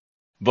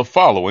The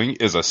following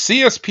is a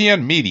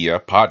CSPN Media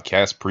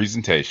podcast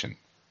presentation.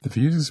 The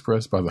views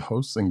expressed by the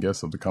hosts and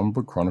guests of the Comic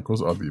Book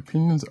Chronicles are the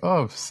opinions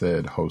of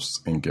said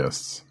hosts and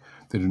guests.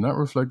 They do not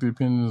reflect the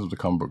opinions of the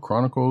Comic Book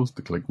Chronicles,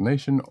 the Click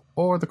Nation,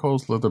 or the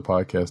Cold Slither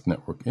Podcast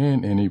Network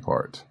in any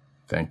part.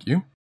 Thank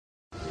you.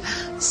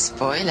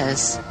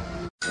 Spoilers.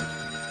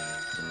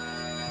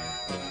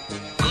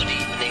 Good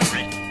evening,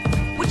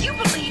 Rick. Would you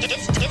believe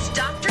it's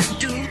Dr.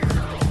 Doom?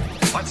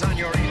 What's on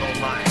your evil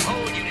mind?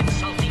 Hold your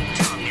insulting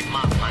tongue and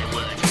mark my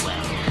words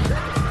well.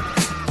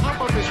 How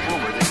about this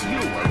rumor that you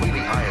are really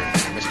Iron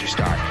Man, Mr.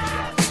 Stark?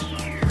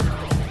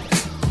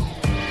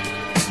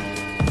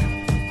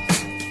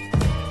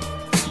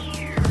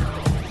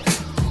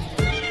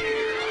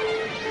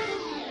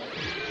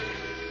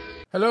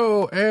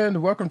 Hello,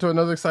 and welcome to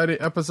another exciting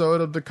episode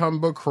of the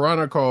Comic Book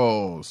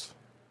Chronicles.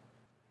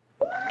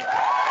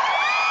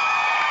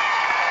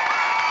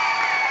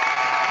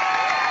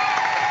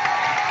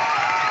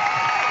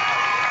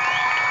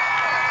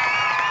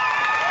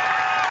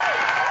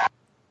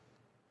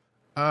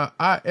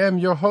 I am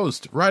your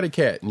host,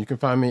 Rydercat, and you can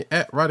find me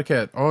at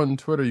Rydercat on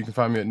Twitter. You can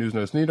find me at News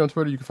Nerds Need on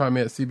Twitter. You can find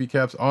me at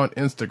CBCaps on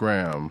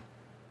Instagram.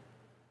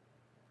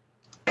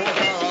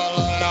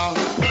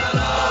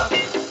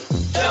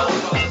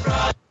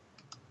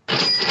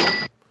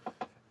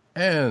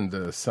 And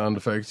the sound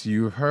effects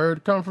you've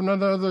heard come from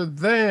none other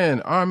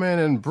than our man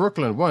in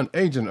Brooklyn,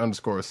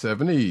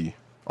 @1agent_70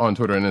 on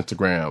Twitter and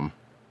Instagram.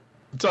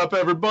 What's up,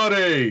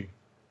 everybody?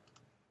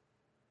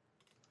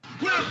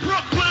 Where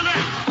Brooklyn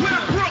at?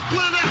 Where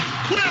Brooklyn at?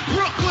 Where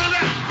Brooklyn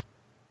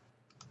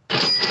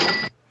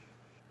at?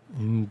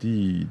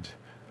 Indeed.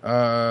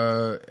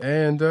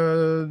 And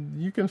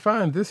you can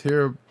find this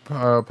here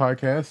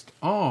podcast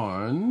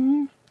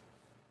on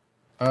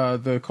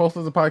the Coast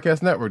of the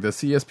Podcast Network, the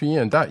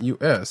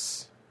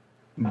CSPN.us.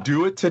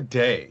 Do it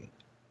today.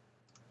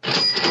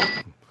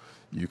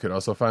 You could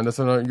also find us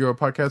on your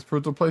podcast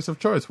perusal place of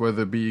choice,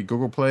 whether it be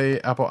Google Play,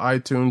 Apple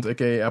iTunes,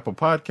 aka Apple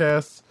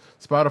Podcasts,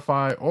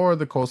 Spotify, or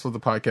the Coast of the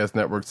Podcast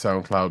Network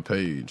SoundCloud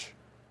page.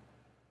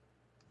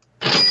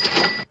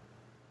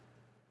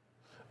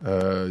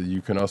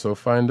 You can also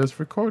find us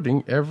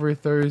recording every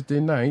Thursday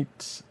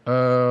night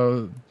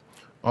on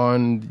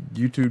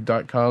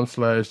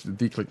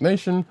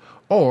youtube.com/theclicknation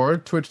or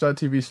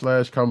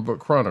twitch.tv/Comic Book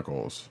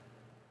Chronicles.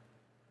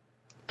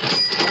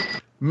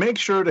 Make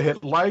sure to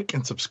hit like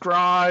and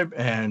subscribe,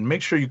 and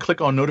make sure you click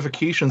on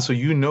notifications so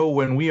you know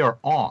when we are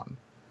on.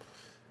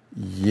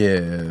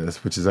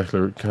 Yes, which is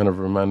actually kind of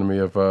reminding me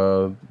of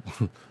the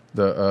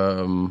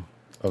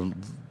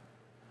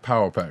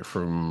Power Pack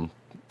from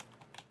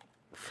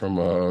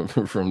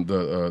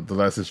the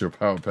last issue of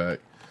Power Pack.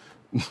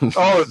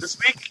 Oh, this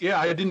week? Yeah,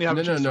 I didn't have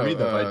a chance to read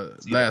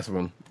that. Last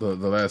one, the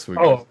last week.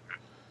 Oh,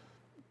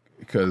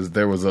 because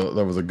there was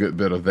a good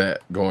bit of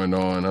that going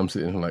on. I'm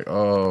sitting here like,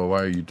 oh, why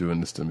are you doing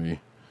this to me?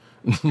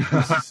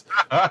 But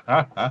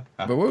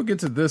we'll get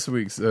to this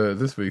week.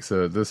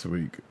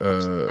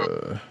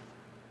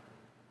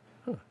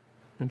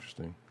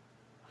 Interesting.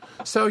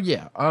 So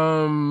yeah,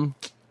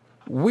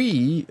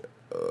 we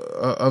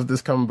of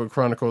this Comic Book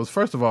Chronicles,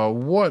 first of all,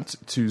 want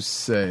to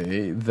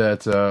say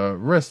that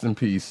rest in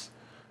peace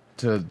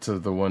to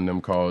the one them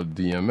called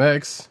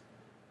DMX.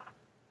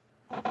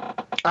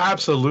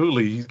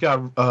 absolutely. He's got,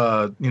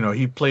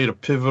 he played a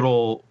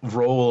pivotal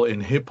role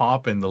in hip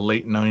hop in the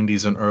late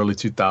 90s and early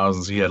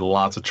 2000s. He had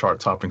lots of chart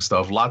topping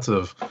stuff, lots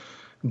of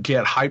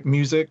get hype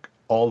music.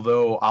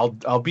 Although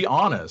I'll be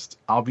honest.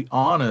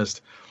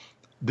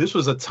 This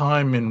was a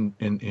time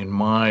in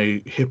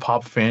my hip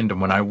hop fandom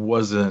when I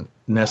wasn't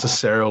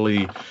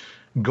necessarily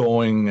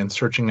going and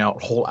searching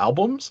out whole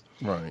albums.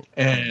 Right.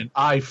 And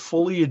I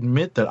fully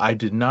admit that I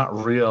did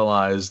not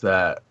realize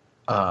that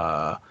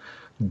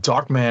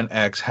Darkman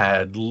X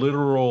had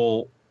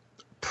literal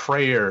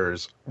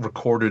prayers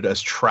recorded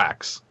as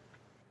tracks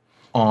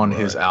on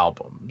his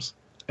albums.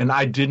 And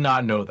I did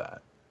not know that.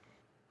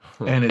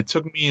 And it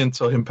took me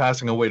until him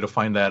passing away to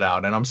find that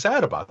out. And I'm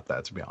sad about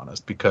that, to be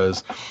honest,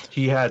 because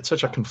he had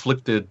such a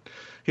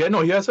he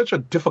had such a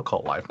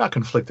difficult life. Not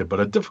conflicted, but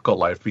a difficult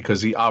life,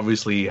 because he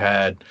obviously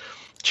had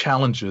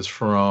challenges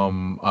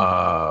from,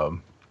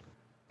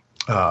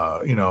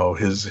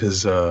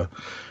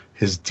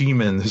 his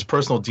demons, his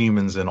personal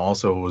demons, and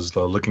also was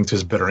looking to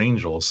his better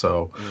angels.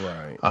 So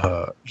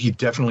he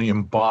definitely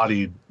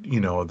embodied,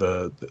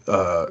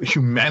 the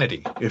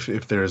humanity.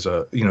 If there's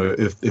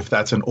if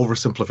that's an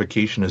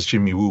oversimplification, as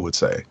Jimmy Woo would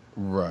say.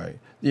 Right.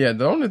 Yeah.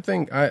 The only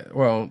thing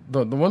the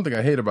one thing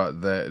I hate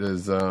about that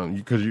is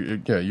because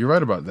you're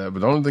right about that.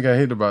 But the only thing I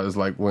hate about it is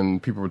like when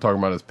people were talking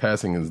about his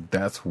passing is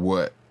that's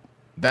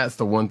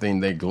the one thing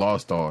they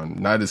glossed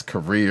on, not his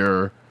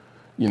career.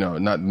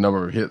 Not the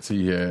number of hits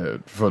he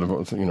had for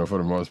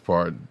the most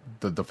part.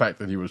 The fact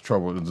that he was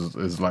troubled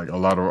is like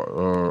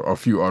a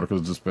few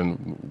articles just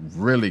been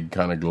really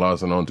kind of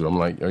glossing onto. I'm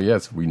like, oh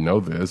yes, we know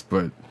this,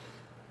 but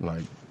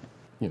like,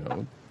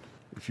 do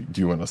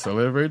you want to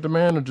celebrate the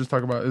man or just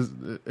talk about?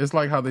 It's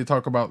like how they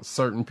talk about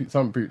certain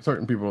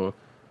people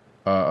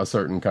a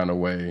certain kind of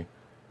way,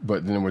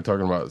 but then we're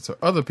talking about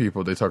other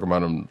people. They talk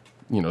about them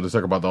they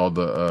talk about all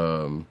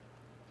the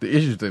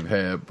issues they've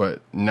had,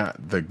 but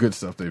not the good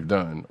stuff they've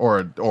done,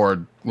 or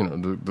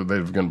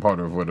they've been part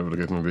of, whatever the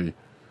case may be.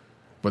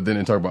 But then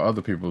they talk about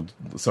other people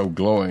so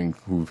glowing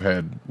who've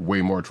had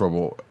way more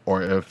trouble,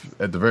 or if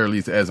at the very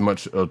least as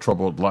much a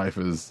troubled life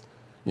as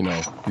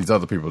these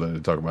other people that they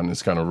talk about, and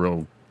it's kind of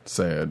real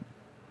sad.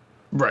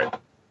 Right.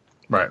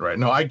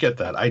 No, I get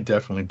that. I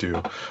definitely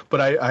do.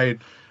 But I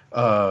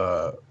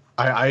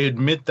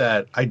admit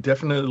that I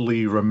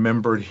definitely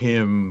remembered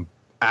him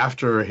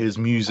after his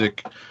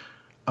music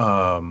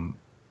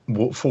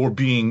for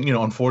being,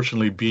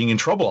 unfortunately being in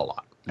trouble a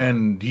lot.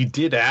 And he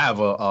did have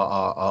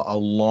a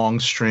long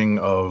string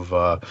of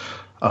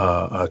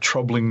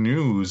troubling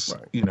news,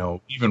 right.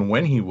 Even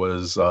when he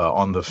was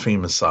on the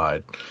famous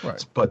side.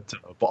 Right. But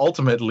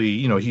ultimately,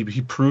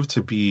 he proved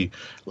to be,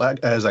 like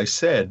as I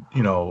said,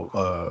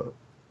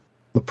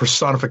 the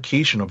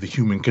personification of the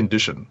human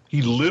condition.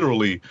 He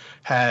literally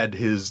had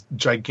his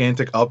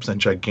gigantic ups and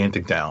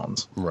gigantic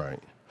downs. Right.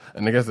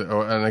 And I guess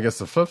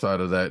the flip side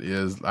of that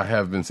is I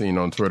have been seeing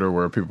on Twitter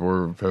where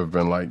people have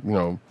been like,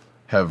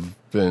 have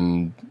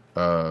been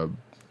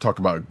talk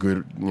about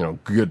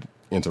good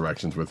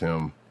interactions with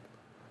him.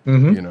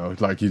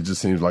 Mm-hmm. Like he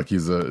just seems like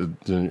he's and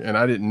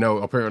I didn't know.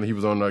 Apparently, he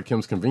was on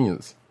Kim's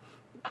Convenience.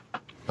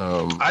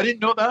 I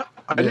didn't know that.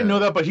 I didn't know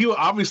that, but he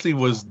obviously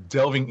was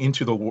delving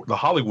into the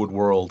Hollywood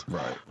world.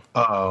 Right.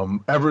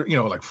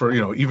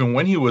 Even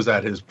when he was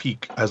at his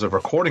peak as a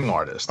recording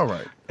artist. Oh,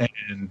 right.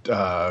 And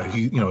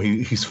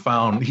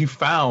he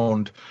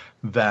found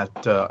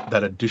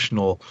that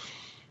additional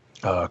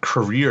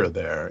career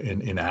there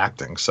in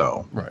acting.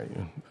 So right.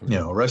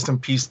 Rest in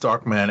peace,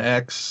 Darkman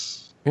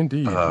X.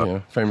 Indeed.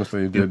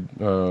 Famously did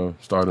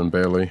start in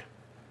Belly.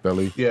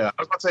 Yeah,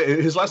 I was about to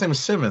say his last name is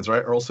Simmons,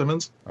 right? Earl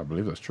Simmons. I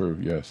believe that's true.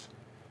 Yes.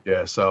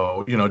 Yeah.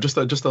 So just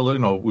a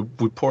little,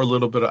 we pour a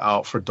little bit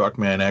out for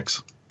Darkman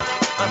X. Hey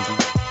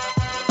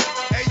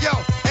yo,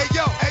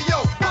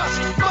 what's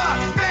my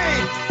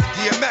name?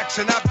 DMX,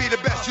 and I be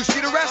the best. You see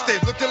the rest, they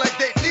looking like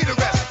they need a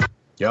rest.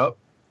 Yep.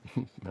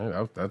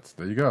 Man,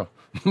 there you go.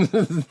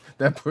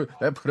 that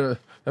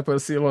put a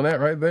seal on that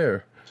right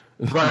there.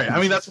 Right. I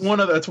mean, that's one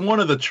of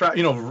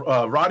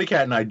the Roddy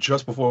Cat and I,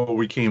 just before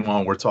we came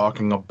on, we're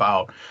talking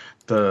about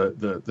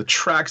the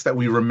tracks that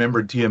we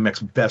remember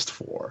DMX best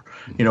for.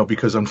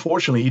 Because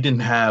unfortunately he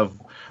didn't have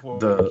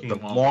the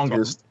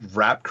longest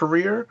rap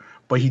career,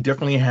 but he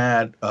definitely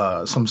had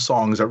some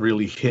songs that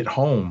really hit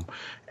home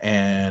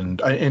and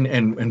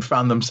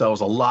found themselves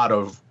a lot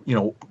of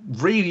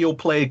radio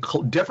play,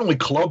 definitely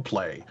club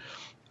play.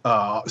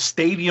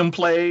 Stadium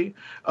play.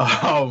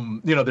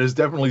 There's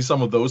definitely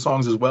some of those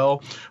songs as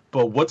well.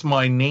 But What's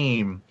My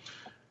Name,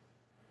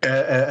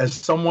 as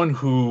someone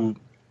who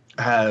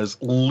has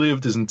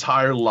lived his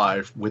entire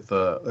life with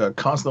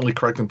constantly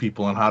correcting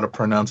people on how to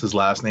pronounce his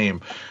last name,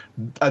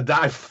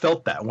 I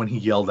felt that when he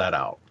yelled that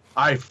out.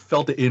 I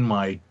felt it in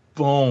my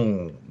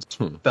bones.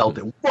 Felt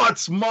it.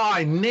 What's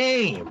my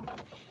name?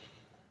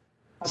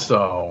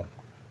 So.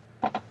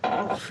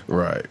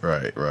 Right.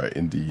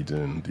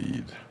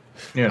 Indeed.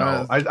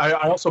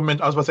 I also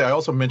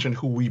mentioned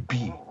Who We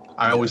Be.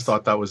 I always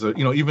thought that was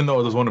even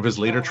though it was one of his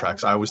later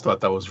tracks, I always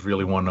thought that was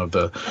really one of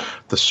the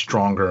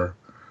stronger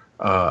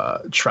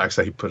tracks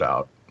that he put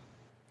out.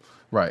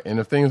 Right, and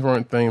if things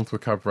weren't things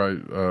with copyright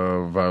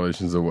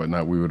violations or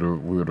whatnot, we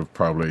would have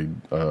probably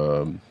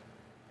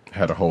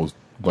had a whole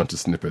bunch of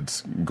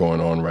snippets going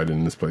on right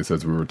in this place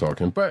as we were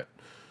talking. But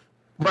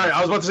right,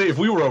 I was about to say if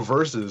we were a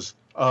versus,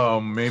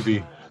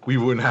 maybe. We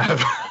wouldn't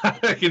have,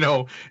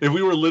 if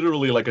we were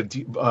literally like playing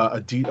a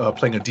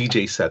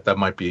DJ set, that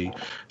might be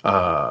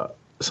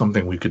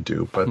something we could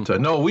do. But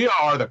no, we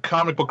are the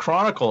Comic Book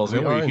Chronicles,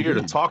 and we're here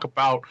to talk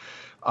about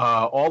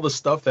all the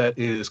stuff that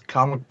is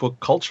comic book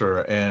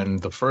culture.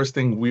 And the first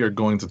thing we are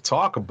going to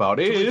talk about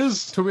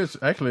is... To which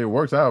actually it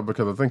works out,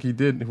 because I think he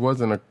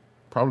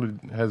probably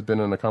has been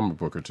in a comic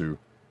book or two.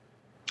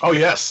 Oh,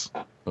 yes.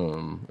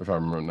 If I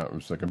remember not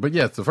mistaken. But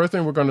yes, the first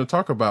thing we're going to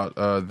talk about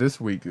this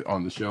week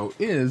on the show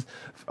is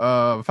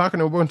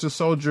Falcon and Winter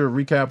Soldier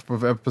recap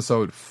of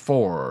episode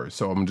 4.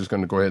 So I'm just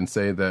going to go ahead and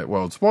say that,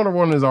 well, spoiler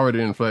warning is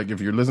already in effect.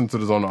 If you're listening to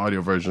this on the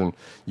audio version,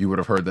 you would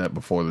have heard that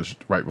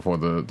right before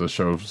the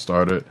show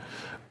started.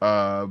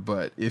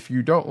 But if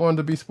you don't want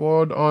to be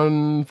spoiled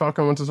on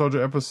Falcon and Winter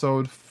Soldier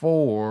episode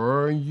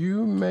 4,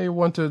 you may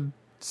want to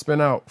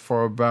spin out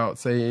for about,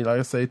 say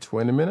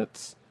 20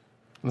 minutes.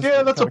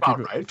 That's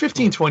about right.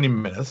 15, 20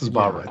 minutes is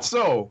about right.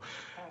 So,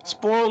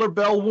 spoiler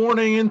bell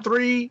warning in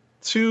 3,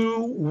 2,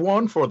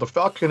 1 for the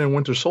Falcon and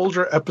Winter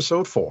Soldier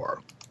episode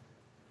 4.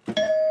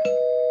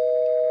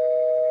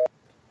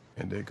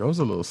 And it goes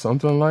a little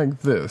something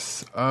like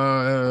this.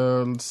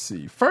 Let's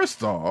see.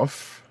 First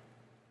off,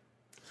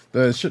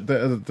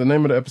 the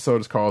name of the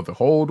episode is called "The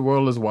Whole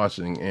World Is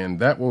Watching," and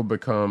that will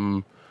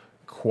become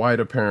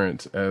quite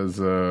apparent as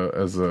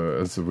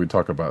we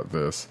talk about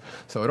this.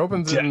 So it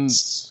opens in.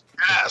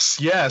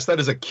 Yes, that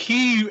is a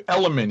key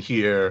element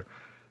here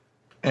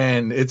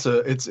and it's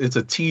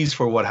a tease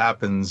for what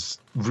happens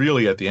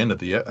really at the end of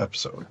the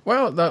episode.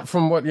 Well, that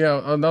from what,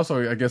 yeah, and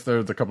also I guess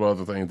there's a couple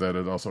other things that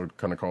it also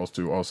kind of calls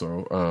to,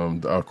 also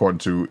according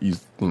to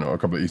a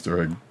couple of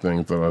Easter egg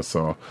things that I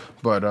saw.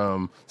 But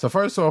so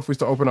first off, we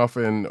start open off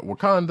in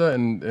Wakanda,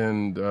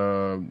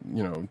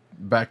 and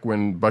back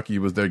when Bucky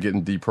was there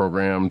getting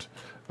deprogrammed.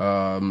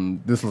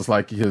 This was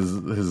like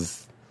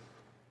his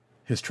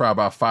trial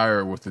by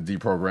fire with the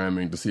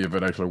deprogramming to see if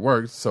it actually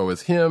works. So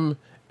it's him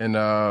and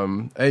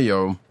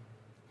Ayo,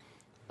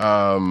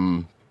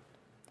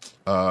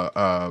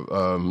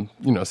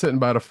 sitting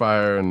by the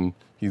fire, and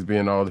he's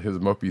being all his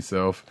mopey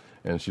self.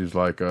 And she's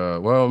like,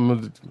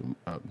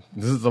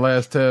 this is the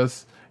last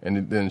test.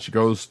 And then she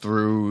goes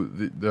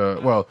through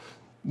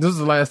this is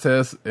the last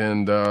test,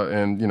 and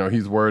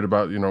he's worried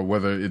about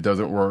whether it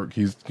doesn't work.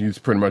 He's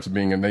pretty much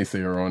being a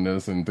naysayer on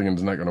this and thinking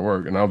it's not going to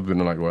work. And I've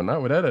been like, well,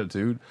 not with that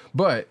attitude,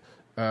 but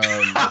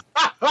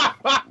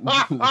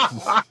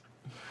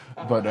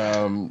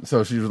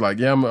so she was like,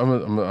 yeah, I'm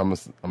gonna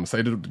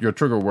say your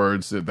trigger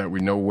words that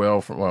we know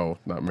well from, well,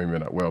 not maybe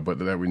not well, but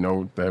that we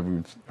know that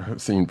we've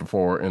seen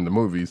before in the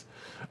movies,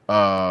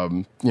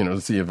 to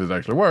see if it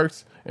actually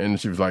works. And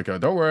she was like,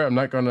 don't worry, I'm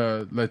not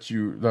gonna let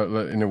you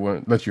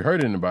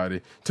hurt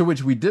anybody. To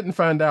which we didn't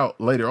find out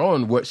later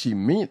on what she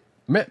meant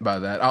by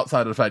that,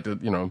 outside of the fact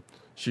that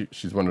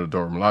she's one of the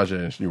Dora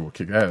Milaje and she will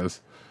kick ass.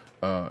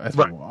 As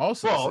we will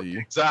also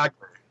see.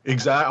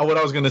 Exactly. What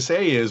I was going to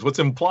say is, what's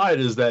implied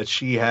is that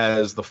she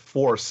has the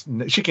force.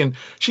 She can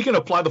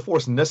apply the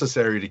force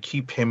necessary to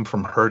keep him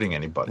from hurting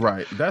anybody.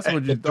 Right. That's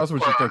what you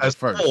think at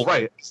first. Whole,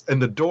 right.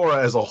 And the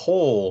Dora as a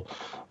whole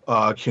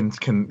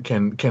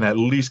can at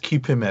least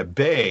keep him at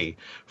bay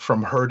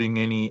from hurting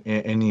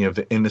any of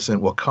the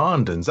innocent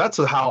Wakandans.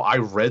 That's how I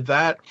read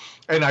that,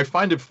 and I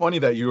find it funny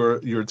that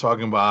you're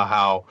talking about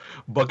how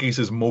Bucky's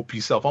his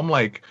mopey self. I'm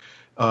like,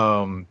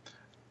 I'm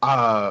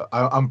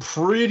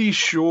pretty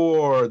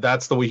sure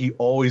that's the way he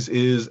always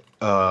is.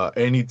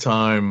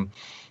 Anytime,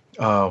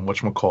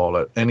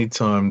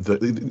 anytime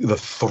the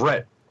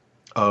threat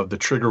of the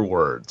trigger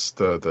words,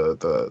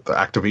 the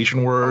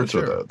activation words,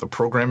 or the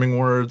programming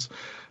words,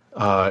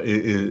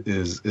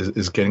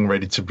 is getting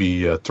ready to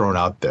be thrown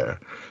out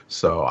there.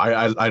 So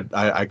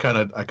I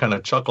kind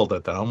of chuckled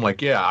at that. I'm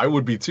like, yeah, I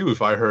would be too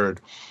if I heard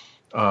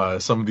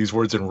some of these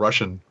words in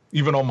Russian.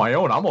 Even on my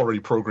own, I'm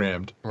already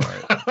programmed.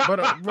 Right.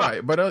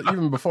 But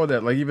even before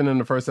that, like even in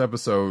the first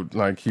episode,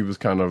 like he was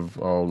kind of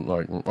all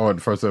like,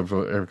 the first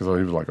episode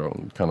he was like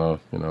kind of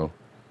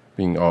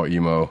being all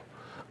emo.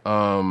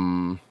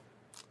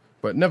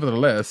 But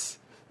nevertheless,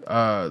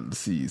 let's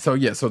see. So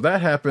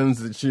that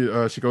happens.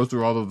 She goes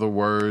through all of the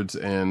words,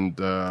 and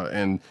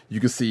you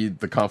can see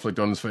the conflict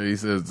on his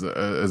face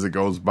as it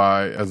goes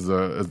by, as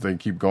they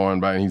keep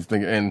going by, and he's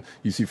thinking, and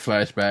you see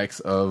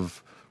flashbacks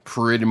of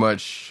pretty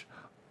much.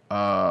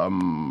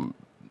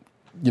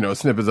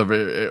 Snippets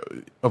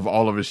of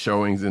all of his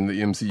showings in the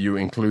MCU,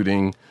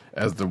 including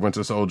as the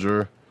Winter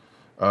Soldier,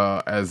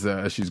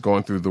 as she's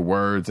going through the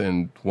words,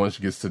 and once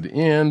she gets to the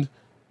end,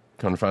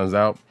 kind of finds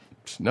out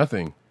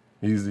nothing.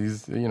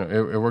 He's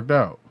it worked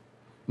out.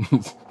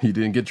 He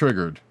didn't get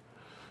triggered.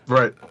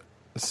 Right.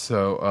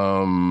 So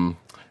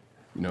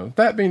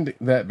that being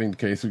the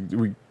case,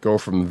 we go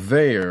from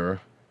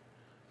there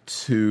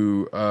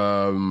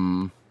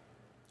to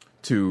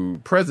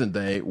present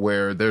day,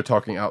 where they're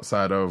talking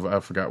outside of, I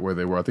forgot where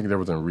they were. I think they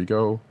was in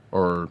Rigo,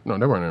 or no,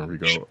 they weren't in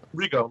Rigo.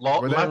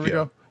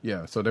 Latvia.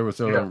 Yeah, so they were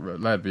still in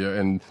Latvia,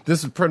 and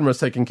this is pretty much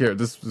taking care.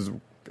 This is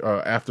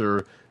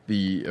after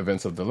the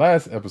events of the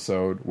last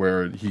episode,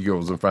 where he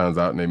goes and finds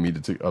out, and they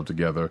meet up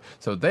together.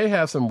 So they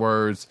have some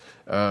words.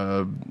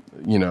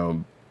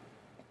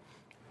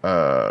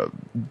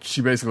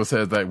 She basically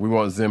says that we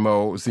want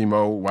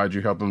Zemo. Why'd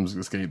you help him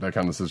escape? That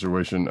kind of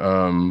situation.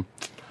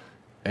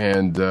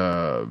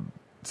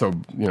 So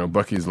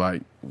Bucky's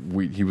like,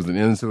 he was an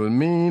innocent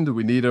mean. Do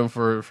we need him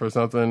for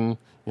something?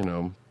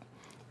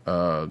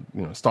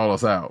 Stall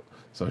us out.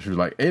 So she was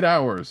like, 8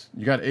 hours.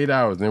 You got 8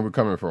 hours, and then we're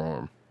coming for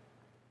him.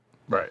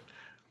 Right.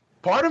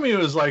 Part of me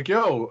was like,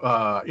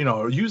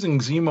 using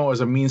Zemo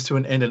as a means to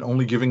an end and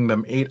only giving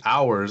them 8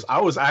 hours.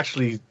 I was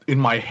actually in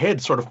my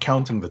head sort of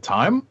counting the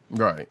time.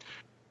 Right.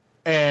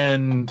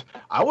 And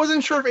I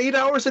wasn't sure if 8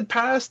 hours had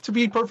passed, to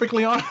be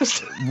perfectly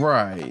honest.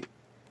 Right.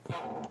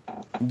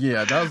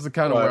 Yeah, that was the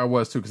kind of where I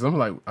was too, because I'm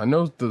like, I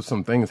know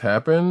some things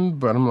happen,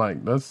 but I'm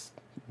like, wow,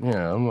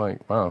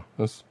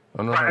 I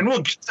don't know. And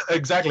we'll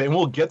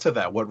get to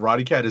that. What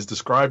Roddy Cat is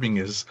describing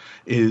is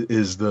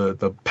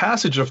the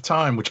passage of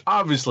time, which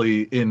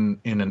obviously in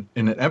an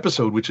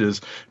episode, which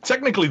is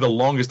technically the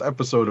longest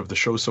episode of the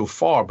show so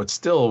far, but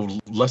still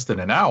less than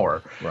an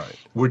hour. Right.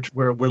 Which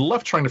we're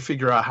left trying to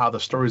figure out how the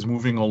story is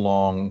moving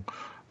along,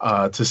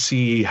 to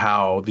see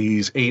how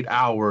these 8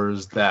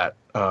 hours that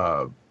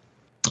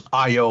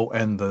Ayo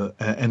and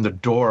the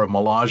Dora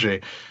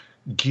Milaje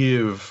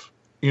give,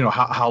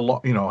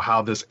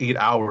 how this 8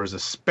 hours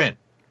is spent.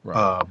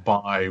 Right.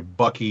 By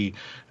Bucky,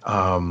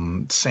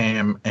 Sam,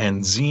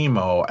 and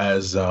Zemo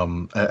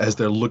as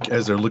they're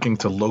looking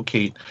to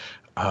locate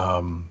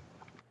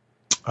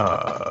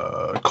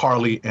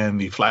Carly and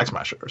the Flag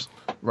Smashers.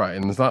 Right,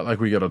 and it's not like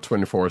we get a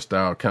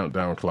 24-hour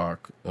countdown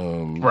clock,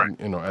 Right.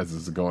 as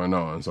it's going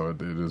on. So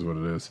it is what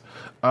it is.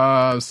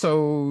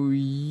 So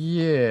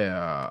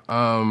yeah.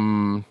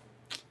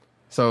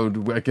 So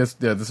I guess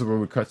this is where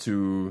we cut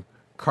to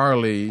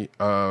Carly,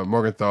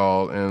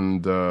 Morgenthau,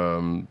 and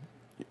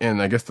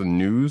I guess the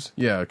news.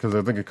 Yeah, because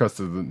I think it cuts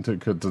to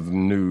the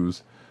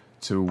news,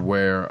 to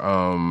where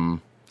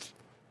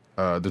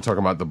they're talking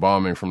about the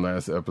bombing from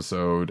last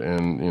episode,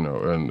 and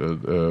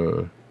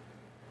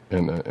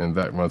and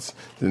that much.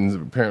 Then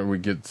apparently we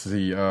get to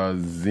see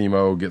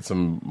Zemo get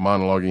some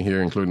monologuing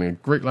here, including a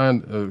great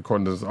line,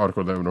 according to this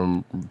article that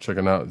I'm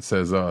checking out. It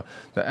says that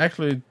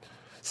actually.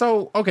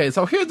 So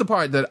here's the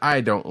part that I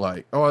don't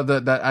like, or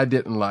that I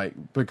didn't like,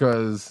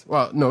 because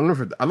I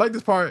like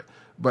this part,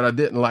 but I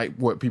didn't like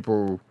what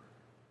people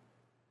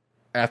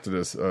after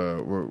this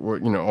were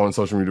on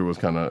social media was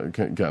kind of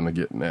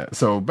getting at.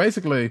 So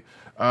basically,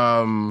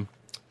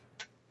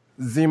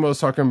 Zemo's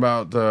talking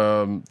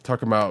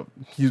about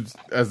he's,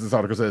 as this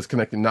article says,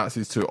 connecting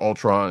Nazis to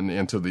Ultron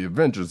and to the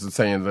Avengers, and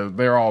saying that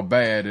they're all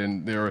bad,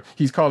 and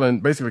he's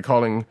basically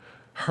calling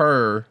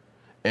her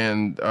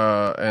and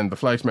the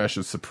Flag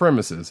Smashers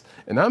supremacists.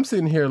 And I'm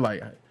sitting here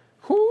like,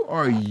 who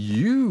are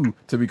you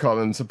to be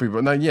calling some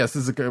people? Now, yes,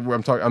 this is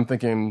I'm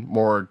thinking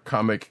more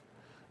comic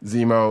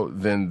Zemo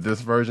than this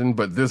version,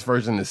 but this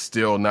version is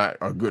still not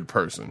a good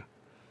person.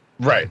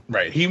 Right.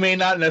 He may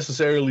not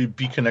necessarily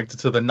be connected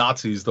to the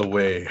Nazis the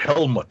way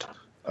Helmut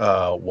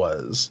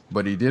was,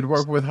 but he did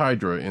work with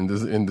Hydra in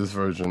this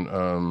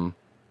version.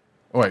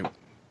 Wait,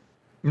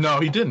 no,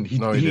 he didn't. He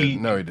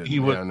didn't. He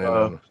was.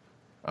 No.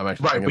 I'm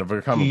actually thinking of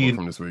a comic book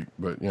from this week,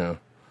 but yeah.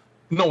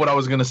 No, what I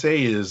was going to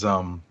say is,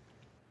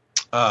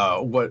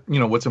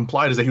 what's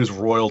implied is that he was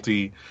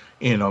royalty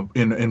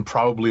in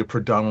probably a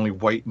predominantly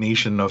white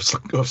nation of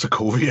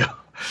Sokovia.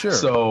 Sure.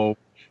 So,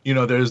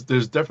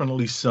 there's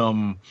definitely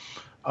some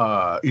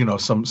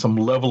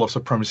level of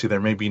supremacy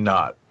there. Maybe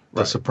not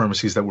the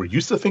supremacies that we're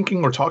used to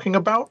thinking or talking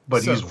about,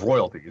 but he's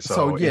royalty.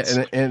 So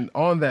yeah, and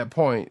on that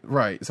point,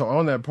 right? So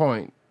on that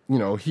point,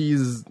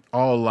 he's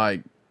all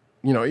like,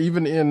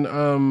 even in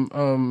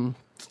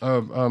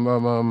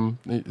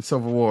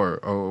Civil War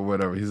or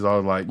whatever, he's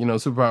all like,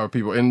 superpowered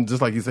people, and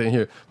just like he's saying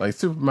here, like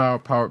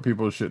superpowered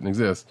people shouldn't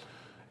exist.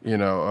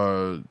 And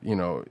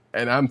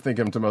I'm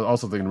thinking to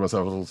myself,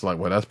 it's like,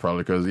 well, that's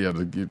probably because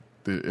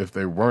if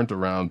they weren't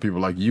around, people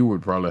like you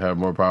would probably have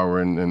more power,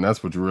 and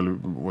that's what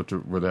you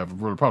would have a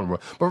real problem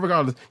with. But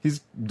regardless,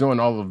 he's doing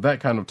all of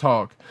that kind of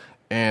talk,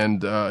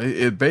 and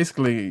it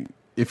basically,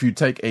 if you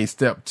take a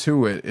step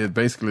to it, it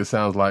basically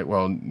sounds like,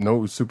 well,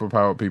 no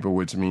superpowered people,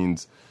 which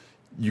means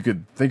you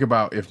could think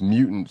about if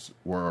mutants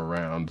were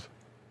around,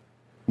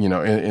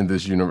 in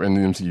this universe, in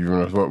the MCU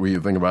universe, what we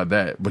think about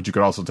that. But you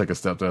could also take a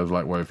step that is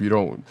like, well, if you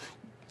don't,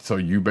 so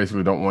you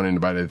basically don't want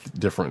anybody that's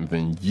different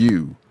than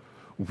you,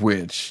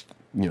 which,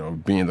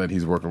 being that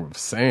he's working with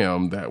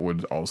Sam, that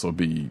would also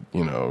be,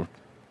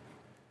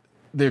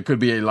 there could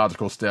be a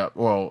logical step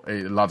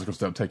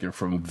taken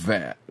from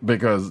that,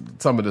 because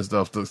some of this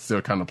stuff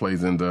still kind of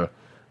plays into,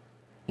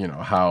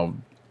 how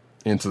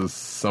into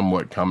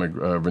somewhat comic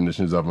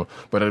renditions of them.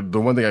 But the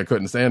one thing I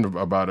couldn't stand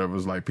about it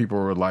was like people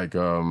were like,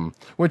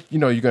 which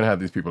you're gonna have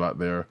these people out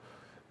there.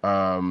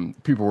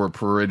 People were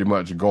pretty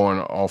much going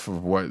off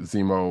of what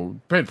Zemo,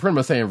 pretty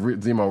much saying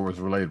Zemo was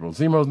relatable.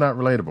 Zemo's not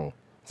relatable.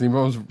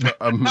 Zemo's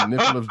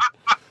manipulative.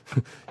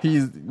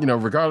 He's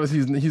regardless,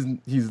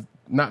 he's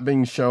not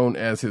being shown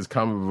as his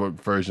comic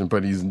book version,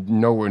 but he's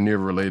nowhere near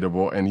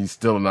relatable, and he's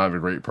still not a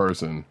great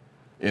person.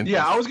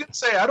 I was gonna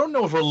say, I don't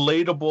know if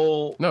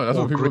relatable. No, that's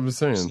what people have been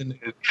saying.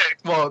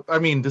 Well, I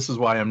mean, this is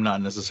why I'm not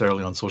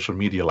necessarily on social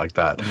media like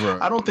that. Right.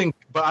 I don't think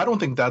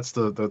that's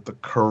the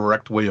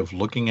correct way of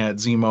looking at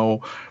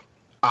Zemo.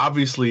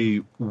 Obviously,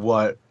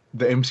 what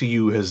the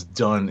MCU has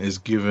done is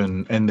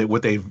given, and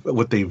what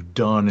they've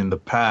done in the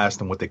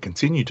past and what they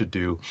continue to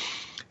do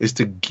is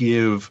to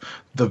give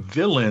the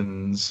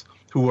villains,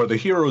 who are the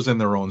heroes in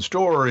their own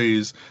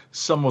stories,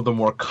 some of the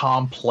more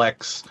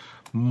complex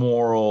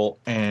moral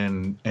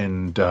and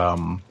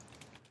some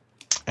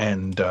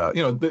of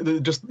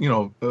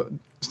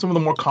the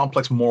more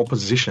complex moral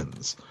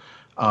positions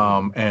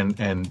and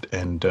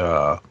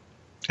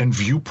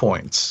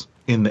viewpoints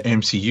in the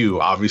MCU.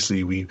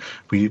 Obviously, we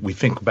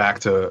think back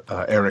to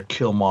Eric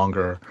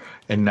Killmonger,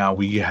 and now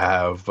we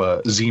have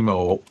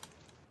Zemo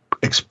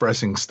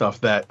expressing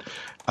stuff that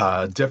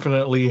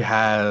definitely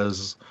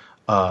has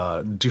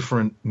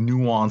different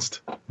nuanced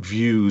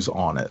views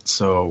on it.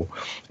 So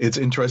it's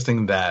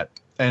interesting that,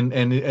 and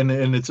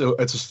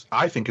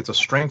I think it's a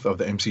strength of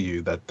the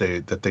MCU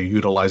that they're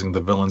utilizing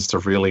the villains to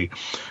really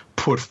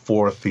put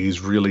forth these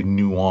really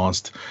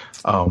nuanced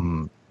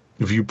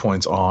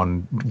viewpoints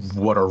on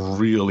what are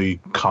really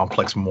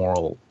complex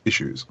moral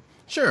issues.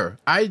 Sure.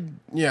 I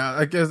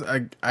guess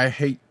I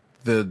hate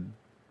the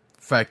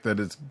fact that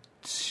it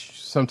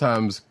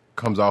sometimes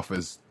comes off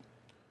as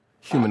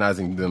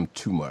humanizing them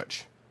too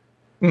much.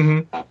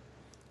 Mm-hmm.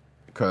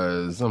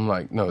 because I'm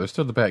like, no, they're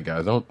still the bad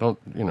guys. Don't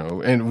you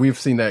know? And we've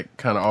seen that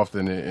kind of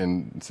often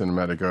in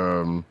cinematic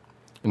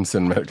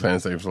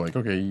landscapes. Like,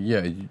 okay,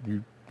 yeah,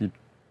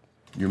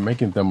 you're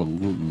making them a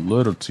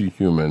little too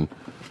human,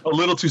 a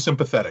little too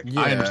sympathetic.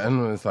 Yeah, I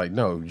understand. and it's like,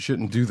 no, you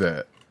shouldn't do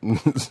that.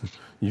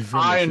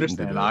 I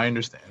understand.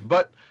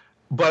 But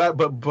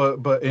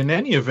in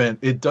any event,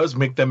 it does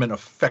make them an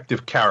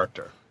effective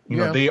character. You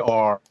know, they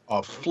are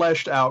a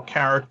fleshed out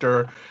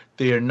character.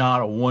 They are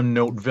not a one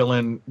note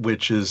villain,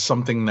 which is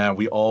something that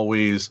we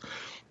always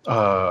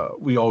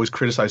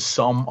criticize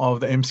some of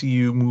the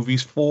MCU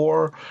movies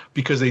for,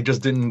 because they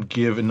just didn't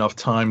give enough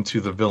time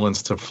to the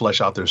villains to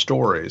flesh out their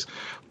stories.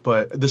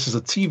 But this is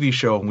a TV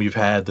show, and we've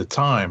had the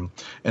time.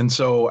 And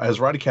so, as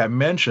Roddy Cat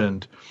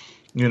mentioned,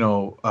 you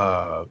know,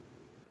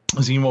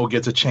 Zemo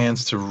gets a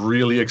chance to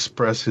really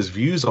express his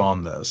views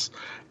on this.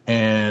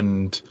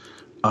 And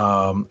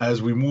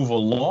as we move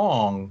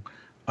along,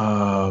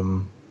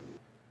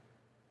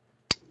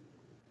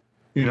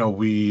 you know,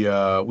 we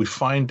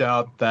find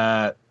out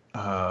that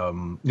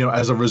you know,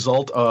 as a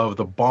result of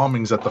the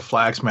bombings at the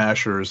Flag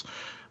Smashers,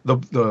 the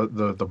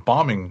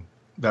bombing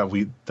that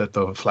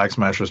the Flag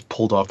Smashers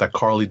pulled off, that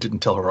Carly didn't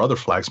tell her other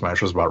Flag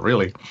Smashers about,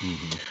 really,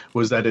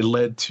 was that it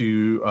led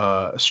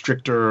to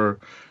stricter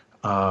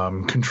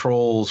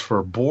controls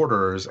for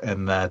borders,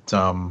 and that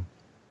Sam,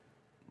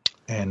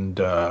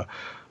 Bucky,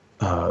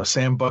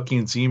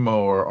 and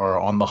Zemo are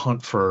on the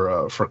hunt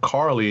for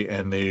Carly,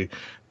 and they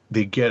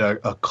get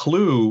a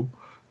clue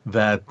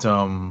that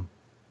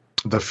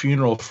the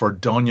funeral for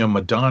Donya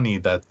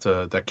Madani,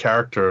 that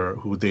character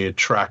who they had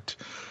tracked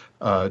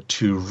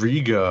to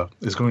Riga,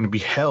 is going to be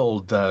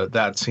held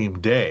that same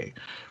day.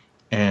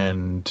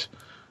 And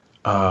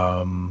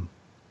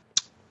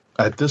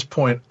at this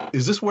point,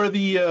 is this where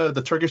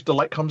the Turkish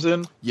Delight comes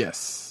in?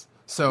 Yes.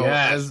 So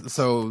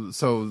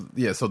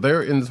so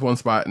they're in this one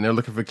spot and they're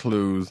looking for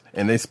clues,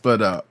 and they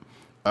split up.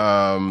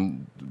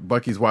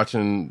 Bucky's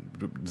watching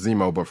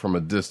Zemo, but from a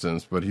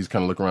distance, but he's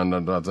kind of looking around.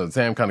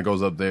 Sam kind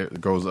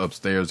of goes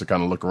upstairs to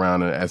kind of look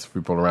around and ask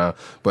people around,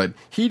 but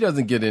he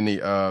doesn't get any,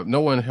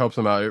 no one helps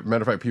him out.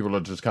 Matter of fact, people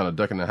are just kind of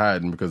ducking and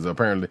hiding, because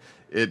apparently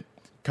it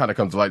kind of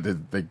comes to light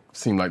that they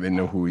seem like they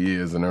know who he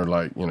is, and they're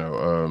like, you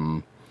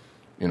know,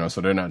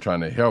 so they're not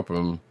trying to help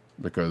him,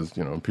 because,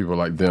 you know, people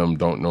like them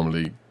don't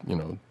normally, you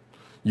know,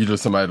 usually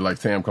somebody like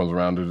Sam comes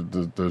around,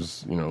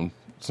 there's, you know,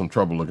 some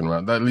trouble looking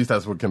around. At least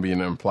that's what can be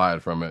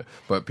implied from it.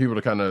 But people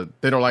are kind of,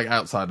 they don't like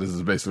outsiders,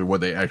 is basically what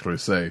they actually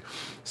say.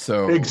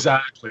 So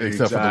exactly,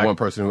 except for the one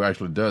person who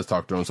actually does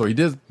talk to him. So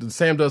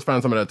Sam does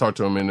find somebody that talk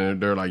to him, and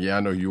they're like, yeah,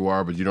 I know who you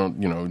are, but you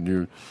don't, you know,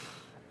 you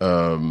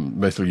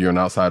basically you're an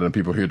outsider, and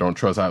people here don't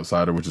trust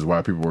outsider, which is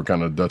why people were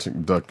kind of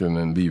ducking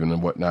and leaving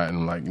and whatnot.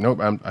 And like, nope,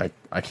 I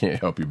can't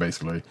help you,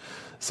 basically.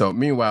 So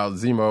meanwhile,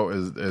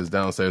 Zemo is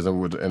downstairs, and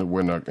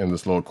we're in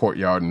this little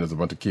courtyard, and there's a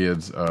bunch of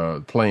kids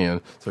playing.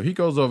 So he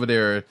goes over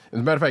there. As a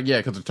matter of fact, yeah,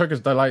 because the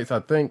Turkish Delights, I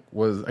think,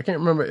 I can't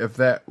remember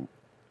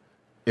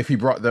if he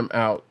brought them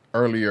out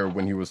earlier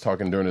when he was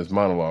talking during his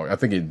monologue. I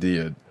think it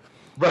did.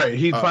 Right,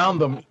 he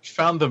found them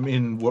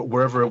in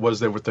wherever it was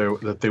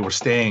that they were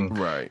staying.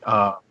 Right,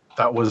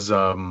 that was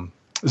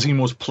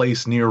Zemo's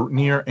place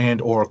near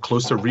and or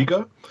close to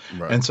Riga.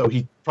 Right. And so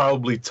he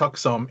probably tucked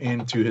some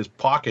into his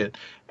pocket,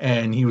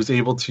 and he was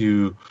able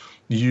to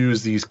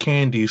use these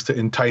candies to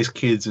entice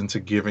kids into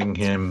giving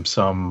him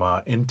some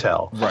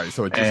intel. Right.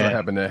 So it just so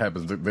happened that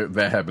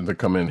happened to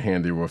come in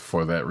handy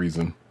for that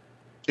reason.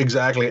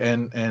 Exactly,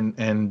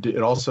 and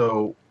it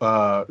also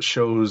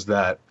shows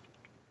that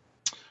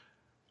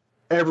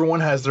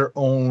everyone has their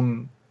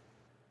own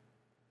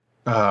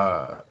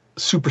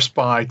super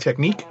spy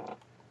technique.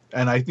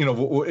 And I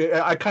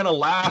kind of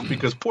laugh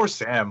because poor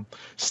Sam,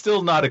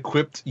 still not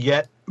equipped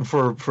yet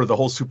for the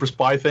whole super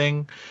spy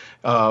thing.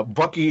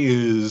 Bucky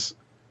is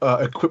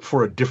equipped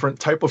for a different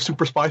type of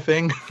super spy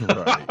thing.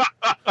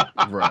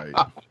 Right.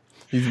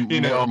 He's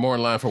more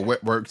in line for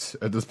wet works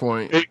at this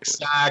point.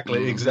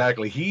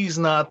 Exactly. He's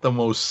not the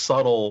most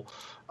subtle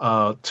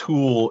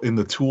tool in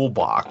the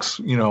toolbox.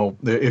 You know,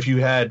 if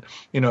you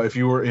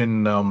were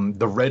in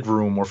the Red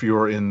Room, or if you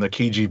were in the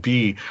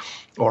KGB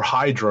or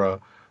Hydra.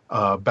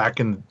 Back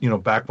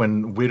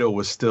when Widow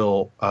was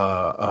still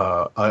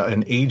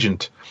an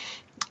agent,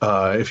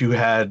 if you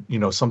had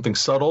something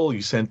subtle,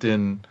 you sent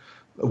in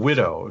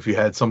Widow. If you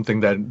had something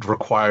that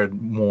required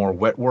more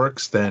wet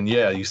works, then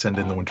you send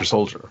in the Winter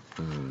Soldier.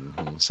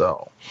 Mm-hmm.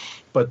 So,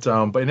 but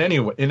in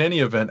any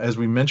event, as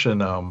we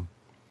mentioned,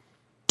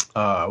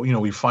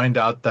 we find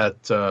out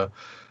that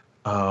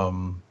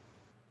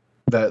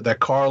that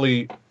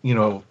Carly,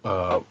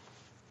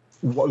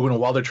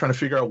 while they're trying to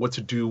figure out what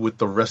to do with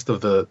the rest of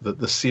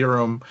the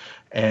serum,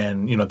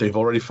 and they've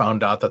already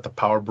found out that the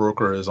power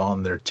broker is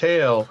on their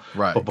tail.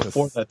 Right. But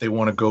before that, they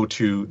want to go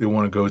to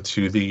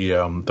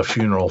the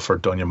funeral for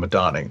Donya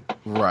Madani.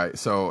 Right.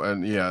 So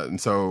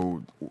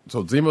so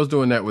Zemo's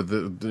doing that with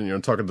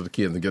talking to the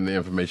kids and getting the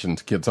information.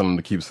 The kids telling them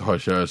to keep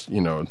hush hush.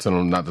 Telling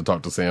them not to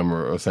talk to Sam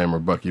or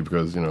Bucky,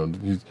 because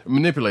he's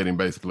manipulating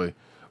basically,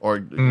 or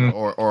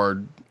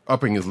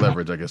upping his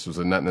leverage, I guess, was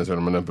not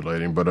necessarily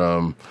manipulating.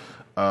 But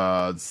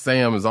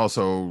Sam is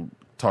also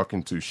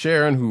talking to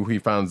Sharon, who he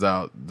finds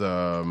out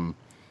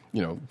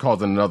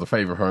causing another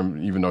favor for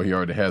him, even though he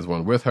already has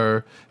one with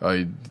her.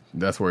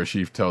 That's where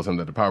she tells him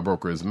that the power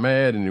broker is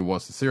mad and he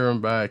wants the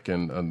serum back,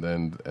 and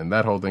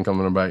that whole thing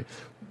coming back.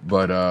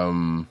 But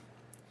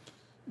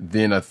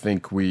then I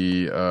think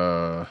we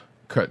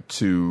cut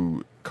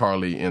to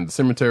Carly in the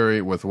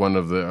cemetery with one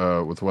of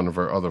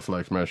her other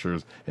flag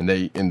smashers, and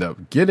they end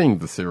up getting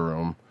the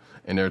serum.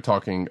 And they're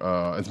talking.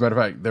 As a matter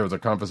of fact, there was a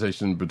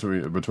conversation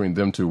between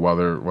them two while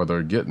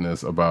they're getting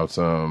this about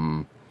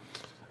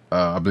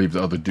I believe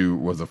the other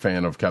dude was a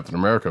fan of Captain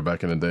America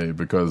back in the day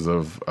because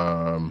of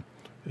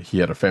he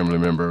had a family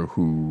member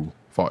who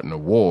fought in a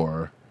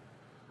war.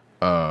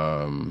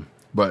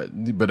 But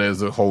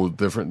there's a whole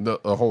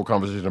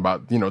conversation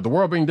about the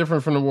world being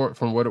different from the war,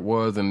 from what it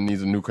was, and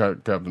needs a new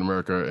Captain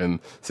America, and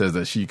says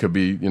that she could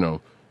be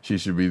she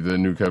should be the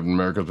new Captain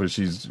America, but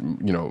she's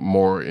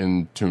more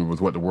in tune with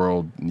what the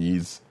world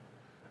needs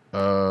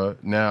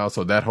now.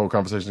 So that whole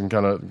conversation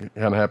kind of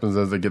happens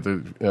as they get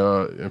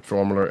the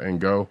formula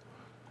and go.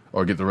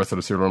 Or get the rest of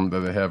the serum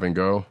that they have and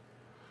go.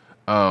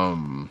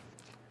 And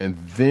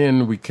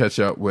then we catch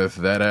up with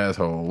that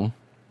asshole.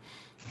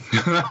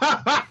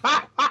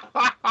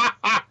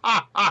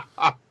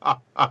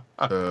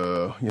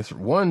 Yes,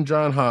 one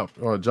John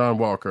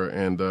Walker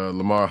and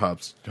Lamar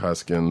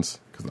Hoskins,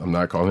 because I'm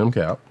not calling him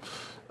Cap.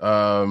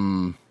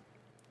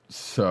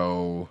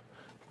 So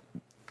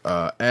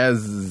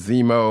as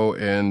Zemo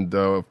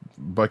and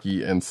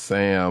Bucky and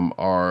Sam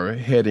are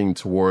heading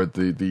toward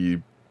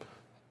the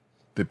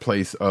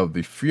place of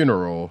the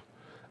funeral,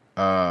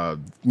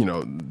 John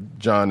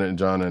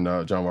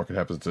Walker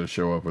happens to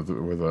show up with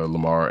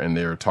Lamar, and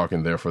they're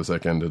talking there for a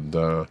second,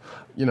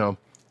 and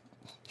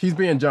he's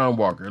being John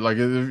Walker. Like,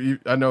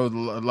 I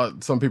know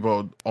some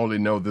people only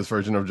know this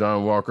version of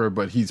John Walker,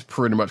 but he's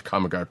pretty much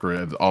comic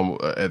accurate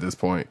at this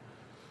point.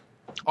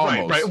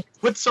 Almost. Right.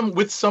 With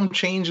some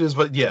changes,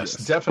 but yes.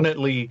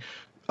 Definitely.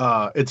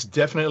 It's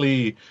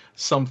definitely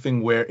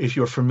something where if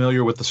you're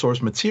familiar with the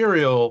source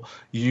material,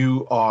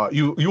 you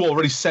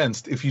already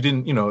sensed, if you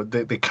didn't,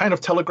 they kind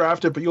of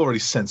telegraphed it, but you already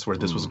sensed where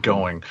this was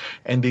going.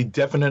 And they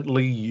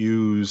definitely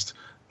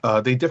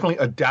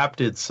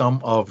adapted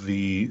some of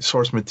the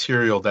source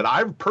material that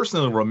I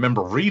personally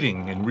remember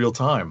reading in real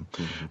time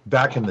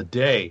back in the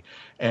day.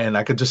 And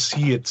I could just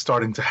see it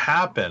starting to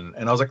happen.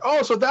 And I was like,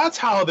 oh, so that's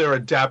how they're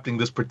adapting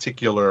this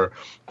particular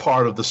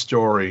part of the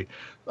story.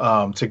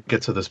 To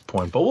get to this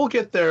point, but we'll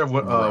get there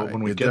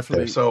when we get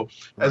there. So,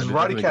 as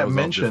Roddy Cat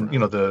mentioned,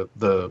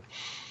 the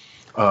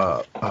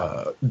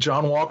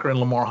John Walker and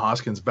Lamar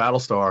Hoskins,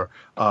 Battlestar,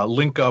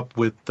 link up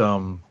with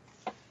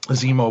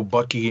Zemo,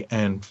 Bucky,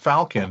 and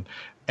Falcon,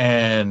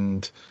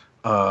 and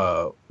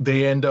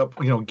they end up,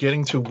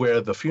 getting to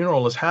where the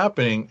funeral is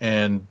happening,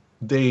 and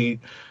they.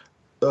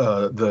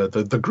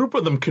 The group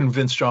of them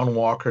convinced John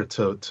Walker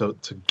to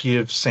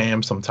give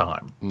Sam some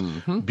time,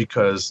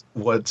 because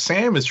what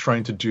Sam is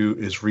trying to do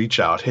is reach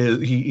out.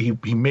 He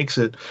makes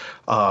it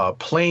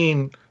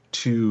plain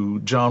to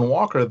John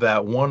Walker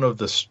that one of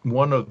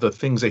the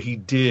things that he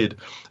did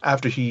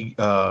after he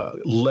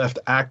left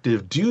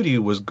active duty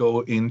was go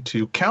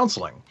into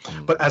counseling,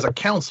 but as a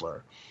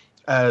counselor,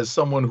 as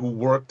someone who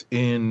worked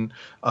in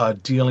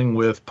dealing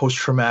with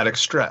post-traumatic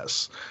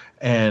stress.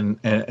 And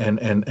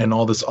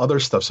all this other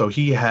stuff. So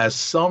he has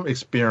some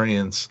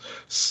experience,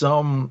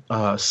 some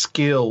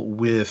skill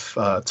with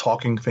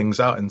talking things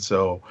out. And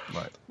so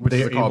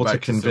they're able to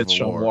convince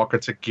John Walker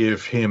to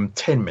give him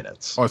 10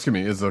 minutes. Oh, excuse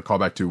me. It's a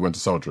callback to Winter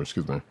Soldier.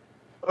 Excuse me.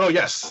 Oh,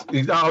 yes. I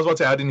was about to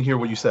say, I didn't hear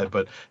what you said.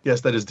 But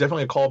yes, that is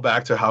definitely a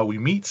callback to how we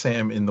meet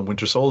Sam in the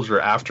Winter Soldier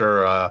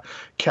after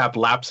Cap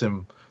laps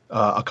him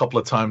a couple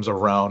of times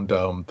around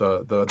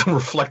the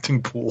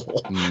reflecting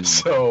pool.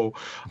 So...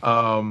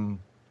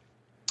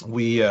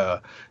 we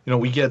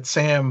get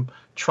Sam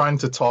trying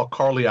to talk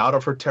Carly out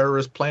of her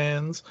terrorist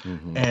plans,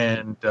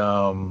 and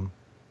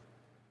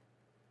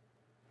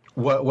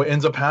what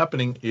ends up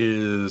happening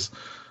is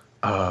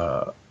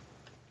Sam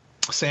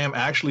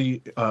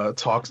actually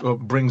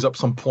brings up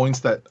some points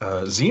that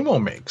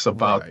Zemo makes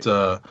about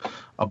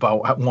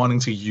wanting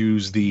to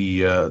use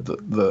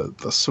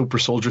the super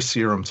soldier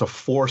serum to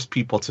force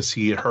people to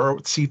see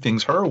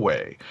things her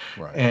way,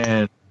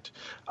 and.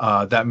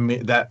 And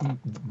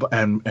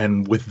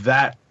with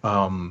that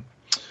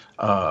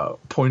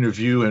point of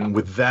view, and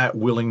with that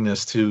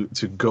willingness to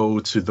go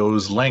to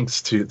those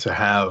lengths to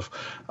have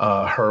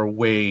her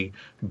way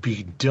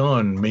be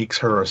done, makes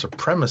her a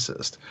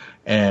supremacist.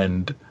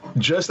 And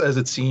just as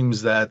it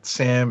seems that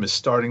Sam is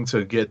starting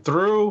to get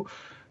through,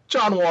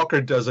 John Walker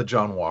does a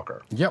John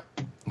Walker. Yep,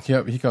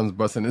 he comes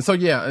busting. So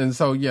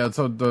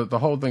the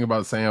whole thing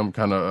about Sam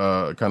kind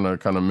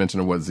of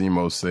mentioning what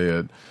Zemo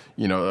said,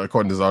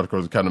 according to this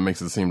article, it kind of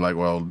makes it seem like,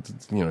 well,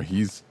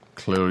 he's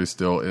clearly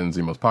still in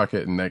Zemo's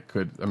pocket, and that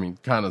could,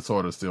 kind of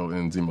sort of still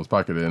in Zemo's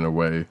pocket in a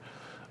way,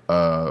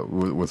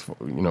 with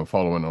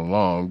following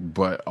along,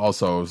 but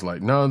also it's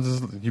like, no,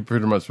 you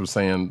pretty much was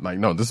saying like,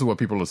 no, this is what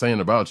people are saying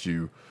about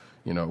you.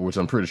 which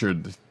I'm pretty sure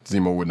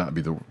Zemo would not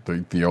be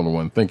the only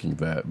one thinking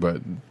that.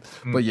 But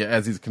yeah,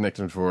 as he's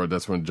connecting forward,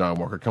 that's when John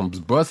Walker comes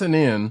busting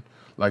in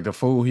like the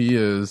fool he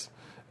is,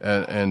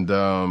 and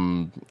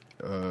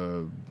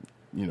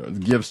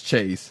gives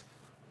chase,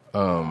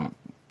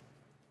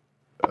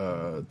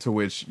 to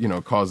which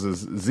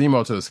causes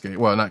Zemo to escape.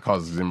 Well, not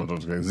causes Zemo to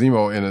escape.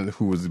 Zemo,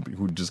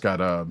 who just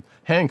got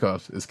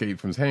handcuffs, escaped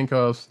from his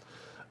handcuffs.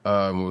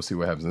 We'll see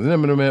what happens in a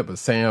minute. But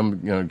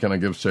Sam, kind of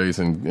gives chase,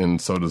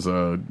 and so does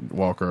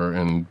Walker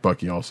and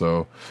Bucky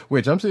also.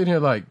 Which I'm sitting here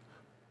like,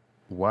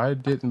 why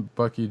didn't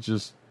Bucky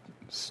just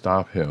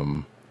stop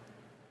him?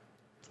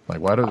 Like,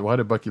 why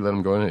did Bucky let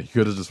him go in? He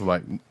could have just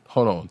like,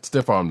 hold on,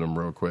 stiff armed him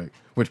real quick.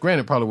 Which,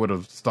 granted, probably would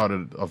have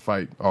started a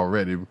fight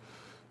already.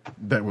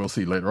 That we'll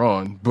see later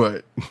on,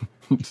 but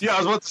yeah, I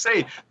was about to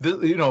say,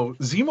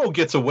 Zemo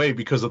gets away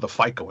because of the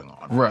fight going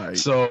on, right?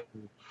 So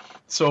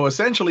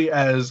essentially,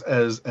 as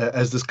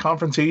this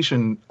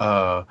confrontation,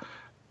 is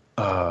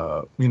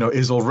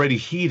already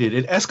heated,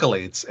 it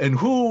escalates, and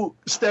who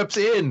steps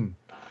in?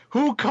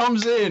 Who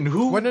comes in?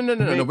 Who? Well,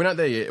 no, we're not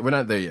there yet. We're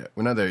not there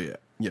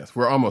yet. Yes,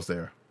 we're almost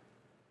there.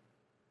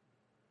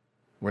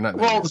 We're not.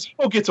 Well,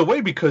 Zemo gets away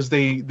because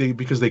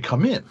they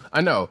come in. I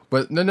know,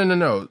 but no.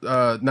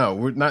 No,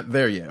 we're not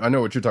there yet. I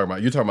know what you're talking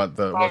about. You're talking about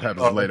what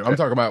happens later. Okay. I'm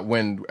talking about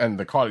when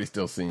the Carly's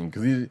still seen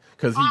because he.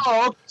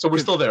 So we're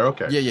still there.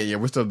 Okay. Yeah,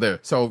 we're still there.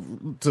 So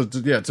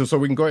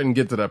we can go ahead and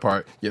get to that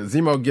part. Yeah,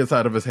 Zemo gets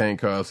out of his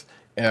handcuffs,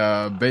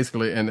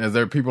 basically, and as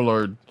people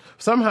are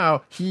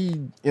somehow he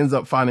ends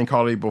up finding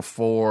Carly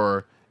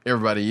before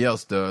everybody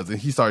else does, and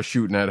he starts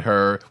shooting at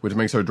her, which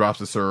makes her drop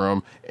the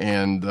serum,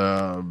 and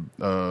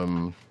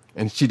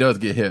she does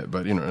get hit,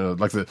 but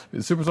like I said,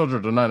 super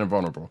soldiers are not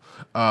invulnerable.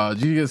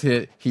 She gets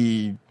hit.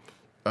 He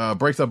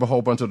breaks up a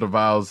whole bunch of the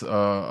vials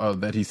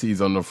that he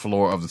sees on the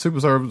floor of the super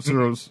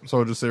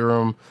soldier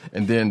serum,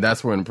 and then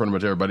that's when pretty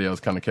much everybody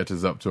else kind of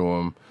catches up to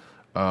him.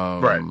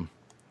 Right.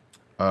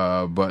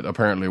 But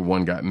apparently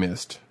one got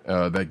missed.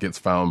 That gets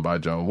found by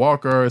John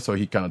Walker, so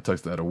he kind of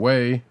tucks that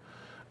away.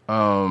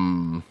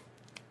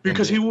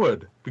 Because he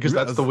would. Because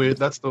that's the way.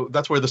 That's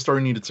where the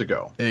story needed to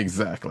go.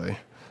 Exactly.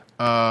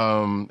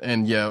 John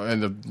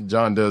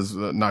does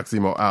knock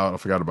Zemo out. I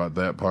forgot about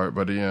that part,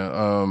 but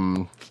yeah.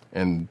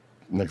 And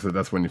next,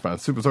 that's when he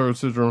finds Super Soldier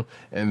Syndrome,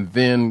 and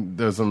then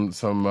there's a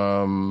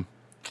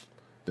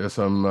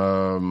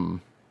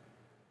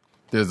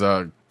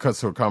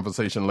cuts to a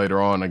conversation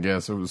later on, I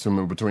guess,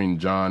 assuming between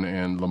John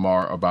and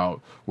Lamar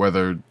about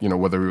whether he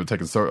would take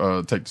the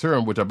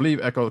serum, which I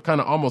believe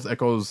almost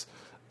echoes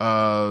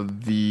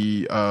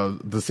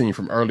the scene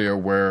from earlier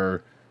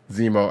where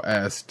Zemo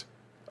asked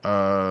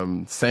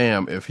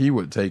Sam if he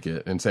would take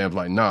it, and Sam's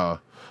like, nah.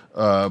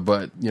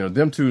 But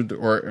them two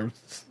are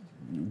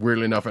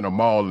weirdly enough in a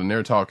mall, and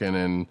they're talking,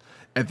 and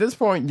at this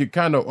point you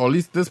kind of, or at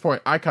least at this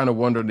point, I kind of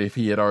wondered if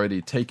he had already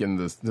taken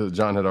this.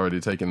 John had already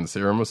taken the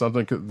serum or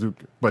something,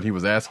 but he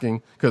was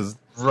asking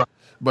right.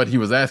 But he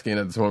was asking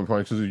at this point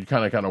because you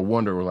kind of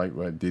wonder,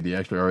 like, did he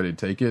actually already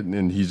take it?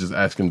 And he's just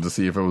asking to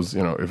see if it was,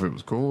 if it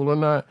was cool or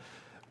not.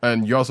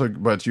 And you also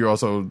get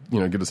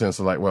a sense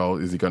of like, well,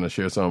 is he going to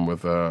share some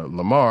with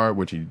Lamar,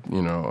 which he,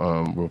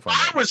 will find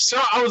out.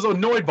 I was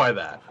annoyed by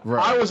that.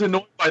 Right. I was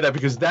annoyed by that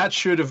because that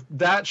should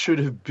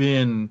have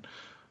been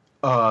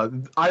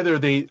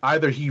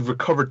either he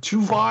recovered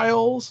 2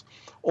 vials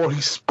or he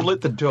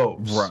split the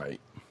dose. Right.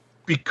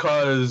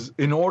 Because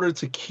in order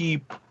to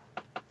keep,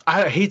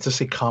 I hate to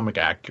say comic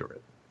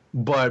accurate,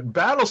 but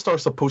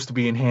Battlestar's supposed to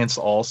be enhanced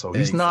also.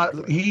 He's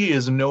not. He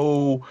is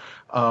no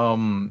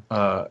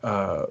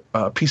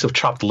piece of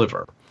chopped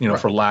liver, right.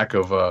 for lack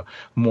of a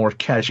more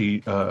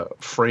catchy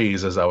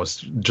phrase, as I was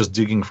just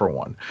digging for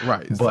one.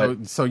 Right.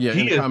 But so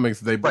in the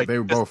comics, they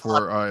both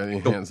were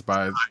enhanced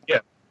by. Yeah,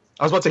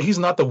 I was about to say he's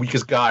not the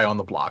weakest guy on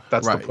the block.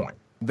 That's right. the point.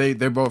 They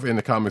both in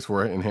the comics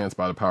were enhanced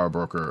by the Power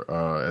Broker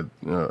at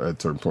a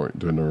certain point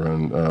during the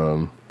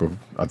run.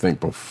 I think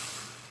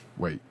both.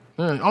 Wait.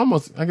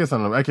 Almost, I guess I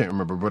don't know. I can't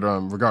remember, but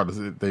regardless,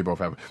 they both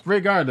have it.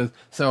 Regardless,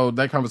 so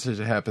that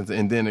conversation happens,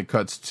 and then it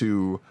cuts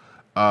to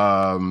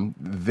them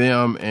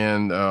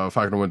and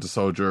Falcon and Winter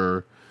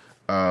Soldier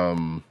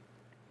going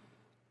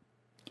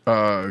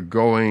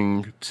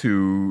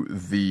to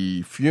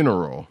the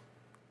funeral.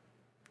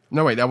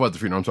 No, wait, that was the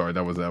funeral. I'm sorry,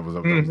 that was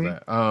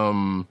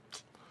that.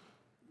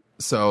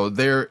 So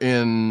they're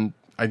in.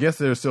 I guess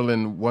they're still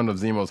in one of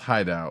Zemo's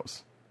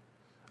hideouts.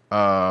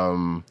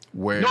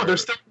 Where no, they're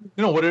still,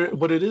 what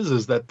it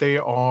is that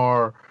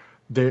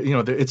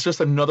it's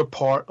just another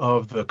part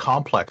of the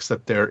complex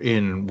that they're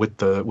in with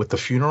the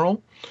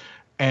funeral,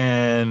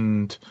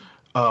 and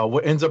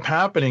what ends up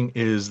happening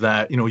is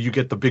that you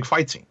get the big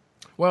fight scene.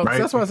 Well, right?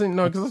 that's why I was thinking.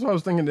 No, because that's what I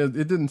was thinking. It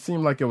didn't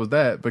seem like it was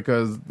that,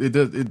 because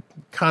it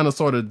kind of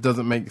sort of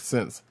doesn't make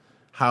sense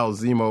how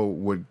Zemo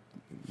would.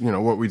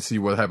 What we'd see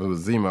what happens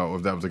with Zemo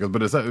if that was the case.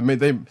 But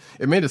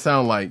it made it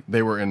sound like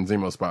they were in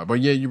Zemo's spot. But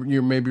yeah,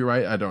 you may be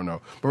right. I don't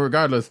know. But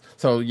regardless,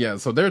 so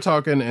they're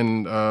talking,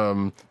 and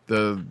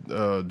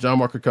the John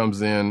Walker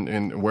comes in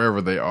and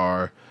wherever they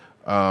are.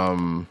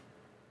 Well,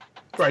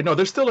 Right. No,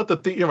 they're still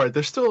at you're right.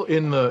 They're still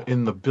in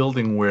the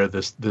building where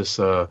this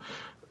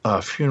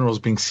funeral is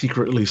being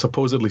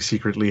supposedly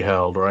secretly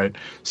held. Right.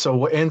 So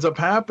what ends up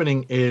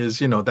happening is,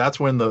 that's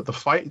when the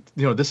fight.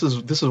 This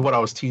is what I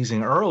was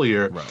teasing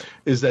earlier. Right.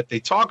 Is that they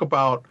talk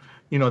about,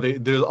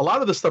 there's a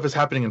lot of this stuff is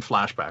happening in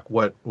flashback.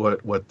 What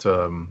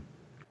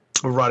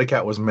Roddy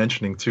Cat was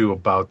mentioning too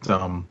about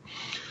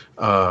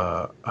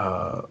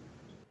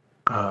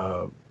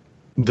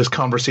this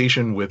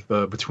conversation with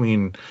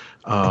between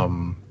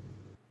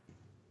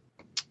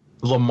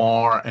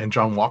Lamar and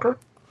John Walker.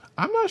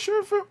 I'm not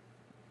sure if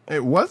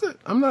it wasn't.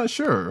 I'm not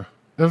sure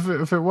if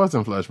it was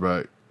in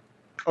flashback.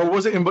 Or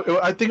was it?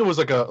 I think it was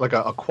like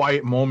a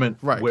quiet moment,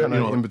 right? Where,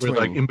 in between,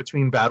 where, like in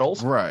between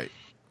battles, right?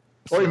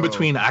 Or in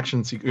between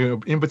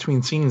in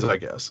between scenes, I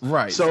guess.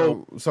 Right.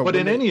 So but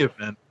in any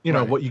event,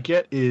 right. what you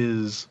get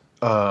is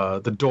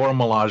the Dora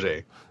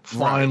Milaje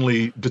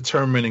finally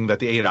determining that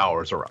the 8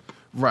 hours are up.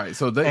 Right.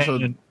 So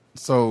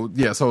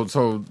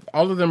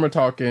all of them are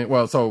talking.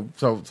 Well, so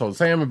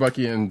Sam and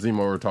Bucky and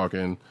Zemo are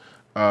talking,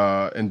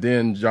 and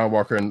then John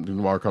Walker and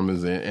Lamar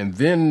comes in, and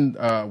then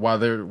while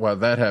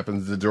that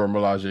happens, the Dora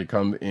Milaje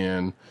come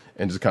in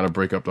and just kind of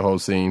break up the whole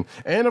scene.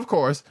 And of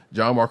course,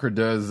 John Walker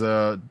does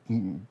a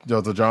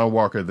John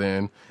Walker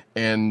then,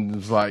 and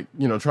it's like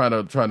trying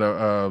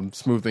to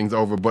smooth things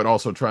over, but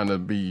also trying to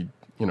be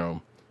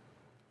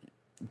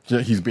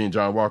he's being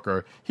John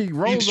Walker. He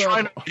rolls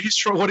up.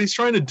 What he's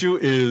trying to do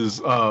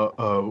is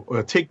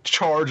take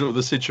charge of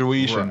the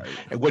situation. Right.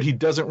 And what he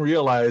doesn't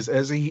realize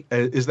is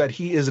that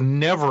he is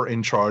never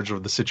in charge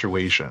of the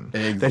situation.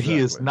 Exactly. That he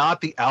is not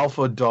the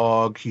alpha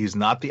dog. He's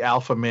not the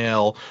alpha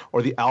male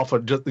or the alpha.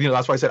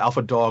 That's why I said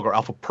alpha dog or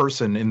alpha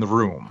person in the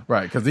room.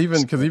 Right. Because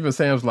even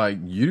Sam's like,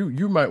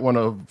 you might want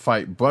to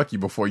fight Bucky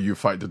before you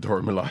fight the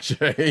Dora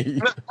Milaje,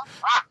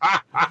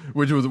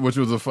 which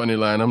was a funny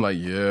line. I'm like,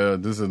 yeah,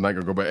 this is not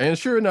gonna go back. And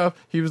sure enough,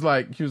 he was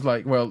like,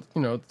 well,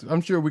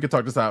 I'm sure we could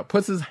talk this out.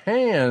 Puts his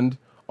hand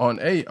on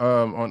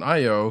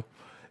Io,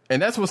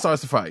 and that's what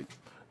starts the fight.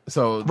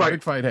 So the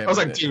big fight happens. I was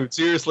like, dude,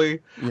 seriously?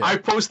 Yeah. I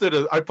posted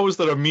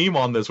a meme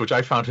on this, which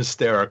I found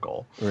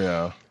hysterical.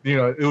 Yeah.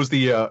 It was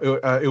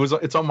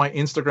it's on my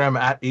Instagram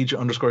at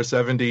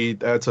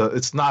 @age_70.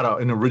 It's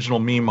not an original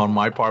meme on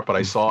my part, but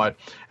I saw it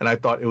and I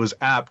thought it was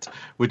apt,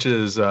 which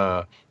is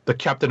the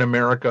Captain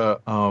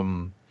America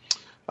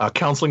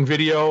counseling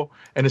video,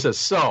 and it says,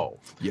 so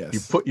yes,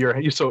 you put your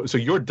so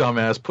your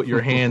dumbass put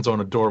your hands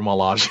on a Dora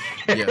Milaje.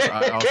 Yes,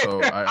 I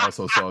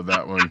also saw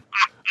that one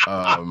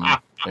and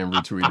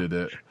retweeted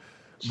it.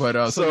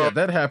 But so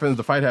that happens.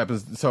 The fight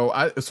happens. So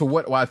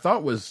what I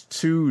thought was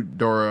two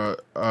Dora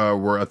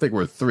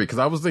were three, because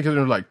I was thinking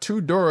there were like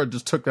two Dora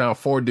just took down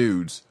four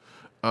dudes.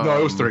 No,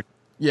 it was three.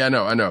 Yeah,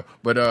 I know.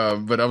 But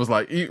I was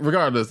like,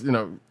 regardless,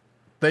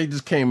 they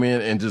just came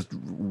in and just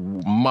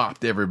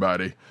mopped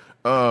everybody.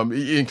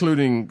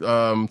 Including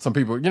some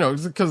people,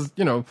 because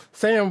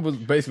Sam was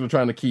basically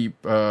trying to keep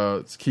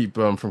from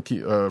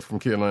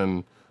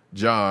killing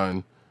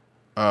John,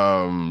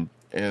 and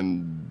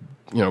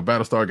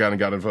Battlestar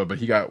got involved, but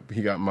he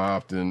got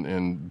mopped,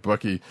 and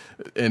Bucky,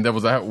 and there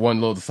was that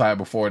one little side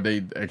before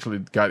they actually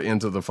got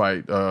into the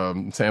fight.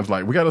 Sam's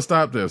like, we got to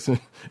stop this,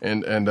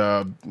 and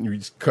you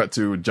just cut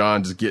to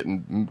John just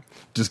getting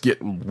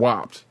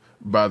whopped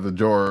by the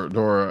Dora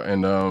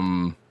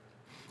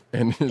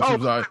and she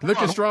was like,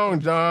 looking strong,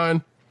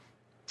 John.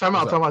 Time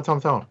out.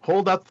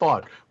 Hold that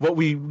thought. What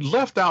we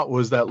left out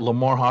was that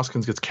Lamar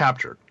Hoskins gets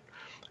captured.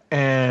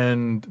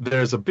 And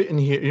there's a bit in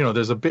here,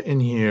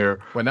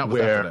 When that was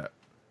where, after that.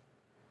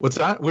 What's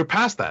that? We're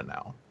past that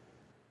now.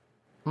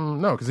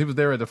 No, because he was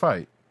there at the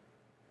fight.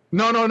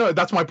 No.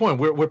 That's my point.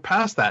 We're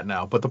past that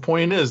now. But the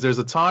point is, there's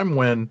a time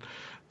when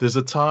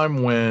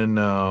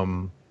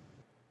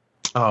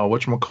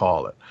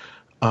whatchamacallit?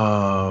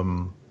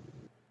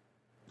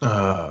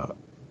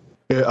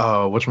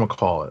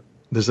 Whatchamacallit?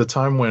 There's a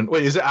time when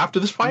is it after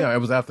this fight? Yeah, it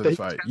was after the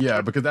fight.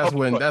 Yeah, because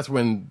that's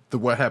when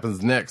what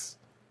happens next.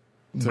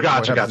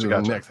 Gotcha.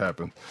 Next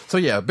happens. So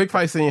yeah, big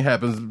fight scene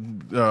happens.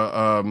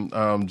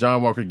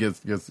 John Walker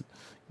gets like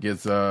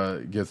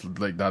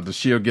the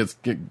shield gets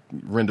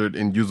rendered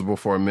unusable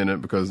for a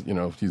minute because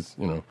he's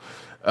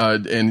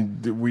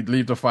and we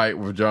leave the fight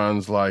with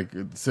John's like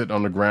sitting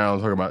on the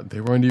ground talking about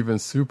they weren't even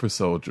super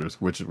soldiers,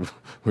 which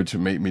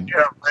made me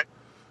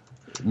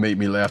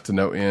laugh to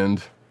no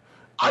end.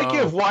 I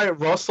give Wyatt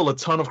Russell a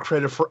ton of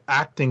credit for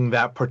acting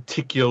that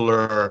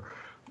particular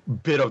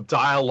bit of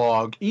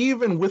dialogue,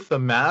 even with the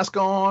mask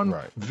on,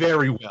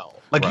 very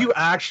well. Like you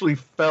actually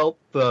felt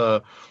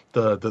the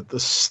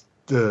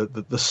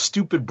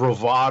stupid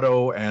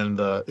bravado and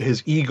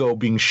his ego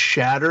being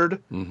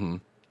shattered in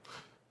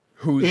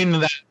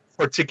that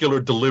particular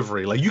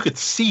delivery. Like you could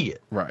see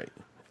it. Right.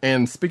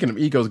 And speaking of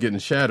egos getting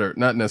shattered,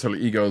 not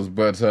necessarily egos,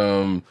 but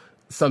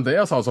something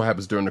else also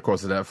happens during the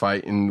course of that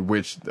fight, in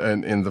which,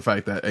 in the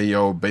fact that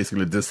AO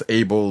basically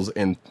disables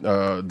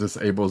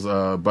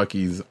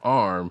Bucky's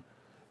arm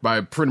by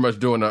pretty much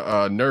doing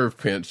a nerve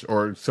pinch,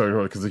 because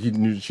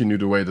she knew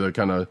the way to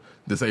kind of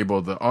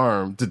disable the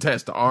arm,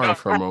 detach the arm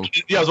from him.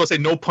 Yeah, I was going to say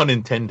no pun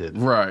intended.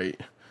 Right.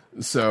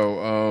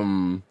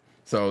 So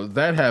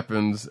that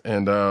happens,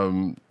 and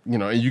and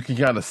you can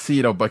kind of see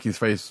it on Bucky's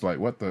face, like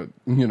what the,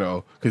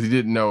 because he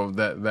didn't know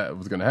that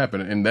was going to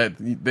happen, and that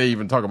they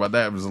even talk about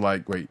that. It was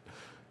like, wait,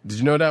 did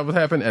you know that would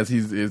happen? As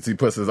he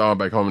puts his arm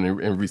back home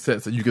and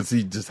resets it, you can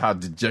see just how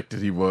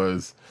dejected he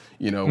was,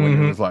 when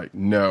he was like,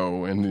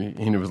 no, and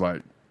he was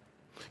like,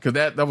 because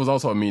that was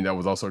also a meme that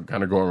was also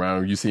kind of going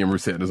around. You see him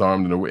resetting his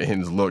arm, and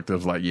his look, it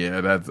was like,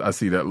 yeah, I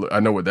see that look. I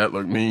know what that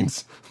look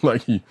means.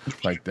 like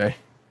dang.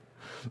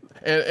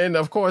 And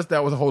of course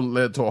that was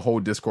led to a whole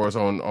discourse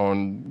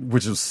on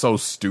which is so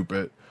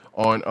stupid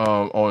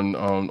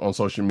on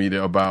social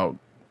media about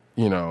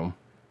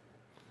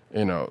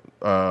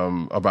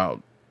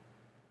about.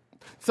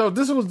 So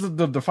this was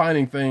the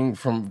defining thing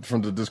from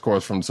the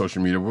discourse from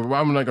social media.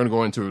 I'm not going to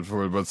go into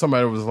it but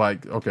somebody was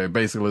like, okay,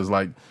 basically it's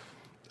like,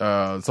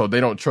 so they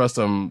don't trust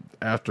him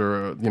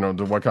after,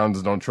 the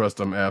Wakandans don't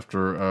trust him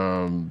after,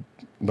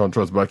 don't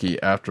trust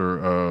Bucky after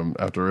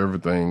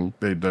everything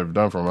they've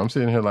done for him. I'm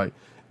sitting here like,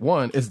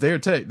 one, it's their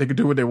tech. They could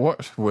do what they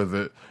want with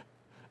it.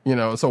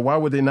 So why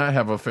would they not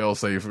have a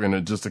fail-safe in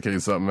it just in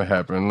case something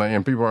happened? Like,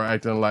 and people are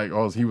acting like,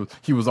 oh,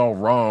 he was all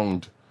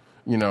wronged,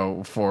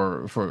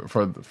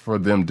 for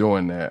them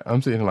doing that.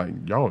 I'm saying like,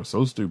 y'all are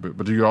so stupid,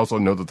 but you also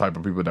know the type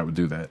of people that would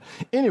do that.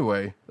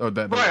 Anyway, I was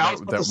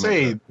about to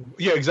say,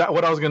 yeah, exactly.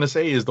 What I was going to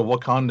say is the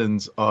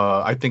Wakandans.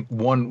 I think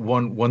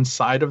one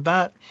side of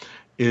that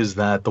is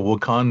that the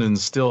Wakandans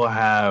still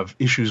have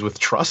issues with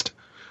trust.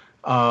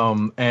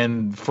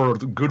 And for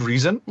good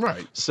reason,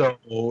 right? So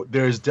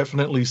there's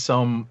definitely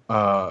some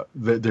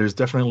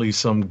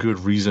good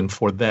reason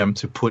for them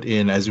to put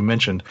in, as you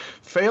mentioned,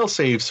 fail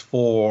safes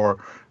for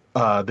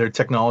their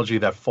technology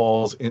that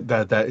falls in,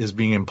 that is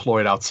being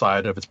employed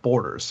outside of its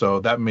borders. So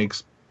that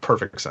makes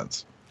perfect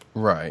sense,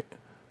 right?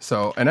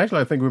 So, and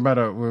actually, I think we might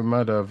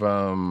have.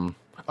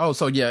 Oh,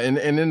 so yeah, and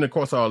in the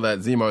course of all that,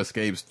 Zemo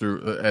escapes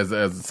through, as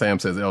Sam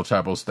says, El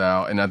Chapo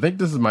style, and I think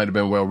this might have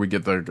been where we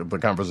get the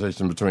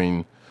conversation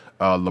between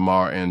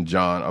Lamar and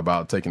John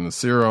about taking the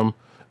serum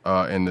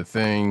and the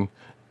thing,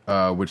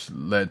 which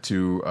led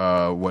to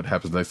what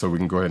happens next. So we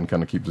can go ahead and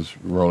kind of keep this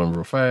rolling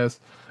real fast.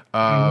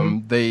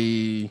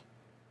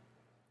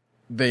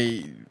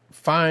 They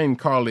find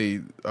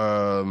Carly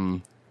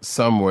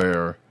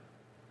somewhere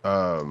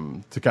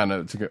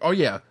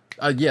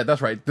yeah,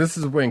 that's right. This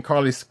is when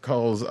Carly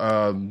calls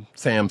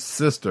Sam's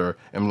sister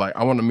and like,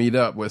 I want to meet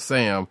up with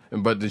Sam,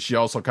 but then she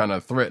also kind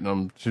of threatened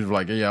him. She was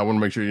like, yeah, I want to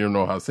make sure you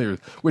know how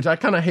serious. Which I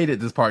kind of hated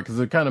this part because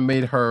it kind of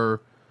made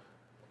her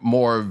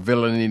more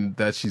villainy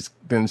that she's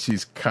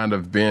kind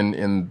of been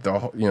in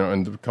the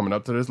and coming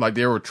up to this. Like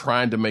they were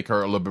trying to make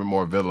her a little bit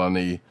more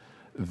villainy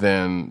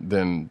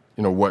than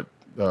what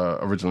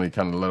originally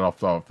kind of let off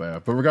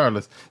that. But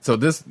regardless, so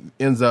this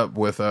ends up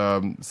with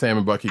Sam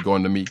and Bucky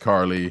going to meet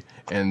Carly,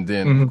 and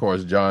then of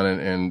course John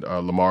and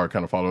Lamar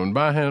kind of following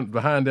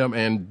behind them,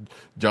 and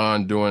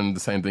John doing the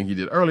same thing he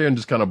did earlier and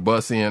just kind of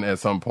bust in at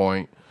some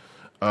point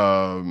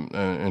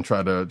and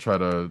try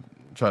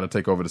to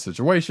take over the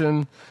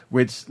situation,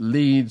 which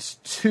leads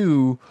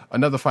to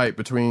another fight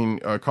between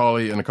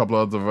Carly and a couple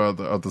of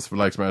other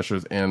Flag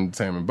Smashers and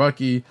Sam and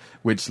Bucky,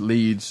 which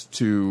leads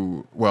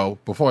to,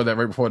 right before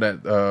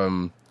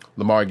that,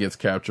 Lamar gets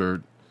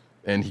captured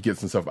and he gets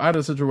himself out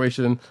of the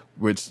situation,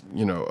 which,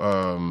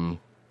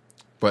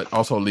 but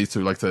also leads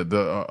to, like I said,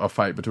 a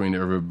fight between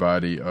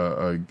everybody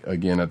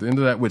again at the end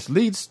of that, which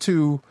leads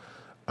to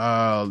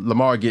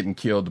Lamar getting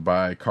killed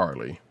by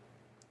Carly.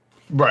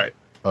 Right.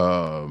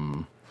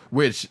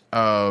 Which,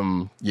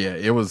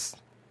 it was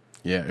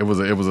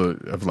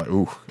like,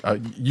 ooh,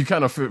 you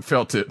kind of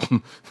felt it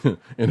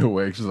in a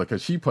way. She's like,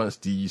 'cause she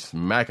punched the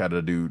smack out of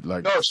the dude.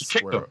 Like, no, she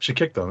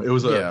kicked him. It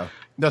was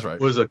that's right.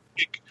 It was a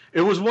kick.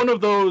 It was one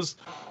of those,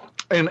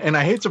 and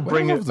I hate to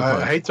bring it,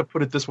 I hate to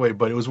put it this way,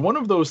 but it was one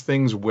of those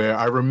things where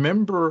I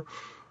remember,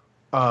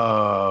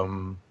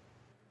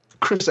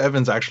 Chris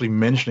Evans actually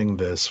mentioning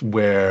this,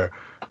 where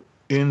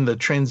in the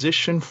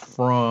transition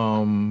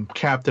from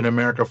Captain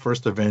America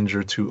First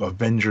Avenger to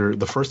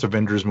the first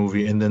Avengers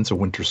movie and then to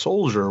Winter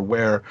Soldier,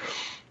 where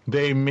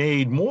they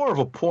made more of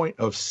a point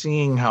of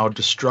seeing how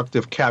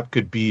destructive Cap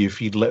could be if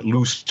he'd let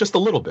loose just a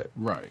little bit,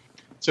 right,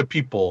 to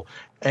people.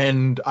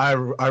 And I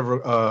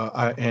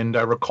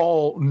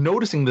recall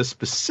noticing this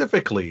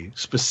specifically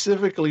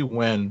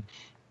when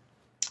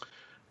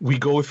we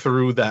go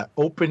through that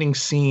opening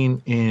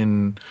scene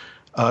in.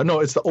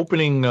 It's the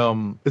opening.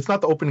 It's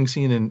not the opening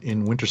scene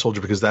in Winter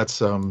Soldier because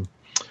that's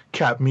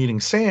Cap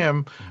meeting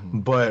Sam,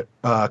 but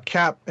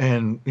Cap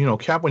and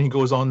Cap when he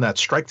goes on that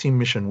strike team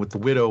mission with the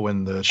Widow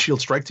and the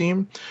Shield strike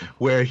team,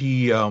 where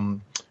he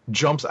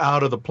jumps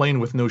out of the plane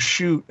with no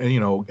chute,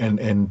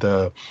 and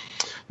the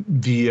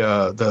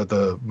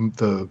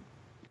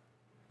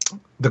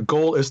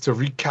goal is to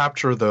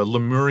recapture the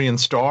Lemurian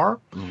star.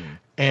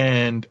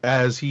 And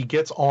as he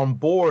gets on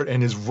board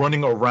and is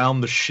running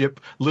around the ship,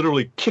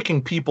 literally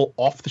kicking people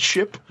off the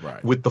ship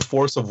with the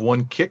force of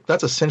one kick,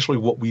 that's essentially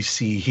what we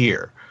see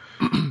here,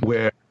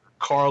 where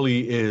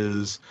Carly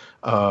is,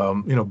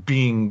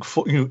 being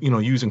full,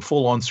 using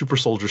full on super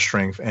soldier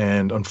strength,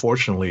 and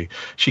unfortunately,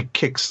 she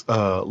kicks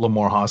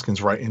Lamar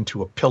Hoskins right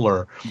into a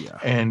pillar,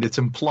 and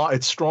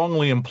it's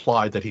strongly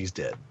implied that he's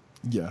dead.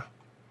 Yeah.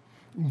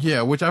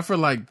 Yeah, which I feel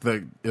like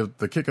if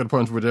the kick or the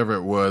punch, whatever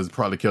it was,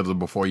 probably killed him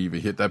before he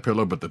even hit that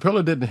pillar, but the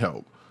pillar didn't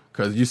help.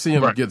 Because you see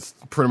him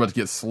pretty much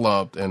get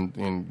slumped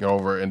and go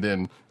over, and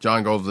then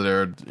John goes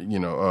there,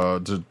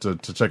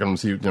 to check on him,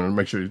 see,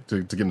 make sure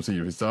to get him to see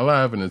if he's still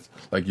alive. And it's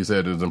like you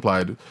said, it's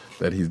implied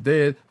that he's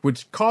dead,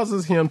 which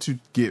causes him to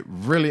get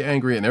really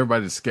angry, and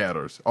everybody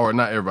scatters, or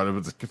not everybody,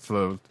 but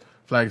the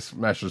Flag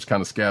Smashers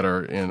kind of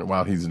scatter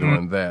while he's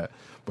doing that.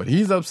 But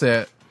he's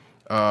upset.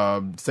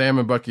 Sam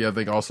and Bucky, I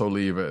think, also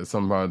leave at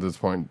some point at this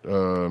point.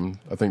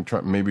 I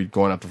think maybe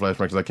going after Flag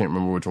Smashers. I can't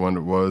remember which one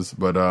it was,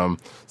 but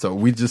so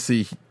we just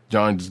see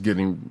John just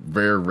getting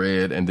very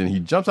red, and then he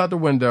jumps out the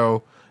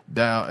window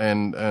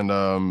down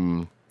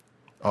and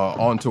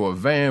onto a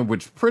van,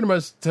 which pretty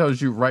much tells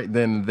you right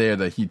then and there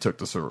that he took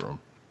the serum.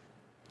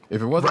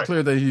 If it wasn't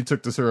clear that he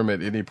took the serum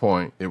at any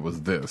point, it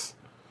was this.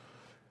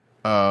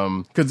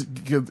 Because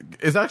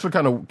it's actually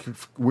kind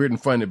of weird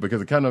and funny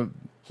because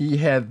he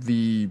had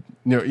the,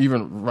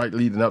 even right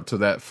leading up to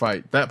that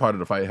fight, that part of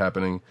the fight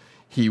happening,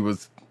 he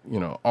was,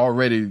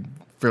 already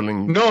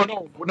feeling.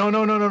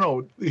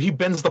 No. He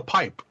bends the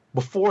pipe.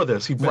 Before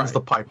this, he bends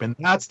the pipe, and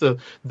that's the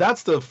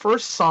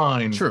first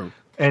sign. True.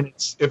 And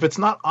if it's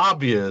not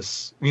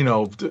obvious,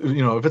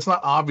 if it's not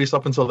obvious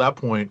up until that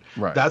point,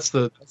 that's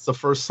the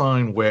first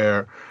sign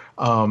where,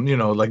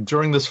 like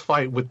during this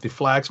fight with the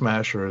Flag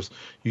Smashers,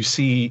 you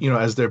see,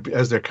 as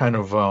they're kind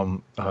of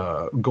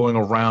going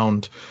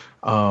around,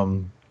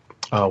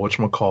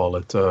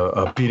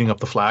 beating up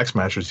the Flag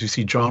Smashers, you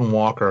see John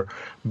Walker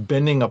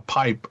bending a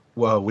pipe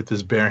with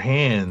his bare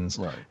hands,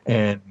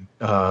 and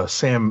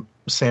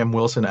Sam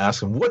Wilson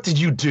asks him, "What did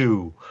you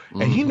do?"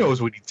 And he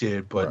knows what he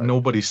did, but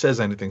nobody says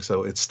anything,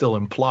 so it's still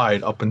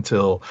implied up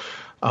until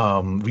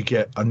we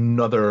get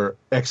another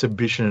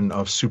exhibition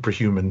of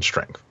superhuman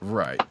strength.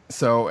 Right.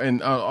 So,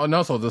 and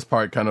also this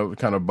part kind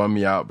of bummed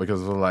me out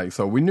because it was like,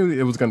 so we knew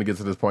it was going to get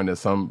to this point that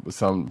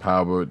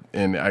somehow,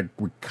 and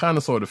we kind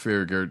of sort of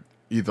figured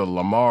either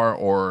Lamar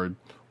or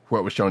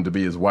what was shown to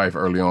be his wife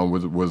early on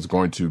was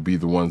going to be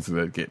the ones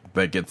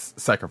that gets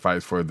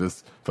sacrificed for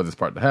this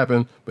part to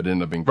happen, but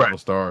ended up being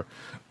Battlestar.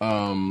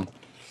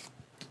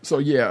 So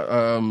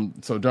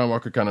John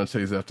Walker kind of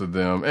chases after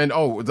them, and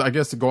I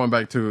guess going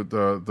back to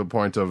the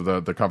point of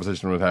the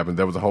conversation that happened,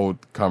 there was a whole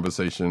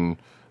conversation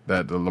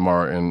that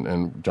Lamar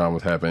and John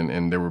was having,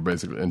 and they were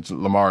basically, and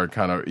Lamar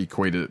kind of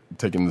equated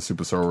taking the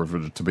super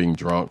soldier to being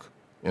drunk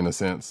in a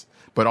sense,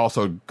 but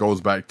also goes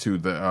back to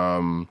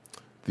the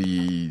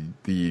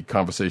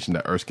conversation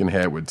that Erskine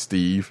had with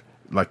Steve,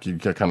 what you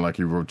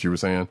were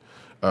saying,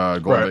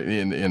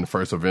 in the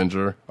first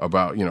Avenger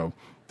about,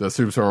 the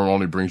super serum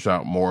only brings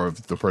out more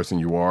of the person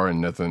you are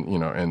and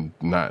nothing, and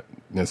not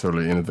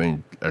necessarily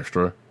anything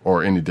extra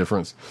or any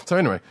difference. So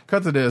anyway,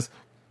 cut to this.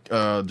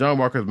 John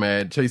Walker's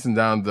mad, chasing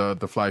down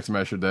the Flag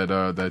Smasher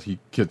that he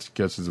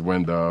catches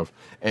wind of,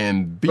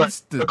 and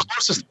beats the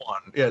closest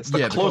one. Yeah, it's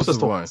the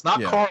closest one. It's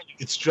not Carly.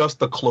 It's just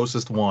the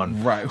closest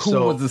one. Right.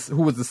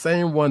 Who was the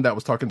same one that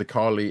was talking to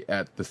Carly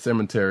at the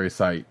cemetery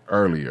site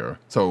earlier?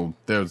 So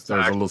there's a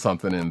little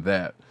something in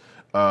that.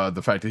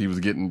 The fact that he was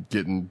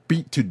getting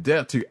beat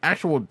to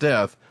actual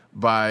death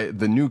by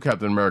the new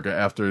Captain America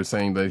after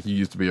saying that he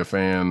used to be a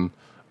fan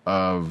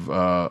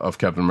of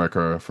Captain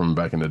America from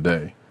back in the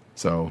day.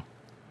 So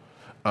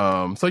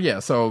John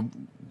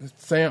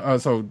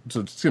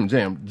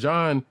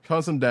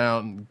hunts him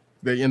down.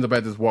 They end up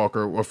at this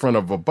walker in front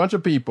of a bunch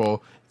of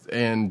people,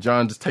 and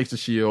John just takes the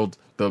shield,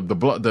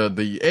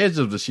 the edge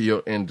of the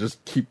shield, and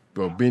just keep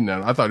beating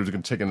down. I thought he was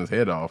going to take his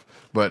head off,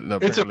 but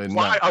apparently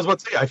not. I was about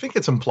to say, I think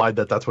it's implied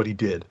that that's what he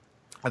did,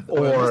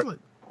 or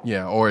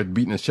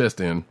beating his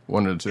chest in,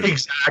 one of the two.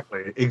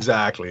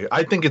 Exactly.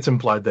 I think it's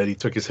implied that he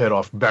took his head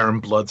off Baron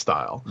Blood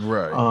style,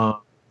 right?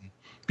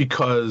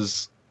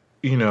 Because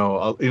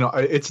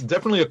it's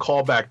definitely a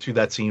callback to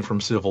that scene from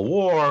Civil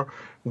War,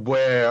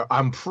 where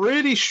I'm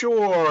pretty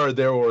sure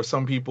there were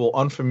some people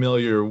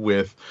unfamiliar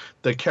with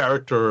the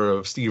character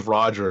of Steve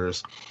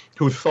Rogers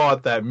who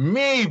thought that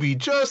maybe,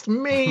 just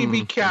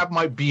maybe, Cap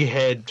might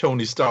behead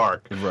Tony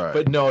Stark. Right.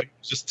 But no, he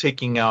was just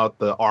taking out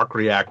the arc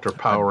reactor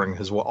powering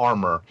his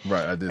armor.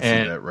 Right, I did see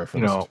that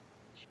reference.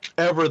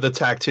 Ever the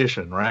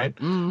tactician, right?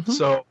 Mm-hmm.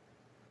 So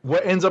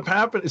what ends up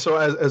happening, so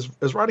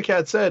as Roddy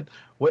Cat said,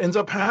 what ends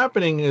up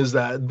happening is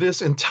that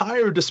this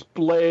entire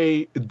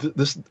display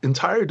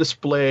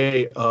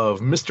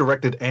of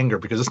misdirected anger,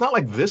 because it's not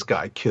like this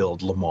guy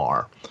killed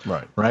Lamar,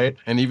 right,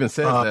 and even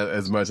says that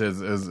as much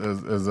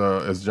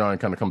as John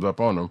kind of comes up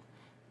on him.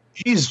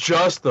 He's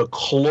just the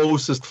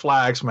closest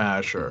Flag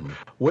Smasher. Mm-hmm.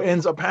 What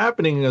ends up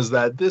happening is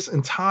that this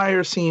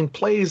entire scene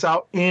plays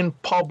out in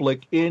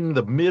public, in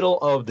the middle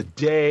of the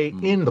day,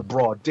 in the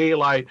broad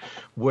daylight,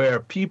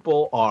 where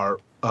people are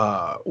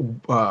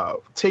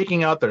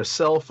taking out their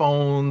cell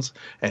phones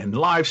and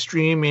live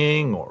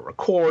streaming or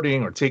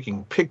recording or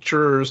taking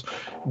pictures,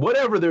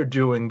 whatever they're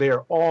doing, they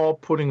are all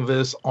putting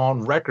this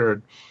on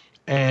record.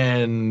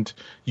 And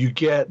you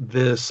get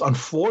this,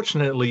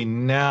 unfortunately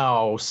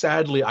now,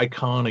 sadly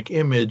iconic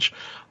image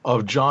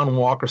of John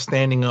Walker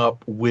standing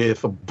up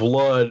with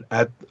blood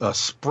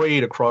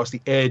sprayed across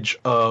the edge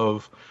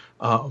of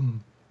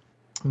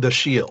the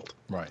shield.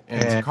 Right,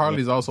 and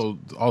Carly's also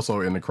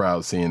in the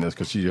crowd seeing this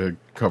because she had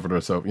covered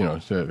herself. You know,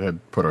 she had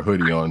put her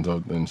hoodie on,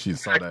 and she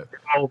saw that.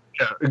 Oh,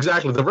 yeah,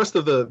 exactly. The rest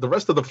of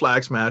the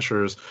Flag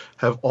Smashers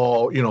have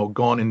all, you know,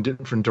 gone in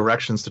different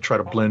directions to try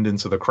to blend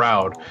into the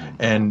crowd.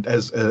 And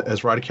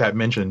as Roddy Cat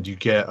mentioned, you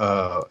get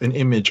an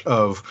image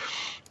of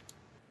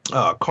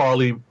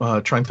Carly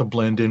trying to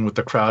blend in with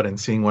the crowd and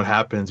seeing what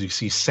happens. You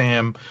see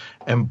Sam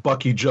and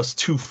Bucky just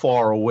too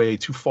far away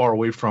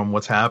from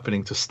what's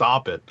happening to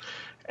stop it.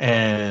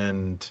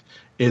 And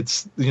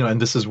it's, you know, and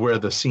this is where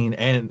the scene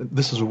ends.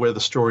 This is where the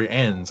story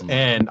ends.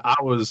 And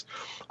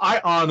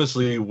I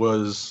honestly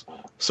was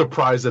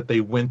surprised that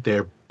they went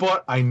there,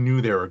 but I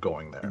knew they were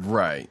going there.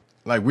 Right.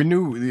 Like, we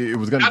knew it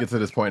was going to get to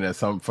this point in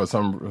some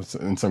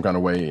kind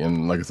of way.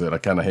 And like I said, I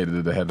kind of hated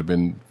it. It had to have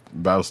been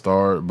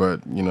Battlestar,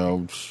 but, you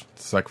know,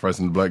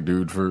 sacrificing the black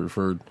dude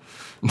for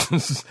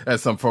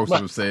as some folks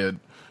have said,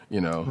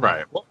 you know.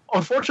 Right. Well,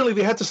 unfortunately,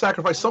 they had to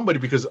sacrifice somebody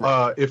because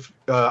if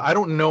I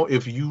don't know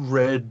if you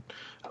read,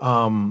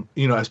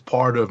 you know, as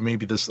part of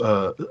maybe this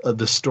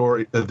the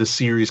story, the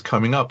series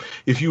coming up,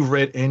 if you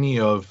read any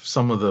of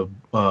some of the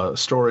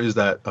stories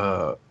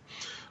that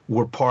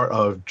were part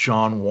of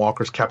John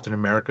Walker's Captain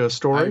America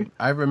story.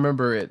 I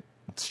remember it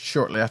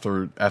shortly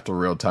after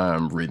real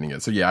time reading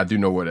it. So yeah, I do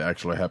know what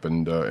actually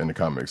happened in the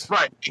comics.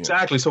 Right,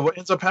 exactly. So what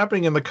ends up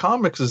happening in the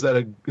comics is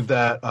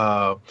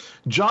that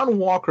John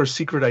Walker's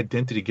secret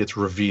identity gets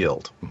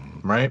revealed,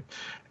 right?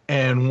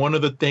 And one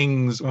of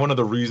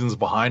the reasons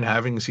behind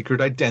having a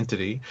secret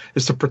identity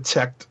is to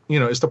protect,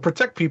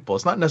 people.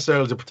 It's not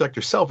necessarily to protect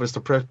yourself. It's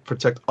to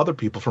protect other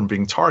people from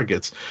being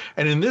targets.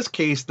 And in this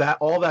case,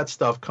 all that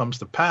stuff comes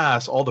to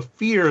pass. All the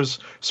fears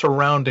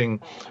surrounding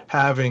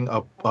having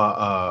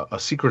a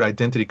secret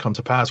identity come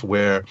to pass,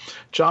 where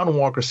John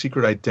Walker's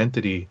secret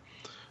identity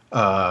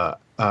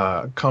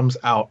comes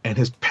out, and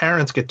his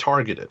parents get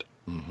targeted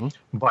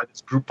by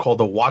this group called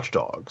the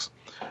Watchdogs.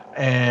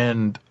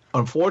 And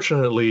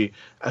unfortunately,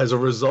 as a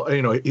result,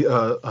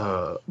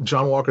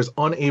 John Walker is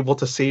unable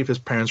to save his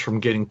parents from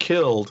getting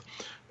killed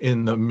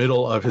in the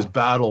middle of his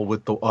battle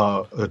with the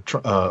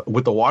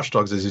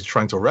Watchdogs as he's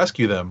trying to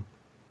rescue them.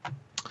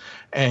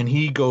 And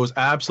he goes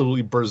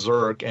absolutely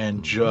berserk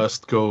and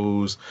just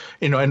goes,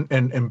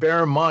 and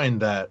bear in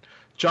mind that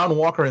John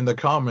Walker in the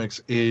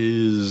comics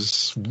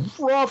is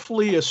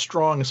roughly as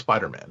strong as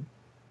Spider-Man.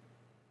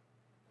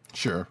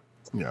 Sure.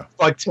 Yeah.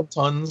 Like 10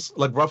 tons,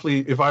 like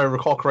roughly, if I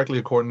recall correctly,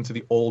 according to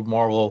the old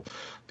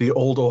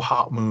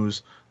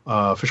OHOTMU's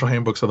official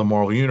handbooks of the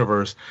Marvel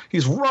Universe,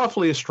 he's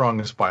roughly as strong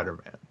as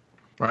Spider-Man,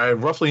 right?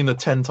 Roughly in the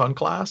 10-ton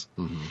class.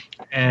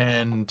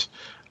 And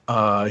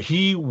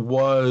he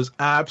was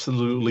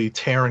absolutely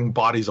tearing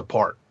bodies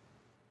apart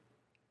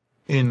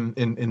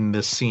in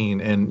this scene.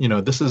 And,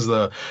 this is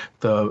the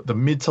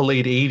mid to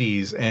late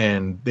 80s,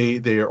 and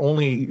they are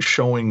only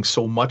showing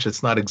so much.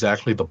 It's not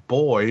exactly the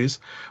boys,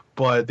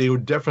 but they were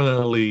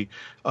definitely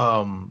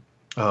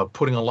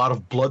putting a lot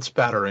of blood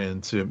spatter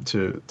in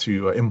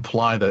to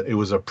imply that it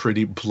was a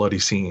pretty bloody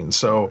scene.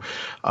 So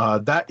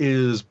that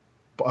is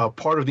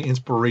part of the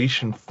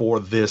inspiration for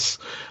this,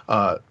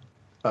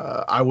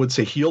 I would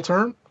say, heel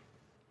turn.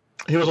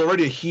 He was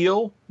already a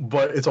heel,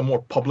 but it's a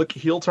more public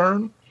heel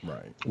turn,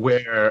 right?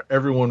 Where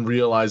everyone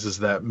realizes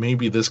that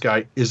maybe this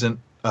guy isn't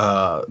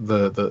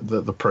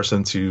the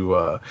person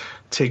to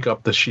take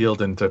up the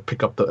shield and to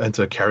pick up and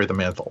to carry the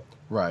mantle.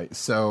 Right.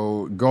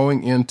 So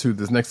going into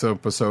this next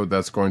episode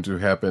that's going to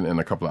happen in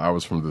a couple of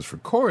hours from this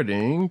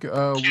recording, we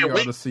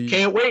ought to see...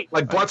 Can't wait.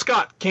 Like Bart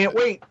Scott. Can't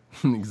wait.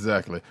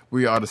 Exactly.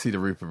 We ought to see the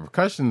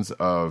repercussions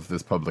of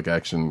this public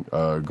action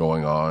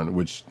going on,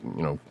 which,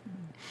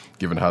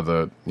 given how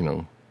the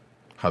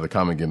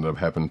comic ended up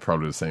happening,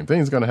 probably the same thing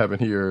is going to happen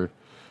here,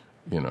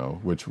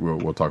 which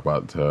we'll talk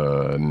about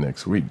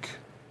next week.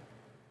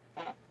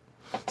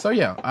 So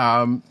yeah,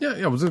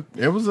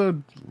 it was a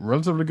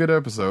relatively good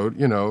episode.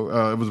 It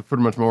was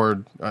pretty much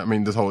more. I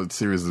mean, this whole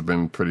series has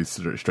been pretty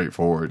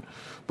straightforward,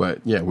 but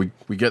yeah, we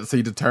get to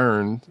see the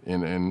turn,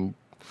 and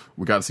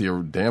we got to see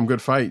a damn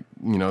good fight.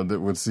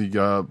 That would see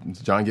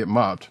John get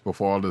mopped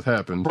before all this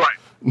happened.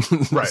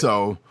 Right.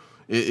 So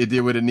it did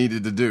what it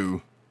needed to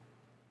do.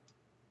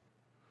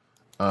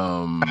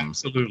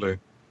 Absolutely.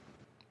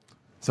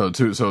 So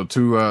to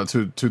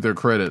their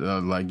credit,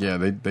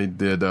 they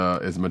did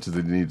as much as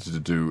they needed to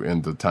do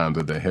in the time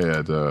that they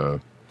had,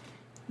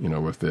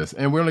 with this.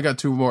 And we only got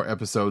 2 more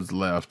episodes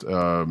left.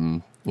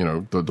 The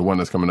one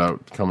that's coming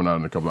out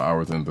in a couple of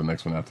hours, and the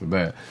next one after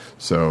that.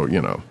 So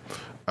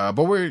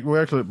but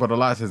we're actually, but a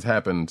lot has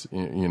happened,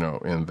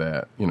 in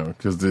that,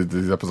 because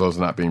these episodes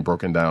are not being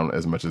broken down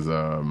as much as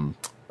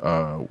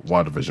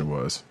WandaVision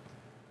was.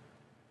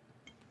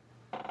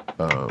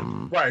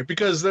 Right,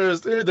 because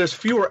there's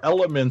fewer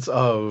elements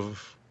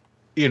of,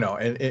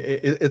 and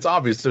it's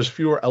obvious there's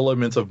fewer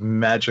elements of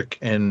magic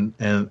and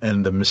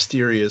the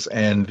mysterious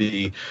and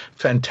the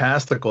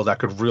fantastical that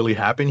could really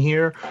happen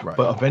here. Right.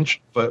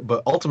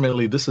 But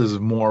ultimately, this is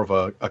more of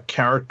a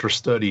character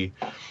study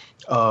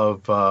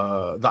of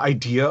the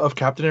idea of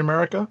Captain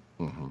America.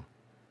 Mm-hmm.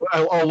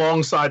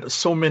 Alongside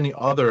so many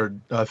other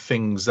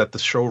things that the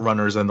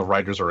showrunners and the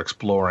writers are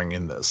exploring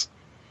in this.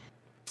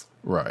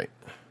 Right.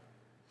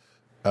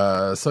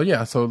 So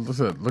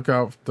look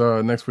out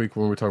next week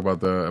when we talk about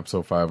the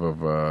episode 5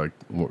 of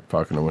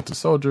Falcon and Winter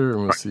Soldier,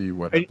 and we'll see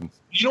what happens.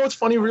 You know what's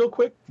funny, real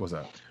quick? What's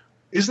that?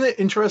 Isn't it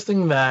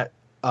interesting that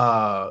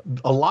a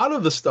lot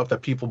of the stuff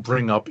that people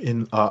bring up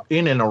in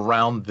and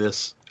around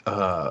this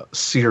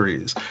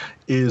series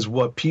is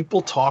what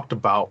people talked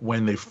about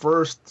when they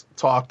first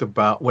talked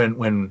about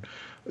when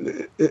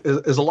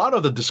is a lot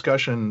of the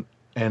discussion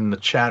and the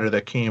chatter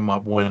that came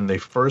up when they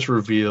first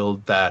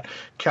revealed that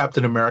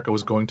Captain America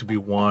was going to be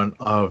one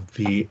of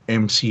the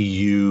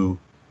MCU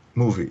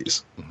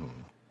movies. Mm-hmm.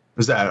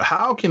 Is that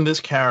how can this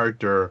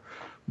character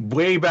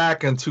way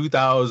back in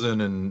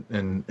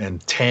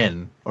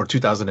 2010 or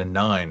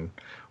 2009,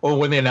 or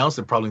when they announced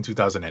it probably in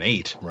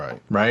 2008,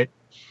 right,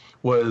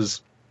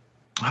 was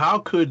how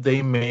could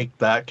they make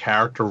that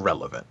character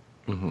relevant,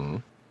 mm-hmm.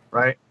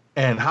 right?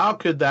 And how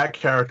could that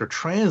character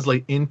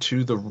translate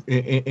into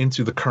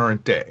the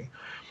current day?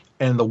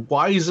 And the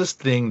wisest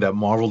thing that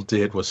Marvel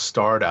did was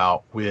start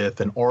out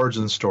with an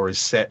origin story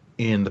set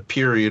in the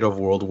period of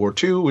World War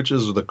II, which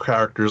is the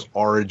character's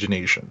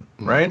origination,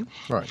 right?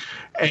 Mm-hmm. Right.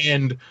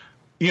 And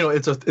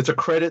it's a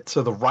credit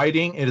to the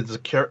writing, and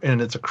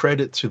it's a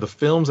credit to the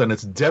films, and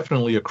it's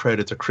definitely a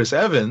credit to Chris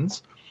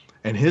Evans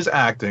and his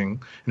acting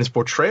and his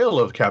portrayal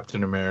of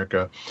Captain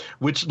America,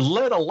 which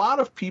led a lot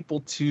of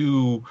people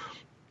to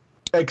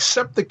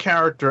accept the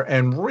character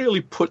and really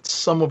put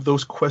some of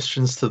those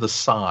questions to the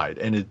side.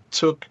 And it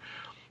took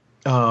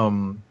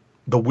the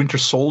Winter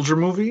Soldier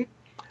movie,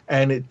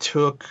 and it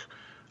took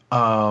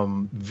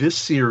this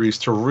series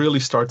to really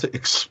start to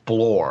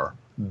explore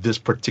this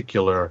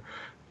particular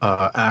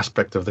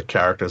aspect of the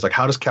characters. Like,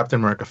 how does Captain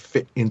America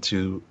fit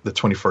into the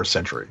 21st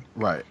century?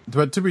 Right.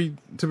 But to be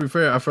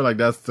fair, I feel like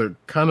that's the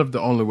kind of the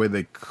only way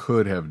they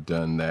could have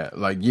done that.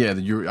 Like, yeah,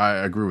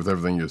 I agree with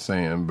everything you're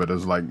saying, but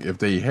it's like if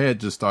they had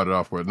just started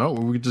off with, no,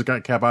 we just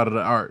got Cap out of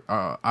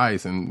the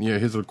ice, and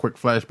here's a quick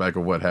flashback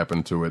of what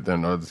happened to it,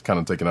 then it's kind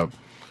of taken up.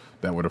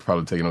 That would have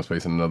probably taken up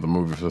space in another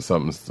movie for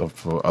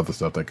other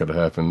stuff that could have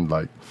happened.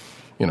 Like,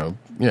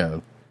 yeah.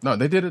 No,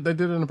 they did it. They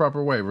did it in the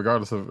proper way,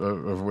 regardless of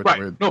which right.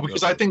 way. No,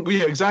 because I think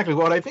exactly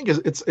what I think is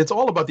it's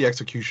all about the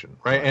execution,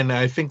 right? And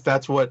I think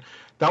that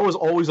was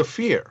always a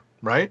fear,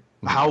 right?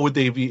 Mm-hmm. How would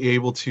they be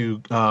able to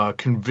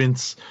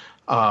convince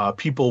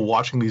people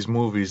watching these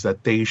movies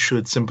that they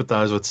should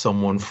sympathize with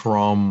someone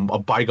from a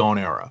bygone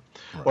era,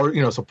 right.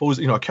 Or suppose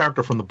a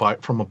character from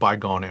a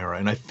bygone era?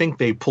 And I think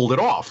they pulled it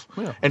off,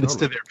 and it's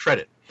to their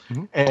credit.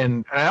 Mm-hmm.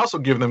 And I also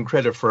give them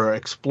credit for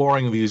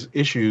exploring these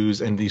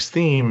issues and these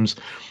themes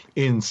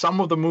in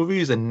some of the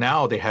movies, and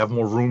now they have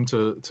more room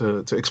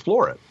to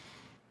explore it.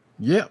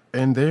 Yeah,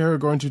 and they are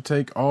going to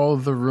take all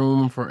the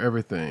room for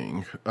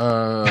everything,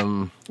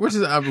 which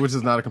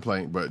is not a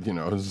complaint, but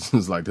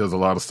it's like there's a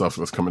lot of stuff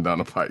that's coming down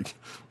the pipe.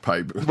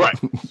 Right.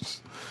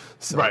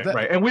 So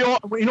right. And we all,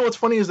 what's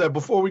funny is that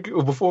before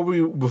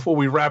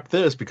we wrap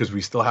this, because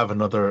we still have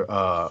another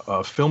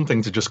film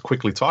thing to just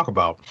quickly talk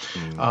about.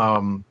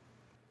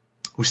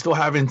 We still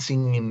haven't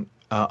seen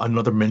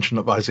another mention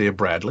of Isaiah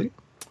Bradley,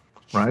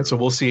 right? So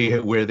we'll see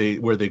where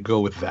they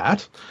go with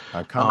that.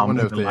 I kind of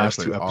wonder if they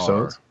actually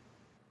are.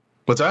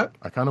 What's that?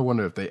 I kind of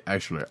wonder if they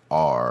actually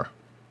are.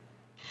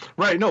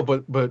 Right. No,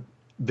 but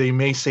they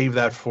may save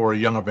that for a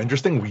Young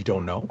Avengers thing. We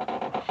don't know.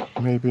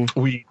 Maybe.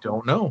 We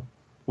don't know.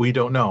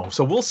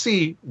 So we'll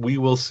see. We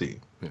will see.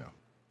 Yeah.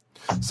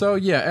 So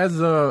yeah, as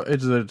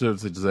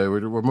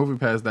we're moving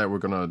past that. We're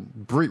gonna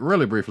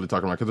really briefly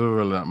talk about, because there's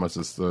really not much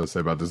to say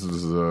about this.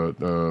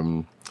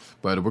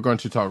 But we're going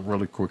to talk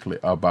really quickly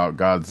about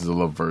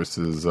Godzilla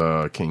versus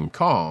King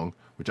Kong,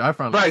 which I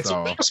found right.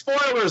 So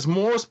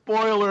more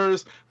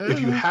spoilers if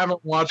you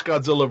haven't watched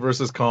Godzilla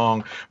versus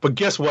Kong. But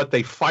guess what?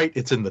 They fight.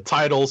 It's in the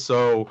title.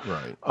 So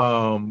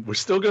we're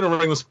still gonna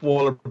ring the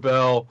spoiler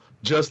bell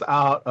just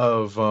out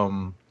of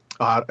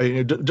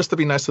just to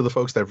be nice to the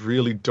folks that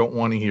really don't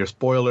want to hear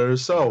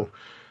spoilers. So,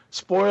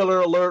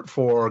 spoiler alert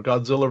for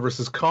Godzilla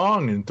vs.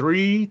 Kong in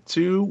 3,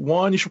 2,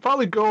 1. You should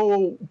probably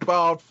go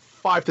about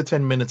 5 to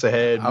 10 minutes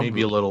ahead,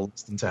 maybe a little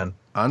less than 10.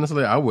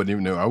 Honestly, I wouldn't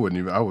even know. I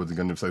wasn't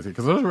going to say,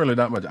 because there's really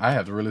not much I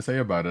have to really say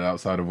about it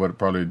outside of what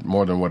probably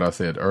more than what I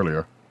said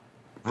earlier.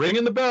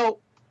 Ringing the bell.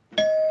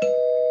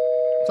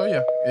 So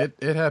yeah,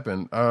 it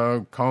happened.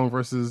 Kong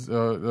versus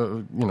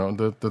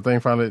the thing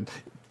finally.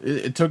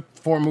 It took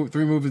 3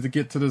 movies to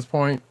get to this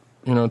point,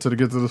 to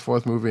get to this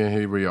 4th movie, and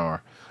here we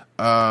are.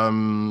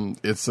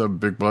 It's a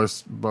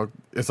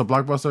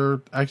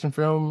blockbuster action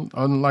film.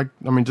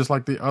 Just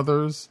like the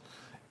others.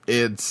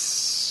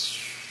 It's,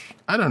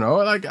 I don't know.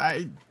 Like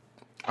I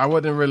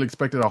wasn't really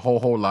expecting a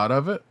whole lot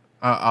of it.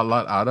 a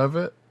lot out of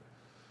it.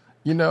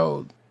 You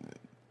know,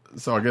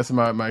 so I guess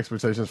my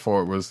expectations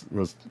for it was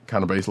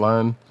kind of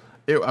baseline.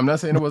 I'm not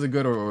saying it wasn't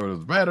good or it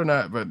was bad or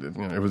not, but you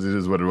know, it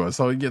is what it was.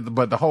 So yeah,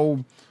 but the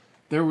whole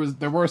there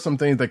were some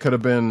things that could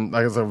have been,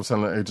 like as I was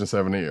saying, Agent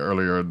 70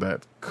 earlier,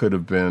 that could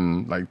have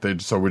been like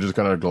so we're just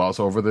gonna gloss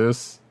over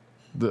a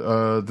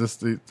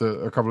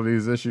couple of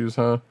these issues,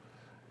 huh?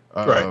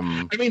 Right.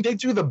 I mean, they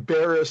do the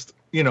barest,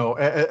 you know,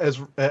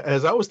 as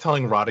I was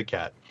telling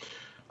Rodicat,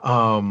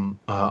 and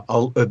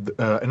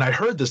I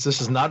heard this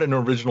is not an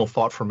original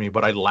thought for me,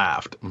 but I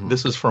laughed. Mm-hmm.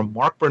 This is from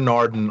Mark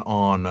Bernardin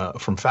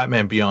from Fat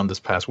Man Beyond this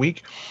past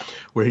week,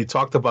 where he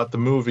talked about the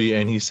movie,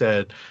 and he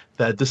said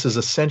that this is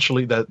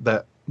essentially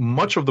that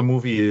much of the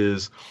movie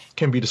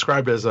can be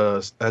described as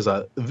a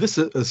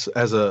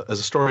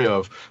story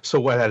of, so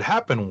what had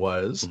happened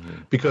was,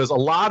 because a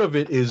lot of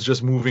it is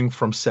just moving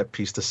from set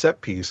piece to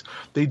set piece,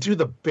 they do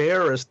the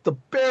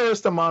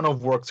barest amount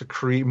of work to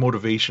create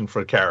motivation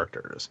for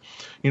characters.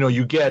 You know,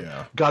 you get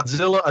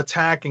Godzilla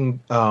attacking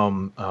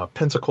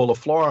Pensacola,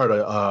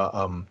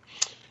 Florida.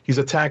 He's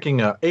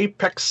attacking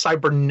Apex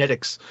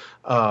Cybernetics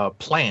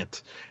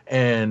plant,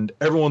 and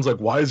everyone's like,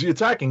 "Why is he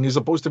attacking? He's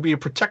supposed to be a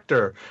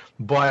protector."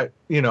 But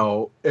you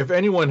know, if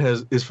anyone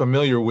is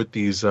familiar with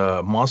these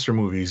monster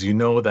movies, you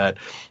know that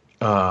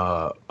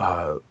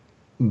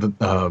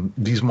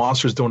these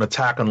monsters don't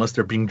attack unless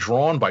they're being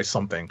drawn by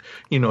something.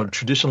 You know,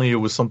 traditionally it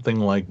was something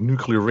like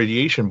nuclear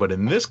radiation, but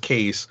in this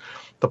case,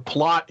 the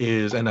plot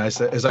is, and as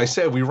I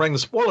said, we rang the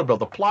spoiler bell.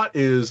 The plot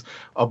is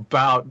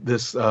about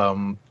this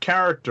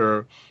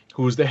character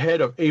who's the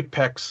head of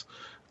Apex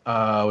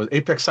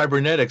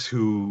Cybernetics,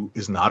 who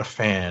is not a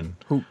fan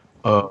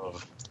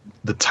of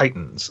the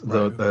Titans,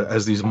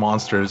 as these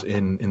monsters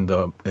in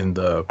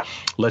the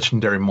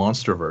legendary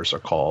Monsterverse are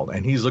called,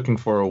 and he's looking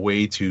for a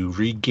way to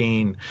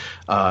regain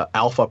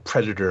alpha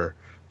predator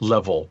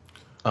level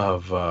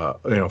of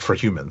for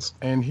humans.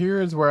 And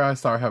here's where I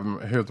have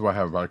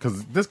about it,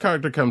 because this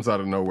character comes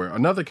out of nowhere.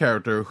 Another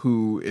character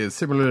who is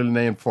similarly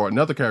named for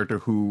another character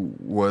who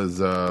was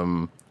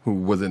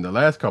in the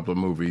last couple of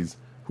movies,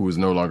 who is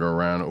no longer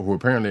around, or who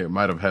apparently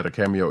might have had a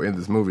cameo in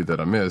this movie that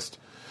I missed.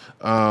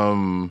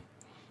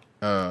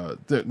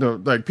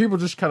 Like people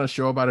just kind of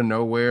show up out of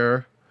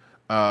nowhere.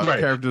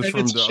 Characters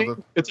and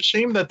from it's a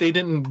shame that they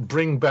didn't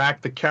bring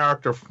back the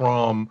character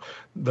from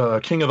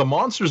the King of the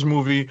Monsters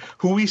movie,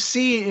 who we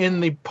see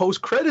in the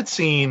post-credit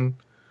scene.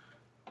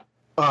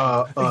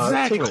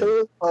 Exactly.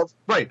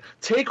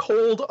 Take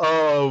hold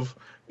of,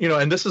 you know,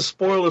 and this is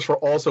spoilers for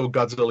also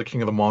Godzilla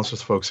King of the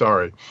Monsters, folks.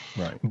 Sorry.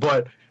 Right.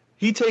 But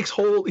he takes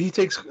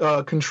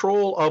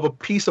control of a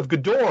piece of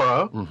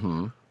Ghidorah.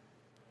 Mm-hmm.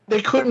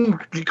 They couldn't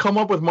come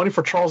up with money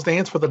for Charles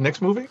Dance for the next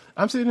movie?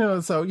 I'm sitting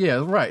there, so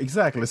yeah, right,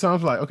 exactly. So I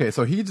was like, okay,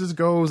 so he just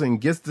goes and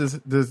gets this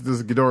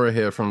Ghidorah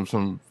head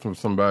from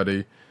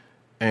somebody,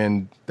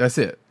 and that's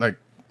it. Like,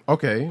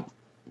 okay.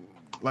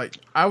 Like,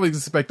 I was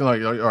expecting,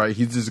 like all right,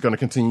 he's just going to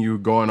continue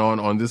going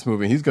on this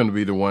movie. He's going to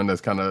be the one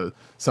that's kind of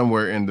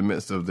somewhere in the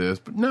midst of this.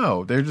 But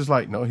no, they're just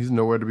like, no, he's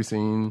nowhere to be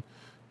seen.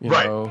 You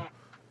know,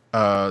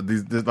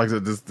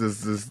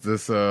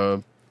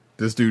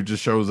 this dude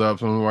just shows up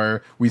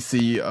somewhere. We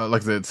see,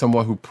 like I said,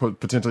 someone who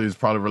potentially is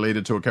probably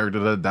related to a character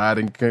that died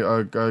in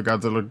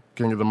Godzilla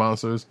King of the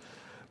Monsters.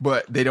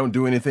 But they don't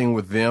do anything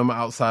with them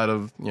outside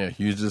of,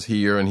 he's just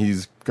here and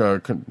he's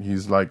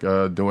like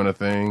doing a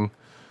thing.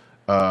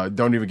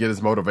 Don't even get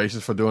his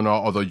motivations for doing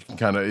all, although you can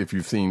kind of, if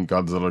you've seen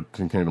Godzilla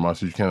King of the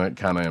Monsters, you can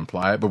kind of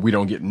imply it, but we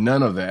don't get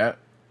none of that,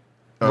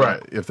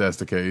 if that's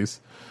the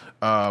case.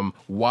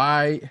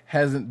 Why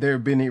hasn't there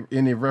been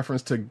any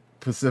reference to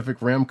Pacific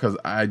Rim?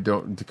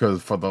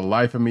 Because for the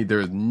life of me,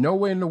 there's no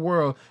way in the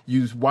world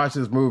you watch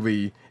this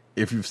movie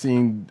if you've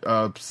seen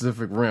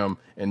Pacific Rim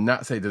and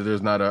not say that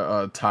there's not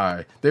a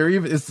tie.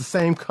 It's the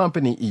same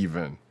company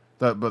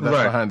that's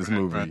behind this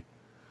movie. Right.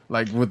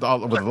 Like with a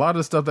lot of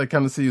the stuff that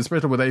kind of see,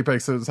 especially with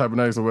Apex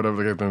Cybernetics or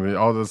whatever the case may be,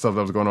 all the stuff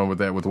that was going on with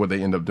that, with what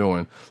they end up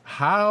doing.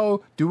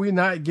 How do we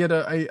not get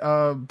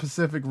a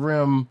Pacific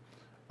Rim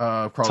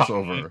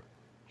crossover?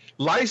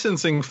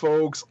 Licensing,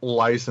 folks,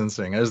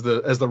 licensing. As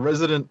the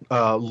resident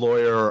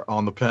lawyer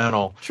on the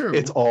panel, True.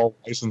 It's all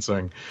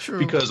licensing. True.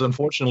 Because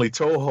unfortunately,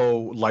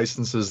 Toho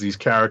licenses these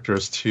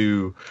characters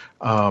to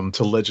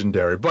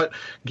Legendary. But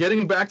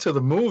getting back to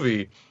the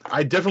movie,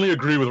 I definitely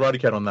agree with Roddy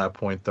Cat on that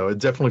point, though. It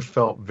definitely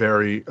felt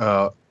very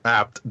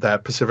apt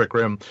that Pacific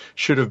Rim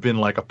should have been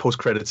like a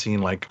post-credit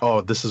scene, like,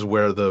 oh, this is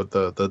where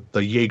the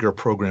Jaeger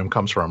program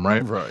comes from,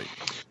 right? Right.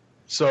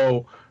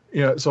 So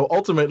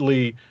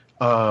ultimately,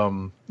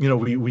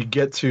 we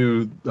get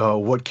to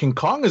what King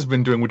Kong has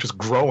been doing, which is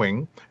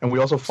growing, and we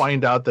also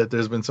find out that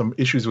there's been some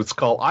issues with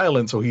Skull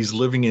Island, so he's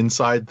living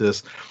inside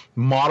this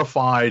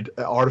modified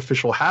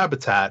artificial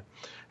habitat,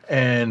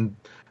 and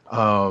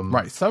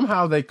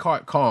somehow they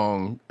caught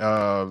Kong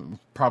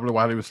probably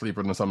while he was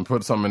sleeping or something,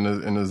 put something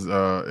in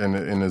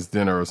his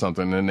dinner or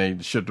something, and they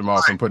shipped him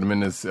off and put him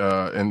in his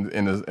in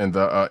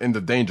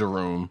the danger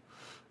room.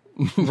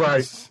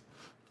 Right.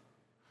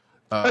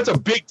 That's a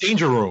big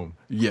danger room.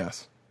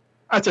 Yes.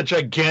 That's a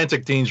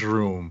gigantic danger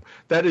room.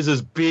 That is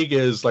as big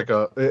as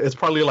it's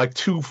probably like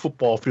 2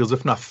 football fields,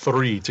 if not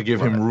 3, to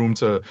give him room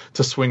to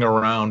swing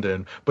around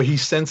in. But he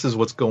senses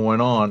what's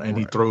going on, and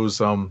he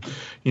throws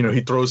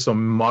he throws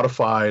some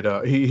modified,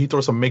 he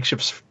throws some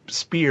makeshift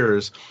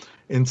spears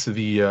into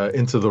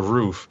the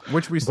roof,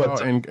 which we saw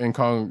in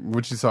Kong,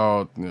 which you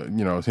saw,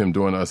 him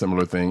doing a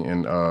similar thing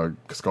in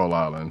Skull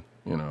Island,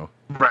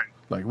 right.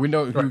 Like we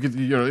know,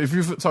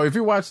 if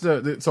you watch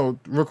so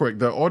real quick,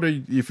 the order,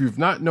 if you've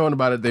not known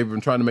about it, they've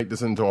been trying to make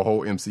this into a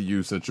whole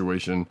MCU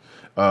situation,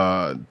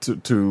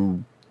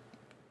 to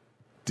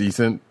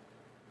decent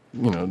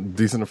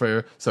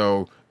affair.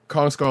 So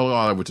Kong Skull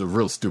Island, which is a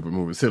real stupid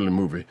movie, silly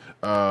movie.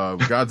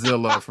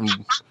 Godzilla from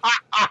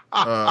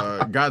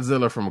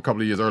a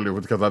couple of years earlier,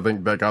 because I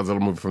think that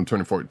Godzilla movie from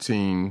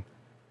 2014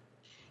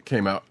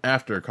 came out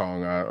after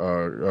Kong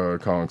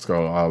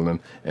Skull Island,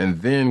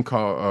 and then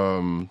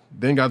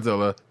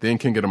Godzilla, then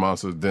King of the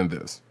Monsters, then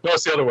this. No,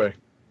 it's the other way.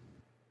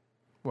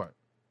 What?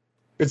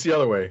 It's the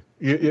other way.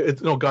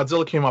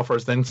 Godzilla came out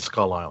first, then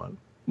Skull Island.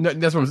 No,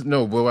 that's what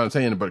I'm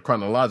saying. But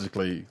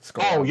chronologically,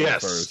 Skull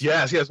Island first.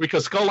 yes,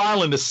 because Skull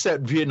Island is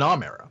set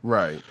Vietnam era.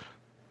 Right.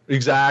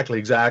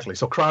 Exactly.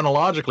 So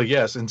chronologically,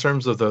 yes, in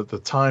terms of the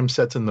time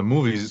sets in the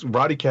movies,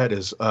 Roddy Cat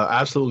is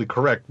absolutely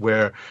correct,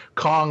 where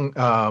Kong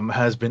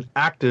has been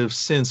active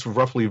since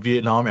roughly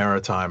Vietnam era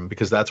time,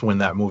 because that's when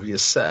that movie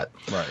is set.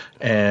 Right.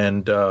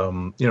 And,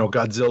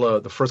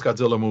 Godzilla, the first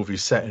Godzilla movie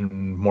set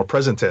in more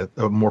present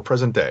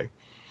day.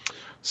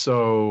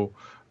 So,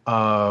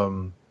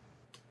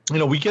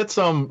 we get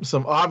some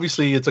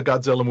obviously it's a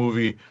Godzilla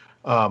movie.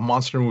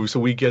 Monster movie, so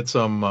we get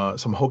some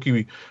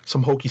hokey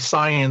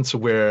science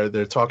where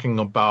they're talking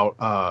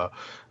about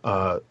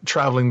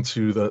traveling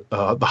to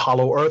the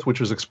Hollow Earth, which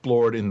was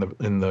explored in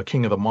the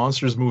King of the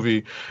Monsters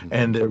movie,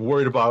 and they're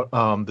worried about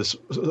this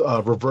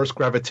reverse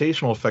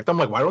gravitational effect. I'm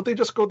like, why don't they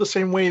just go the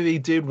same way they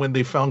did when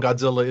they found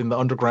Godzilla in the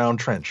underground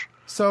trench?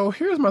 So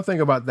here's my thing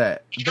about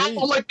that. I'm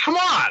like, come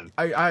on.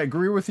 I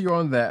agree with you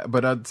on that,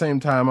 but at the same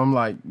time, I'm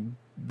like,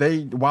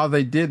 while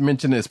they did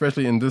mention it,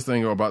 especially in this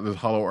thing about this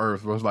Hollow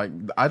Earth, was like,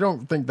 I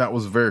don't think that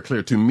was very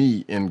clear to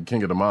me in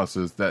King of the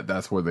Monsters that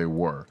that's where they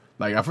were.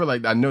 Like, I feel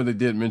like I know they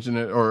did mention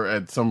it, or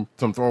at some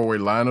throwaway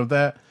line of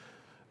that,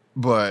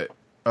 but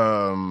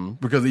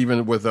because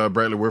even with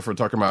Bradley Whitford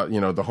talking about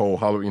the whole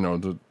hollow,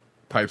 the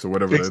pipes or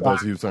whatever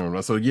those he was talking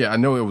about. So yeah, I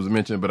know it was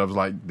mentioned, but I was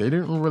like, they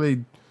didn't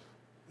really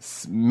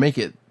make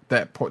it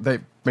that point. They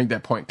make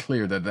that point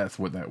clear that that's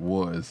what that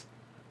was,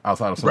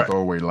 outside of some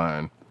throwaway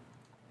line.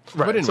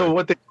 Right. Anyway. So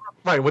what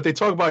they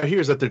talk about here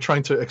is that they're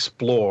trying to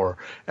explore,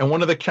 and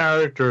one of the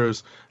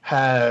characters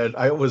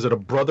was it a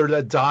brother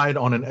that died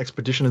on an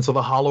expedition into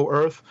the Hollow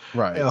Earth?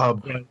 Right.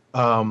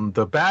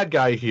 The bad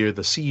guy here,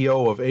 the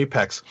CEO of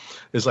Apex,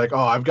 is like, oh,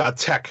 I've got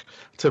tech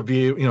to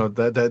be,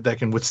 that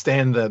can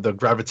withstand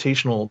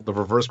the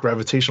reverse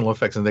gravitational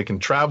effects, and they can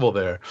travel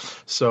there.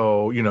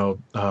 So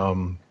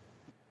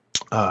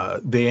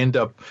they end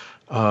up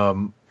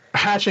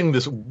hatching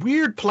this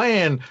weird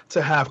plan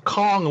to have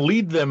Kong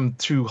lead them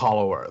to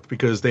Hollow Earth,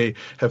 because they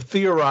have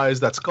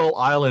theorized that Skull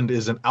Island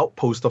is an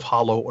outpost of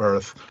Hollow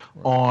Earth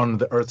on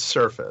the Earth's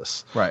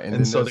surface. Right.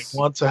 And so they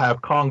want to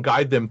have Kong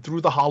guide them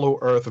through the Hollow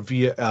Earth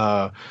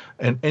via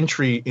an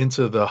entry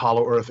into the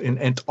Hollow Earth in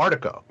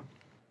Antarctica.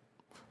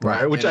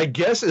 Right. Which I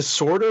guess is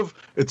sort of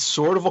a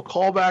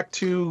callback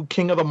to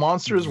King of the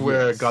Monsters,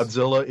 where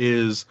Godzilla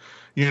is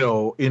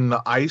in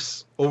the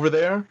ice over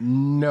there.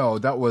 No,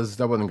 that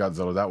wasn't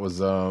Godzilla. That was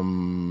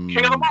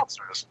King of the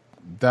Monsters.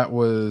 That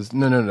was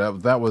no.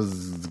 That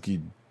was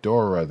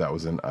Ghidorah. That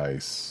was in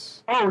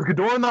ice. Oh, was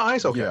Ghidorah in the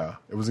ice? Okay. Yeah,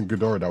 it was in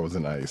Ghidorah. That was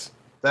in ice.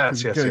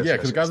 That's yes.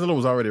 Because Godzilla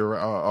was already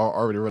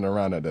running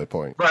around at that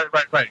point. Right.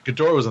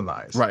 Ghidorah was in the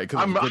ice. Right.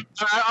 I'm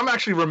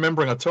actually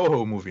remembering a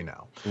Toho movie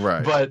now.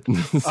 Right. But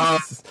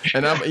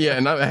and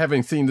I'm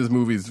having seen this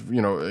movies,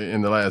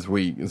 in the last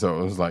week, so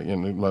it was like,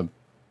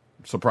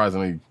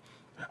 surprisingly,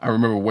 I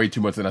remember way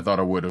too much than I thought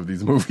I would of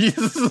these movies.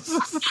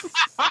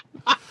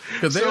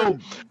 Because right.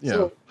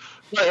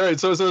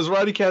 So as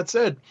Roddy Cat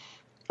said,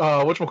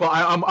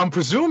 I'm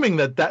presuming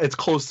that it's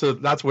close to,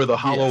 that's where the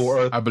Hollow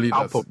Earth. I believe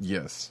outpost.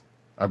 Yes.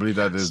 I believe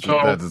that is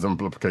the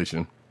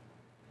implication.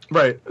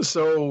 Right.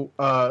 So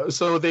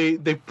they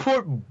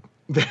put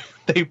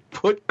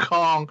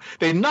Kong,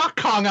 they knock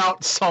Kong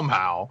out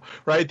somehow,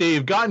 right?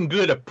 They've gotten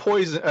good at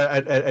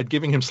at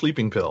giving him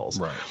sleeping pills.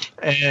 Right.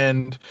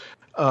 And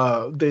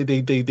they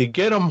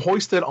get him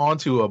hoisted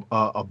onto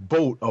a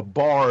boat, a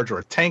barge, or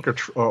a tanker,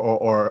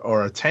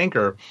 or a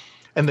tanker,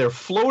 and they're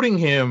floating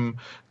him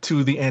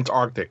to the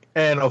Antarctic.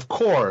 And of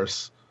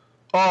course,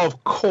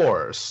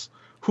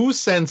 who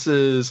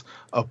senses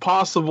a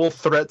possible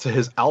threat to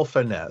his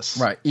alpha-ness?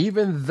 Right.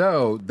 Even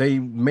though they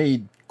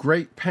made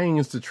great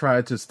pains to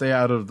try to stay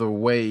out of the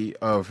way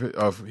of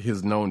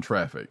his known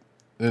traffic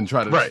and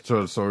try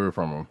to sort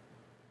from him.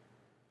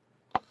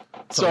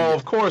 So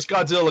of course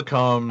Godzilla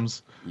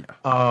comes.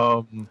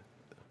 Yeah.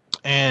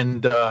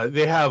 and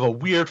they have a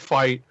weird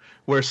fight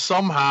where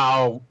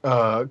somehow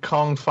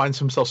Kong finds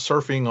himself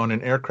surfing on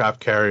an aircraft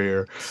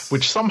carrier,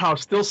 which somehow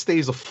still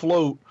stays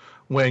afloat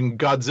when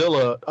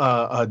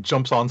Godzilla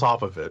jumps on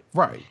top of it.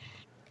 Right.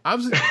 I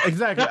was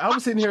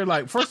sitting here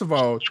like, first of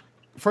all,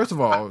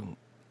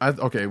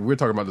 okay, we're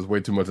talking about this way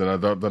too much than I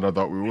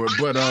thought we would,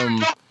 but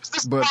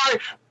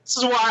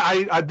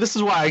this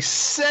is why I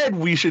said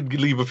we should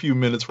leave a few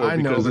minutes for it. I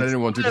know, but I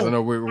didn't want to because I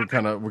know we're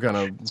kind of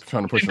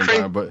trying to push some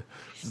time, but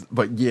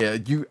yeah,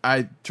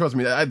 trust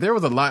me. There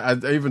was a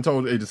lot. I even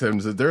told Age of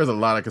 7 there is a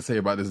lot I could say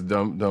about this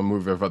dumb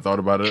movie if I thought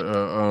about it.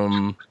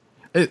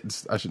 I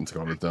shouldn't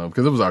call it dumb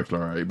because it was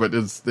actually alright, but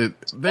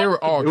they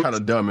were all kind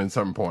of dumb in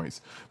some points.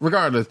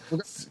 Regardless,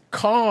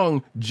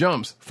 Kong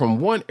jumps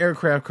from one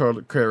aircraft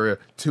carrier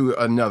to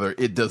another.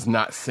 It does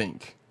not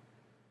sink.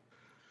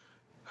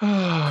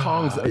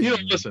 Kong's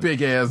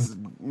big ass.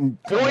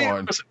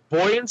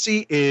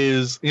 Buoyancy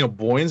is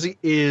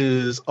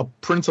a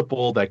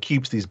principle that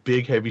keeps these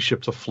big heavy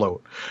ships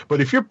afloat. But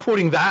if you're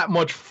putting that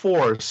much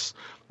force,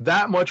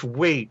 that much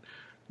weight,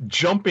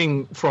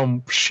 jumping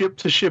from ship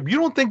to ship, you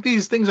don't think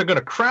these things are going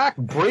to crack,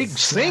 break,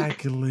 sink?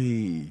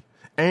 Exactly.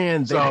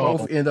 And they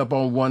both end up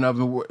on one of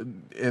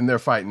them, and they're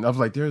fighting. I was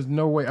like, "There's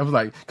no way." I was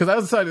like, because I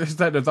was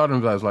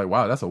like,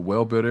 "Wow, that's a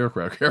well-built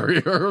aircraft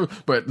carrier."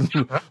 But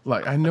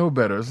like, I know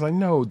better. It's like,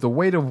 no, the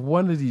weight of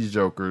one of these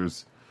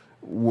jokers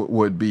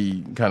would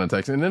be kind of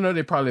taxing. And then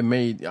they probably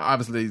made,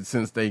 obviously,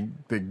 since they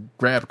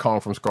grabbed Kong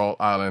from Skull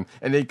Island,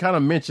 and they kind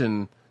of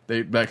mentioned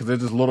because there's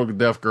this little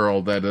deaf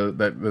girl that's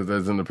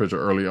in the picture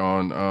early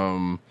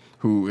on,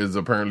 who is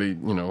apparently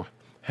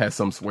has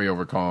some sway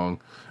over Kong.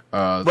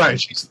 Right,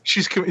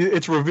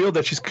 it's revealed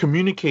that she's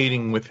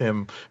communicating with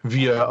him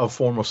via a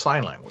form of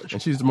sign language,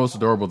 and she's the most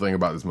adorable thing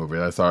about this movie.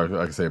 That's all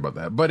I can say about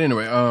that. But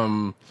anyway,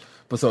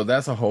 but so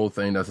that's a whole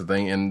thing. That's the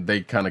thing, and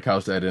they kind of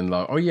couched that in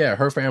like, oh yeah,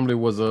 her family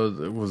was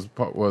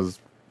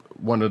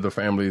one of the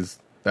families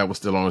that was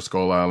still on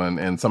Skull Island,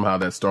 and somehow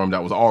that storm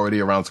that was already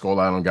around Skull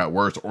Island got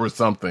worse or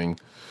something.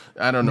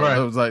 I don't know. Right.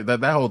 It was like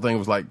that whole thing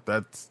was like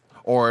that's.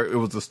 Or it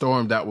was the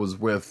storm that was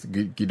with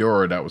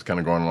Ghidorah that was kind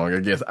of going along.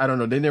 I guess I don't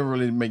know. They never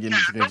really make any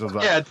explanations.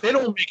 Yeah, they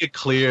don't make it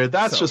clear.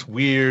 That's just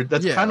weird.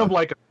 That's kind of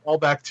like a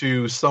callback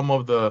to some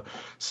of the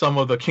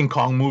King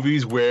Kong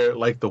movies where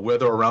like the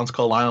weather around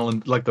Skull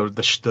Island, like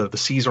the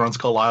seas around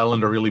Skull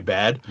Island are really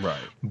bad. Right.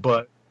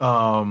 But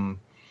yeah.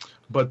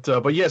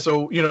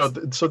 So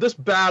so this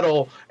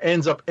battle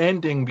ends up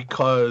ending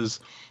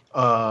because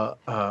they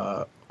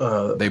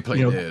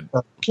play dead.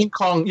 King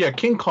Kong is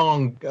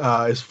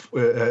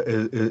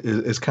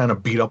kind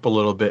of beat up a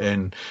little bit,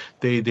 and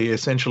they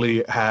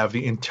essentially have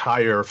the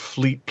entire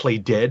fleet play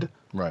dead.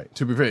 Right.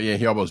 To be fair, yeah,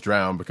 he almost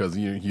drowned because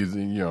he's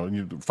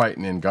you're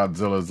fighting in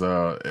Godzilla's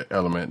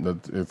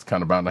element. It's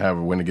kind of bound to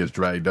happen when it gets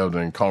dragged up,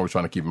 and Kong was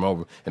trying to keep him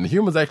over, and the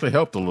humans actually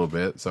helped a little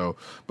bit. So,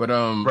 but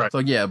right. So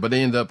yeah, but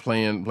they end up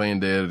playing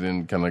dead,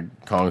 and kind of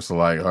Kong's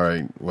like, all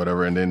right,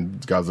 whatever, and then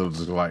Godzilla's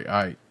just like, all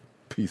right,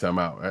 peace, I'm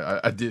out.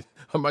 I did.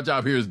 My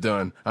job here is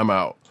done. I'm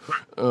out.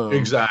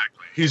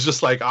 Exactly. He's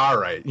just like, all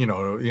right,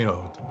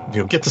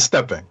 get to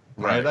stepping.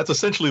 Right. That's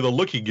essentially the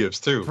look he gives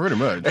too. Pretty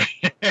much.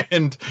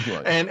 and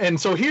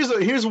so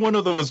here's one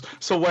of those.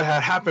 So what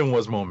had happened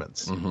was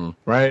moments. Mm-hmm.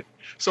 Right.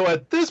 So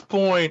at this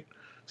point,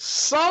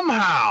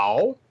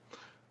 somehow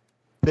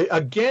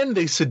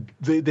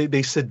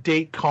they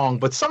sedate Kong,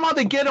 but somehow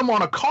they get him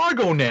on a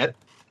cargo net,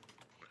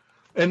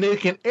 and they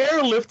can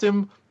airlift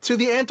him to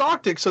the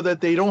Antarctic so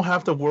that they don't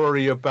have to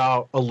worry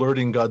about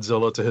alerting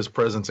Godzilla to his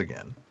presence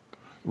again.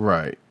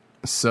 Right.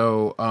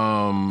 So,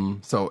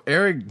 so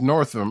Eric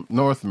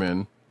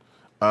Northman,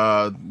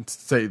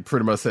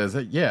 pretty much says,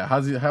 hey, yeah,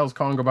 how's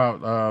Kong about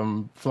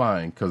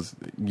flying? Because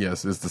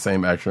yes, it's the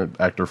same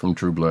actor from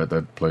True Blood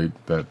that played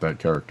that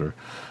character.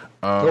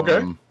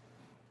 Okay.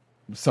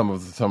 Some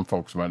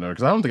folks might know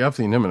because I don't think I've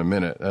seen him in a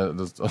minute.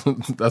 That's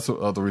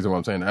the reason why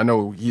I'm saying. I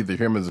know either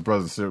him and his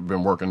brothers have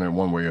been working in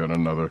one way or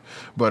another.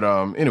 But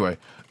anyway,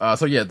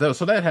 so yeah,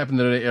 so that happened.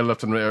 They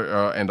left him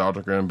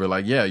Antarctica and be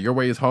like, yeah, your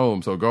way is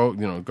home. So go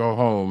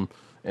home.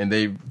 And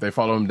they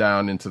follow him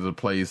down into the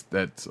place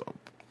that's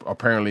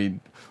apparently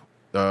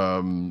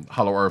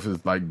Hollow Earth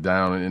is like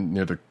down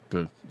near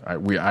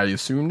I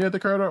assume near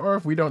the curve of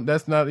Earth. We don't.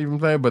 That's not even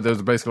playing. But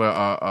there's basically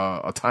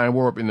a time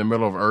warp in the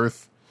middle of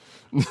Earth.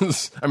 I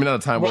mean, not a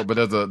time warp, but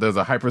there's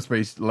a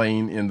hyperspace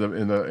lane in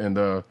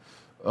the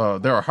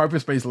there are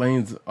hyperspace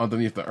lanes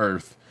underneath the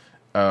Earth,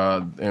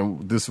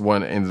 and this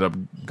one ended up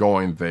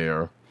going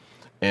there,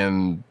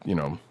 and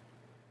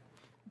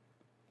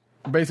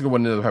basically what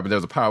ended up happening,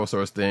 there's a power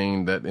source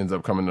thing that ends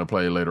up coming into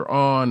play later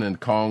on,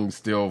 and Kong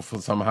still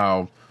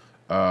somehow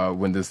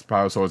when this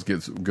power source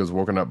gets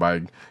woken up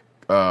by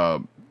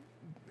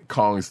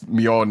Kong's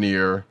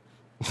Mjolnir.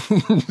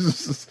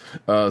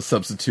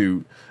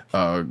 substitute.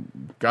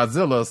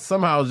 Godzilla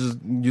somehow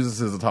just uses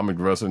his atomic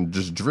thrust and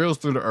just drills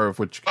through the earth,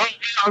 which I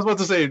was about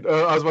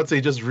to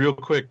say just real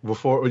quick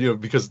before,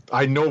 because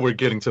I know we're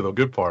getting to the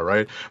good part,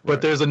 right? But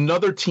Right. there's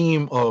another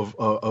team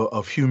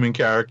of human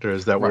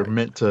characters that we're Right.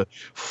 meant to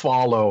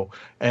follow,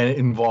 and it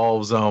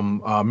involves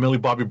Millie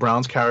Bobby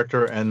Brown's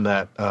character and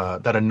that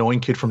annoying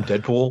kid from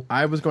Deadpool.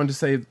 I was going to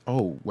say,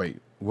 oh wait,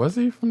 was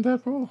he from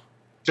Deadpool?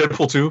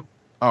 Deadpool 2.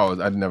 Oh,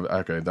 I never.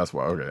 Okay, that's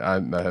why. Okay, I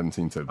hadn't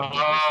seen it.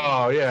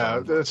 Oh yeah,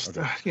 this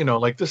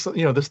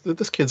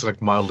this kid's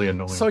like mildly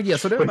annoying. So yeah,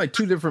 so there are like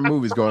two different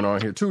movies going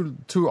on here.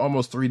 Two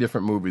almost three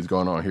different movies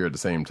going on here at the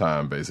same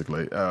time,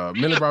 basically.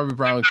 Millie Bobby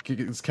Brown's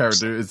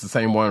character is the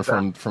same one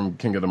from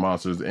King of the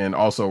Monsters, and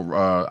also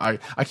I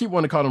keep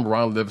wanting to call him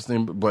Ron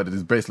Livingston, but it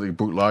is basically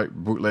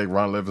bootleg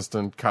Ron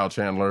Livingston. Kyle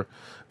Chandler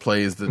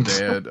plays the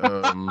dad,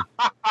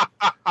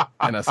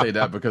 and I say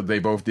that because they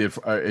both did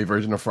a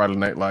version of Friday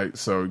Night Lights,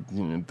 so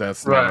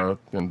that's Right.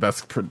 and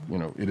that's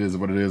it is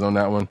what it is on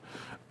that one.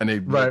 And they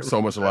look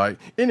so much alike.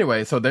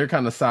 Anyway, so they're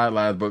kind of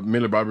sidelined, but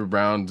Millie Bobby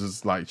Brown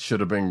just like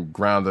should have been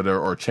grounded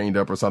or chained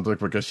up or something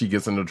because she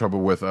gets into trouble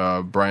with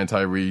Brian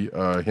Tyree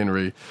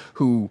Henry,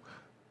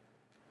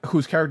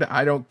 whose character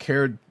I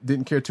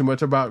didn't care too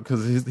much about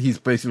because he's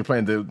basically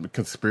playing the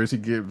conspiracy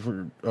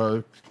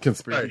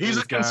conspiracy. Right. He's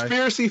a guy.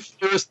 conspiracy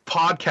theorist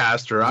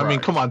podcaster. I mean,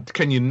 Right. come on,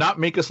 can you not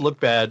make us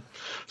look bad?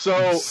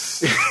 So,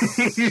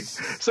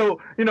 so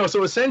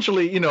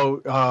essentially,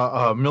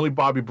 Millie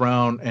Bobby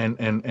Brown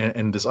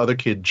and this other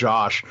kid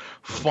Josh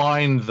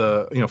find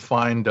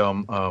Brian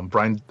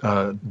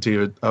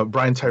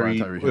Tyree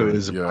Henry,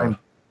 is it yeah. Brian,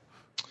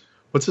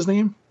 what's his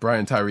name?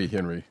 Brian Tyree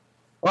Henry.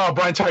 Oh,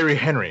 Brian Tyree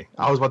Henry.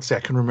 I was about to say I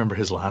couldn't remember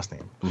his last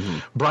name. Mm-hmm.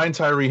 Brian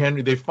Tyree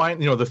Henry. They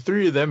find the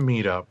three of them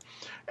meet up,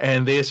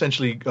 and they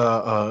essentially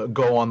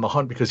go on the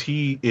hunt because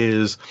he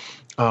is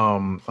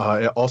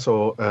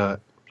also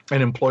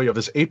an employee of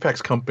this Apex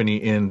company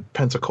in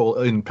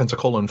Pensacola, in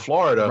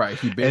Florida. Right,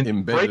 he and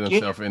embedded break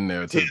himself in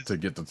there to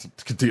get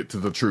to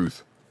the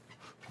truth.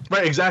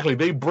 Right, exactly.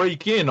 They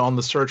break in on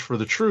the search for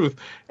the truth,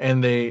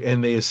 and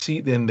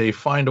they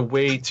find a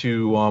way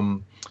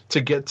to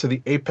get to the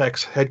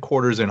Apex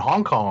headquarters in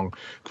Hong Kong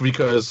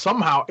because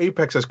somehow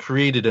Apex has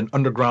created an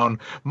underground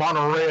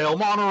monorail.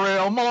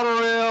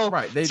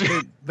 Right, they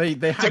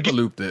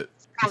hyperlooped it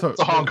To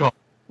Hong Kong.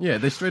 Yeah,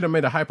 they straight up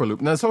made a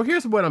hyperloop. Now, so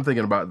here's what I'm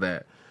thinking about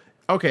that.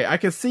 Okay, I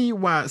can see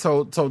why.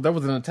 So there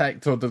was an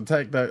attack. So the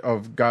attack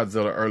of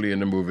Godzilla early in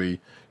the movie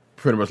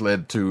pretty much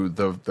led to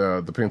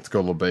the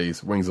Pensacola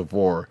base, Wings of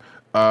War,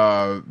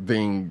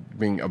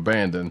 being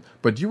abandoned.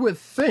 But you would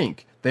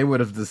think they would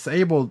have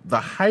disabled the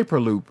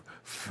hyperloop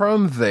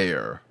from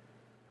there.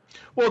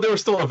 Well, they were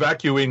still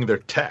evacuating their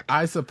tech.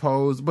 I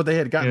suppose, but they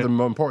had gotten the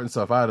more important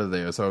stuff out of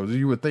there. So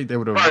you would think they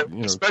would have, Right,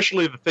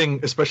 especially the thing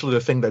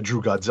that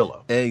drew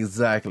Godzilla.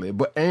 Exactly.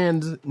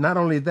 And not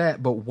only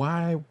that, but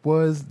why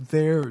was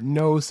there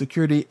no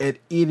security at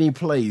any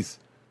place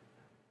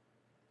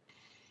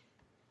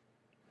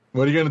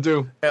What are you gonna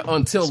do?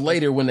 until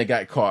later when they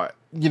got caught?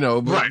 But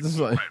Right, this is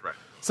like- right.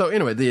 So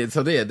anyway, they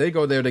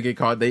go there, they get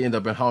caught, they end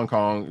up in Hong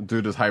Kong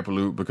through this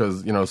hyperloop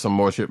because some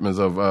more shipments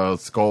of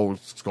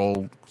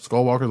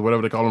skullwalkers,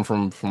 whatever they call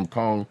them from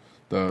Kong,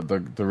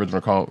 the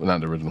original Kong,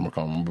 not the original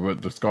Kong,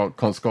 but the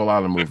Skull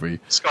Island movie.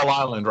 Skull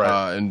Island,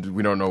 right? And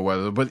we don't know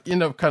whether, but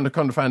end up come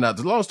to find out.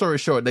 The long story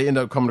short, they end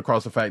up coming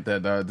across the fact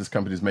that this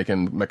company is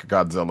making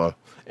Mechagodzilla,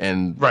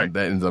 and Right.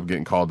 that ends up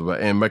getting called.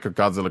 And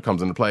Mechagodzilla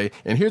comes into play.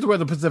 And here's where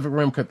the Pacific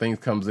Rim thing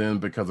comes in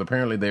because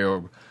apparently they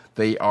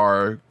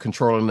are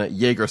controlling it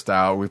Jaeger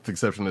style, with the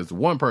exception of this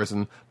one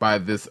person by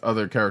this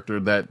other character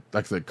that,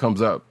 like I said,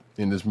 comes up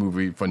in this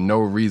movie for no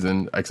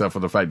reason except for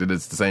the fact that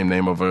it's the same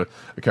name of a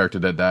character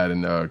that died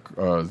in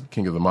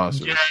King of the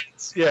Monsters.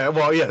 It's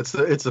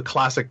the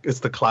classic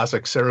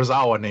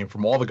Serizawa name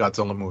from all the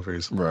Godzilla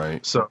movies.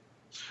 Right. So,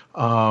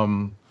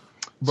 But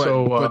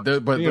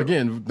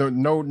again,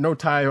 no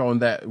tie on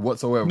that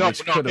whatsoever. No,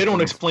 which could they have don't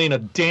been- explain a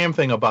damn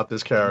thing about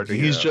this character.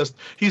 Yeah.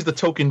 He's the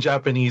token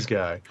Japanese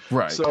guy.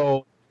 Right.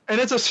 So, and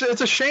it's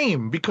a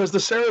shame because the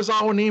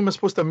Serizawa name is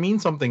supposed to mean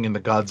something in the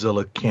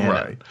Godzilla canon.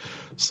 Right.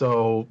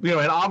 So,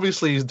 and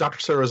obviously Dr.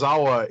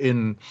 Serizawa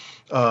in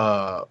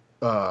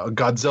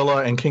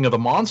Godzilla and King of the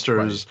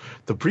Monsters,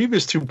 the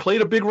previous two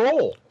played a big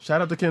role.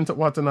 Shout out to Ken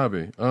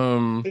Watanabe.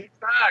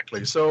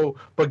 Exactly. So,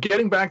 but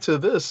getting back to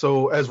this,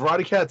 so as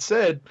Roddy Cat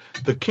said,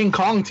 the King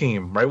Kong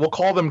team, right? We'll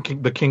call them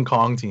the King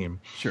Kong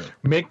team. Sure.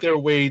 Make their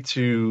way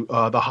to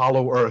the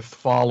Hollow Earth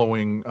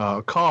following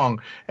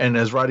Kong, and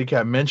as Roddy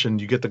Cat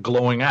mentioned, you get the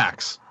glowing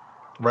axe,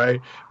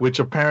 right? Which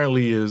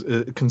apparently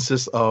it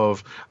consists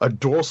of a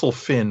dorsal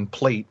fin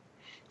plate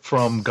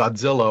from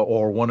Godzilla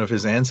or one of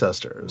his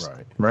ancestors,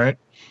 right?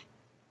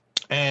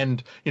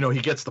 And he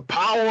gets the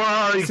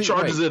power, he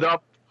charges it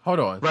up. Hold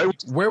on. Right?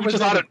 Where was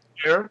that?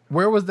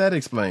 Where was that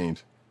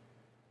explained?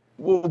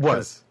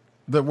 What?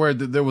 It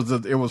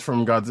was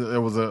from Godzilla. It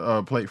was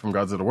a plate from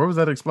Godzilla. Where was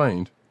that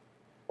explained?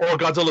 or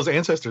Godzilla's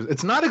ancestors.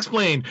 It's not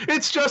explained.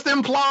 It's just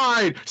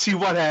implied. See,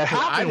 what had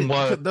happened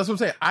was... That's what I'm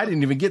saying. I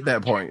didn't even get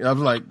that point. I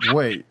was like,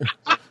 wait.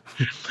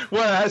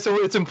 Well,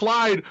 so it's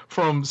implied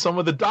from some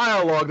of the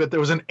dialogue that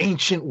there was an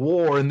ancient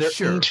war and they're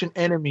ancient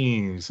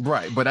enemies.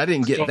 Right, but I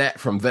didn't get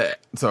that from that.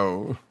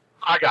 So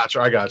I got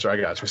you.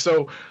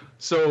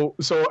 So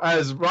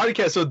as Roddy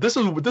Cat, so this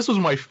was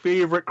my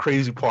favorite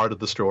crazy part of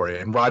the story,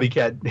 and Roddy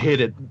Cat hit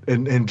it,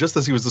 and just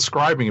as he was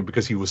describing it,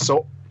 because he was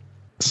so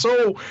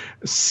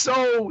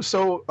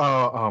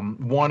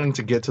wanting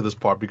to get to this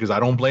part, because I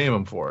don't blame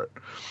him for it.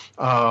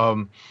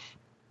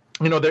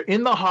 They're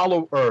in the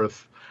Hollow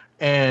Earth.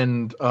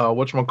 And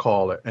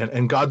whatchamacallit,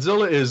 and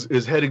Godzilla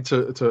is heading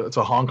to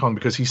Hong Kong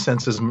because he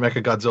senses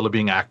Mechagodzilla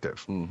being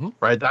active,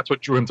 right? That's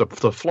what drew him to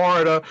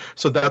Florida,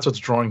 so that's what's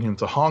drawing him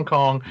to Hong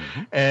Kong,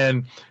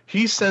 and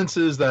he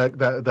senses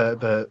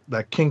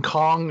that King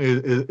Kong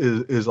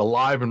is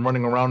alive and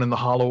running around in the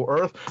Hollow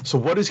Earth. So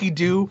what does he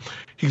do?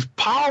 He's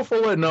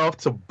powerful enough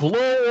to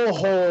blow a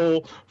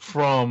hole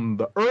from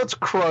the Earth's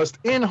crust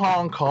in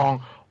Hong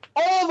Kong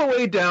all the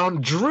way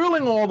down,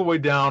 drilling all the way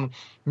down,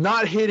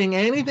 not hitting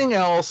anything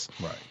else,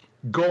 right,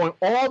 going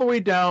all the way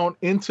down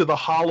into the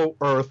Hollow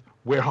Earth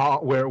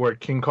where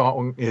King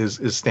Kong is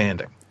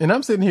standing. And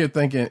I'm sitting here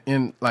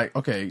thinking,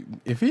 okay,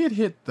 if he had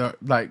hit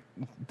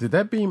did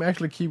that beam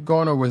actually keep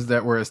going, or was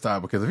that where it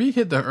stopped? Because if he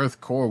hit the Earth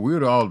core, we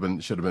would all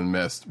should have been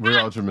messed. We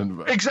all should have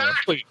been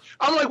exactly.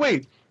 I'm like,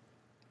 wait.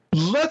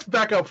 Let's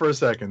back up for a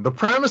second. The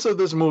premise of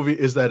this movie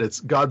is that it's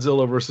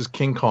Godzilla versus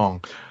King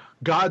Kong.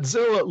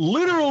 Godzilla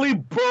literally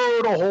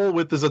burrowed a hole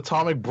with his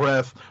atomic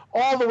breath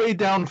all the way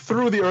down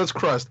through the Earth's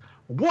crust.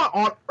 What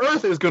on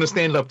earth is going to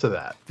stand up to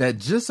that? That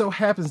just so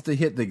happens to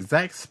hit the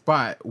exact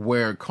spot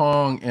where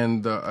Kong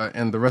and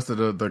the rest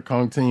of the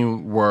Kong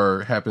team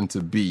happened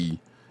to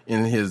be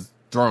in his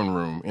throne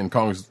room, in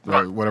Kong's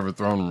whatever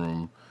throne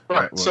room.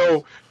 Right.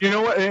 So, you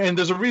know what? And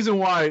there's a reason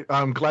why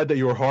I'm glad that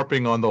you were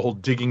harping on the whole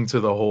digging to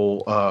the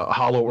whole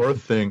Hollow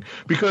Earth thing,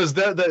 because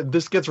that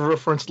this gets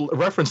referenced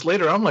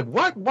later. I'm like,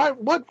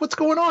 what's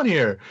going on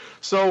here?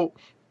 So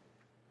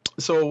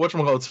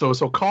whatchamacallit?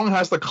 So Kong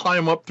has to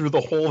climb up through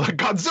the hole that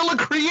Godzilla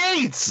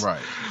creates.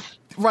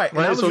 Right. And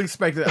I was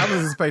expecting.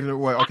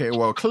 Well,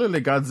 clearly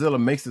Godzilla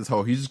makes this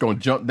hole. He's just going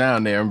to jump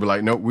down there and be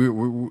like,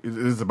 "No, this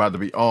is about to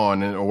be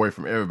on and away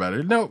from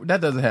everybody." No, that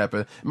doesn't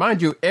happen.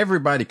 Mind you,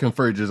 everybody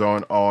converges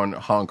on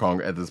Hong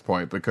Kong at this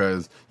point,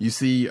 because you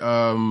see, it's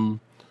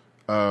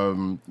like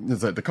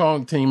the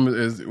Kong team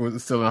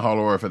was still in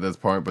Hollow Earth at this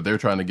point, but they're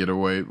trying to get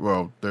away.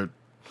 Well,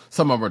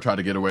 some of them are trying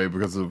to get away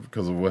because of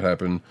what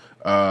happened.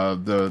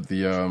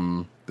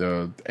 The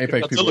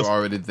Apex people are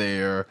already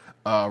there.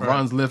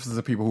 Ron's Lifts is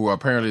the people who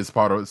apparently is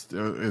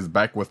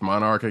back with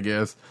Monarch, I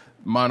guess.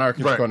 Monarch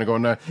is going to go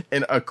now.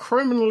 And a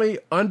criminally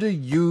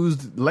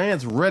underused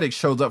Lance Reddick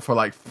shows up for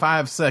like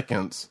 5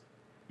 seconds.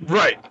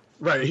 Right.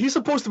 He's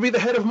supposed to be the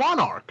head of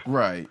Monarch.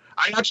 Right.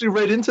 I actually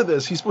read into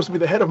this. He's supposed to be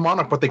the head of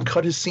Monarch, but they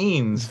cut his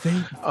scenes.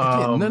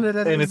 None of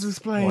that is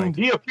explained.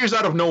 He appears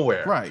out of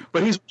nowhere. Right.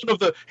 But he's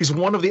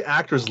one of the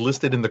actors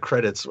listed in the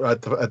credits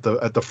at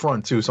the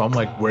front too. So I'm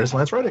like, where's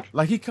Lance Reddick?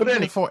 Like, he comes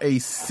in for a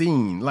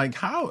scene. Like,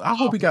 how? I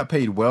hope he got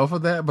paid well for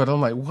that. But I'm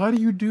like, what are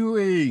you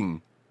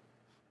doing?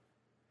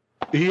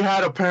 He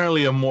had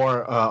apparently a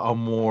more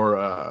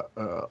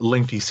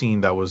lengthy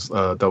scene that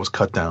was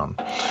cut down.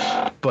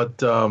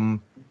 But on.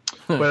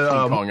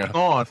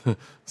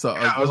 So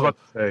I was about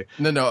to say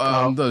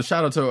the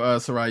shout out to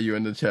Sarayu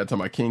in the chat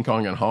talking about King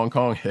Kong and Hong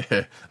Kong.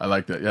 I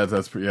like that. Yeah,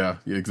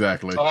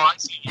 exactly. Oh, I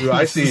see you.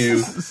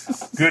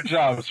 Good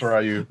job,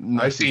 Sarayu.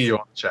 I see you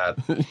on the chat.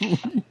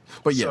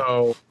 But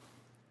yeah.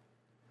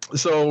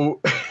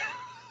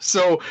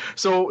 So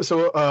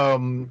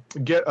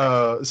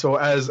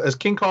as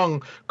King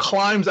Kong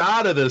climbs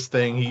out of this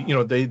thing,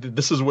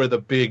 this is where the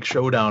big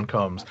showdown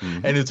comes,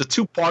 and it's a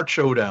 2-part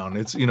showdown.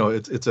 It's a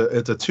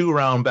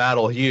 2-round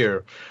battle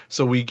here.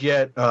 So we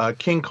get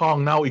King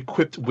Kong now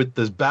equipped with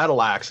this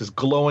battle axe, his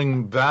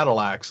glowing battle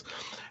axe,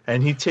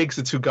 and he takes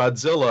it to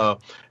Godzilla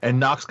and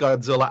knocks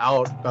Godzilla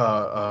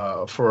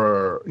out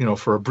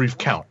for a brief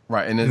count.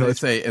 Right, and as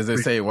they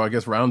say, well, I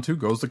guess round 2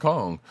 goes to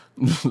Kong.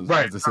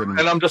 Right,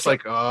 and I'm just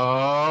like,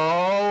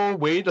 oh,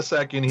 wait a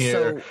second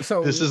here.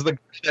 So this is the guy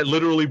that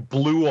literally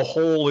blew a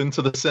hole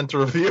into the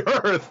center of the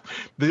Earth.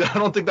 I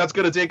don't think that's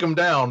going to take him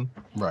down.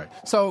 Right.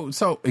 So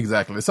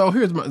exactly.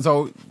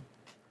 So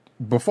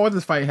before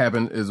this fight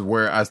happened is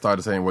where I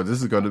started saying, well,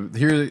 this is going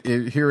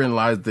to herein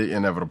lies the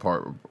inevitable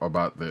part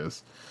about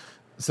this.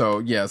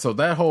 So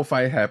that whole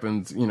fight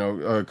happens.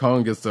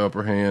 Kong gets the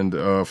upper hand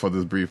for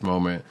this brief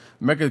moment.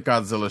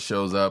 Mechagodzilla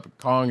shows up.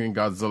 Kong and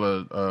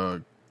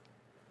Godzilla.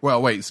 Well,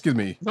 wait, excuse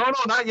me. No,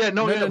 not yet.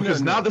 No,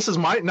 because now this is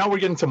now we're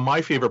getting to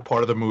my favorite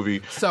part of the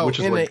movie, which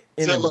is where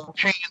Godzilla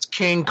hands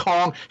King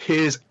Kong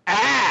his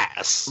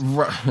ass.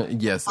 Right,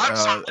 yes, I'm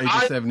sorry,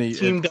 80-70.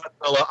 Team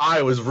Godzilla.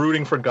 I was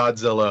rooting for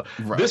Godzilla.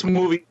 Right. This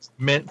movie is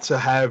meant to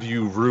have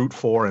you root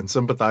for and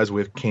sympathize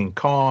with King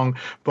Kong,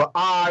 but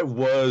I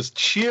was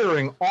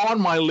cheering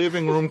on my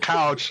living room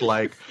couch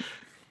like,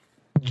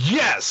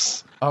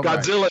 yes, All right.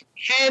 Godzilla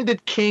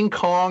handed King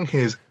Kong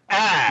his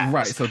ass.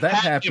 Right, so that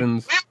Had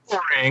him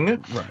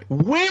happens.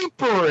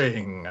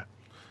 Whimpering.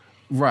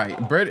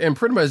 Right, Brett, and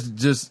pretty much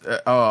just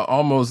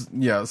almost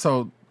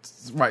So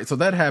right, so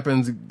that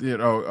happens.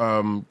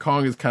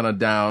 Kong is kind of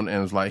down,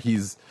 and it's like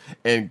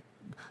and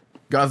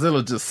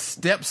Godzilla just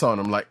steps on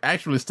him, like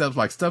actually steps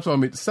on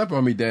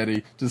me,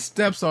 daddy. Just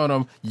steps on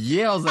him,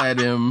 yells at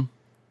him.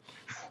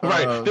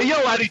 Right, they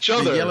yell at each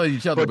other. They yell at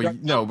each other,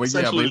 but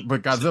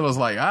Godzilla's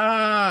like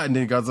and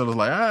then Godzilla's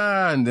like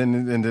and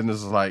then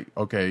it's like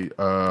okay,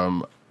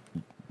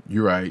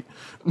 you're right.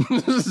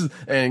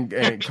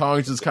 and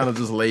Kong's just kind of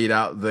just laid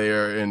out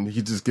there, and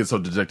he just gets so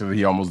dejected that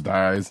he almost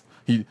dies.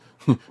 Right.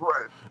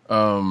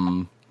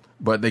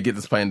 But they get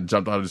this plane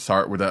jumped out of his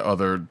heart with the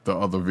other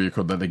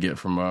vehicle that they get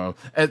from.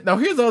 And now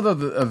here's the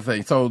other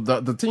thing. So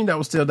the team that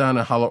was still down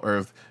in Hollow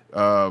Earth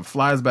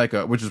flies back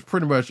up, which is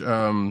pretty much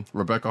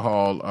Rebecca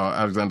Hall,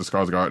 Alexander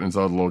Skarsgård, and this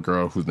other little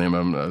girl whose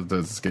name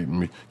that's escaping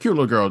me. Cute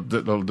little girl.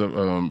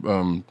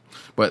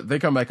 But they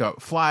come back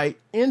up, fly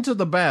into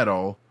the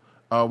battle.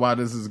 While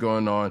this is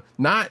going on,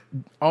 not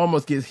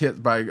almost gets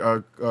hit by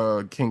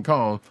King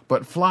Kong,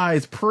 but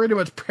flies pretty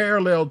much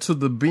parallel to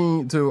the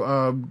beam,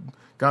 to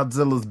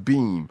Godzilla's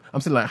beam.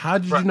 I'm saying, like, how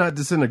did you not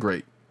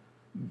disintegrate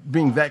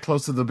being that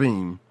close to the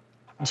beam?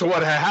 So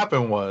what had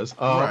happened was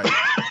right.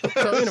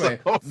 So anyway,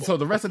 so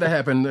the rest of that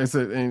happened. They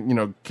said,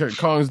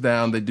 Kong's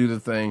down. They do the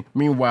thing.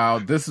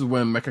 Meanwhile, this is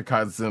when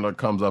Mechagodzilla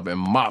comes up and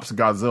mops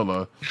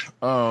Godzilla.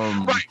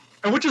 Right.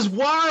 And which is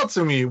wild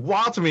to me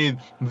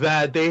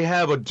that they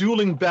have a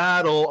dueling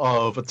battle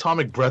of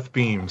atomic breath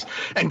beams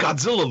and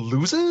Godzilla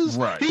loses?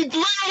 Right. He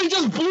literally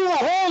just blew a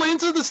hole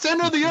into the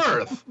center of the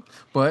earth.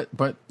 But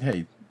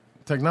hey,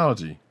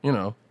 technology,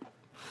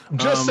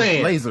 Just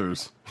saying.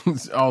 Lasers,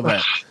 all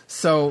that.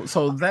 So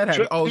that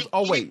happened.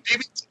 Oh wait.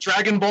 Maybe it's a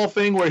Dragon Ball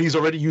thing where he's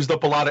already used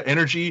up a lot of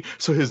energy,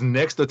 so his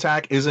next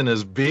attack isn't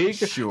as big.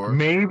 Sure.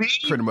 Maybe.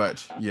 Pretty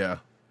much, yeah.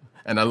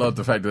 And I love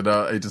the fact that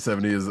Agent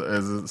 70 is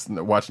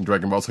watching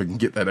Dragon Ball so he can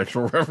get that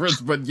extra reference.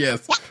 But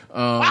yes,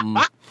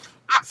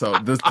 so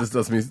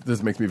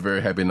this makes me very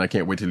happy, and I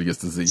can't wait till he gets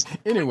to Z.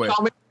 Anyway,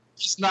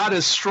 it's not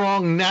as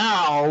strong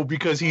now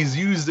because he's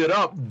used it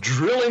up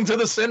drilling to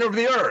the center of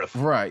the earth.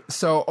 Right.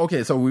 So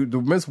we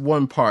missed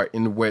one part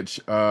in which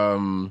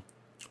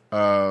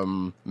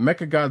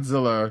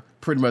Mechagodzilla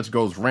pretty much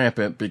goes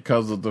rampant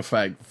because of the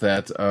fact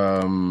that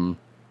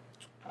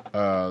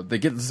they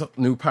get this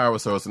new power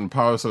source, and the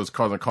power source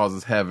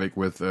causes havoc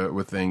with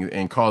things,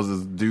 and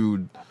causes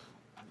dude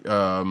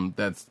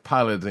that's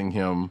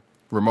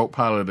remote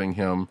piloting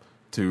him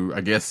to,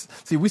 I guess.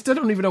 See, we still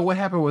don't even know what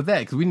happened with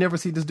that because we never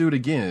see this dude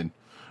again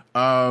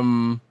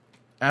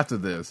after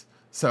this.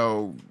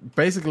 So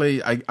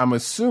basically, I'm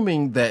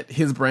assuming that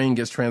his brain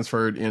gets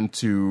transferred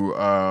into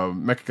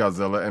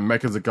Mechagodzilla, and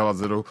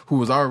Mechagodzilla, who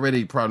was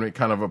already probably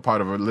kind of a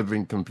part of a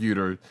living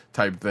computer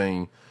type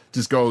thing,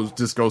 just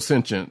goes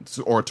sentient,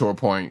 or to a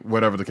point,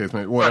 whatever the case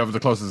may be, whatever the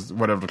closest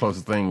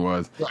thing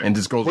was, and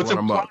just goes run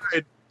amok.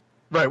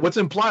 Right. What's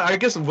implied? I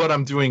guess what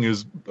I'm doing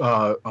is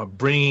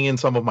bringing in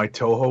some of my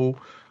Toho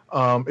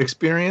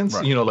experience.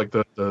 Right. Like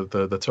the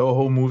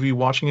Toho movie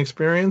watching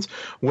experience.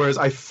 Whereas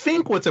I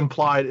think what's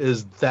implied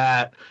is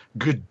that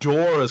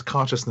Ghidorah's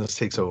consciousness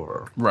takes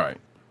over. Right.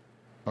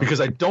 Because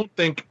I don't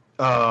think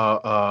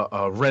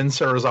Ren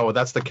Serizawa,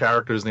 that's the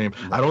character's name.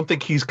 Right. I don't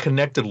think he's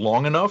connected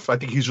long enough. I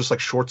think he's just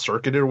like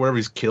short-circuited or whatever.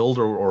 He's killed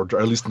or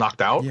at least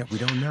knocked out. Yeah, we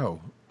don't know.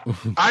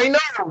 I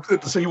know.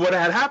 So what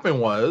had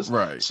happened was,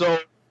 right. So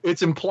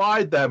it's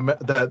implied that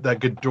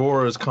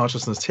Ghidorah's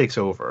consciousness takes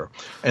over,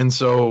 and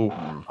so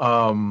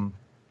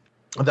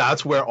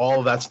that's where all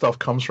of that stuff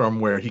comes from,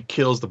 where he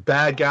kills the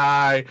bad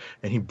guy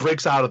and he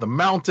breaks out of the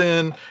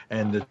mountain,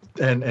 and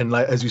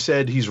like, as you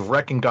said, he's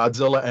wrecking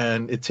Godzilla,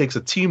 and it takes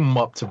a team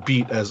up to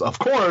beat. Of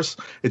course,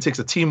 it takes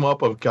a team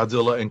up of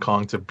Godzilla and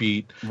Kong to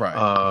beat.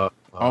 Right.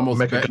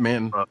 Almost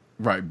Batman.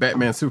 Right,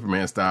 Batman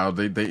Superman style.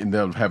 They end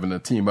up having a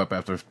team up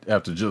after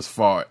just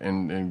fought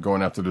and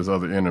going after this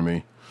other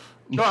enemy.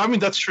 No, I mean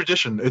that's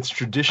tradition. It's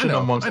tradition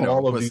amongst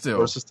all of these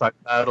versus type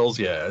battles.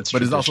 Yeah, it's. But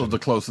tradition. It's also the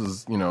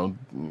closest,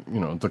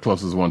 the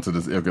closest one to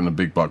this in a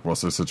big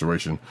blockbuster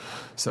situation.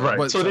 So, right.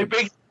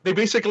 They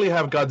basically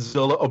have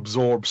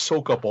Godzilla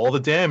soak up all the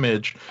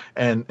damage,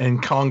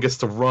 and Kong gets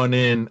to run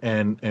in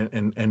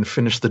and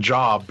finish the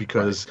job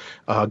because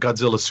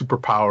Godzilla's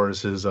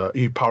superpowers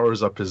he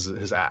powers up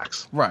his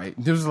axe. Right.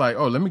 It was like,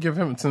 let me give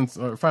him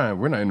fine.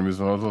 We're not enemies.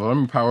 Let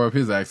me power up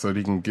his axe so that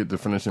he can get the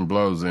finishing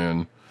blows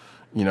in.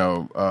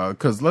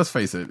 Because let's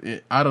face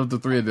it, out of the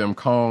three of them,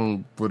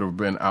 Kong would have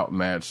been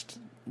outmatched.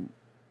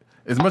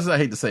 As much as I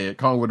hate to say it,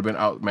 Kong would have been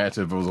outmatched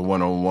if it was a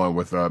one-on-one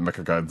with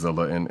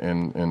Mechagodzilla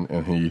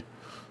and he.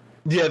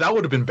 Yeah, that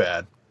would have been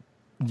bad.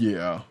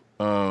 Yeah.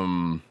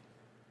 Kong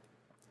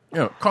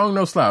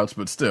no slouch,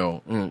 but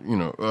still,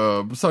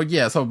 So at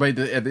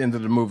the end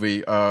of the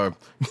movie, I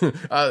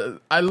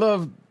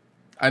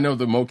I know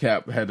the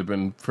mocap had to have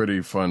been pretty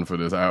fun for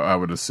this. I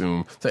would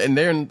assume. So, and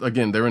they're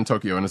in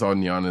Tokyo, and it's all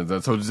neon and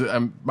that.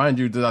 So, mind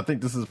you, I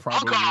think this is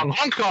probably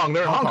Hong Kong.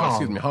 They're in Hong Kong.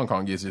 Excuse me, Hong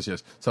Kong.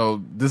 Yes.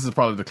 So this is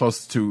probably the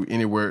closest to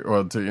anywhere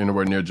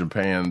near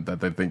Japan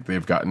that they think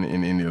they've gotten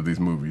in any of these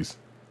movies.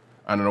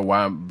 I don't know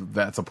why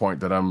that's a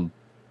point that I'm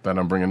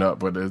bringing up,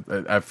 but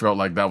I felt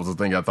like that was the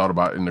thing I thought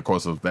about in the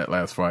course of that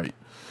last fight.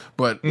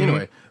 But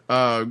anyway,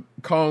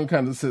 Kong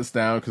kind of sits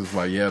down because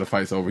like, the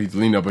fight's over. He's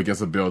leaning up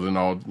against a building,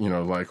 all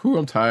like,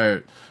 I'm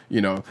tired,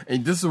 And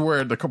this is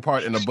where the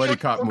part in the buddy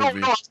cop movie.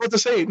 No, I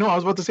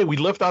was about to say we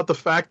left out the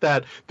fact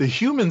that the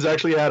humans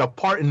actually had a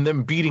part in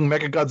them beating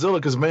Mechagodzilla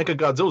because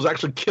Mechagodzilla was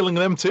actually killing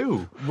them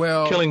too.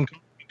 Well, killing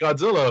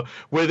Godzilla,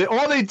 where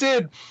all they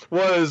did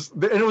was,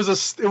 and it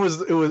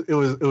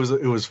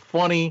was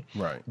funny,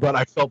 right? But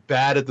I felt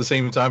bad at the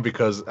same time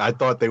because I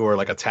thought they were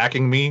like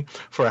attacking me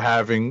for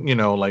having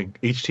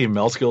like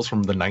HTML skills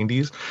from the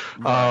 90s.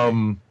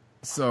 Right.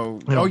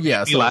 So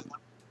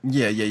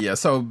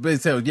So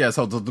basically,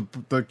 so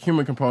the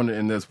human component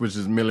in this, which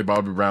is Millie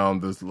Bobby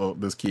Brown,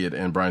 this kid,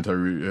 and Brian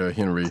Tyree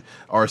Henry,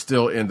 are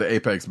still in the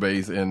Apex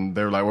base, and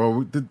they're like,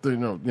 well,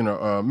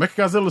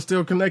 Mechagodzilla is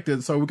still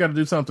connected, so we got to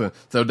do something.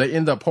 So they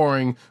end up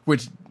pouring,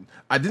 which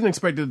I didn't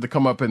expect it to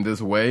come up in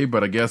this way,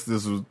 but I guess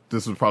this was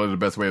probably the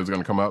best way it was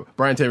going to come up.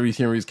 Brian Tyree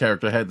Henry's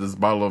character had this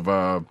bottle of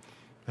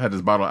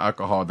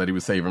alcohol that he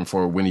was saving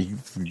for when he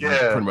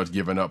pretty much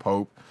given up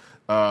hope.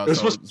 It was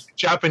supposed to be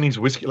Japanese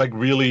whiskey, like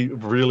really,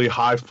 really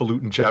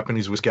highfalutin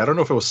Japanese whiskey. I don't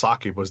know if it was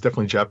sake, but it was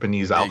definitely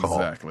Japanese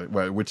alcohol. Exactly,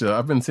 right. Which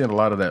I've been seeing a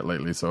lot of that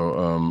lately.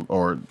 So,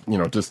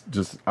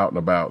 just out and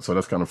about. So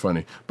that's kind of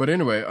funny. But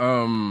anyway,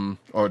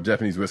 or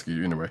Japanese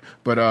whiskey anyway.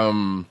 But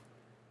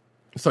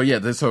so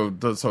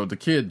the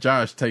kid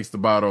Josh takes the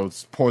bottle,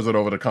 pours it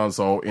over the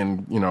console,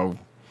 and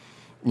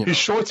he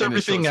shorts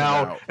everything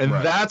out, and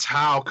that's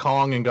how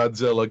Kong and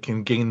Godzilla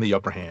can gain the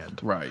upper hand.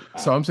 Right.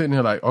 So I'm sitting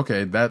here like,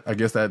 okay, I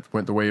guess that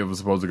went the way it was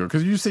supposed to go.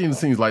 Because you've seen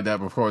scenes like that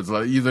before. It's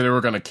like either they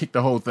were going to kick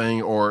the whole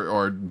thing,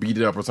 or beat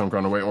it up or some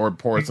kind of way, or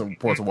pour some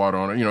water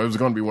on it. It was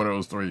going to be one of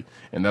those three,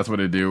 and that's what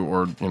they do.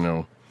 Or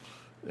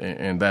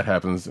and that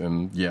happens,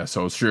 and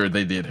so sure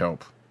they did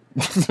help.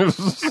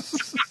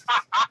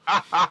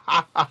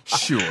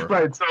 Sure.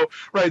 Right. So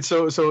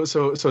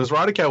as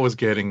Radicat was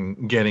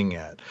getting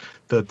at,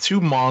 the two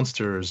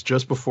monsters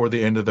just before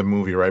the end of the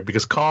movie, right?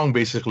 Because Kong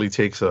basically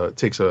takes a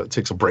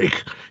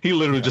break. He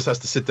literally just has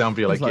to sit down and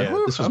be like,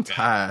 this was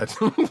tired.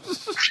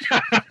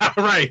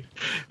 Right.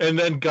 And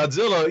then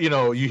Godzilla,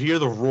 you hear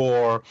the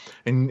roar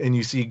and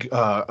you see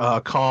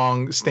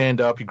Kong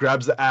stand up. He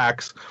grabs the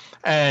axe,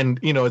 and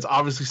it's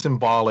obviously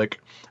symbolic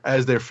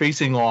as they're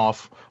facing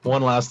off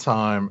one last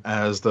time,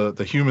 as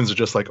the humans are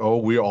just like, oh,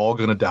 we're all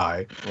gonna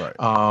die.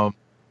 Right.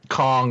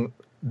 Kong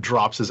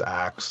drops his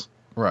axe.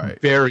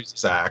 Right. Buries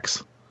his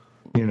axe.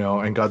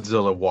 And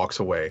Godzilla walks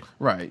away.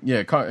 Right. Yeah.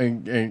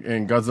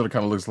 And Godzilla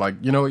kind of looks like,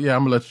 I'm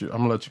gonna let you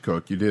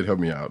cook. You did help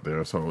me out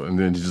there. So, and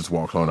then he just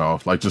walks on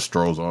off, like just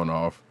strolls on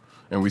off.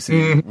 And we see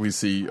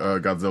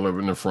Godzilla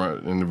in the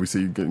front, and we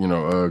see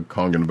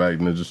Kong in the back,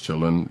 and they're just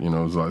chilling.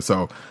 It's like,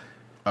 so.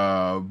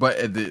 But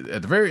at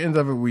the very end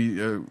of it,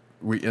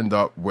 we end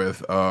up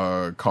with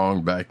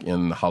Kong back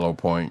in Hollow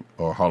Point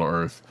or Hollow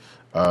Earth,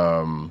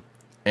 and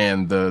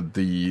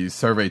the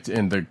survey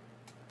and the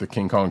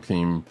King Kong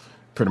team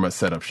pretty much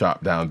set up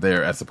shop down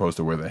there as opposed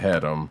to where they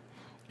had them,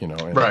 and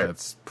right.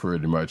 That's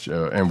pretty much.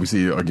 And we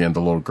see again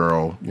the little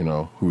girl,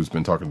 who's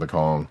been talking to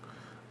Kong,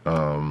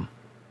 and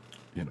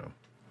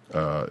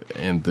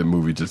the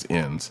movie just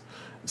ends.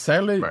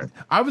 Sadly, right.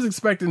 I was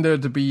expecting there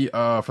to be,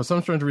 for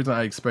some strange reason,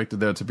 I expected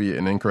there to be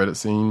an end credit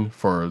scene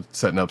for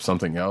setting up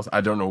something else.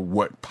 I don't know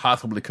what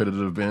possibly could it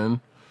have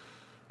been.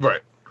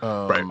 Right.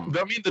 Right. I mean,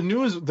 the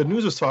news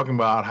was talking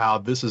about how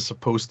this is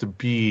supposed to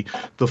be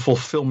the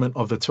fulfillment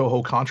of the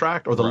Toho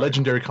contract, or the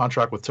legendary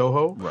contract with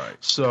Toho. Right.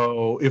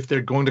 So if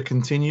they're going to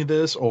continue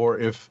this, or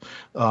if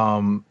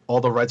all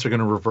the rights are going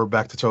to revert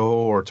back to Toho,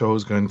 or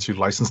Toho's going to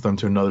license them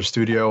to another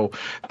studio,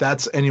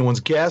 that's anyone's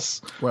guess.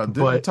 Well,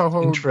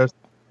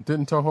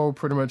 didn't Toho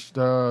pretty much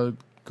go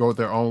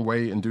their own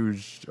way and do,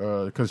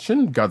 because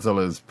Shin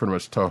Godzilla is pretty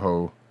much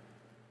Toho.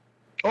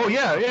 Oh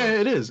yeah,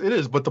 it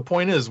is. But the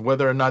point is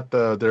whether or not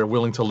they're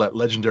willing to let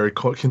Legendary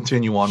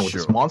continue on with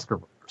this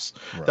MonsterVerse.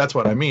 Right. That's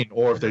what I mean.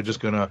 Or if they're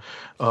just gonna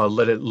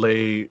let it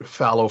lay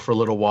fallow for a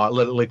little while,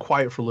 let it lay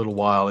quiet for a little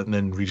while, and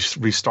then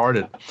restart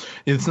it.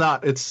 It's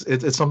not. It's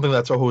something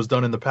that Toho has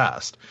done in the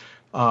past.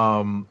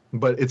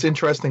 But it's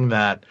interesting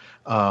that.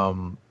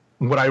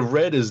 What I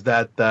read is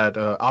that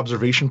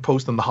observation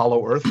post on the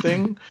Hollow Earth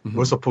thing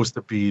was supposed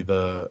to be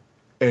the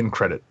end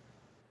credit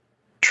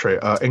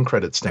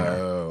stinger.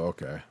 Oh,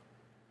 okay.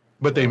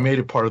 But they made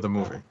it part of the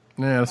movie.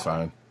 Yeah, that's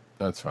fine.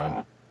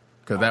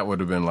 Because that would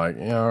have been like,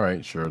 all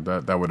right, sure.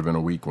 That would have been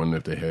a weak one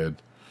if they had.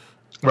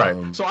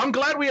 Right. So I'm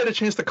glad we had a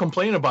chance to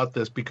complain about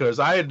this because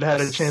I had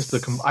a chance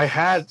to. I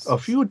had a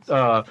few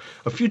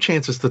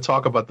chances to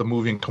talk about the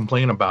movie and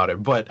complain about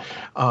it, but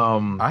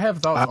I have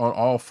thoughts on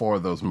all 4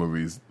 of those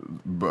movies.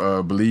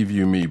 Believe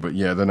you me, but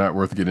yeah, they're not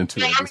worth getting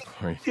into at this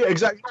point. Yeah,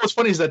 exactly. What's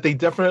funny is that they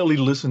definitely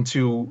listened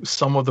to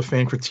some of the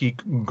fan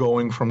critique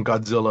going from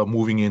Godzilla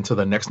moving into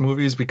the next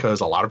movies because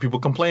a lot of people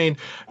complained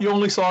you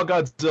only saw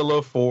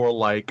Godzilla for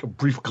like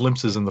brief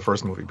glimpses in the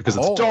first movie because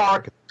it's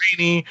dark, it's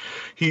rainy.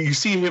 You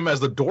see him as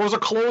the doors are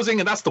closing,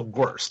 and that's the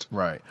worst.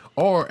 Right.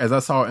 Or as I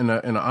saw in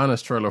an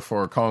honest trailer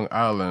for Kong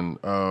Island,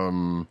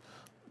 and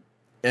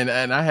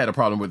I had a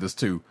problem with this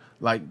too.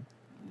 Like,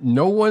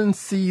 no one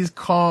sees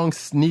Kong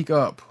sneak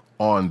up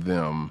on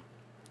them.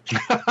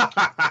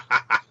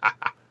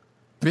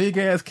 Big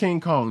ass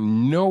King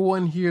Kong. No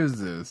one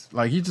hears this.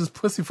 Like, he's just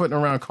pussyfooting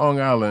around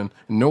Kong Island.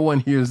 And no one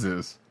hears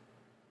this.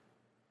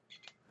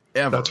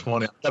 Ever. That's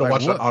funny. I gotta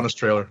watch that honest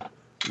trailer.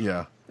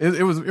 Yeah.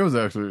 It was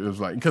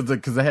like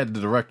because they had the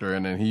director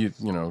and then he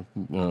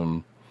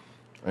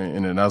and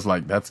then I was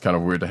like, that's kind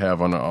of weird to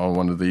have on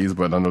one of these,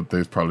 but I know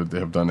they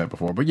have done that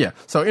before. But yeah,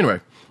 so anyway,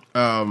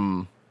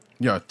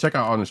 yeah, check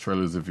out honest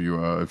trailers if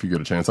you get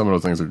a chance. Some of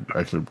those things are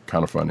actually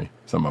kind of funny.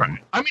 Some of them.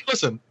 I mean,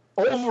 listen.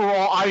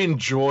 Overall, I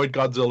enjoyed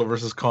Godzilla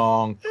vs.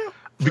 Kong. Yeah.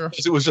 Sure.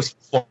 Because it was just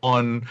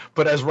fun,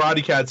 but as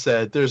Roddy Cat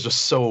said, there's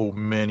just so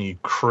many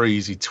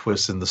crazy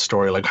twists in the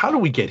story. Like, how do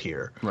we get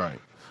here? Right.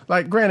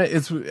 Like, granted,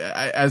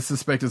 I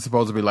suspect it's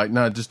supposed to be like,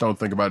 nah, just don't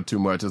think about it too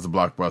much. It's a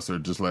blockbuster.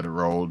 Just let it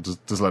roll.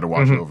 Just let it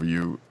wash over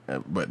you.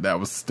 But that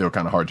was still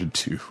kind of hard to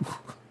do.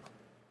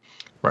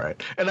 Right.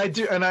 And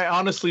I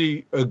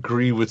honestly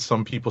agree with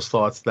some people's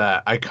thoughts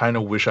that I kind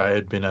of wish I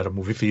had been at a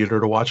movie theater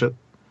to watch it.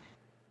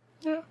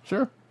 Yeah,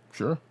 sure.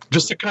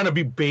 Just to kind of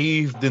be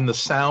bathed in the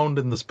sound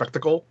and the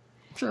spectacle.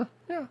 Sure,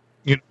 yeah.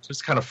 You know,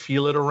 just kind of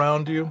feel it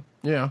around you.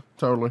 Yeah,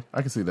 totally.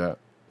 I can see that.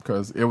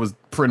 Because it was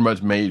pretty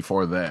much made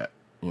for that.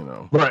 You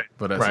know, right?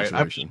 For that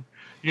situation.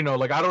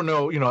 Like, I don't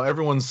know.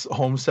 Everyone's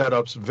home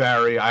setups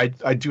vary. I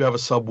do have a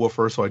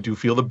subwoofer, so I do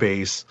feel the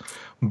bass,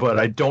 but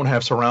I don't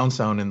have surround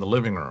sound in the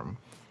living room.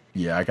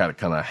 Yeah, I got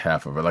kind of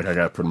half of it. Like,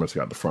 I pretty much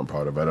got the front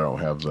part of it. I don't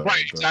have the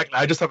exactly.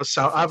 I just have a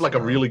sound. I have like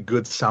a really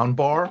good sound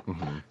bar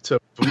to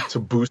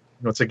boost,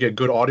 to get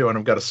good audio, and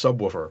I've got a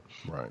subwoofer.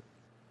 Right.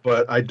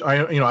 But I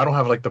don't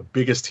have like the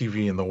biggest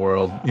TV in the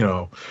world,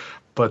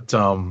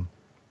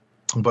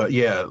 But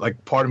yeah,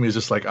 like part of me is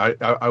just like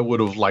I would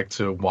have liked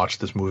to watch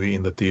this movie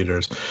in the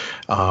theaters,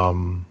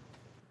 and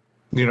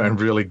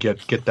really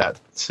get that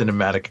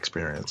cinematic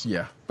experience.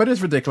 Yeah, but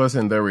it's ridiculous,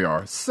 and there we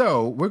are.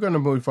 So we're going to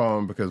move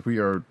on because we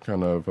are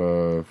kind of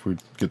we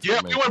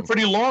went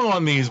pretty long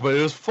on these, but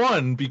it was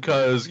fun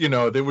because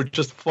they were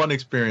just fun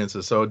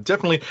experiences. So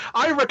definitely,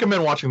 I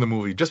recommend watching the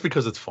movie just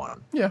because it's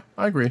fun. Yeah,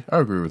 I agree. I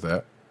agree with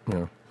that.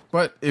 Yeah.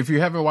 But if you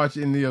haven't watched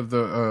any of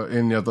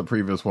the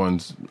previous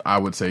ones, I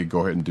would say go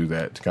ahead and do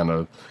that to kind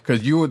of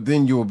because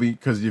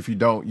if you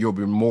don't, you'll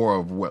be more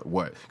of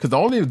what because the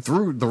only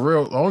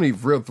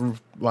real through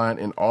line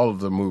in all of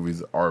the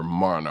movies are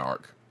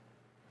Monarch,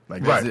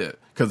 like that's it.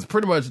 Because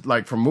pretty much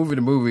like from movie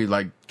to movie,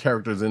 like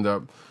characters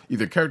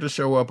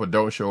show up or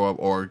don't show up,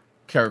 or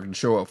characters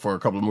show up for a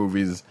couple of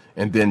movies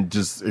and then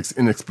just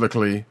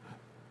inexplicably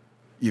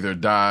either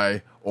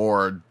die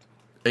or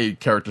a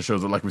character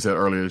shows up, like we said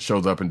earlier,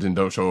 shows up and then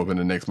don't show up in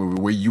the next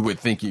movie where you would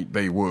think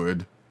they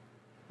would.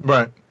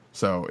 Right.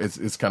 So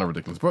it's kind of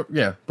ridiculous. But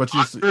yeah, but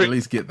you at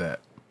least get that.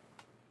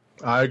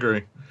 I agree.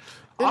 Anyway.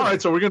 All right,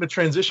 so we're going to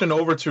transition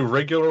over to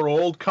regular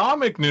old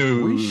comic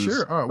news. We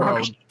sure are.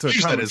 Well,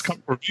 comic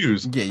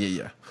reviews.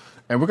 Yeah.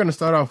 And we're going to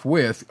start off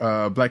with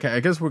Black Cat.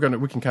 I guess we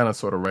can kind of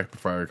sort of rapid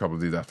fire a couple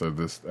of these after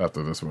this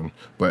one.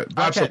 But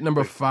Black Cat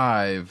number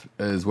 5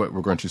 is what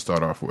we're going to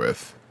start off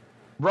with.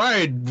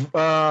 Right.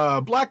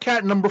 Black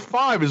Cat number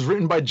 5 is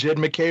written by Jed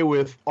MacKay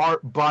with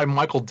art by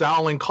Michael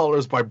Dowling,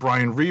 colors by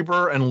Brian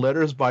Reber, and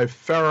letters by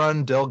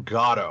Ferran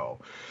Delgado.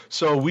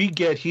 So we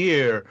get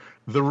here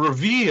the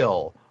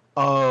reveal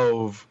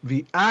of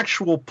the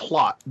actual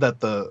plot that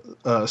the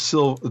Black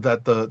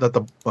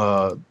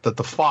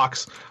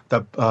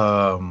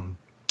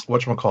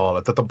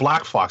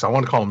Fox, I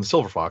want to call him the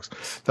Silver Fox,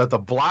 that the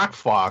Black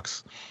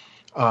Fox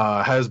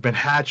has been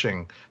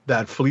hatching,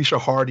 that Felicia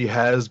Hardy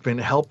has been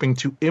helping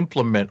to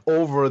implement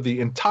over the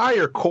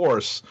entire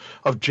course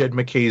of Jed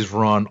MacKay's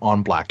run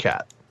on Black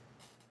Cat.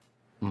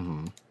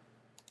 Mm-hmm.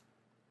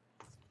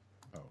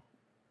 Oh,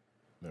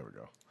 there we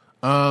go.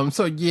 I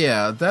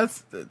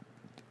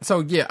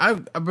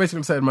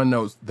basically said in my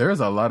notes, there's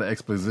a lot of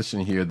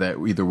exposition here that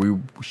either we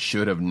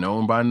should have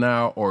known by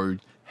now or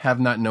have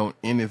not known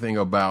anything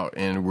about,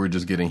 and we're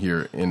just getting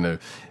here in a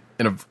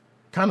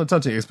kind of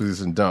touching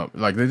exposition dump.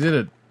 Like they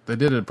did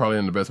it probably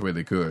in the best way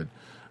they could.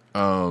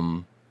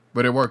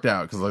 But it worked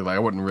out because like I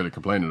wasn't really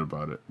complaining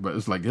about it. But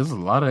it's like there's a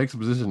lot of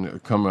exposition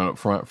coming up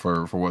front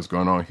for what's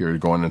going on here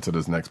going into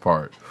this next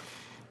part,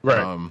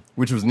 right?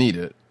 Which was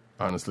needed,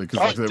 honestly.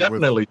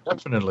 Definitely.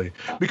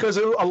 Because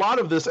a lot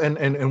of this,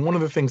 and one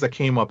of the things that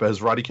came up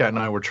as Roddy Cat and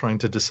I were trying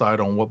to decide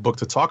on what book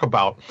to talk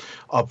about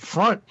up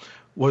front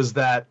was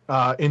that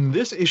in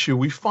this issue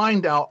we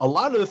find out a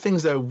lot of the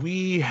things that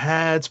we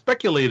had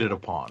speculated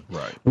upon,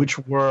 Right. which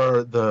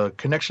were the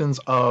connections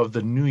of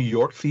the New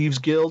York Thieves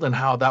Guild and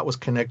how that was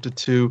connected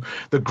to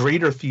the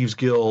Greater Thieves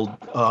Guild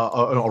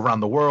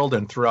around the world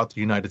and throughout the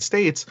United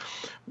States,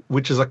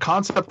 which is a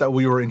concept that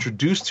we were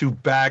introduced to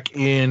back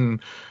in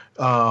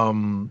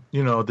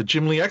the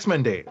Jim Lee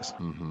X-Men days,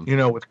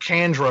 with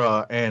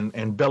Chandra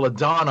and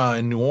Belladonna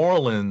in New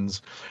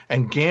Orleans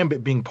and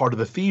Gambit being part of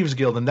the Thieves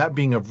Guild, and that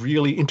being a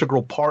really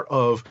integral part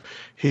of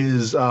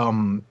his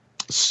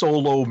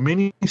solo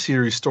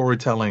mini-series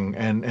storytelling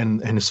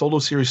and his solo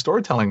series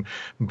storytelling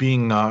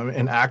being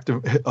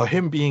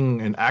him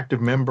being an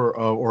active member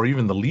of, or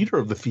even the leader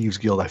of the Thieves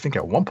Guild, I think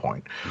at one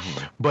point.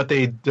 But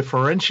they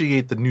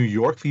differentiate the New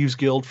York Thieves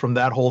Guild from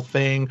that whole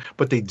thing,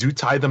 but they do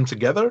tie them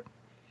together.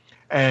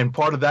 And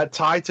part of that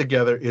tie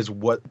together is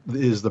what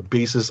is the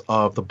basis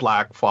of the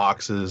Black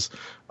Fox's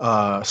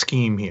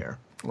scheme here.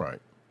 Right.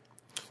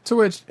 To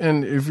which,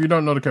 and if you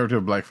don't know the character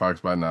of Black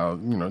Fox by now,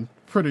 Black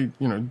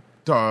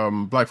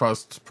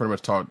Fox pretty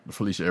much taught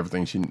Felicia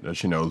everything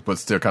she knows, but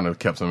still kind of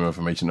kept some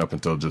information up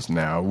until just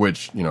now,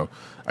 which,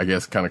 I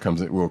guess kind of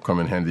will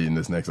come in handy in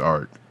this next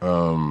arc.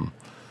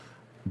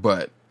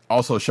 But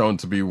also shown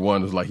to be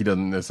one who's like, he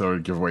doesn't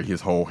necessarily give away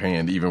his whole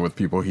hand, even with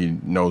people he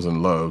knows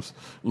and loves,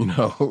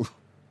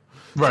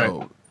 Right.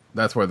 So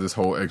that's where this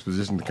whole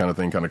exposition kind of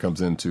thing kind of comes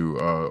into,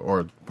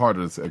 or part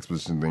of this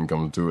exposition thing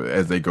comes into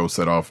as they go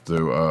set off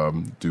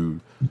to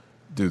do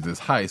this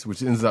heist,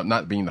 which ends up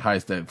not being the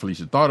heist that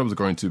Felicia thought it was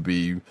going to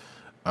be,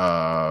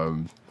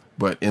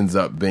 but ends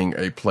up being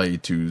a play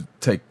to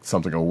take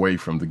something away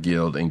from the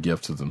guild and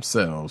give to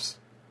themselves.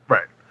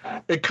 Right.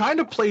 It kind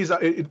of plays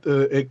out.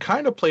 It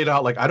kind of played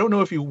out like, I don't know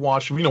if you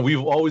watched.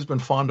 We've always been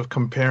fond of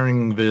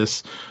comparing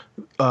this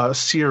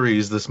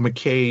series, this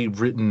McKay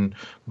written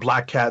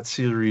Black Cat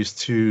series,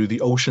 to the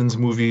Ocean's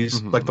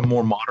movies, like the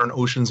more modern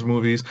Ocean's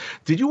movies.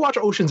 Did you watch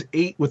Ocean's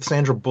 8 with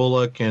Sandra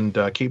Bullock and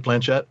Cate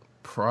Blanchett?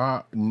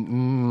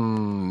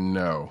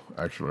 No,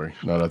 actually,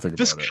 now that I think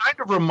This about it. kind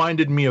of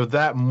reminded me of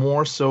that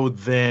more so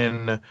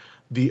than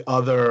the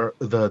other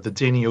the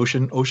Danny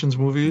Ocean's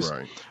movies,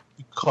 Right.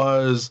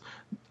 because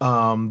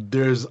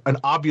there's an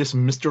obvious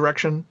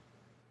misdirection.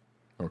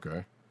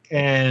 Okay.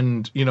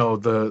 And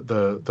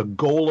the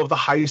goal of the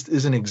heist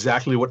isn't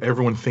exactly what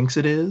everyone thinks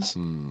it is,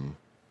 and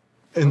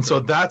so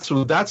that's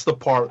the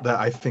part that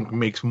I think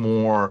makes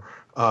more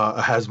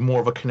has more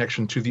of a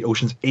connection to the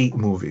Ocean's 8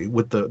 movie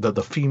with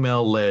the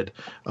female led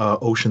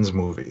Ocean's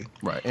movie.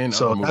 Right. And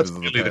So other that's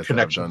movies of really the past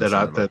connection have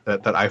done cinema.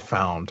 that I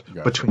found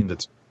Gotcha. between the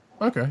two.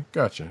 Okay,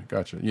 gotcha.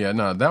 Yeah,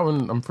 no, that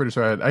one I'm pretty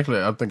sure. I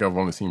think I've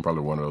only seen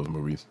probably one of those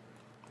movies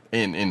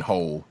in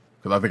whole,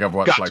 because I think I've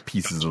watched Gotcha. like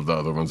pieces of the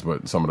other ones,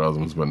 but some of the other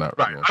ones, but not.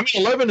 Right. Yeah. I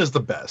mean, 11 is the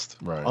best.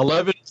 Right.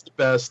 11 is the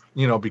best,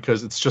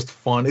 because it's just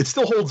fun. It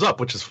still holds up,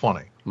 which is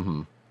funny.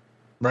 Mm-hmm.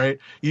 Right.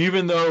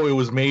 Even though it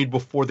was made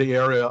before the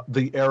era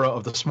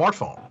of the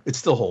smartphone, it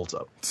still holds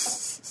up.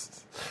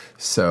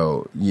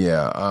 So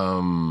yeah,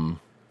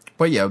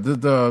 but yeah,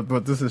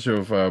 but this issue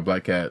of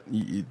Black Cat,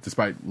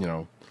 despite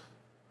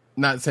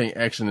not saying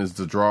action is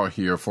the draw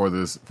here for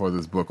this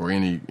book or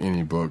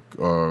any book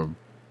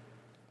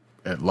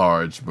at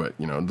large, but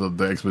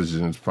the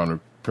exposition is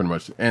pretty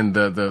much, and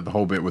the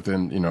whole bit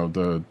within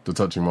the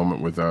touching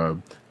moment with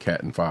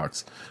Cat and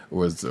Fox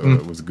was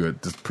good.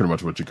 That's pretty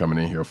much what you're coming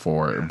in here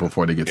for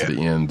before they get to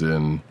the end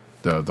and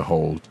the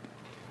whole.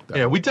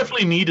 Yeah, we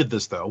definitely needed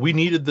this though. We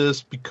needed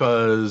this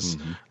because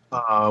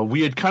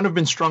we had kind of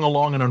been strung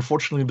along, and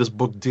unfortunately, this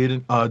book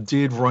did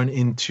run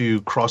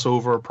into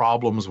crossover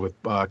problems with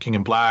King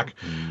in Black.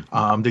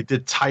 They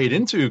did tie it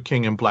into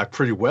King in Black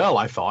pretty well,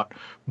 I thought,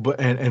 but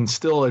and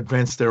still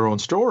advance their own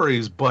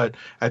stories. But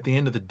at the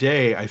end of the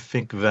day, I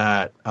think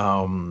that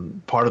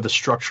part of the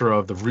structure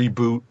of the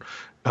reboot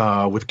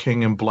with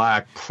King in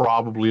Black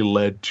probably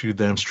led to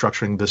them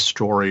structuring this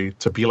story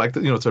to be like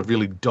to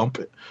really dump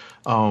it.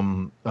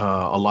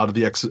 A lot of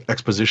the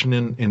exposition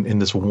in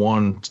this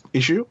one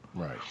issue.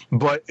 Right.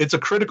 But it's a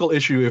critical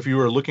issue if you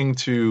are looking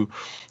to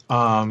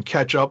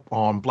catch up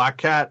on Black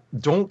Cat.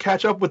 Don't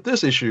catch up with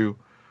this issue,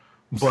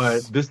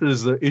 but this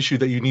is the issue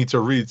that you need to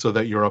read so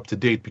that you're up to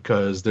date,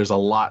 because there's a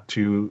lot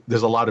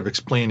of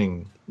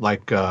explaining,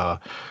 like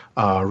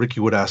Ricky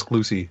would ask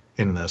Lucy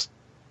in this.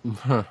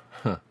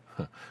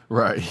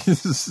 Right.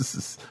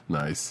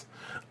 Nice.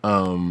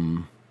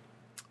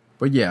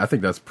 But yeah, I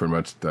think that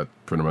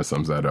pretty much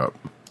sums that up.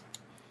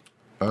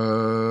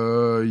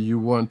 You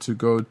want to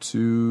go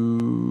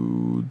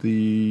to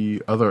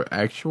the other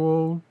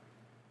actual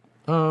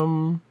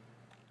King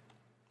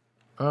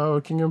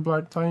in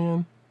Black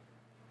tie-in?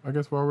 I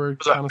guess while we're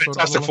kind of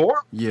Fantastic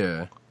Four?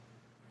 Yeah.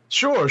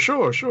 Sure.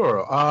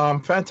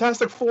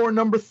 Fantastic Four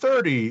number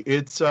 30.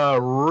 It's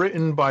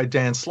written by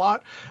Dan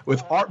Slott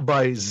with art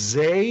by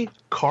Zay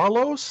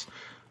Carlos,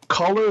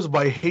 colors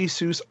by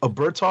Jesus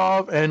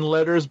Abertov, and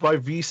letters by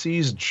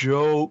VC's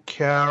Joe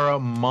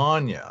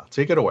Caramagna.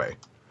 Take it away.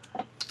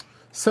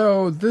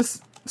 So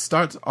this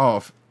starts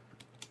off,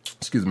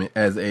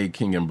 as a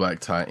King in Black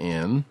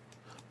tie-in,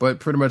 but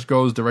pretty much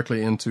goes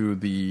directly into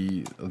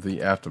the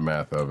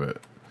aftermath of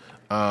it.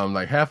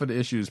 Like half of the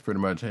issues pretty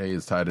much, hey,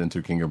 is tied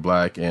into King of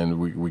Black, and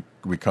we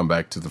come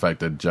back to the fact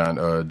that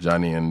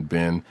Johnny and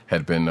Ben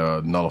had been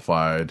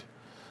nullified,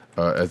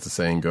 as the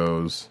saying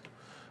goes,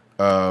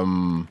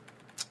 and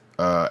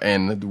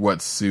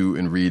what Sue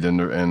and Reed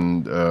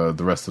and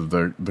the rest of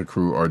the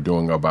crew are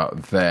doing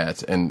about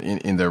that, and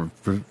in their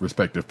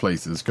respective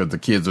places, because the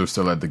kids are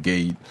still at the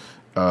gate,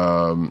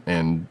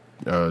 and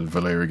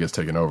Valeria gets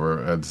taken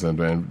over at the same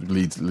time,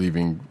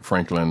 leaving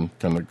Franklin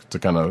to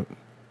kind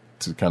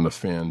of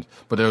fend.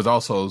 But there's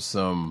also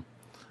some,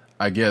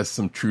 I guess,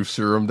 some truth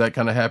serum that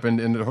kind of happened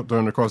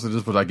during the course of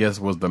this, but I guess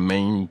was the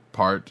main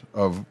part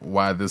of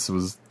why this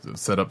was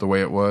set up the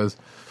way it was,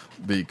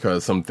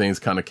 because some things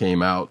kind of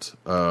came out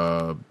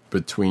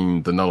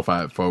between the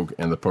nullified folk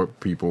and the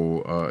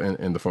people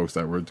and the folks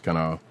that were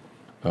kind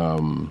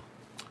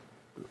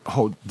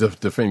of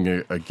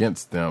defending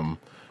against them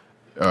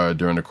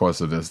during the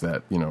course of this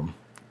that, you know,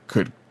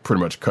 could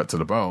pretty much cut to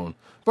the bone.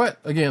 But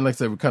again, like I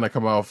said, we kind of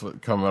come out of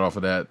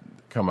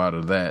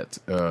that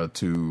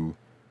to,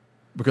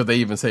 because they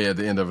even say at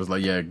the end of it,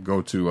 like, yeah,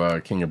 go to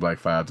King of Black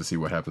 5 to see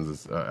what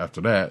happens after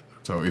that.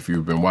 So if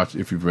you've been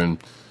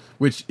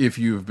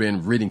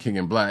reading King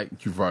in Black,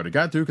 you've already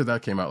got to, because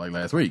that came out like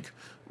last week.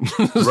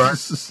 Right.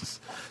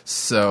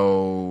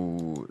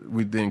 So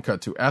we then cut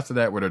to after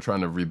that, where they're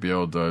trying to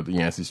rebuild the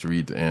Yancey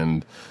Street,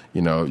 and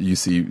you know, you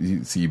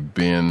see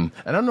Ben.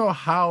 I don't know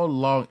how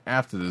long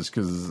after this,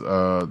 because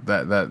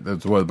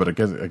that was, but I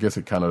guess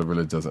it kind of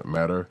really doesn't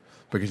matter,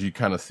 because you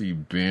kind of see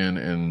Ben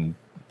and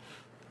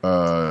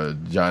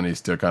Johnny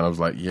still kind of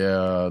like,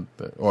 yeah,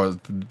 or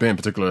Ben in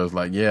particular is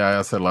like, yeah,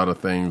 I said a lot of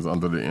things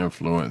under the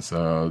influence,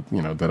 you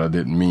know, that I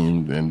didn't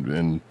mean,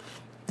 and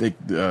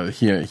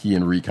he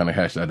and Reed kind of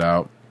hashed that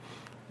out,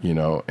 you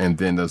know. And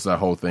then there's that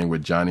whole thing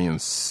with Johnny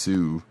and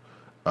Sue,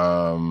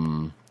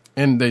 and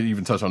they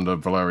even touched on the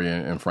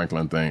Valeria and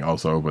Franklin thing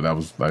also, but that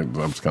was like,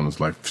 I was kind of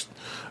like,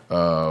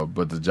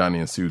 but the Johnny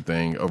and Sue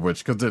thing, of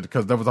which,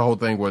 because there was a whole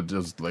thing where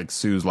just like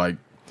Sue's like,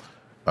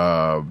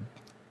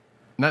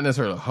 not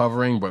necessarily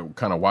hovering, but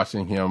kind of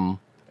watching him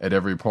at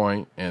every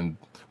point, and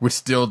which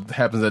still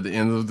happens at the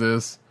end of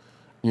this,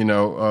 you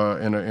know,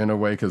 in a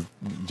way, because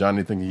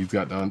Johnny thinking he's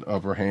got the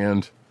upper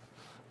hand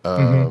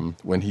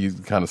when he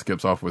kind of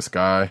skips off with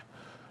Sky,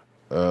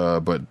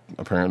 but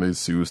apparently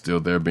Sue's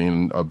still there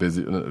being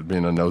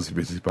a nosy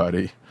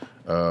busybody,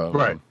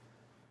 right.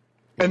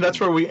 And that's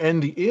where we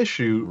end the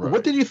issue. Right.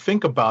 What did you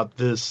think about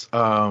this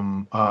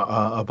move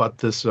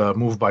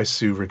by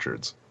Sue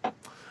Richards?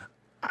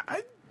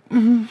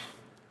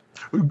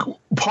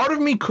 Part of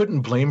me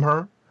couldn't blame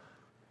her,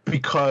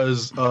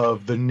 because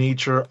of the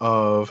nature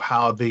of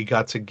how they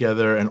got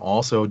together, and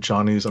also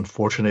Johnny's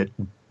unfortunate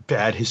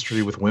bad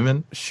history with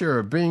women.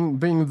 Sure, being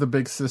the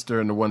big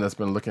sister and the one that's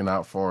been looking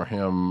out for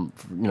him,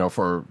 you know,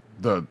 for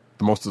the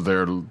most of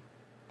their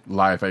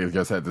life, I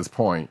guess, at this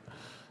point.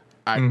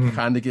 I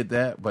kind of get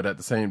that, but at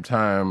the same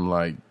time,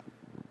 like,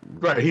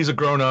 right, he's a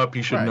grown up.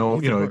 He should know.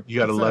 You know, you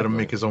got to let him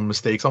make his own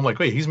mistakes. I'm like,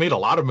 wait, he's made a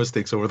lot of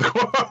mistakes over the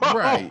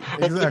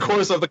over the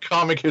course of the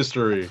comic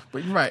history.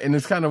 But right, and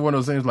it's kind of one of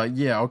those things. Like,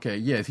 yeah, okay,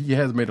 yes, he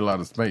has made a lot of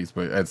mistakes,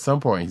 but at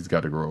some point he's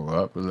got to grow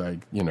up.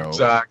 Like, you know,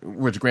 exactly.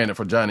 Which, granted,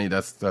 for Johnny,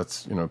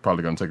 that's you know,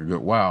 probably going to take a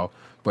good while,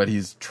 but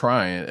he's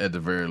trying at the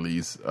very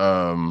least.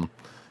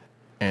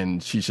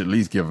 And she should at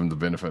least give him the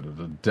benefit of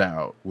the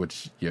doubt.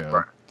 Which, yeah.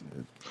 Right.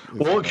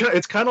 Well,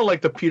 it's kind of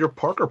like the Peter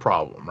Parker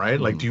problem,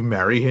 right? Like, do you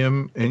marry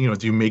him, and, you know,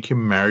 do you make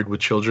him married with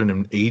children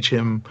and age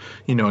him,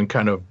 you know, and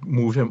kind of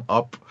move him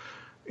up,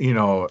 you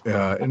know?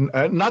 And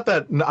not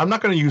that I'm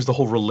not going to use the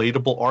whole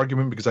relatable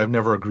argument, because I've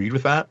never agreed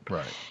with that.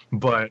 Right.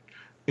 But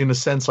in a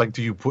sense, like,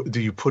 do you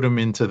put him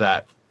into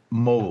that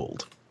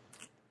mold?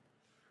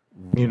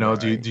 You know,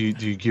 right. do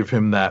you give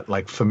him that,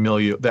 like,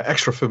 the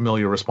extra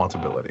familiar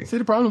responsibility? See,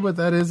 the problem with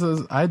that is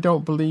I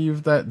don't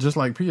believe that, just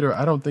like Peter,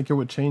 I don't think it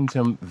would change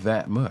him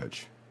that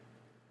much.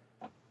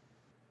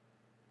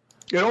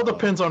 It all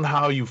depends on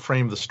how you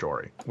frame the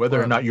story,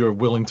 whether or not you're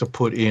willing to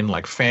put in,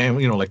 like,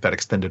 family, you know, like that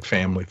extended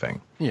family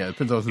thing. Yeah, it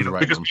depends on who's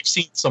right. Because we've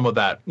seen some of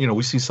that, you know,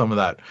 we see some of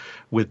that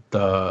with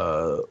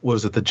what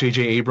was it, the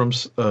J.J.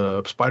 Abrams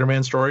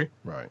Spider-Man story?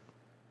 Right.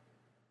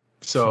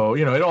 So,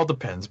 you know, it all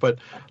depends. But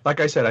like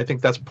I said, I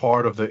think that's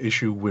part of the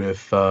issue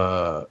with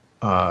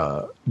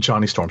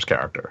Johnny Storm's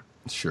character.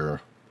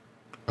 Sure.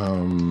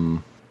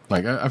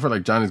 Like, I feel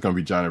like Johnny's going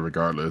to be Johnny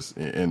regardless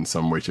in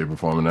some way, shape, or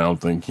form. And I don't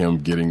think him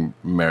getting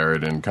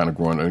married and kind of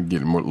growing and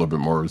getting a little bit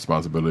more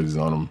responsibilities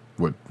on him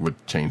would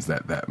change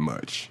that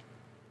much.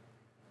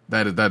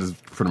 That is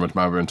pretty much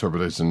my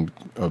interpretation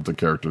of the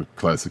character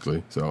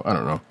classically. So, I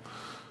don't know.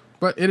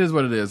 But it is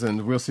what it is,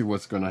 and we'll see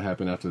what's going to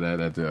happen after that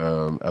at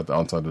the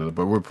onset of it.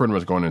 But we're pretty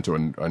much going into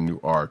a new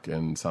arc,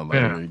 and sounds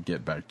like we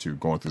get back to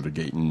going through the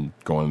gate and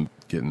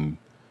getting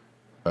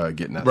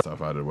that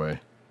stuff out of the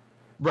way.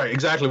 Right,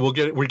 exactly.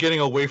 We're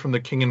getting away from the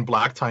King in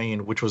Black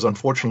tie-in, which was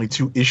unfortunately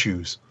 2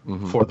 issues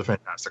for the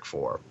Fantastic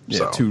Four. Yeah,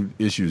 so. 2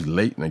 issues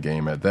late in the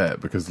game at that,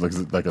 because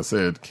like I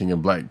said, King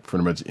in Black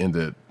pretty much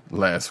ended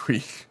last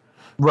week.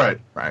 Right.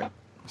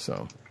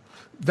 So,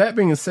 that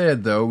being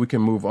said, though, we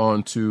can move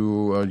on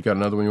to. You got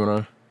another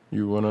one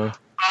you wanna?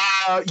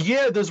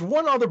 Yeah, there's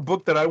one other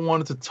book that I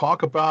wanted to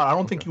talk about. I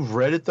don't think you've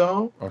read it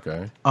though.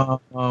 Okay.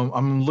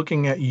 I'm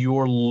looking at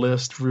your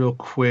list real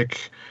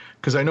quick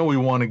because I know we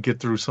want to get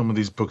through some of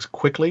these books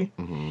quickly.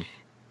 Mm-hmm.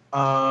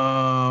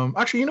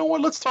 Actually, you know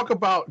what? Let's talk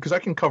about, because I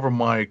can cover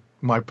my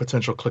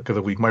potential click of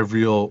the week, my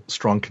real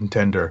strong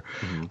contender.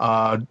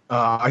 Mm-hmm.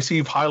 I see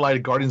you've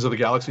highlighted Guardians of the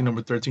Galaxy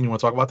number 13. You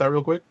want to talk about that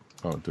real quick?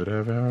 Oh, did I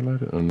have it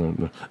highlighted? Oh,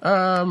 no.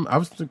 I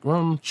was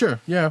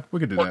sure. Yeah, we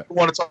could do that. I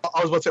was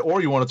about to say,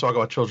 or you want to talk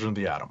about Children of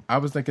the Atom? I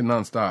was thinking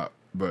nonstop,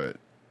 but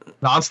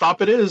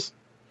Nonstop it is.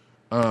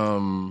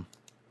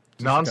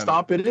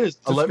 Nonstop It is.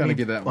 Let me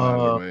get that one out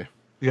of the way.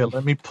 Yeah,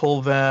 let me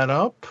pull that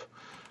up.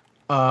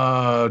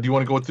 Do you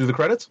want to go through the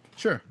credits?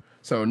 Sure.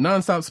 So,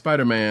 Nonstop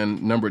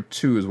Spider-Man number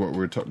 2 is what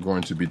we're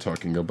going to be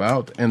talking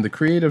about, and the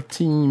creative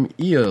team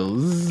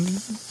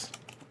is.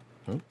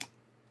 Oh,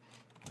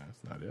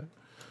 that's not it.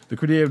 The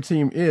creative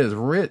team is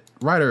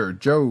writer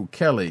Joe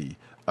Kelly,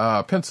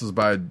 pencils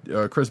by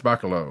Chris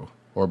Bachalo,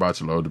 or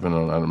Bachalo,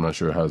 depending on, I'm not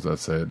sure how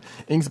that's said.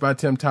 Inks by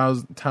Tim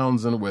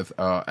Townsend with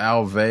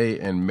Al Vey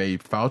and Wayne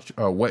Foucher.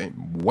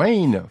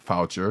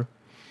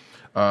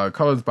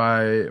 Colors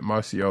by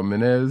Marcio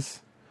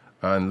Menez.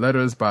 And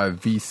letters by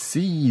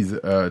VC's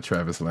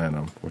Travis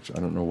Lanham, which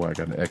I don't know why I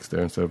got an X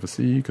there instead of a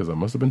C, because I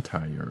must have been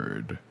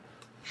tired.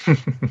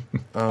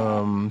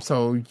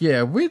 So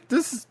yeah,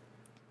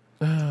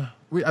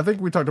 I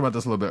think we talked about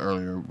this a little bit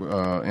earlier,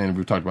 and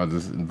we talked about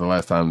this the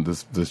last time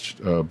this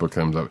book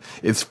comes up.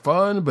 It's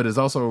fun, but it's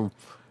also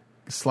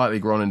slightly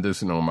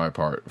groan-inducing on my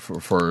part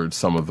for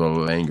some of the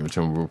language,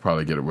 and we'll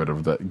probably get rid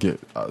of that,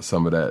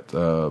 some of that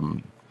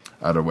out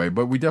of the way.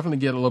 But we definitely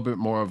get a little bit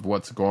more of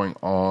what's going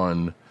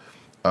on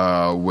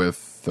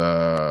with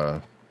the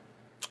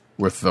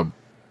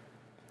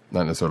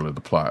not necessarily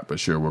the plot, but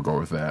sure, we'll go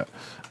with that.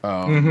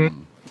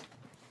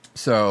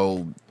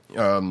 So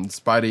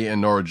Spidey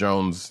and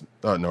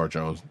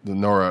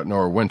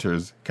Nora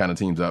Winters kind of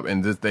teams up,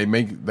 and they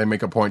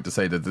make a point to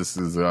say that this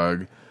is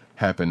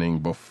happening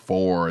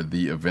before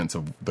the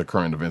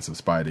current events of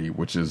Spidey,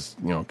 which is,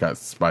 got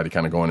Spidey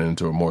kind of going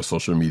into a more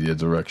social media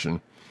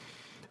direction,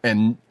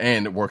 and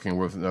working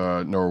with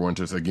Nora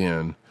Winters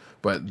again.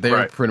 But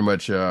they're pretty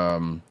much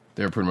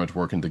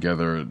working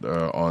together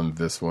on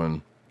this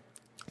one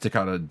to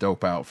kind of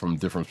dope out from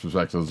different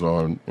perspectives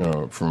on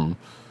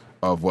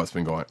of what's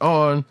been going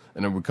on,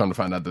 and then we come to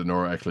find out that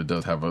Nora actually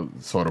does have a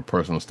sort of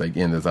personal stake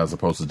in this, as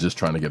opposed to just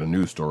trying to get a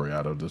news story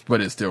out of this.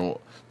 But it's still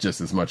just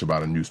as much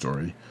about a news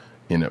story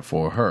in it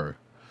for her.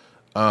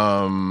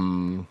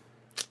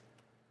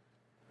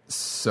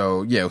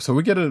 So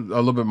we get a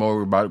little bit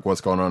more about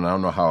what's going on. I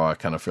don't know how I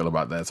kind of feel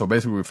about that. So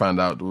basically, we find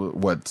out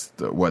what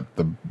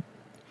the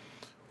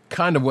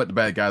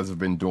bad guys have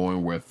been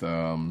doing with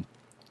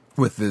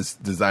this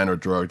designer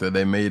drug that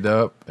they made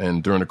up,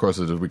 and during the course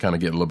of this, we kind of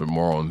get a little bit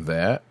more on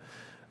that.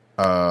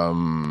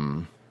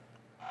 And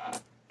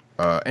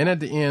at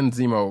the end,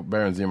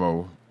 Baron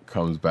Zemo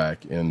comes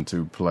back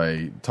into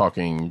play,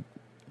 talking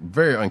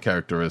very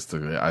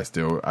uncharacteristically. I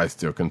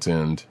still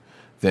contend,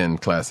 then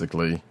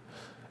classically,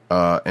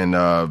 and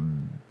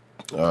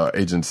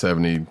Agent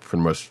 70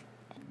 pretty much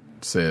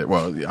said.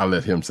 Well, I'll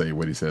let him say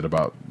what he said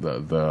about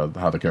the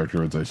how the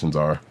characterizations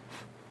are.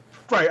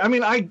 Right. I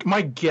mean,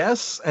 my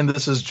guess, and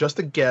this is just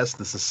a guess,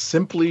 this is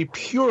simply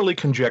purely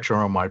conjecture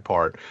on my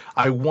part.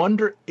 I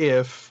wonder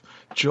if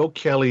Joe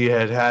Kelly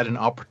had an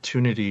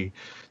opportunity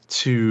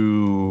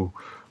to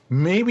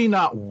maybe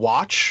not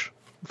watch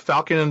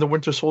Falcon and the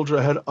Winter Soldier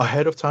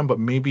ahead of time, but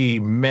maybe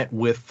met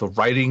with the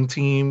writing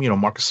team.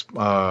 Marcus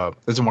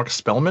is it Marcus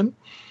Spellman?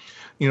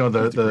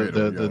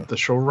 The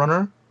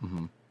showrunner.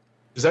 Mm-hmm.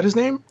 Is that his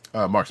name?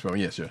 Mark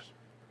Spellman. Yes.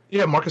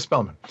 Yeah, Marcus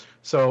Spellman.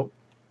 So,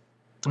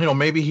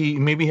 maybe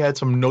he had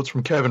some notes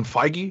from Kevin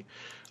Feige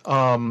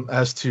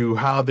as to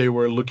how they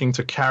were looking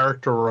to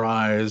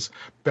characterize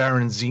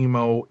Baron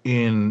Zemo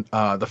in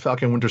the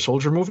Falcon Winter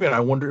Soldier movie, and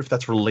I wonder if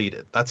that's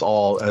related. That's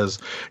all, as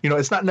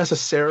it's not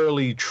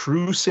necessarily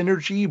true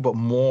synergy, but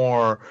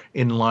more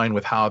in line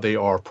with how they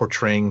are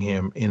portraying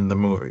him in the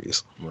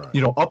movies. Right.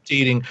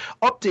 Updating,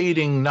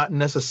 not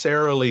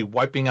necessarily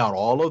wiping out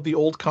all of the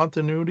old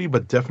continuity,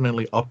 but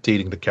definitely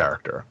updating the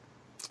character.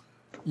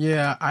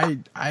 Yeah, I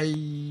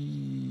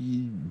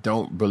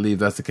don't believe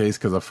that's the case,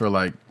 because I feel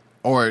like,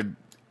 or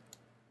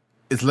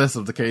it's less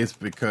of the case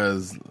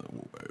because,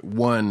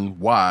 one,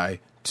 why?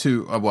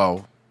 Two,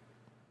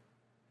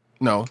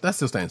 no, that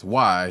still stands.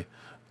 Why?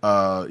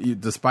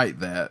 Despite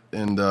that,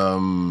 and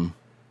I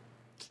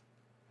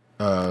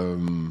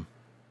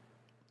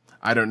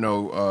don't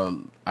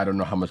know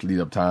how much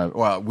lead up time.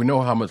 Well, we know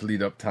how much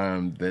lead up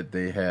time that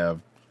they have.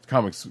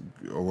 Comics,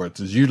 or it's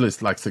usually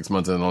like 6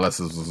 months, unless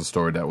this was a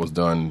story that was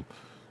done,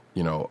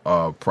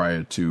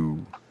 prior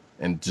to,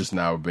 and just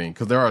now being,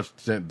 because there are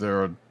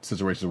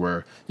situations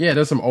where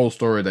there's some old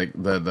story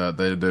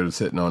that they're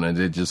sitting on, and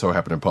they just so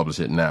happen to publish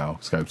it now,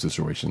 Skype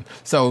situation.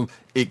 So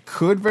it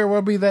could very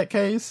well be that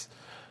case.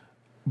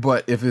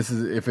 But if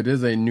it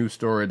is a new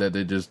story that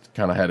they just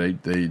kind of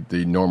had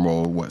the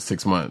normal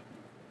 6 month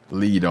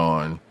lead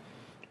on,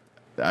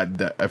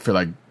 I feel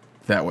like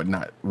that would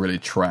not really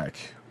track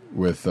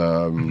with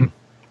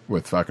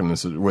with Falcon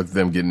with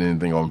them getting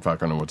anything on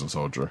Falcon and Winter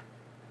Soldier.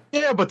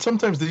 Yeah, but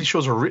sometimes these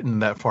shows are written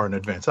that far in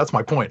advance. That's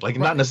my point. Like,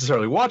 not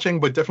necessarily watching,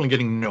 but definitely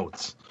getting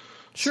notes.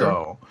 Sure.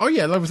 So, oh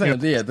yeah, like I was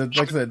saying, like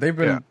I said, they've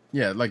been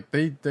like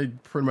they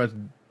pretty much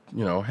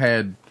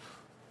had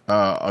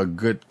a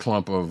good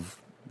clump of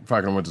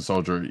Falcon and Winter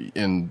Soldier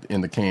in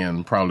the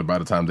can probably by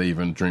the time they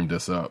even dreamed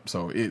this up.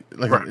 So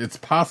it's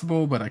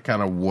possible, but I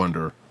kind of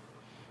wonder.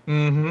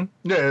 Mm-hmm.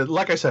 Yeah,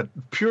 like I said,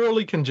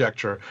 purely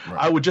conjecture.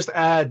 Right. I would just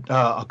add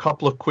a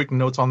couple of quick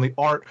notes on the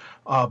art.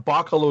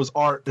 Bocciolo's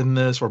art in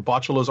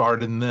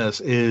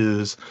this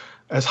is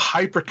as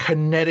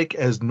hyperkinetic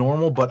as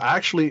normal, but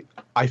actually,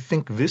 I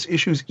think this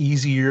issue is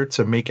easier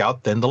to make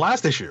out than the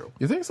last issue.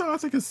 You think so? I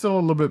think it's still a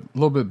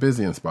little bit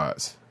busy in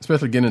spots,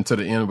 especially getting to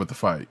the end with the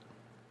fight.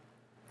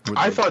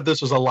 I thought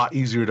this was a lot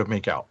easier to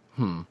make out.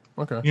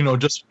 Okay.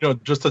 Just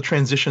the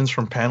transitions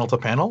from panel to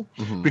panel,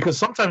 because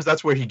sometimes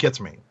that's where he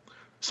gets me.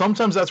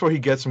 Sometimes that's where he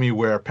gets me,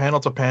 where panel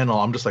to panel,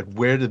 I'm just like,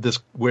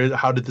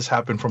 how did this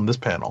happen from this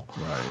panel?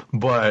 Right.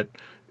 But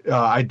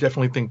I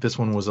definitely think this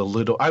one was a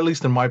little, at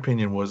least in my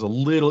opinion, was a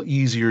little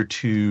easier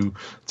to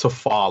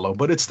follow.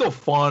 But it's still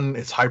fun.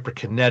 It's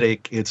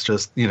hyperkinetic. It's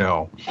just, his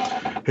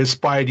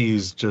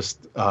Spidey's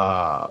just,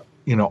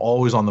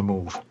 always on the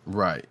move.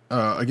 Right.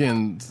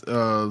 Again,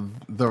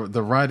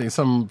 the writing,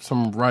 some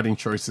writing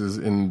choices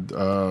in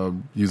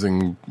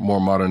using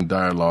more modern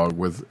dialogue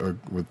with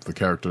the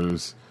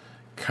characters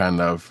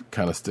kind of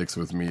sticks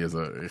with me as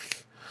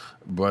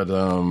but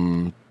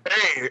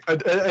hey,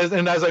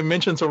 and as I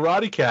mentioned to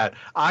Roddy Cat,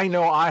 I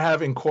know I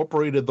have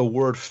incorporated the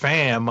word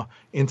fam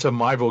into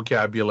my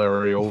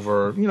vocabulary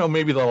over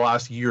maybe the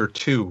last year or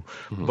two,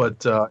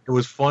 but it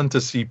was fun to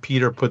see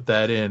Peter put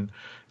that in.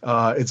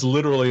 It's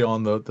literally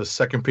on the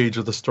second page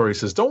of the story. It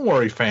says, "Don't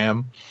worry,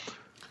 fam."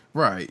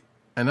 Right,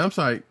 and I'm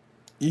like,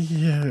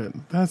 yeah,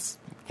 that's.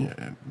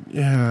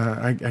 Yeah,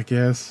 I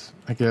guess.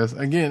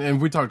 Again,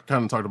 and we kind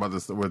of talked about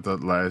this with the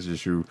last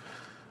issue.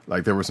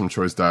 Like, there was some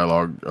choice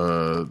dialogue,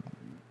 written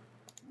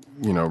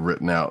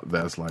out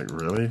that's like,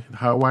 really?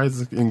 Why is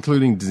this,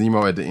 including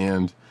Zemo at the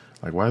end,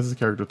 like, why is this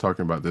character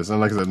talking about this? And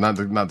like I said, not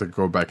to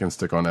go back and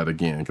stick on that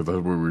again, because that's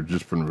what we were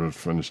just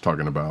finished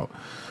talking about.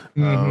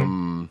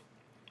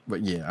 But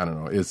yeah, I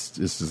don't know. It's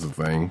just a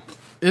thing.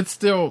 It's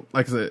still,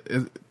 like I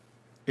said,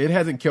 it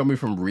hasn't killed me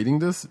from reading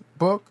this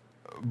book,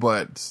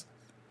 but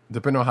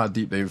depending on how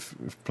deep they've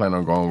planned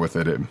on going with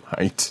it, it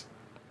might.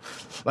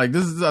 Like,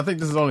 I think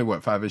this is only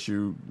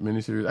 5-issue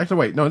miniseries. Actually,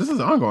 wait, no, this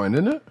is ongoing,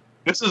 isn't it?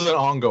 This is an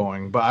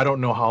ongoing, but I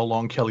don't know how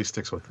long Kelly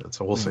sticks with it,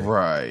 so we'll see.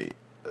 Right.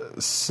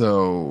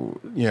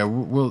 So yeah,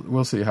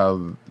 we'll see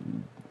how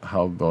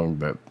long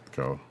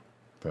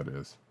that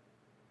is.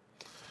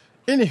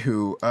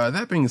 Anywho,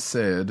 that being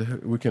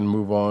said, we can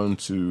move on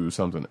to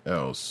something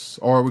else.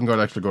 Or we can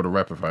actually go to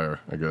Rapid Fire,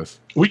 I guess.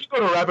 We can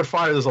go to Rapid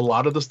Fire. There's a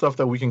lot of the stuff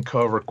that we can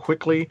cover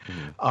quickly.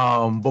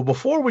 But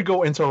before we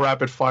go into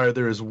Rapid Fire,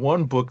 there is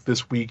one book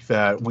this week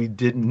that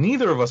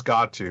neither of us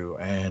got to,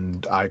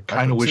 and I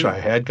kind of wish I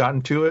had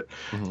gotten to it.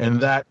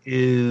 And that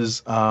is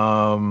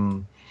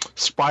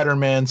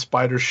Spider-Man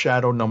Spider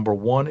Shadow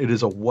 #1. It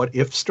is a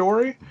what-if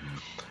story.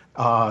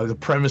 The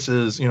premise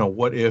is,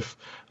 what if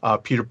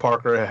Peter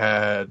Parker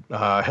had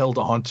held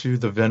onto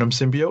the Venom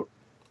symbiote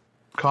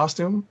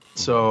costume?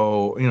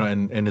 So,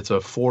 and it's a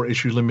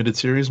 4-issue limited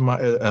series,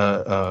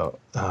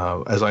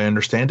 as I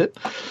understand it.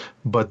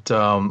 But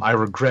I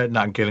regret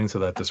not getting to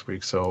that this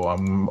week, so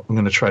I'm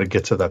going to try to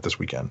get to that this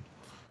weekend.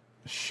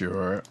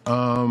 Sure.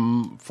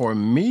 For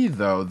me,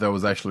 though, there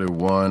was actually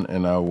one,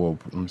 and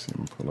let me see,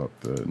 pull up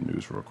the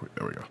news real quick.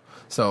 There we go.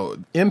 So,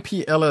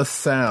 MPLS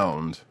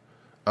Sound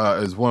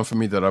is one for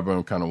me that I've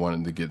been kind of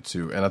wanting to get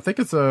to, and I think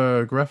it's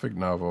a graphic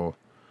novel.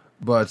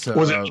 But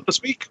was it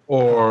this week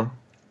or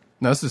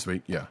no? It's this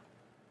week. Yeah,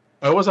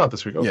 it was out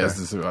this week. Okay. Yeah,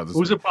 this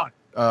Who's week. It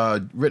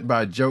by? Written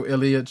by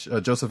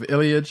Joseph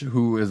Ilyich,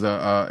 who is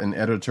an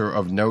editor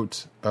of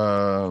note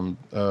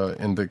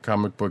in the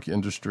comic book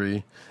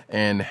industry,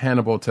 and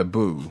Hannibal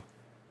Taboo,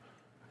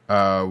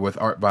 with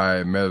art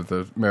by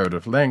Meredith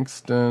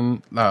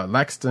Laxton,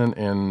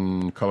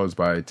 and colors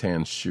by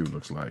Tan Shu,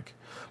 looks like.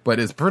 But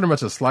it's pretty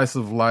much a slice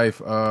of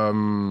life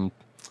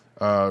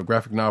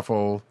graphic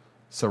novel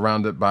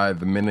surrounded by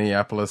the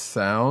Minneapolis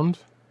sound.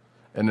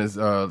 And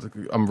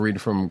I'm reading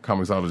from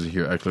Comixology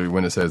here, actually,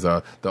 when it says,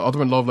 the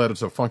ultimate love letter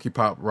to funky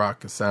pop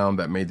rock sound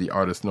that made the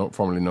artist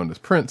formerly known as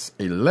Prince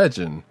a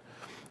legend.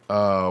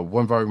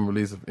 One volume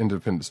release of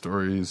independent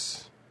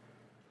stories.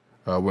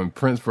 When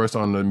Prince burst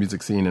on the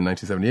music scene in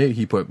 1978,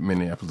 he put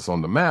Minneapolis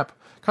on the map.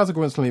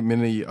 Consequently,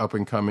 many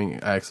up-and-coming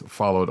acts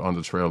followed on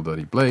the trail that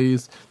he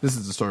blazed. This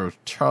is the story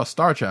of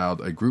Starchild,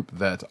 a group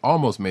that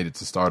almost made it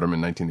to stardom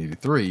in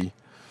 1983,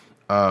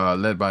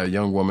 led by a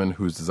young woman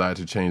whose desire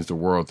to change the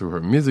world through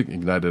her music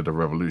ignited a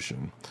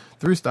revolution.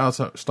 Through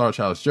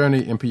Starchild's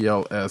journey,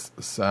 MPLS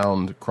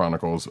Sound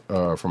chronicles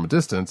from a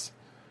distance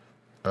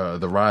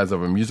the rise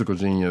of a musical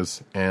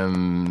genius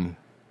and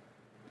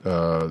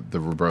the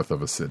rebirth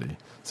of a city.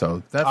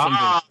 So that's something.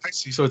 I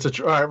see. So it's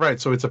right.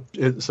 So it's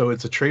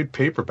a trade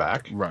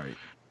paperback, Right.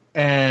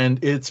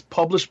 and it's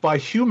published by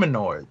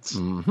Humanoids.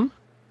 Mm-hmm.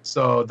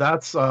 So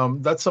that's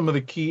some of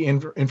the key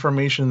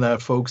information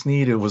that folks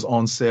need. It was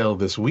on sale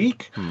this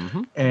week,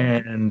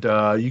 and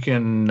you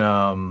can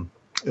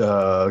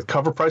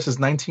cover price is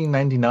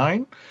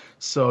 $19.99.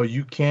 So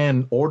you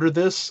can order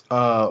this,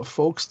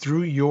 folks,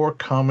 through your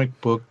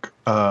comic book.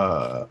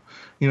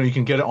 You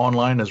can get it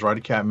online, as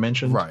Roddy Cat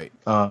mentioned, Right.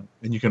 And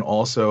you can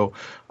also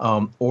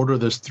order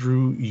this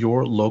through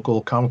your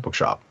local comic book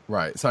shop.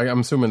 Right. So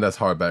I'm assuming that's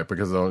hardback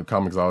because on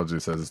Comixology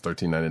says it's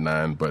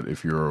 $13.99, but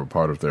if you're a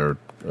part of their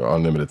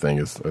unlimited thing,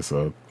 it's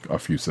a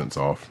few cents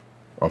off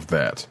of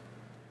that.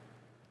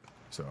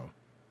 So,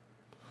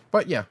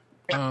 but yeah.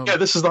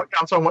 This is the.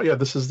 I'm talking about. Yeah,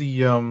 this is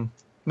the.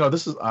 No,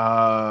 this is.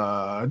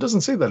 It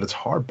doesn't say that it's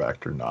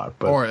hardback or not,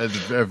 but Or at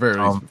the very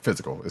least,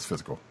 physical. It's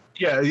physical.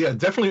 yeah,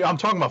 definitely. I'm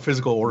talking about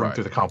physical ordering Right.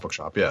 through the comic book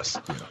shop. Yes.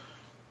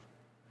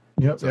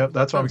 Yeah. Yep.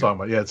 That's what I'm talking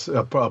about. Yeah, it's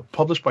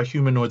published by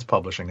Humanoids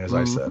Publishing, as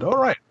I said. All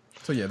right.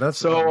 So yeah, that's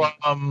So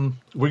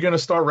we're gonna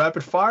start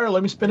rapid fire.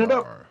 Let me spin it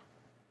up.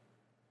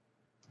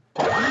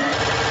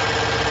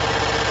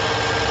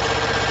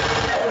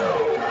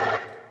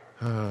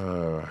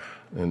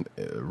 And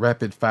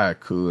rapid fire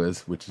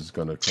quiz, which is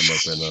going to come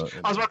up in a.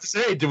 I was about to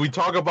say, did we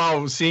talk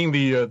about seeing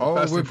the Oh,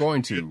 Fast we're and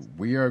going to.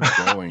 We are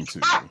going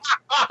to.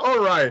 All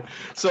right.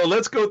 So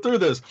let's go through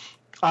this.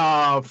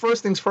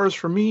 First things first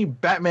for me,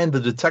 Batman the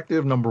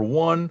Detective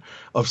 #1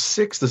 of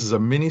 6. This is a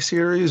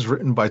miniseries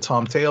written by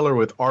Tom Taylor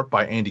with art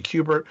by Andy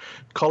Kubert,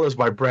 colors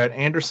by Brad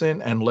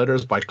Anderson, and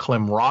letters by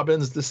Clem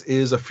Robbins. This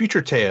is a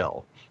future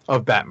tale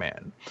of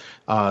Batman.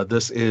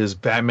 This is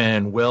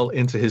Batman well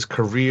into his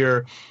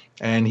career,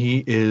 and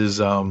he is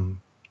on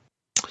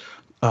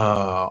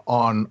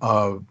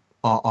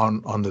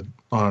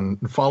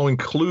following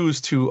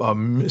clues to a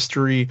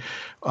mystery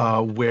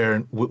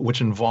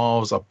which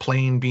involves a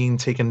plane being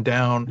taken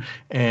down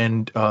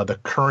and the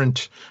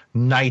current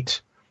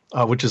knight,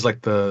 which is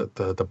like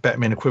the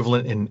Batman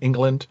equivalent in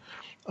England,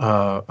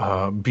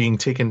 being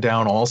taken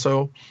down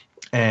also.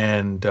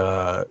 And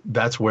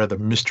that's where the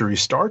mystery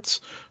starts.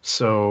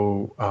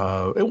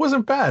 So it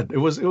wasn't bad. It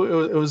was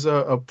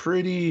a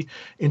pretty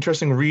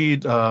interesting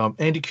read.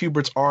 Andy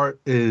Kubert's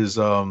art is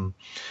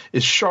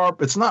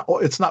sharp. It's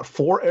not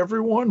for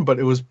everyone, but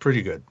it was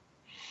pretty good.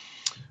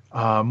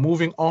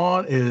 Moving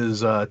on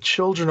is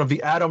Children of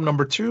the Atom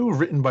 #2,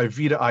 written by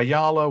Vita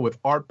Ayala with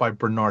art by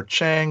Bernard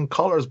Chang,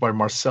 colors by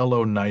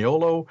Marcelo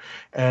Naiolo,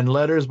 and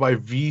letters by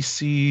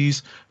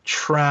VC's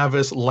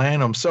Travis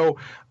Lanham. So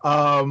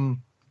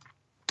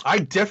I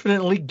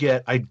definitely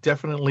get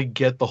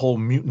the whole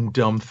mutant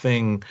dumb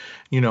thing,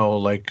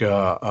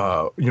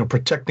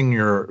 protecting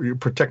your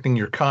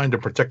kind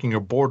and protecting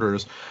your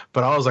borders.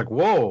 But I was like,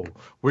 whoa,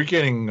 we're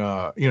getting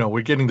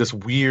this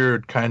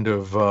weird kind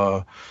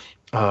of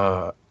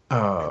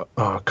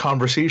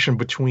conversation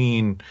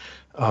between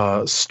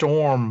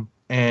Storm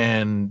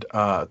and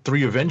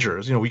 3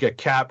 Avengers. We get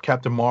Cap,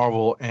 Captain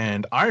Marvel,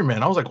 and Iron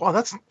Man. I was like, wow,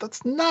 that's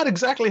not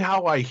exactly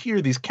how I hear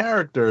these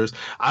characters.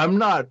 I'm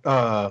not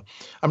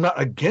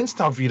against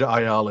how Vita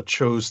Ayala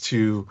chose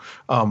to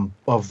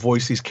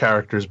voice these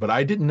characters, but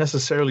I didn't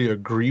necessarily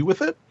agree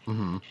with it.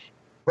 Mm-hmm.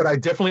 But I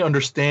definitely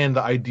understand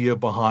the idea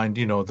behind,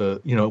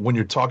 when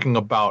you're talking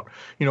about,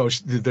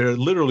 they're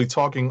literally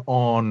talking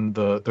on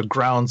the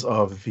grounds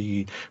of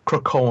the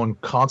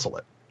Krakoan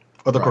consulate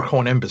or the Right.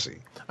 Krakoan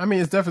embassy. I mean,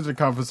 it's definitely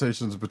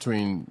conversations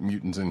between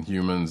mutants and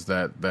humans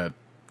that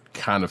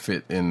kind of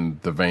fit in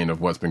the vein of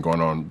what's been going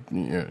on,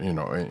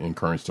 in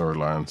current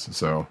storylines.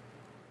 So,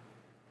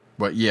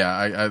 but yeah,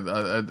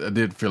 I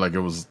did feel like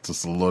it was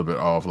just a little bit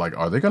off. Like,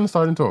 are they going to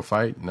start into a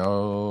fight?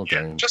 No,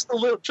 okay. Yeah, just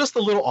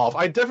a little off.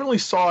 I definitely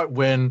saw it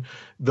when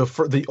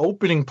the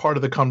opening part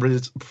of the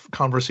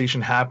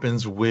conversation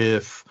happens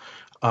with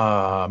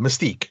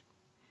Mystique.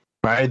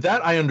 Right,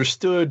 that I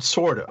understood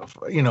sort of.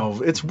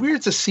 It's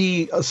weird to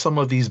see some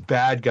of these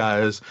bad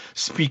guys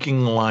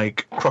speaking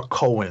like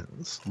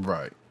Krakoans.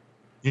 Right.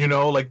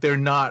 Like they're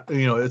not.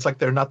 It's like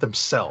they're not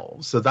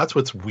themselves. So that's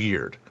what's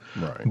weird.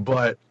 Right.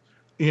 But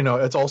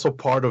it's also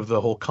part of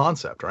the whole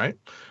concept, right?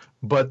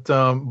 But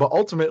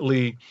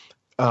ultimately,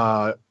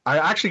 I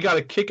actually got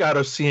a kick out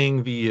of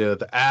seeing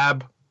the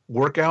ab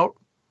workout.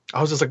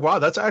 I was just like, wow,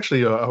 that's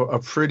actually a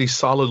pretty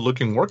solid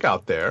looking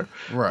workout there.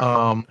 Right.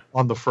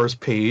 On the first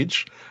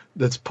page.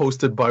 That's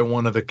posted by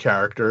one of the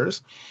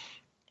characters,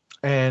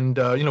 and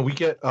we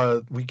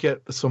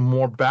get some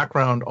more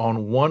background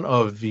on one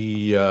of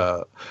these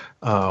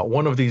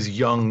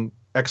young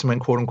X-Men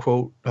quote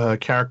unquote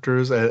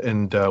characters,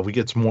 and we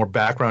get some more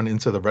background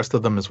into the rest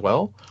of them as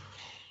well.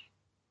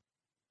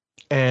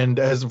 And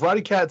as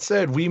Roddy Cat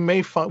said, we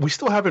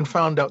still haven't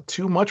found out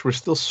too much. We're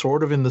still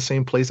sort of in the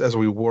same place as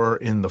we were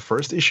in the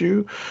first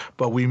issue,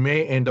 but we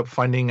may end up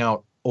finding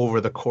out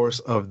over the course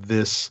of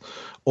this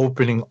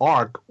opening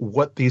arc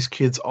what these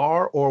kids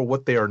are or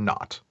what they are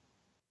not.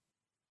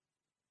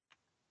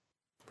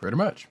 Pretty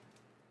much.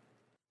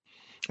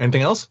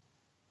 Anything else?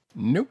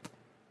 Nope.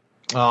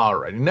 All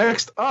right.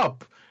 Next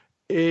up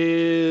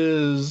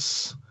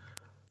is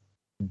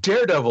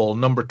Daredevil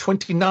number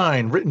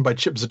 29, written by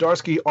Chip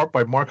Zdarsky, art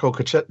by Marco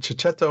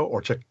Cicchetto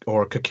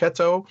or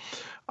Cacchetto,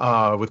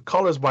 with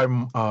colors by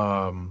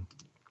Marcio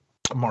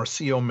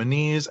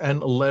Meniz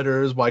and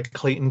letters by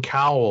Clayton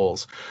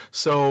Cowles.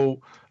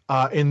 So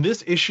in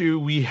this issue,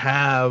 we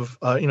have,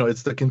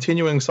 it's the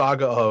continuing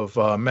saga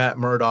of Matt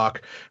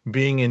Murdock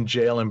being in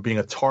jail and being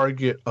a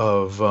target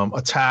of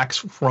attacks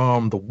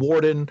from the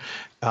Warden.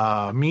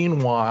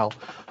 Meanwhile,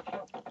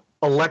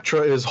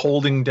 Elektra is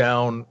holding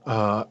down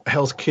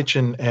Hell's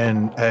Kitchen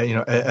and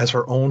as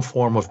her own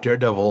form of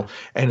Daredevil,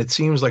 and it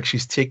seems like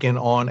she's taken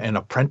on an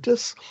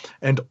apprentice,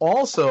 and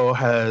also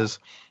has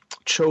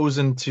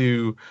chosen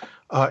to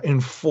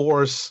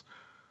enforce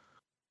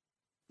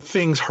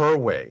things her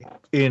way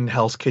in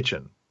Hell's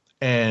Kitchen.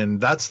 And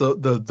that's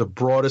the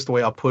broadest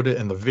way I'll put it,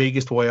 and the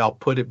vaguest way I'll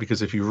put it,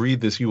 because if you read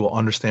this, you will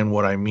understand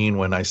what I mean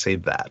when I say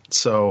that.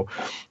 So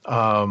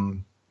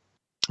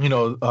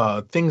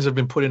things have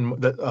been put in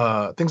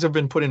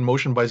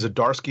motion by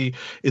Zdarsky.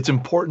 It's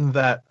important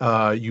that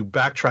you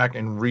backtrack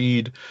and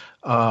read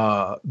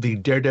the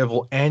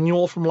Daredevil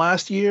annual from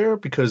last year,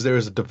 because there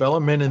is a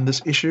development in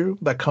this issue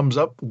that comes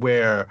up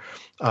where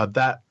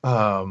that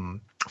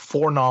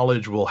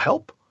foreknowledge will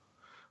help.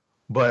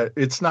 But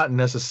it's not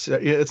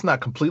necessary. It's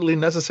not completely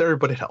necessary,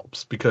 but it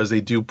helps, because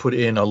they do put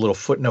in a little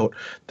footnote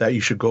that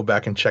you should go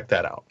back and check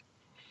that out.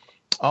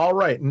 All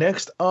right,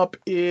 next up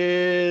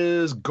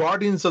is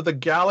Guardians of the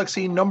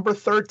Galaxy number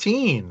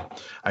 13.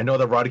 I know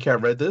that Roddy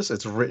Cat read this.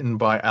 It's written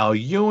by Al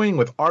Ewing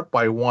with art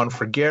by Juan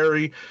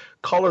Frigeri,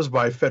 colors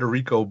by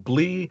Federico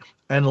Blee,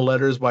 and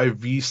letters by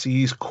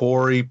VC's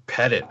Corey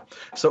Pettit.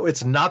 So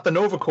it's not the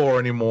Nova Corps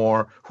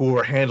anymore, who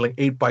are handling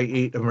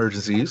 8x8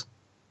 emergencies.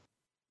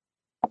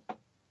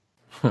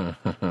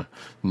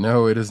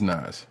 No, it is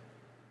not.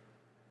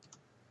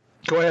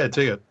 Go ahead,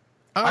 take it.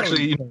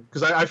 Actually,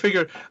 because I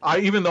figured,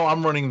 even though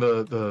I'm running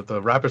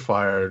the rapid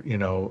fire,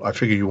 I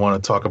figure you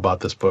want to talk about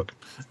this book.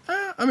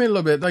 I mean, a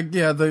little bit.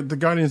 The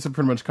Guardians have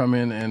pretty much come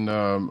in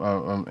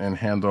and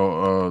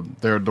handle.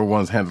 They're the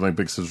ones handling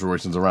big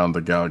situations around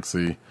the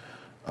galaxy,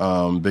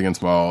 big and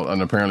small.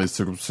 And apparently,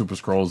 Super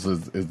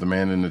Skrulls is the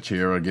man in the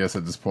chair, I guess,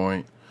 at this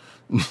point,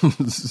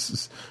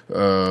 who's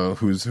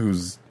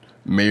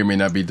may or may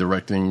not be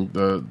directing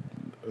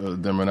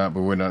them or not,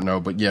 but we don't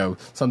know. But yeah,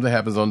 something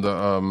happens on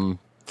the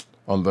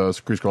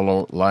Kree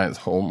Skrull Alliance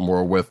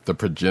homeworld with the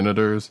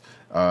progenitors,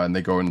 and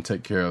they go and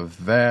take care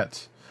of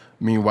that.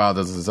 Meanwhile,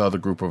 there's this other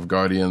group of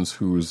Guardians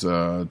who's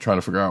trying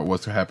to figure out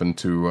what's happened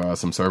to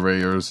some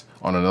surveyors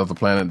on another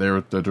planet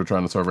that they're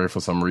trying to survey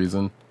for some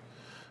reason.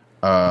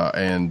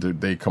 And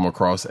they come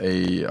across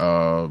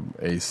a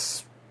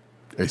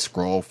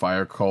Skrull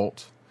fire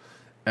cult.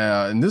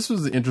 And this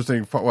was the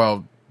interesting part.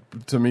 Well,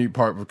 to me,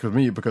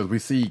 because we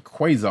see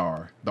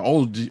Quasar, the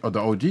OG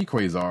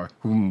Quasar,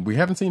 whom we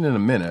haven't seen in a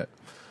minute.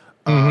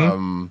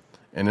 And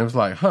it was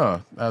like,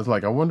 I was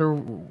like, I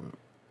wonder.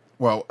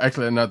 Well,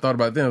 actually, and I thought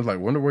about it then. I was like,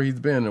 wonder where he's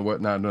been and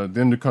whatnot. And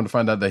then to come to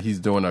find out that he's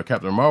doing a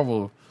Captain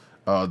Marvel,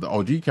 the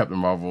OG Captain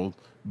Marvel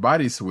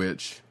body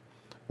switch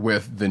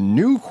with the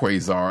new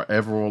Quasar,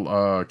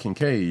 Everil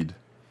Kincaid,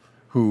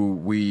 who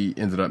we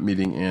ended up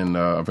meeting in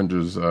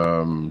Avengers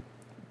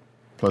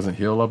Pleasant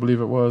Hill, I believe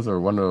it was, or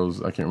one of those.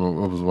 I can't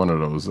remember. It was one of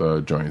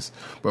those joints.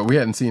 But we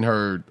hadn't seen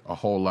her a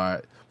whole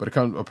lot. But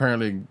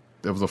apparently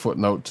there was a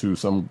footnote to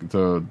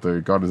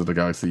the Guardians of the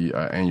Galaxy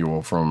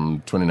annual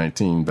from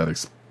 2019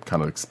 that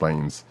kind of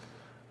explains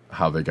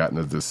how they got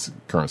into this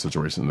current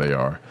situation they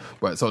are.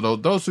 But so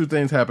those two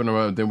things happen.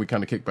 Then we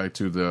kind of kick back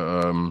to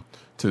the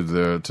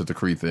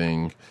Kree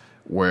thing,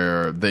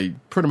 where they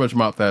pretty much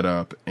mop that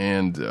up,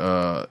 and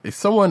if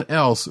someone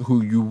else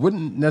who you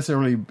wouldn't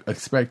necessarily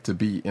expect to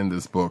be in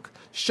this book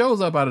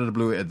shows up out of the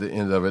blue at the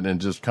end of it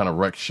and just kind of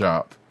wrecks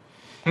shop.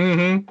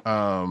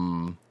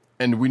 And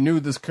we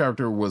knew this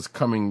character was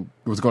going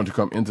to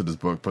come into this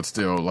book, but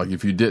still, like,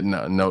 if you did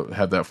not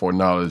have that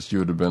foreknowledge, you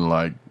would have been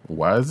like,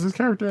 why is this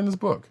character in this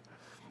book?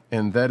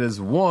 And that is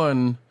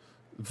one,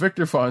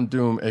 Victor Von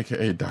Doom,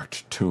 aka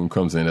Dr. Doom,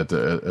 comes in at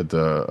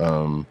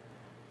the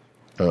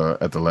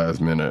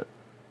last minute.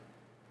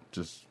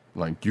 Just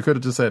like, you could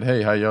have just said,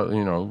 hey, how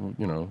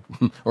y'all,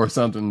 or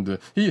something.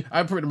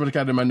 I pretty much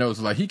got in my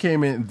notes, like, he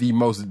came in the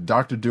most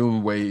Dr.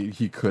 Doom way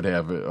he could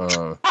have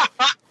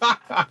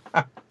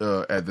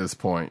at this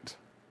point.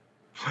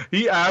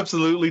 He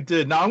absolutely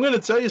did. Now, I'm going to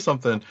tell you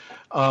something.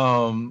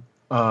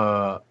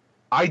 I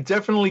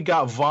definitely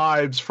got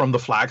vibes from the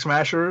Flag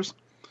Smashers,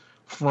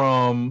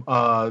 from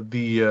what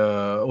do they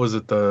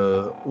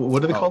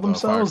call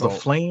themselves? The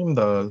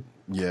Flame,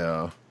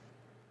 yeah.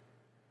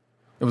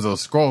 It was a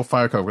Skrull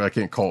fire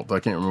cult. I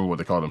can't remember what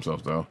they called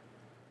themselves though.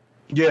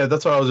 Yeah,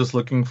 that's what I was just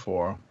looking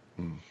for.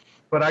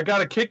 But I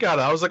got a kick out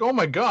of it. I was like, oh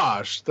my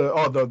gosh,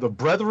 the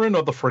Brethren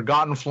of the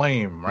Forgotten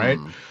Flame, right?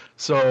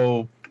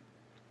 So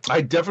I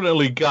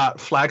definitely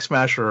got Flag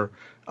Smasher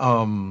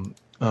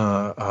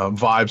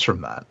vibes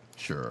from that.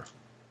 Sure.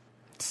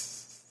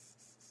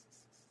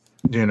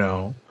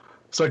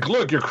 It's like,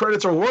 look, your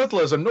credits are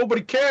worthless and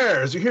nobody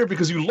cares. You're here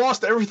because you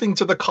lost everything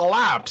to the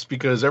collapse,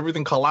 because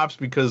everything collapsed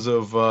because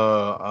of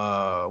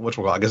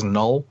I guess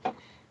Null.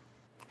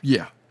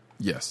 Yeah.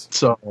 Yes.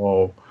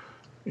 So,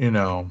 I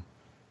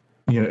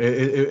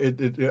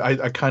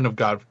kind of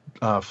got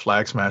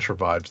Flag Smasher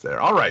vibes there.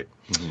 All right.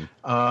 Mm-hmm.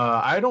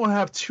 I don't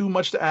have too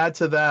much to add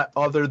to that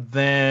other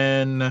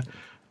than,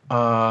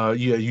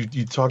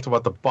 you talked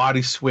about the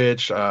body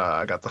switch.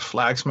 I got the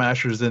Flag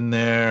Smashers in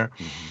there.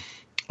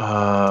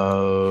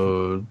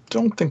 Don't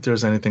think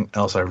there's anything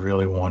else I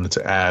really wanted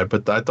to add,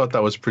 but I thought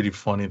that was pretty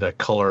funny that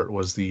Color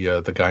was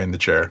the guy in the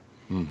chair.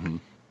 Mm-hmm.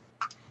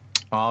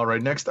 All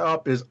right, next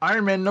up is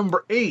Iron Man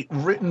number 8,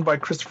 written by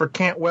Christopher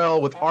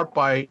Cantwell with art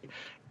by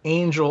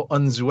Angel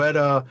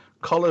Unzueta,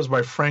 colors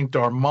by Frank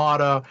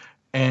Darmada,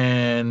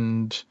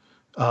 and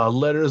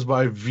letters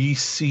by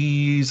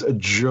VC's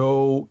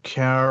Joe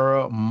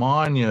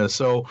Caramagna.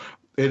 So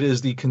it is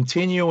the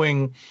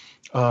continuing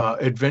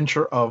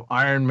adventure of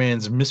Iron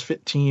Man's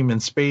misfit team in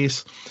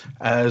space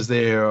as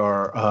they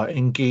are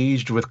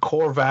engaged with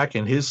Korvac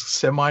and his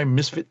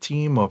semi-misfit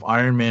team of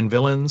Iron Man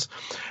villains.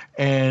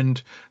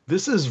 And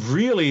this is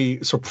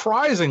really,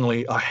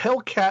 surprisingly, a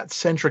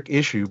Hellcat-centric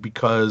issue,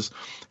 because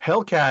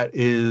Hellcat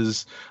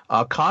is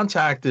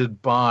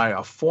contacted by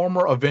a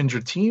former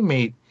Avengers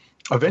teammate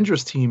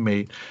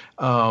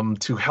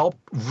to help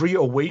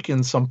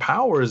reawaken some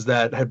powers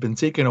that had been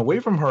taken away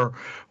from her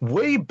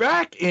way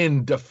back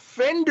in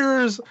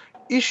Defenders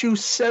issue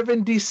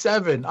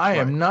 77. I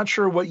am not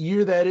sure what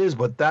year that is,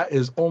 but that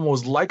is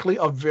almost likely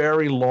a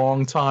very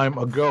long time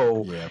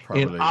ago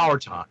in our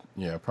time.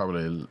 Yeah,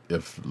 probably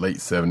if late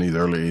 70s,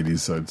 early 80s,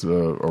 so it's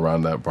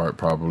around that part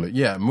probably.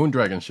 Yeah,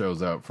 Moondragon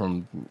shows up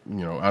from,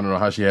 I don't know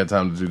how she had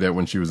time to do that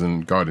when she was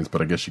in Guardians,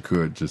 but I guess she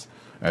could just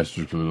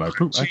astrically like,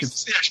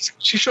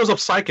 she shows up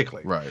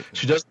psychically. Right.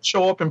 She doesn't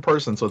show up in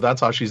person, so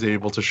that's how she's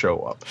able to show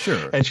up.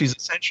 Sure. And she's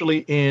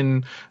essentially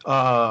in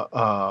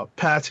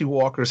Patsy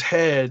Walker's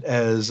head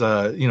as,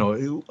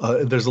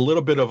 there's a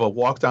little bit of a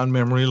walk down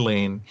memory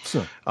lane,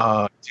 sure.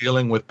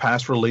 Dealing with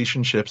past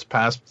relationships,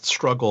 past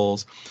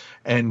struggles,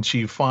 and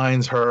she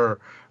finds her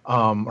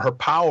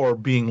power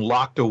being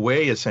locked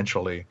away,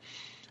 essentially.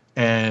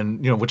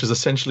 And, which is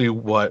essentially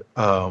what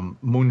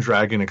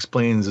Moondragon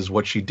explains is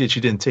what she did. She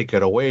didn't take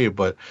it away,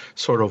 but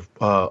sort of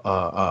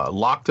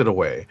locked it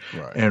away.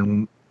 Right.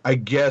 And I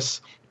guess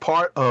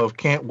part of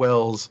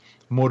Cantwell's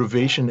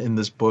motivation in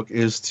this book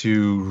is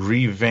to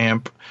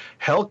revamp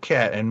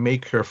Hellcat and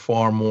make her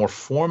far more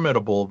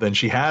formidable than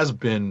she has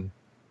been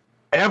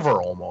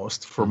ever,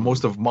 almost, for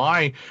most of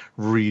my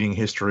reading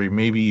history,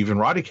 maybe even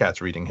Roddy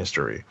Cat's reading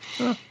history.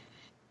 Huh.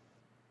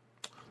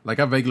 Like,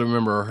 I vaguely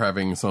remember her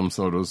having some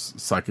sort of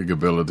psychic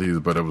abilities,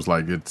 but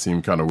it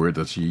seemed kind of weird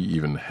that she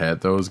even had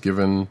those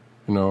given,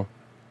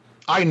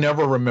 I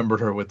never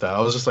remembered her with that. I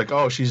was just like,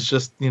 oh, she's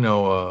just,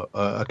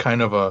 a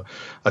kind of a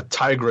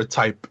Tigra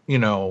type,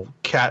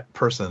 cat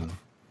person,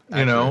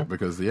 Actually,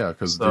 because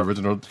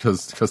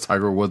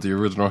Tigra was the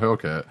original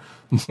Hellcat.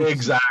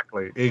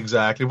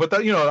 Exactly. But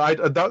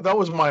that,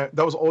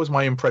 that was always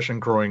my impression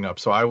growing up.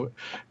 So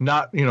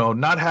not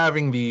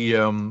having the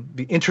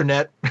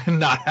internet,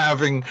 not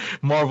having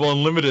Marvel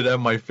Unlimited at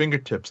my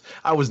fingertips,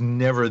 I was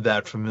never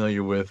that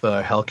familiar with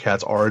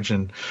Hellcat's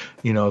origin.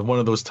 One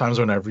of those times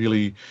when I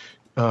really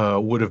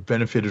would have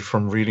benefited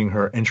from reading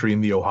her entry in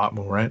the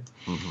Ohatmu, right?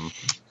 Mm-hmm.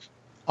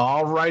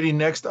 Alrighty,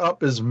 next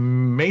up is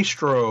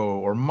Maestro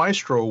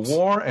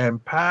War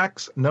and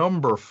Pax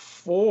number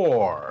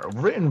 4,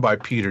 written by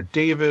Peter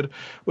David,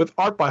 with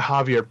art by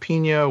Javier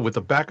Pina, with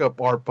a backup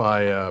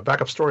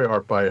story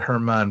art by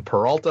Herman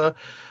Peralta,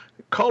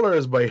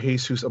 colors by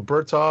Jesus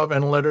Abertov,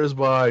 and letters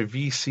by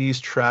VC's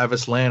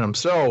Travis Lanham.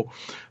 So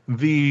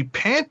the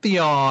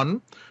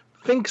Pantheon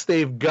thinks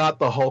they've got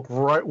the Hulk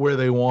right where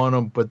they want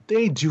him, but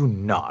they do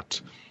not.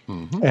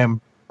 Mm-hmm.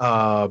 And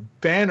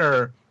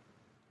Banner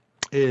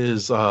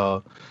is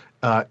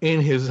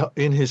in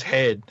his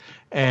head,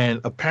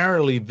 and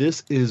apparently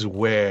this is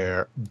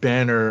where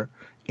Banner,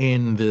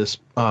 in this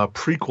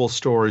prequel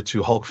story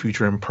to Hulk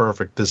Future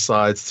Imperfect,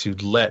 decides to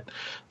let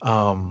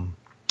the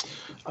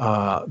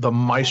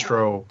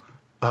Maestro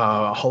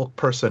Hulk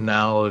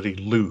personality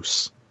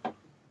loose,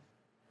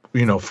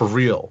 for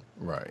real.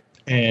 Right.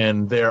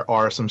 And there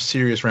are some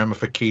serious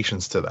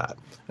ramifications to that,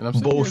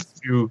 and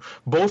both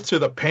to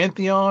the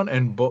Pantheon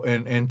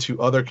and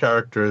to other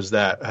characters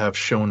that have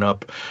shown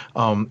up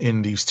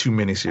in these 2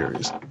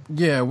 miniseries.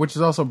 Yeah, which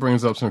also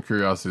brings up some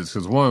curiosities,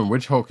 because one,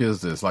 which Hulk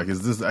is this? Like,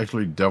 is this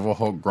actually Devil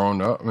Hulk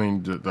grown up? I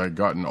mean, like,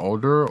 gotten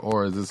older,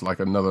 or is this like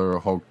another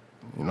Hulk?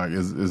 Like,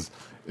 is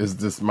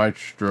this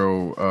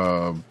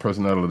Maestro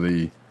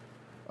personality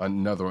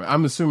another one?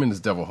 I'm assuming it's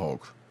Devil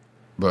Hulk,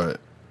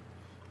 but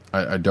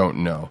I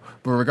don't know.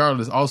 But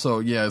regardless, also,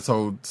 yeah,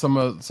 so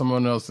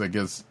someone else that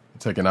gets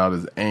taken out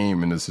is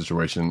AIM in this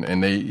situation,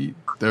 and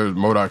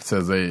MODOK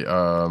says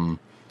a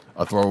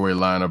throwaway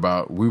line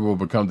about we will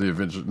become the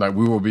Avengers, like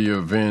we will be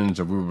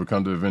avenged, or we will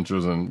become the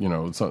Avengers, and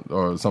or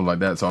something like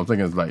that. So I'm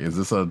thinking, is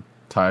this a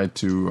tied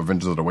to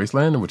Avengers of the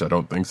Wasteland, which I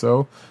don't think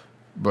so.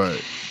 But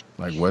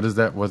Like, what is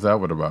that? What's that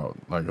one about?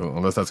 Like,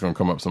 unless that's going to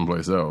come up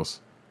someplace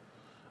else.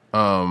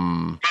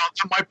 Well,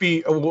 it might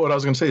be what I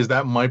was going to say is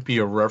that might be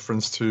a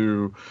reference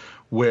to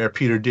where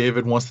Peter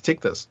David wants to take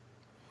this.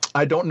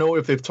 I don't know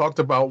if they've talked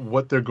about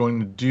what they're going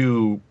to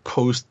do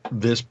post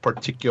this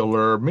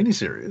particular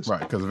miniseries. Right,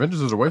 because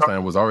Avengers of the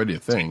Wasteland was already a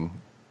thing.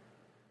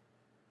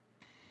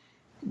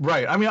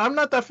 Right. I mean, I'm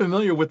not that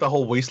familiar with the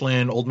whole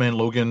Wasteland Old Man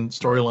Logan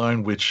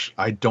storyline, which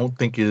I don't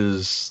think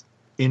is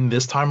in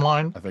this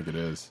timeline. I think it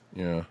is.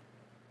 Yeah.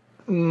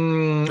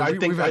 We've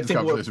We've had this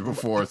conversation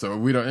before, so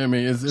we don't. I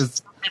mean, it's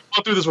we've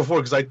gone through this before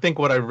because I think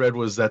what I read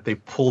was that they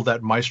pulled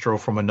that Maestro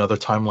from another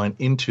timeline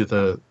into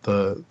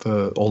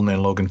the Old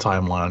Man Logan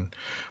timeline.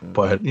 Mm-hmm.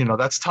 But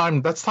that's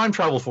time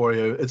travel for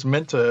you. It's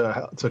meant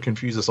to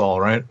confuse us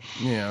all, right?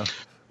 Yeah.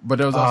 But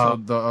there was also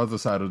the other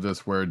side of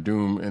this where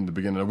Doom in the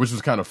beginning, which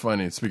was kind of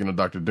funny. Speaking of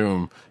Dr.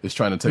 Doom, is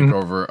trying to take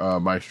over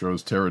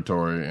Maestro's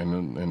territory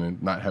and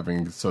not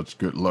having such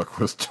good luck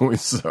with doing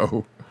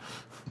so.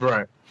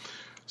 Right.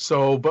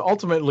 So, but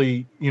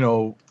ultimately,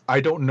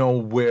 I don't know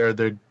where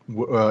they're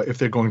if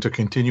they're going to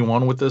continue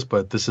on with this,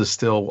 but this is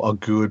still a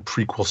good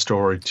prequel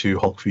story to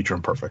Hulk Future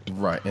Imperfect.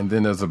 Right, and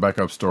then there's a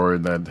backup story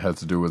that has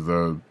to do with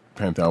the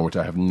Pantheon, which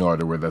I have no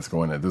idea where that's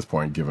going at this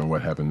point, given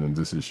what happened in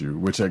this issue.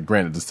 Which,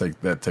 granted,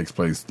 that takes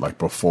place like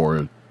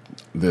before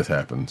this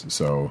happens.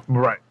 So,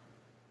 right,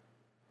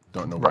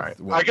 don't know. Right,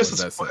 I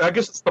guess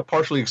it's to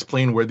partially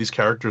explain where these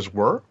characters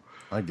were.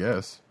 I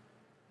guess.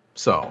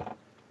 So,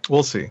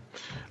 we'll see.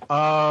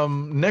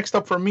 Next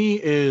up for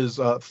me is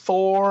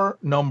Thor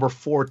number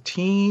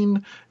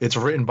 14. It's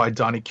written by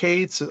Donny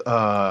Cates,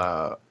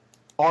 art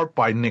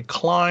by Nick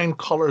Klein,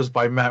 colors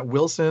by Matt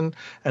Wilson,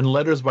 and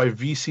letters by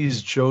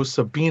VC's Joe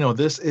Sabino.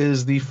 This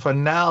is the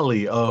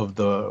finale of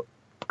the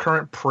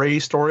current Prey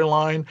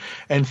storyline,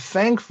 and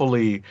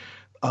thankfully,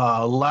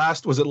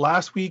 last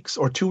week's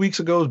or 2 weeks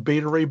ago's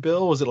Beta Ray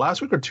Bill? Was it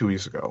last week or 2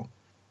 weeks ago?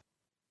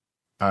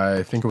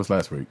 I think it was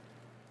last week.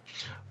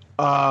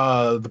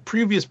 The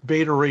previous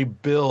Beta Ray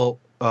Bill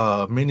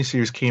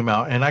miniseries came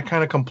out, and I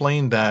kind of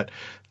complained that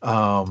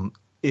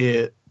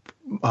it,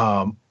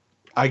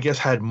 I guess,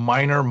 had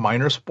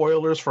minor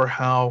spoilers for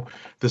how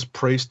this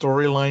Prey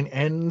storyline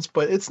ends.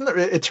 But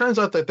it turns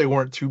out that they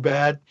weren't too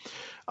bad.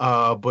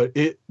 But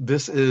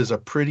this is a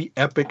pretty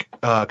epic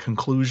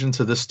conclusion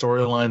to this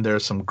storyline.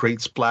 There's some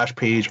great splash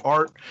page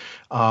art.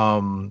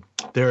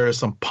 There is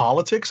some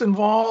politics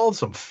involved,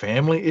 some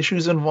family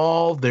issues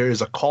involved. There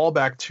is a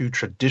callback to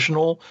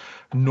traditional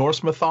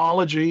Norse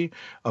mythology.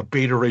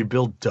 Beta Ray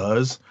Bill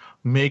does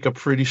make a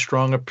pretty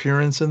strong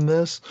appearance in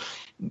this.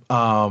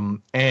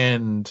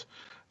 And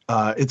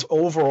it's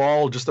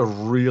overall just a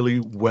really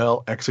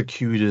well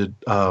executed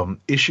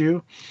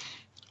issue.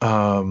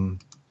 As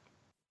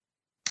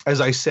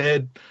I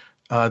said,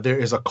 there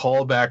is a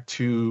callback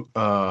to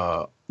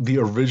the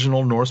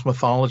original Norse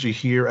mythology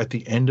here at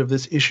the end of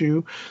this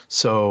issue.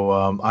 So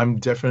I'm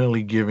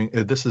definitely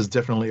this is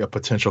definitely a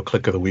potential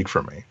click of the week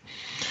for me.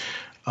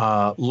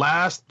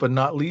 Last but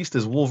not least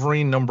is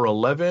Wolverine number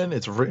 11.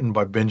 It's written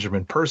by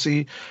Benjamin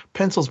Percy,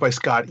 pencils by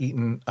Scott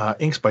Eaton,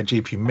 inks by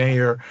J.P.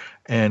 Mayer,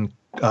 and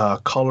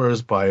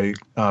colors by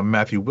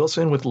Matthew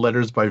Wilson, with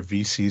letters by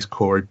VC's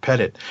Corey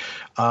Pettit.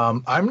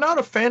 I'm not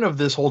a fan of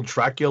this whole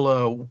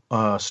Dracula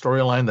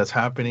storyline that's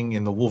happening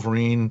in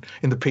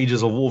the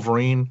pages of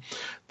Wolverine.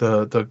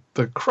 The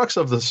crux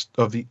of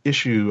the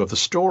issue of the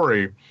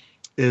story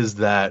is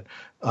that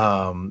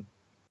and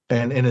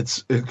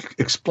it's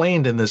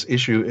explained in this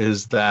issue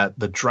is that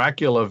the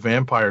Dracula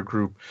vampire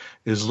group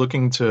is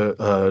looking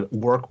to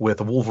work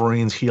with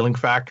Wolverine's healing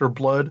factor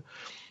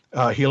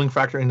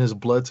in his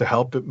blood to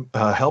help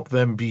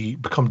them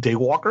become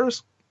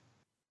daywalkers.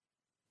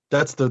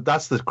 That's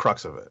the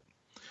crux of it.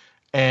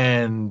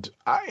 And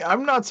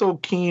I'm not so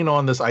keen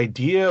on this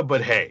idea,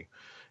 but hey,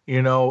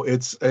 it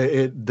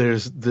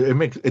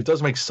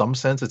does make some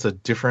sense. It's a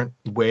different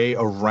way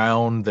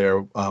around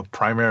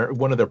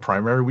one of their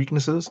primary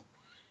weaknesses,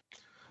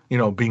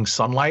 being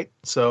sunlight.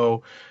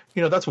 So,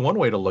 that's one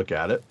way to look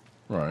at it.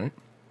 Right.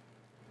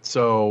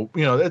 So,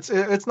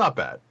 it's not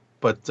bad.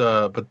 But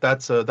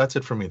that's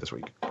it for me this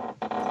week.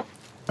 All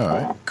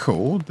right,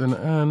 cool. Then,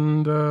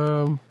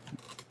 and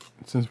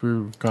since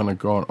we've kind of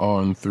gone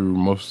on through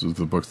most of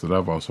the books that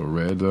I've also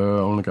read,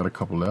 only got a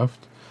couple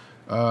left.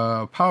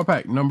 Power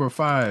Pack number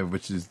 5,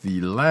 which is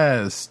the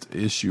last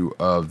issue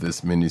of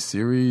this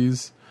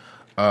miniseries.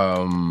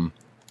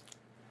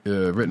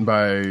 Written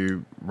by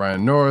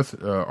Ryan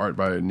North, art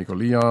by Nico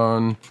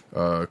Leon,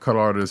 color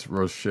artist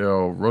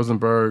Rochelle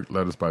Rosenberg,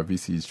 letters by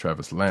VC's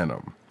Travis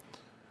Lanham.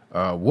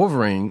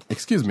 Wolverine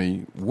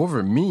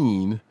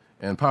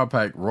and Power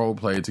Pack role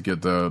play to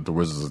get the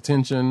Wizard's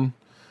attention.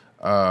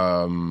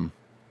 And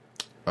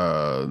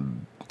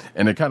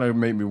it kind of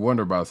made me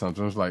wonder about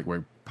something. It's like,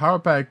 wait, Power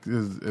Pack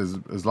is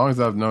as long as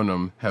I've known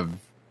them,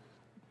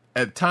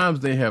 at times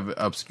they have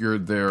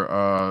obscured their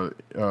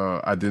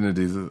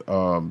identities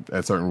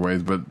at certain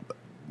ways, but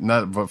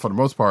for the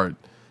most part,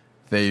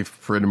 they've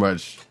pretty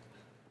much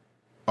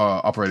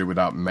operated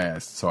without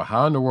masks. So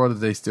how in the world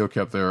did they still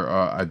kept their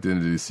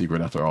identity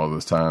secret after all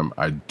this time?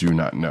 I do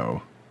not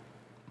know.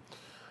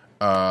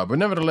 But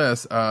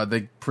nevertheless,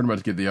 they pretty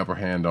much get the upper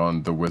hand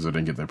on the wizard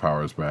and get their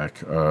powers back.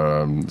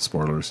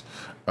 Spoilers.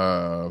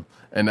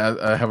 And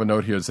I have a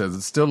note here that says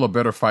it's still a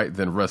better fight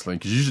than wrestling,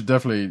 because you should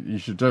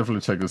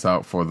definitely check this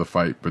out for the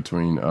fight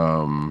between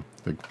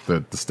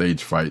the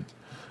stage fight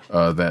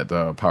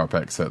that Power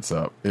Pack sets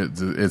up.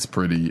 It's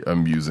pretty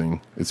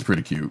amusing. It's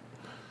pretty cute.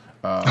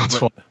 That's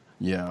fun.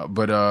 Yeah,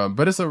 but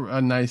it's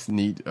a nice,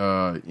 neat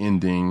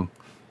ending.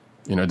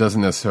 You know, it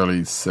doesn't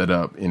necessarily set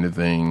up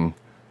anything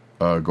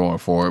going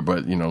forward,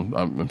 but you know,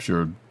 I'm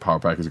sure Power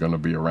Pack is going to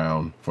be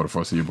around for the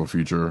foreseeable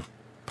future,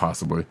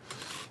 possibly.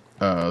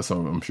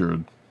 So I'm sure,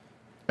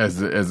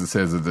 as it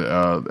says at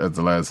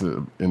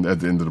the end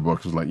of the book,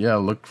 it was like, yeah,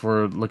 look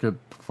for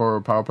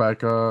Power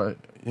Pack out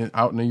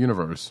in the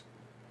universe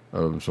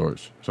of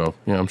sorts. So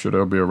yeah, I'm sure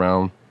they'll be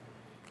around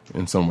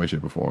in some way,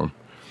 shape, or form.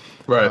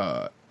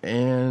 Right.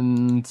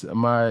 And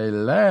my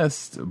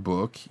last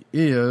book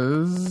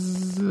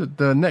is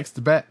The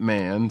Next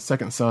Batman,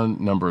 Second Son,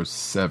 number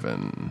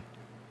 7.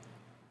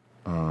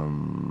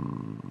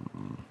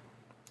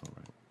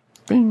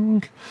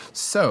 Bing.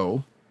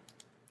 So,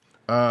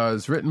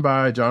 it's written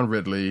by John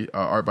Ridley,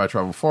 art by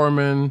Travel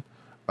Foreman.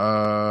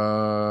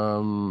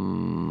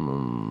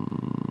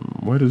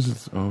 What is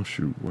it? Oh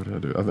shoot! What did I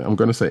do? I'm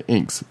going to say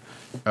inks.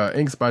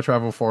 Inks by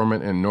Travel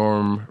Foreman and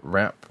Norm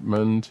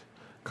Rapmund.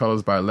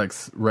 Colors by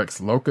Rex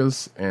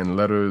Locus, and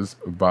letters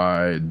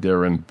by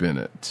Darren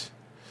Bennett.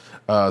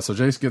 So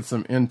Jace gets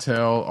some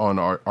intel on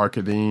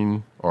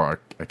Arcadine, or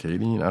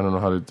Arcadine, I don't know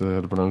how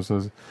to pronounce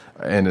this,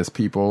 and his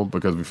people,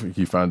 because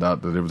he found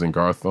out that it was in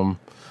Gotham.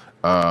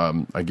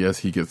 I guess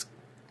he gets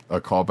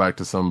a call back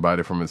to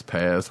somebody from his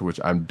past, which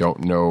I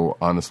don't know,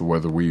 honestly,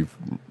 whether we've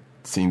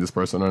seen this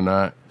person or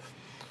not.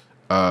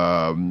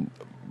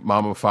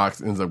 Mama Fox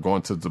ends up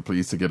going to the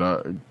police to get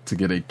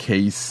a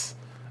case.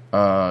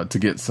 To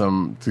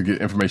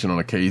get information on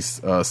a case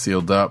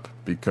sealed up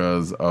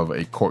because of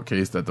a court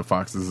case that the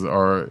Foxes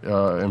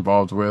are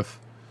involved with.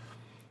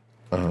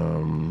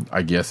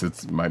 I guess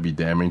it might be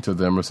damning to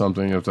them or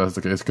something if that's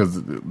the case.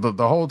 Because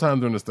the whole time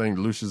during this thing,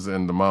 Lucius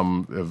and the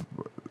mom,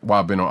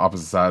 while being on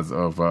opposite sides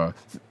of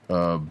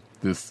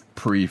this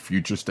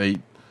pre-future state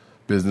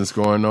business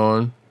going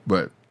on,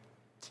 but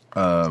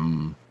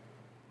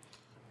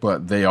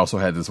they also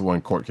had this one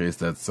court case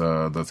that's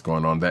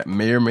going on that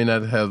may or may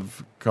not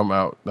have come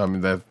out. I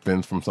mean, that's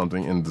been from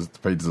something in the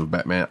pages of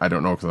Batman. I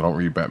don't know, because I don't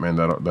read Batman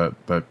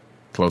that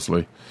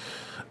closely.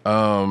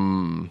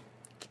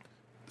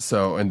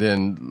 So, and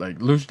then like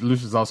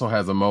Lucius also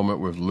has a moment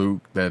with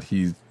Luke that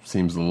he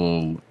seems a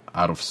little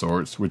out of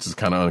sorts, which is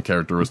kind of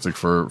uncharacteristic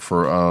for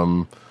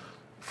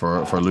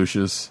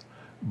Lucius,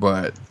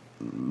 but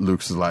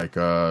Luke's is like,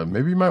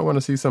 maybe you might want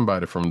to see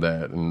somebody from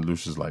that. And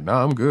Lucius is like,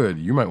 nah, I'm good.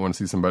 You might want to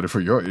see somebody for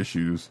your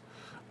issues.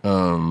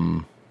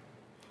 So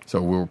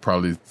we'll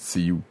probably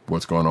see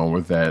what's going on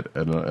with that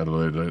at a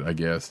later date, I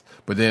guess.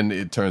 But then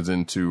it turns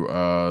into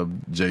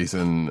Jace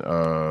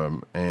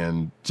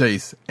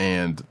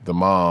and the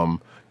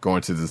mom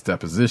going to this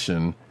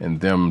deposition, and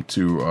them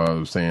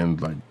two saying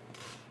like,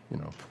 you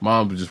know,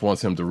 mom just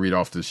wants him to read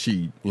off the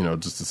sheet, you know,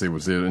 just to see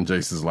what's it. And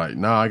Jace is like,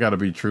 nah, I got to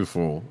be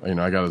truthful. You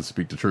know, I got to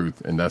speak the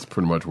truth. And that's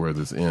pretty much where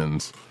this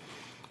ends.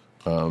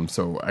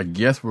 So I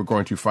guess we're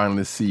going to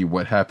finally see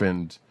what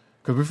happened.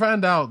 Because we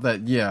find out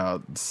that, yeah,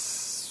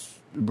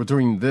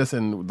 between this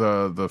and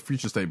the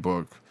Future State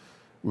book,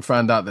 we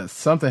find out that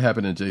something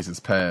happened in Jace's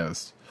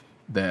past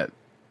that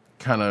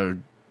kind of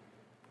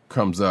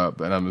comes up.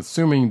 And I'm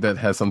assuming that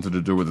has something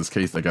to do with this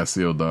case that got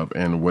sealed up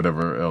and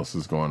whatever else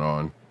is going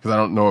on. Because I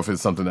don't know if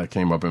it's something that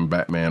came up in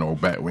Batman or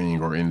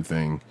Batwing or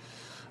anything.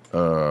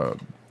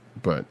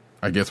 But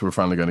I guess we're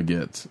finally going to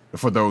get,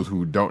 for those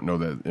who don't know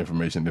that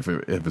information, if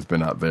it's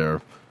been out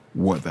there,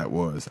 what that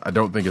was. I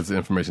don't think it's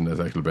information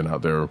that's actually been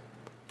out there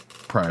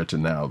prior to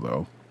now,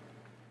 though.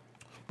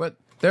 But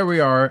there we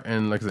are,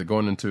 and like I said,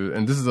 going into,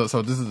 and this is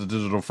the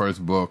digital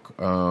first book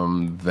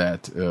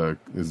that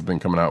has been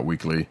coming out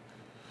weekly,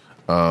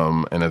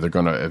 and that they're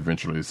going to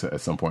eventually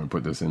at some point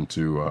put this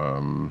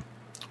into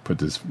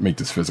make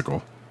this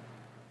physical.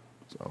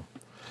 So,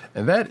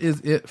 and that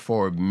is it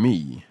for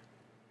me.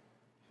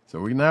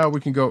 So we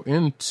can go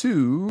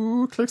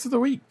into Clicks of the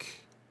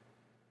Week.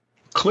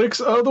 Clicks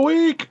of the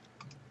Week.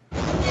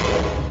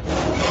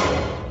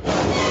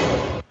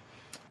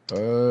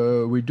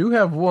 We do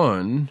have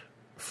one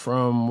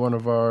from one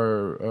of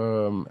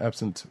our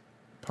absent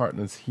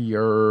partners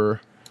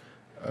here.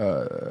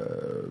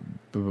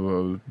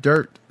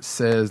 Dirt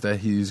says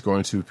that he's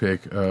going to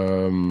pick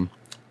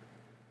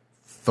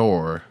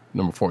Thor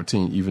number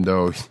 14, even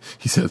though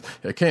he says,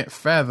 I can't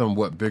fathom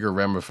what bigger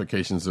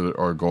ramifications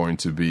are going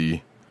to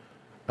be,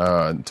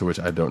 to which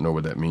I don't know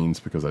what that means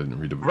because I didn't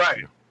read the book.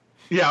 Right.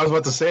 Yeah, I was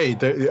about to say,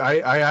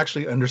 I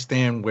actually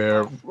understand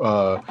where,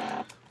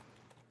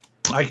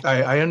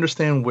 I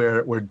understand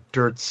where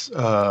Dirt's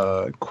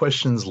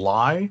questions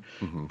lie,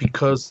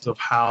 because of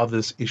how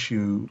this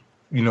issue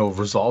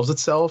resolves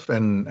itself,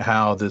 and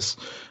how this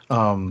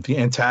the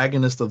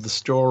antagonist of the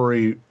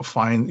story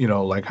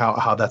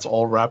how that's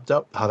all wrapped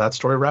up, how that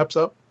story wraps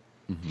up.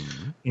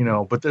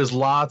 But there's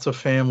lots of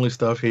family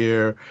stuff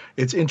here.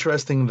 It's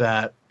interesting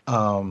that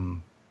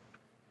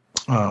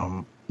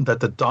that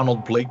the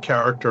Donald Blake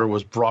character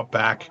was brought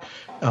back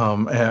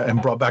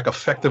and brought back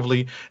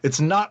effectively. It's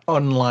not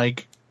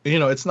unlike,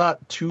 it's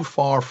not too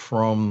far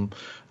from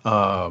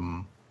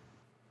what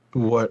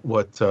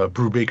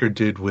Brubaker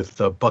did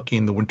with Bucky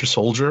and the Winter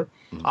Soldier.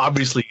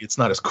 Obviously, it's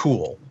not as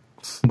cool,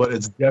 but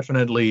it's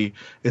definitely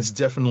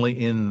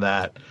in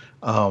that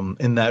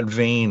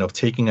vein of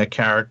taking a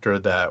character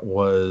that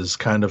was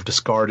kind of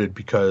discarded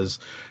because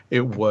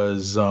it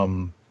was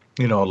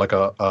like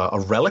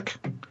a relic,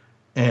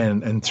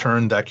 and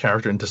turn that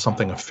character into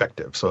something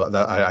effective. So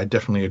that I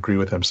definitely agree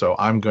with him. So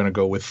I'm going to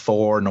go with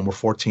Thor number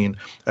 14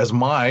 as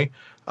my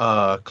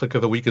click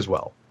of the week as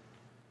well.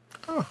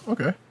 Oh,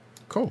 okay,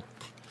 cool.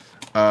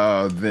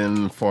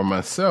 Then for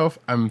myself,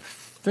 I'm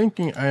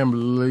thinking I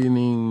am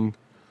leaning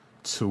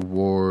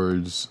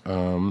towards.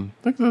 I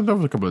think there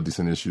was a couple of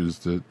decent issues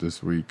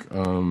this week.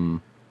 I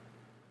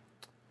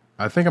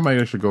think I might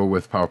actually go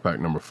with Power Pack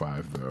number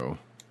 5 though.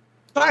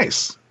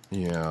 Nice.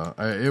 Yeah,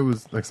 it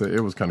was, like I said,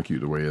 it was kind of cute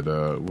the way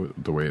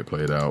it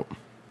played out.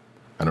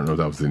 I don't know if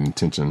that was the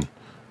intention,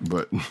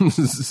 but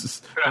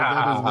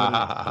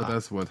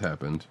that's what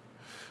happened.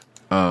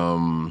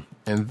 And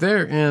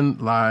therein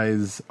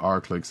lies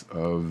our clicks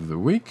of the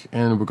week,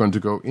 and we're going to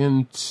go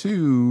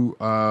into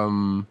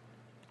the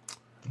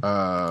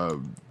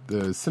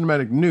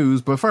cinematic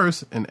news. But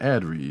first, an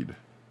ad read.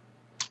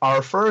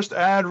 Our first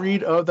ad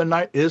read of the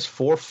night is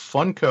for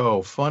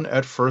Funko, Fun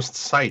at First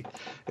Sight.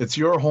 It's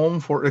your home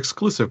for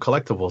exclusive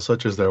collectibles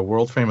such as their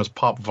world-famous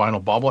pop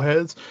vinyl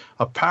bobbleheads,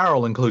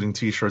 apparel including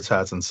t-shirts,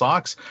 hats, and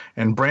socks,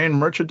 and brand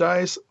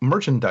merchandise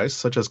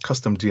such as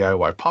custom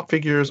DIY pop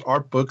figures,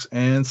 art books,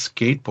 and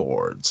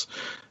skateboards.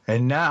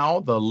 And now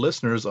the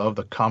listeners of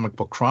the Comic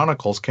Book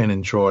Chronicles can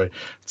enjoy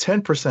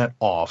 10%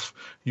 off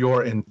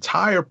your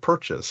entire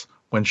purchase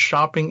when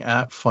shopping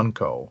at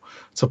Funko.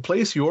 To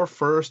place your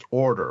first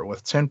order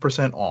with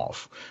 10%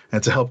 off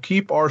and to help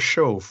keep our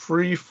show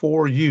free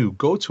for you,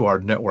 go to our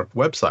network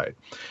website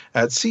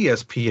at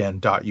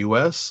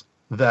cspn.us.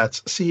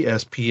 That's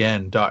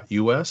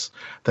cspn.us.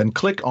 Then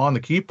click on the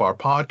Keep Our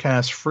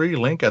Podcast Free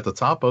link at the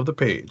top of the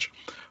page.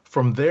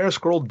 From there,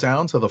 scroll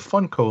down to the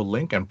Funko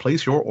link and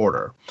place your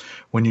order.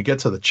 When you get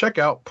to the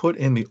checkout, put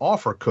in the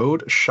offer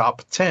code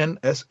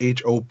SHOP10,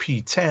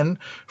 SHOP10,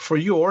 for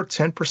your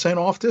 10%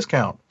 off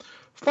discount.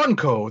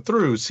 Funko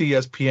through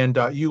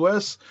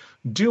cspn.us.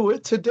 Do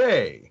it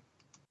today.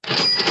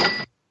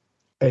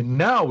 And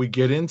now we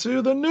get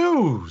into the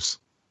news.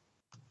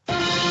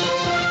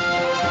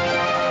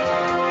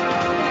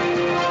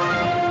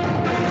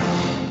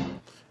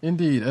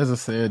 Indeed, as I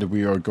said,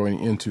 we are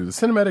going into the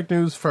cinematic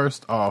news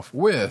first off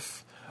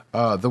with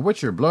The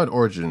Witcher Blood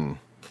Origin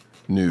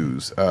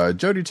news.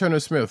 Jodie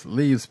Turner-Smith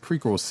leaves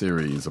prequel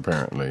series,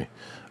 apparently.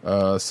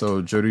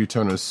 So Jodie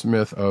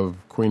Turner-Smith of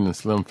Queen and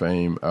Slim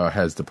fame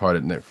has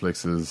departed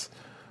Netflix's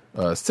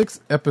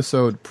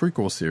 6-episode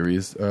prequel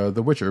series,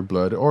 The Witcher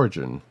Blood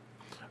Origin.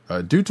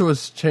 Due to a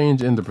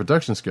change in the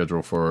production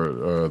schedule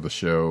for the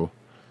show,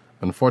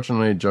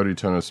 unfortunately, Jodie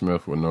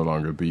Turner-Smith will no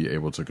longer be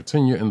able to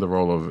continue in the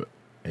role of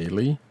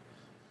Ailey,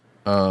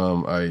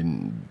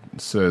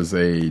 says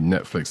a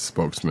Netflix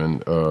spokesman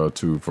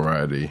to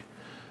Variety.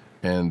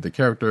 And the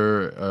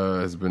character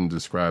has been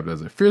described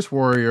as a fierce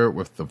warrior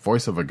with the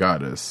voice of a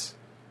goddess.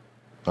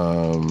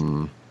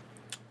 And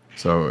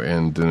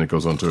then it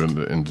goes on to in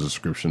the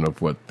description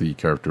of what the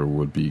character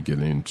would be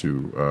getting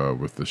into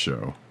with the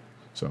show.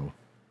 So,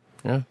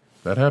 yeah,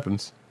 that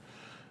happens.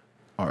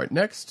 All right,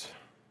 next.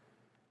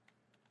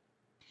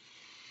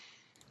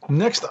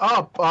 Next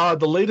up,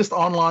 the latest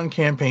online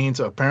campaign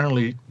to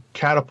apparently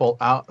catapult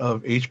out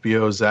of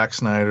HBO Zack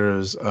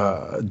Snyder's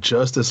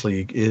Justice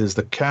League is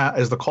the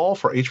call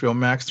for HBO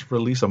Max to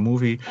release a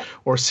movie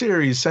or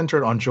series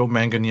centered on Joe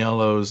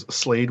Manganiello's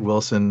Slade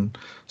Wilson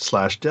 /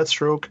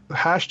 Deathstroke.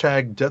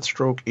 Hashtag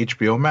Deathstroke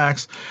HBO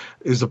Max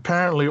was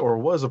apparently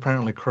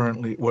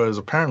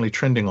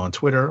trending on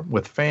Twitter,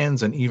 with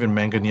fans and even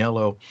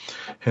Manganiello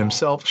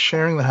himself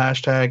sharing the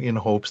hashtag in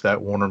hopes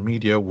that Warner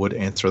Media would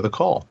answer the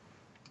call.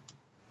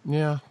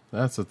 Yeah,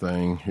 that's the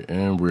thing,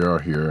 and we are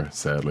here,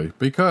 sadly,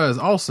 because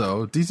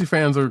also DC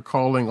fans are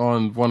calling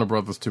on Warner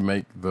Brothers to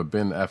make the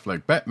Ben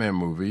Affleck Batman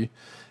movie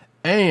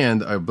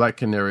and a Black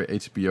Canary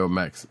HBO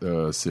Max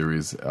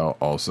series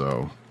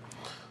also.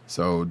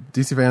 So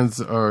DC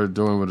fans are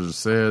doing what I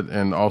just said,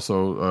 and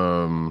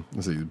also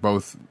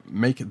both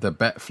make the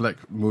Batfleck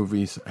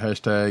movies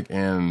hashtag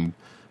and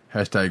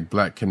hashtag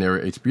Black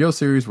Canary HBO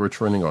series were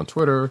trending on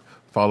Twitter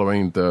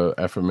following the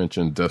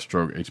aforementioned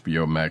Deathstroke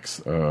HBO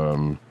Max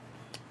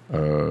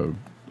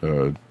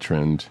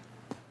trend,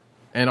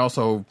 and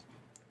also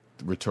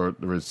restore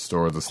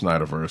the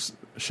Snyderverse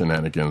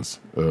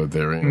shenanigans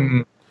therein.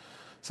 Mm-hmm.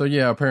 So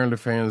yeah, apparently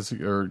fans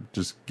are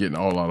just getting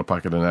all out of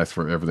pocket and ask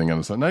for everything on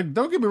the sun. Now,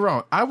 don't get me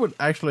wrong, I would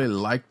actually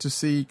like to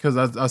see, because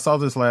I saw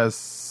this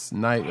last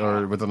night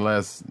or within the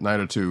last night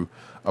or two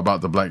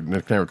about the Black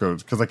Canary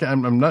codes, because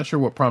I'm not sure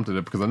what prompted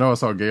it, because I know I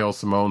saw Gail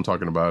Simone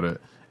talking about it,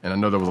 and I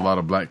know there was a lot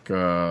of Black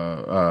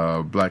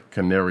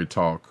Canary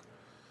talk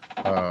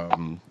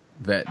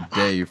that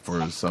day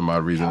for some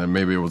odd reason, and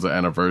maybe it was an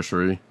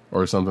anniversary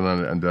or something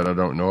that I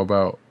don't know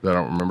about, that I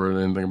don't remember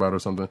anything about or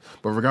something.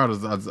 But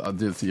regardless, I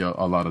did see a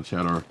lot of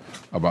chatter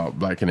about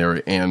Black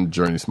Canary and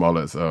Journey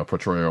Smollett's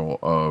portrayal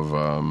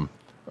of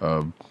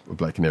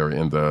Black Canary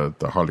in the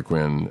Harley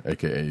Quinn,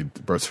 a.k.a.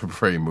 Birds of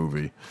Prey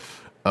movie.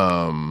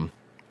 And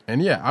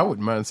yeah, I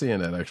wouldn't mind seeing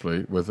that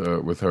actually with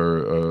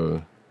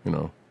her,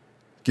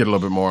 get a little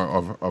bit more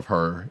of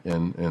her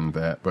in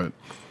that. But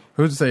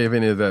who's to say if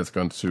any of that's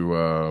going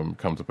to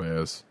come to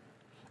pass?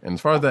 And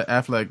as far as that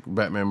Affleck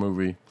Batman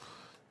movie,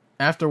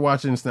 after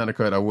watching Snyder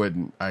Cut,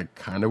 I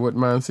kind of wouldn't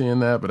mind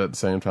seeing that, but at the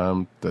same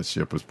time, that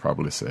ship was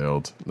probably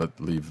sailed.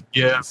 Leave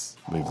the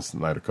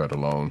Snyder Cut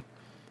alone,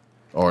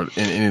 or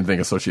anything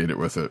associated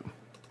with it.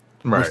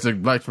 Right. Which the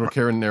Black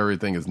Canary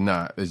thing is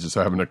not. It's just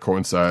having to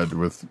coincide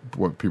with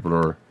what people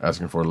are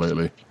asking for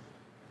lately.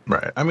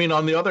 Right. I mean,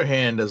 on the other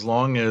hand, as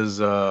long as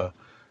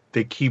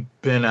they keep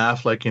Ben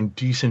Affleck in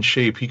decent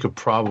shape, he could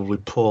probably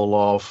pull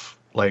off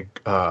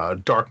like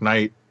Dark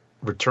Knight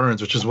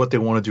Returns, which is what they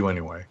want to do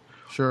anyway.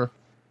 Sure.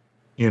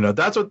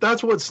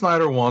 That's what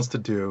Snyder wants to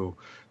do.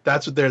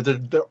 That's what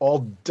they're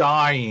all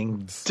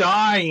dying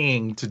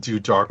to do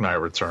Dark Knight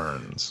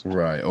Returns.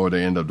 Right. Or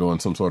they end up doing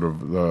some sort of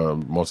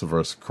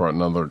multiverse,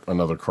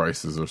 another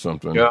crisis or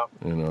something. Yeah.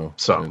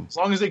 So as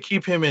long as they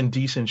keep him in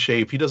decent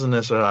shape, he doesn't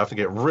necessarily have to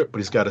get ripped, but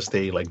he's got to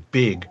stay like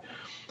big,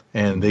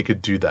 and they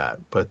could do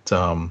that. But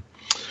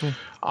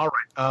all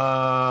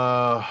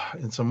right.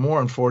 And some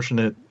more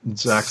unfortunate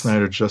Zack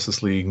Snyder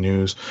Justice League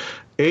news.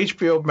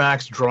 HBO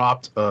Max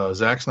dropped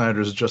Zack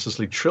Snyder's Justice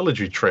League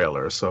trilogy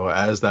trailer. So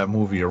as that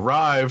movie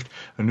arrived,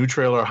 a new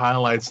trailer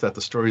highlights that the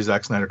story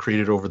Zack Snyder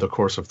created over the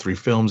course of 3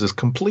 films is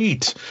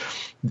complete.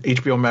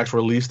 HBO Max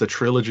released the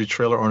trilogy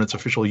trailer on its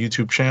official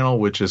YouTube channel,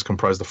 which is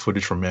comprised of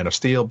footage from Man of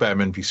Steel,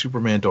 Batman v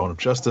Superman, Dawn of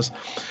Justice,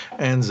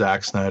 and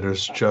Zack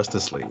Snyder's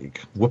Justice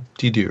League.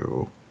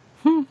 Whoop-de-doo.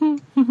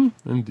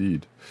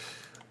 Indeed.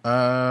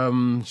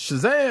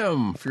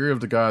 Shazam! Fury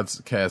of the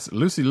Gods cast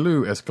Lucy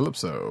Liu as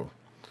Calypso.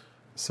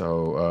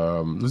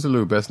 So Lucy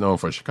Liu, best known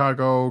for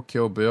Chicago,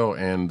 Kill Bill,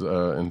 and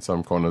in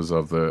some corners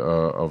of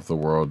the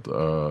world,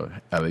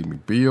 Ally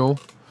McBeal,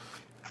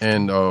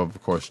 and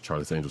of course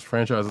Charlie's Angels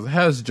franchises,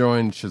 has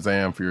joined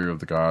Shazam! Fury of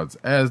the Gods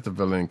as the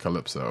villain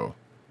Calypso.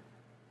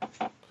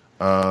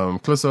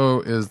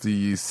 Calypso is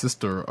the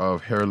sister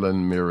of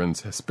Helen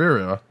Mirren's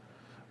Hesperia,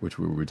 which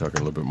we will be talking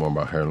a little bit more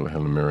about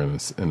Helen Mirren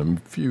in a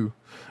few,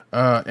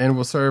 and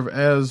will serve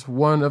as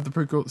one of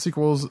the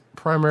sequel's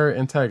primary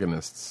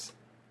antagonists.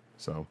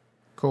 So,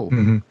 cool.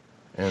 Mm-hmm.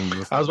 And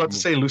I was about to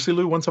say, Lucy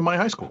Liu went to my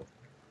high school.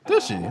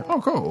 Did she? Oh,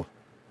 cool.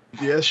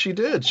 Yes, she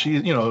did.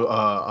 She,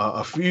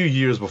 a few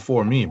years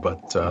before me,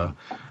 but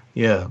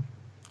yeah.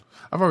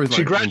 I've always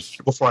she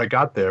graduated before I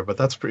got there, but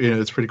it's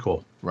pretty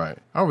cool. Right.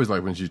 I always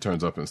like when she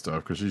turns up and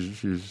stuff because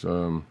she's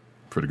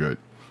pretty good.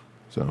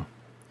 So,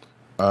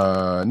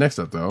 next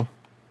up, though.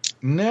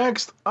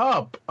 Next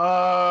up,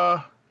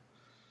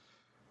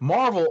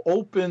 Marvel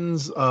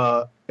opens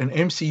an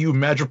MCU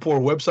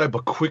Madripoor website,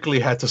 but quickly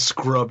had to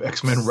scrub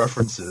X-Men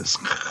references.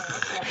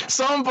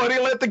 Somebody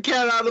let the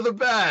cat out of the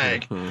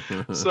bag.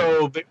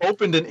 So they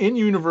opened an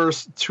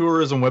in-universe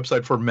tourism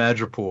website for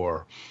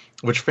Madripoor,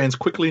 which fans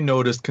quickly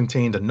noticed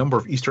contained a number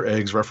of Easter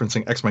eggs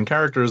referencing X-Men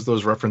characters.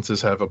 Those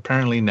references have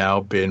apparently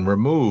now been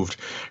removed.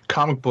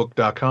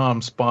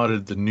 Comicbook.com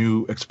spotted the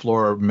new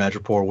Explorer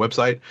Madripoor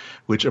website,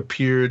 which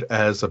appeared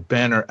as a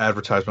banner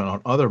advertisement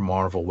on other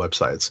Marvel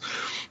websites.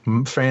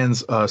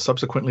 Fans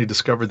subsequently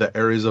discovered that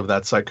areas of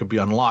that site could be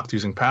unlocked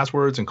using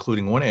passwords,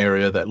 including one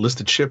area that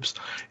listed ships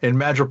in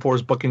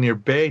Madripoor's Buccaneer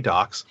Bay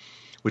docks,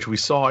 which we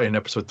saw in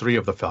episode 3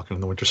 of The Falcon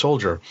and the Winter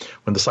Soldier.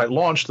 When the site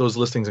launched, those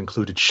listings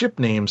included ship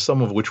names,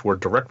 some of which were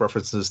direct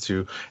references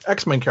to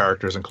X-Men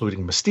characters,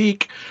 including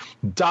Mystique,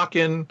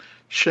 Daken,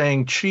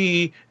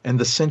 Shang-Chi, and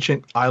the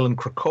sentient island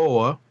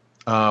Krakoa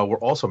were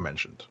also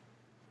mentioned.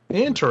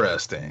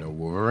 Interesting. No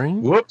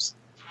Wolverine? Whoops.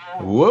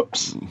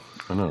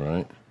 I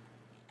know,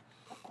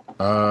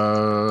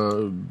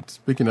 right?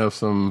 Speaking of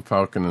some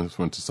Falcon and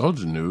Winter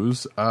Soldier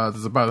news,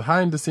 there's a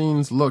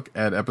behind-the-scenes look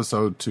at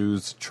episode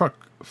 2's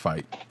truck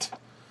fight.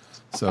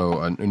 So,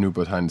 a new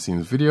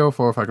behind-the-scenes video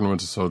for Falcon and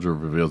Winter Soldier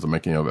reveals the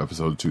making of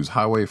Episode 2's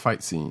highway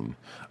fight scene.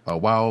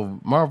 While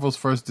Marvel's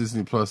first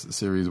Disney Plus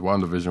series,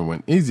 WandaVision,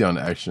 went easy on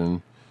the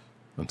action,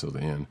 until the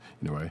end,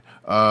 anyway,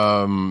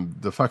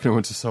 the Falcon and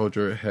Winter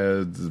Soldier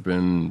has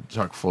been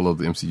chock full of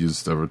the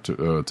MCU's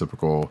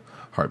typical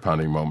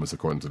heart-pounding moments,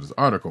 according to this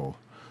article.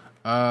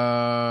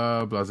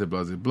 Blase.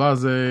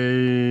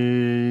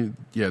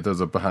 Yeah,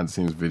 there's a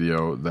behind-the-scenes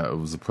video that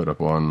was put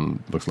up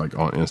on, looks like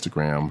on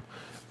Instagram,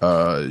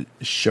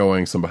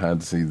 showing some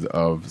behind the scenes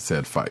of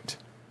said fight.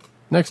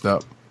 Next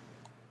up.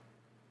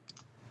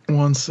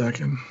 1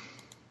 second.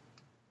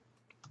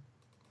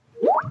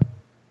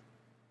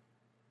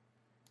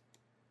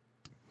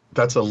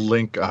 That's a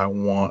link I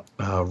want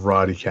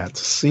Roddy Cat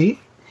to see.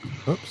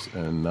 Oops,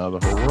 and now the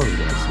whole world is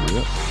gonna see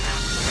it.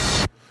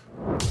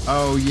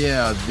 Oh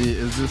yeah,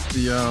 is this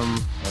the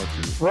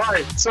okay.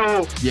 Right.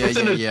 So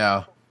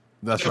yeah.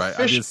 That's right.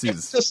 I did see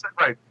this.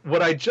 Right.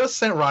 What I just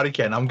sent Roddy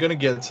Cat, and I'm gonna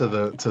get to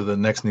the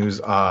next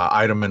news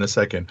item in a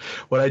second.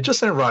 What I just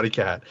sent Roddy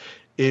Cat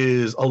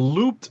is a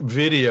looped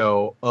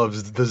video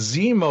of the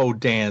Zemo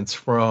dance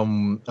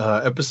from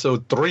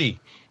episode 3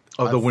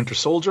 of The Winter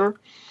Soldier.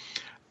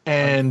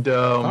 And I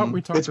thought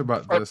we talked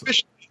about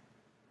this.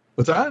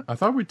 What's that? I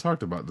thought we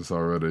talked about this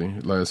already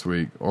last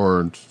week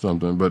or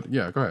something, but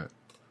yeah, go ahead.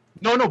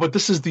 No, but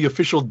this is the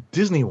official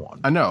Disney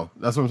one. I know.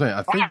 That's what I'm saying.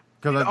 I think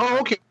because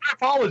okay. My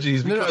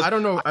apologies. No, I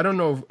don't know. I don't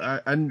know.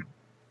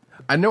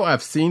 I know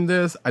I've seen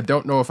this. I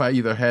don't know if I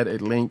either had a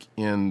link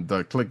in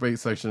the clickbait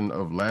section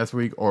of last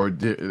week or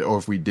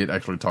if we did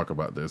actually talk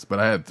about this. But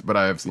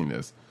I have seen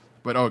this.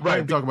 But go ahead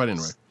and talk about it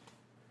anyway.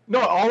 No,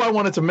 all I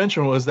wanted to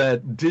mention was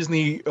that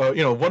Disney,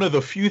 one of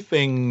the few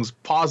things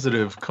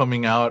positive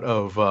coming out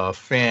of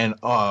fan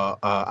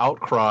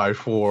outcry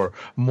for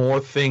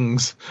more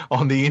things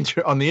on the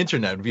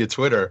internet via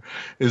Twitter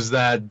is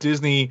that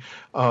Disney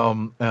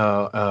and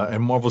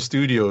Marvel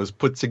Studios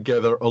put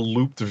together a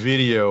looped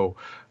video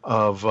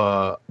of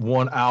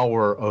 1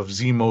 hour of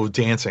Zemo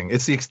dancing.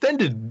 It's the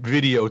extended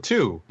video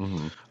too.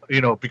 Mm-hmm.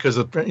 Because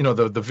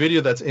the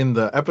video that's in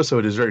the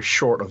episode is very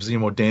short of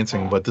Zemo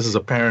dancing, but this is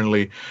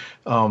apparently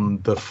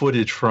the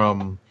footage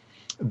from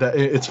that.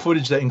 It's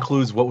footage that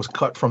includes what was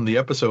cut from the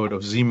episode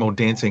of Zemo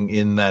dancing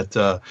in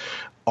that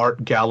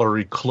art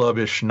gallery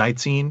clubbish night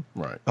scene,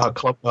 right?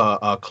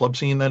 Club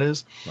scene that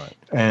is, right?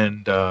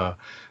 And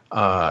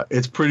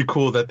it's pretty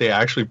cool that they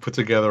actually put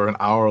together an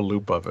hour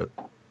loop of it.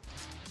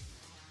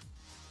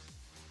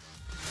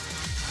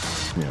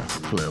 Yeah,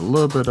 play a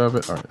little bit of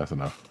it. All right, that's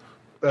enough.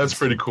 That's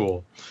pretty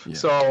cool. Yeah.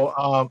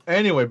 So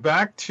anyway,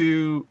 back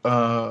to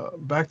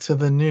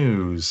the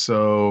news.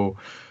 So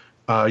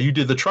you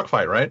did the truck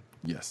fight, right?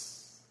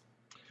 Yes.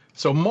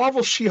 So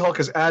Marvel She-Hulk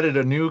has added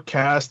a new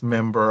cast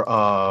member,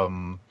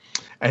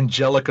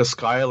 Angelica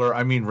Schuyler.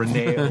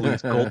 Renee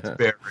Elise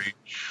Goldsberry.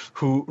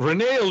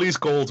 Renee Elise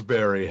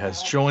Goldsberry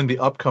has joined the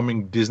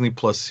upcoming Disney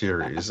Plus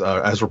series,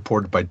 as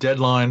reported by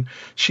Deadline.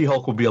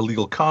 She-Hulk will be a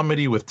legal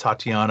comedy with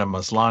Tatiana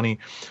Maslany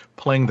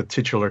playing the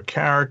titular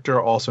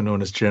character, also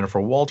known as Jennifer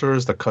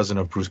Walters, the cousin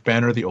of Bruce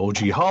Banner, the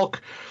OG Hulk.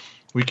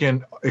 We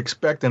can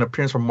expect an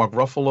appearance from Mark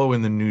Ruffalo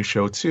in the new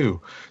show, too.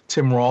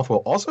 Tim Roth will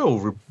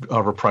also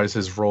reprise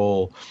his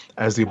role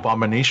as the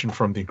Abomination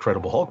from the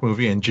Incredible Hulk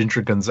movie, and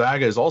Ginger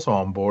Gonzaga is also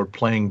on board,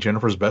 playing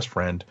Jennifer's best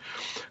friend.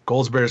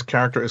 Goldsberry's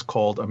character is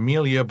called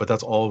Amelia, but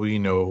that's all we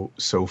know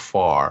so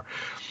far.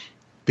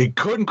 They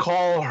couldn't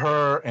call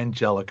her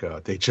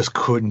Angelica. They just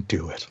couldn't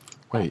do it.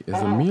 Wait, is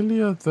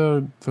Amelia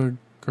the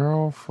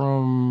girl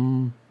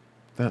from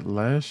that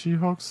last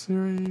She-Hulk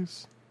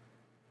series?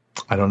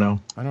 I don't know.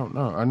 I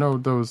know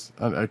those.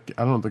 I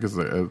don't think it's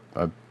I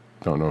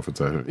don't know if it's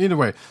a. Either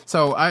way,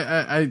 so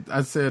I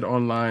said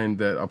online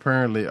that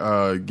apparently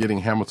getting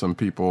Hamilton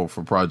people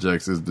for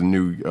projects is the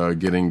new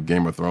getting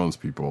Game of Thrones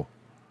people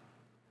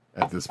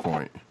at this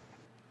point,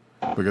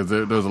 because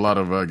there's a lot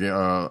of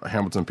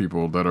Hamilton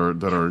people that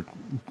are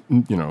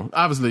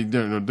obviously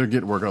they're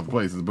getting work other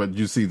places, but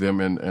you see them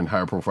in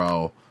higher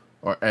profile.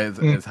 Or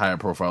as higher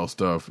profile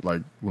stuff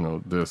like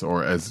this,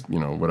 or as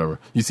whatever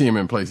you see him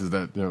in places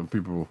that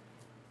people,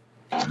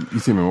 you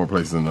see him in more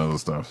places than other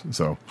stuff.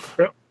 So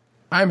yep.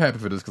 I'm happy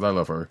for this because I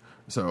love her.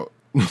 So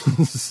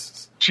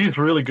she's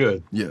really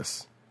good.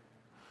 Yes.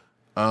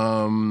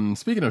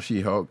 Speaking of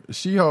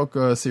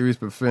She-Hulk series,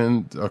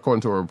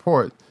 according to a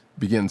report,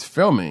 begins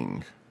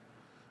filming.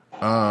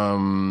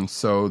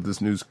 So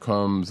this news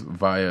comes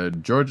via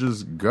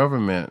Georgia's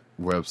government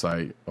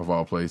website, of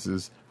all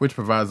places, which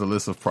provides a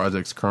list of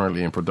projects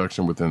currently in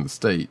production within the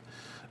state.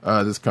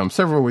 This comes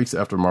several weeks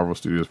after Marvel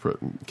Studios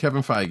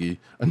Kevin Feige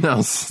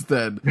announced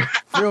that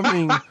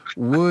filming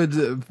would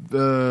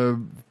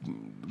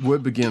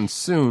begin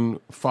soon,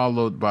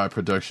 followed by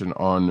production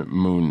on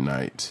Moon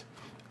Knight.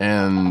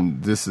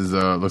 And this is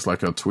looks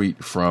like a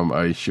tweet from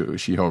a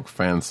She-Hulk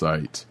fan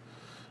site.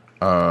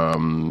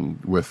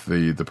 With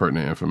the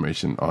pertinent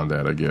information on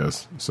that, I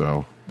guess.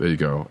 So there you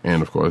go.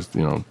 And of course,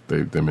 they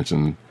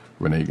mentioned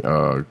Elise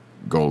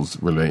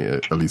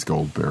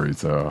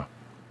Goldsberry's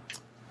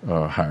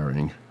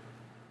hiring.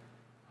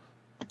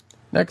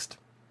 Next.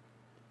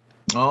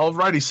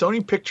 Alrighty,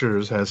 Sony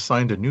Pictures has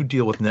signed a new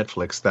deal with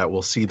Netflix that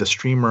will see the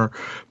streamer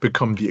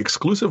become the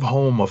exclusive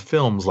home of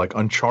films like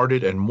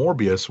Uncharted and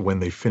Morbius when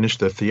they finish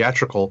their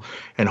theatrical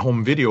and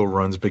home video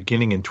runs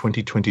beginning in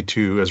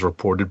 2022, as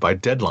reported by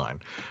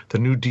Deadline. The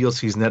new deal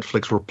sees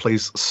Netflix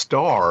replace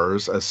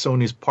Starz as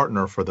Sony's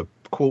partner for the,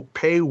 quote,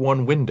 pay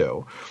one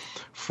window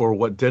for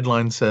what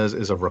Deadline says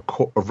is a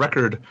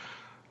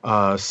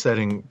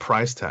record-setting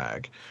price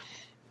tag.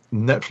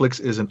 Netflix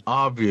is an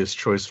obvious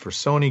choice for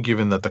Sony,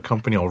 given that the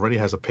company already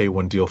has a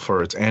pay-one deal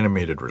for its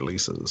animated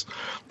releases.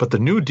 But the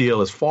new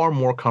deal is far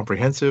more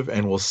comprehensive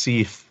and will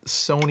see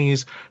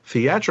Sony's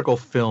theatrical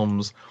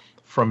films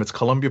from its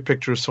Columbia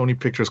Pictures, Sony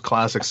Pictures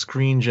Classics,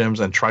 Screen Gems,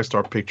 and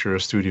TriStar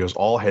Pictures studios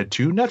all head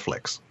to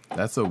Netflix.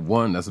 That's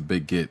a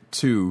big get.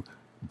 2,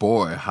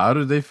 boy, how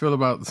do they feel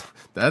about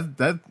that?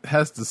 That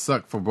has to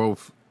suck for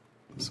both.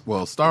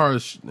 Well,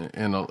 Stars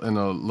in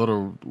a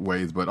little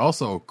ways, but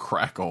also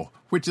Crackle,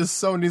 which is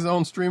Sony's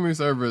own streaming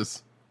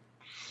service.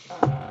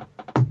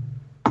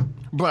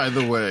 By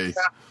the way,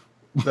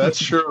 That's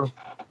true.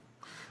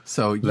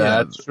 So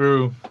yeah, That's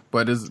true.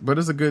 But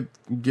it's a good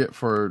get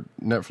for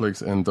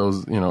Netflix and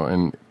those,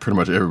 and pretty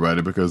much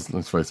everybody, because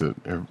let's face it,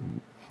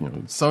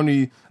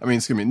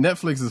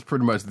 Netflix is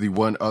pretty much the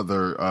one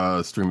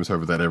other streaming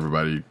service that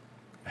everybody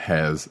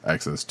has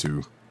access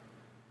to,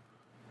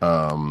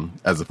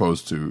 as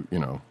opposed to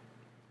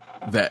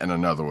that and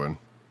another one.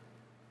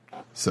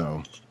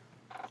 So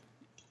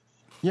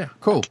yeah,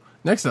 cool.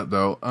 Next up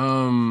though,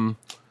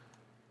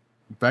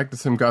 back to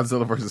some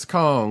Godzilla vs.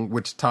 Kong,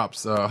 which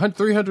tops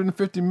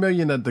 $350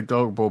 million at the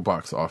global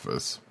box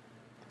office.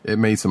 It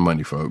made some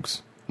money,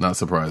 folks. Not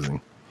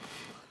surprising.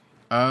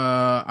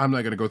 I'm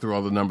not going to go through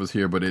all the numbers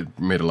here, but it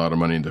made a lot of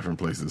money in different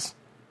places.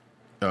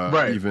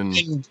 Right. Even,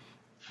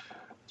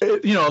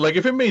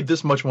 if it made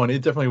this much money,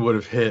 it definitely would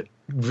have hit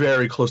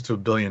very close to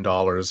 $1 billion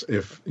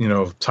if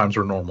times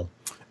were normal.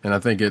 And I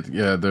think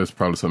there's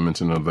probably some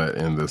mention of that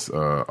in this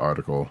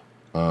article.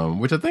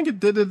 Which I think it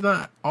did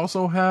not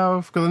also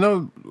have, because I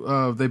know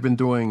they've been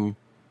doing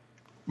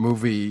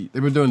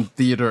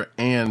theater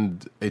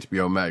and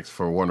HBO Max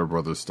for Warner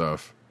Brothers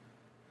stuff.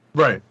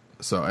 Right.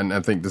 So, and I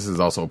think this is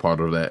also part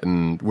of that,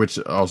 and which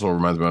also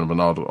reminds me of an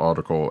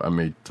article I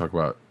may talk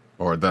about,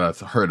 or that I've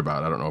heard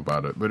about. I don't know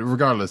about it, but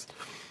regardless,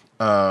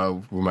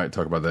 we might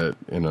talk about that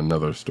in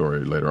another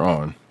story later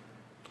on.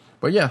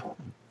 But yeah,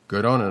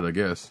 good on it, I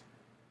guess.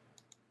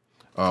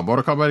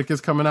 Mortal Kombat is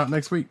coming out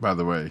next week, by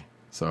the way.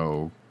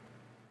 So,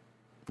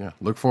 yeah,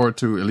 look forward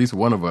to at least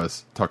one of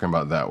us talking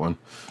about that one.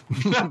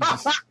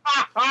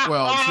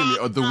 Well, excuse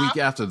me, the week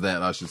after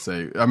that, I should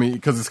say. I mean,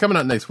 because it's coming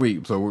out next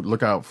week, so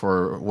look out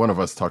for one of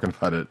us talking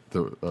about it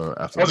after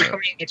that. Was it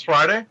coming out next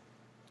Friday?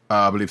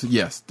 I believe so.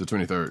 Yes, the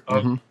 23rd.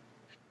 Mm-hmm.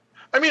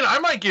 I mean, I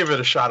might give it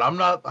a shot. I'm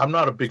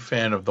not a big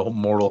fan of the whole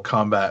Mortal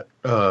Kombat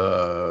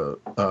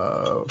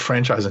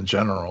franchise in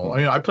general. I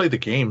mean, I played the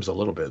games a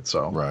little bit,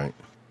 so right.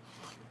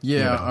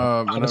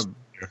 Yeah,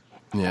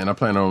 and I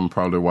plan on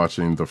probably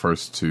watching the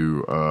first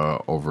two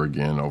over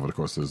again over the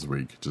course of this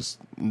week. Just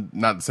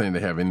not saying they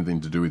have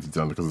anything to do with each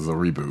other because it's a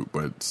reboot,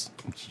 but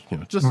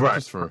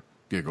just for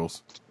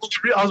giggles.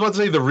 I was about to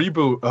say the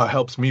reboot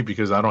helps me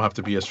because I don't have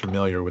to be as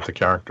familiar with the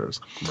characters.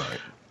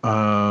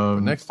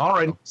 Right. Next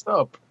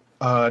up.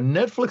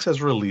 Netflix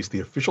has released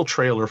the official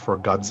trailer for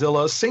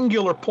Godzilla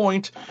Singular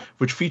Point,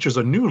 which features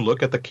a new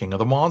look at the King of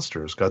the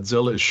Monsters.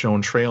 Godzilla is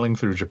shown trailing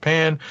through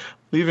Japan,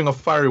 leaving a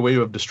fiery wave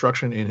of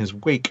destruction in his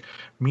wake.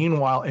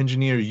 Meanwhile,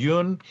 engineer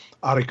Yun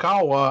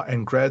Arikawa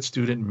and grad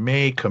student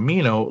Mei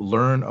Camino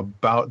learn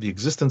about the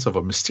existence of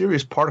a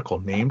mysterious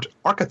particle named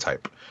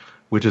Archetype,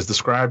 which is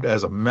described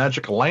as a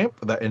magic lamp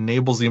that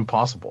enables the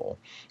impossible.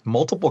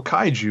 Multiple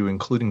kaiju,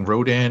 including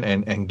Rodan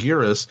and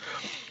Anguirus,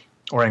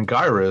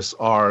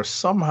 are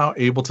somehow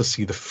able to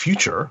see the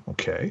future,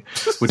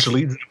 which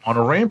leads them on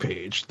a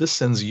rampage. This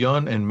sends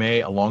Yun and Mei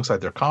alongside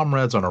their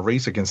comrades on a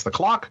race against the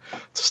clock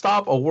to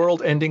stop a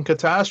world-ending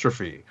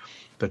catastrophe.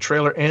 The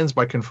trailer ends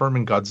by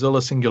confirming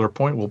Godzilla Singular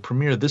Point will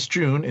premiere this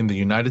June in the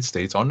United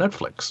States on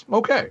Netflix.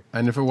 Okay.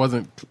 And if it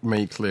wasn't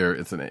made clear,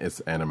 it's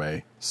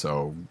anime,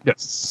 so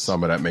yes,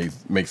 some of that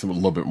makes a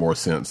little bit more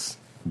sense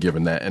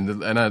given that.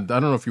 And I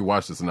don't know if you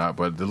watched this or not,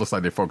 but it looks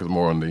like they focus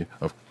more on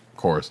of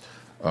course,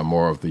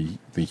 more of the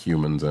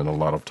humans and a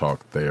lot of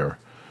talk there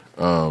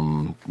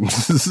than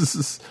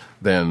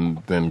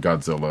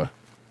Godzilla.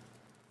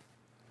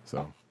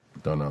 So,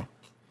 don't know.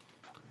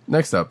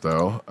 Next up,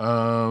 though,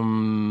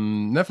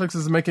 Netflix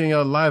is making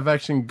a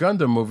live-action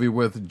Gundam movie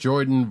with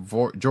Jordan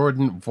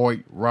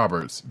Voight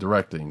Roberts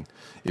directing.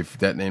 If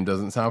that name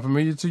doesn't sound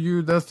familiar to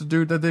you, that's the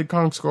dude that did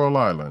Kong Skull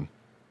Island.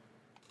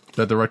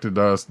 That directed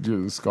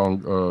Kong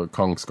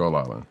Skull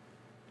Island.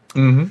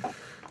 Mm-hmm.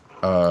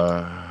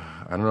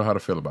 I don't know how to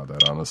feel about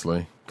that,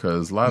 honestly,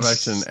 because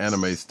live-action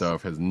anime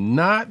stuff has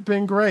not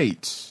been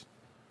great.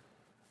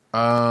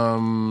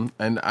 And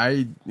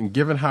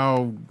given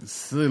how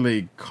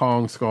silly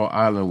Kong Skull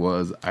Island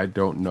was, I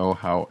don't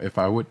know if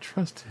I would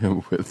trust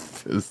him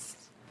with this.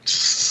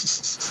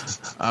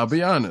 I'll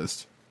be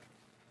honest.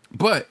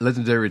 But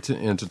Legendary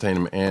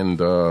Entertainment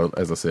and,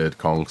 as I said,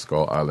 Kong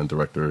Skull Island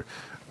director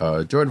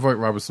Jordan Voight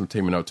Robertson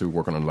teaming up to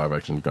work on a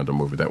live-action Gundam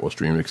movie that will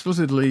stream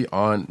exclusively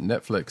on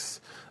Netflix.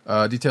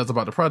 Details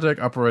about the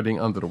project, operating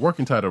under the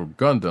working title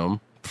Gundam,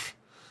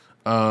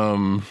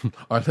 are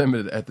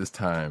limited at this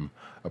time.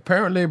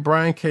 Apparently,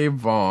 Brian K.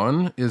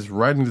 Vaughan is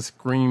writing the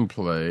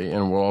screenplay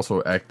and will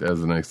also act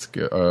as an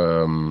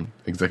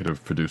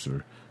executive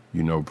producer.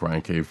 You know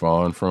Brian K.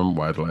 Vaughan from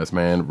Why the Last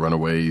Man,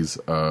 Runaways,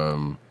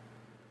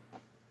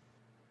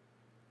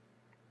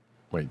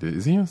 Wait,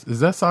 is he? Is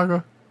that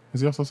Saga?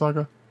 Is he also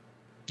Saga?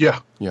 Yeah.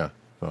 Yeah.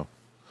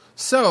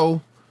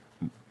 So,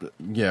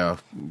 yeah,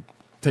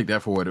 take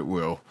that for what it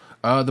will.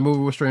 The movie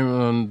was streaming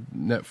on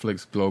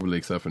Netflix globally,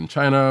 except in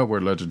China,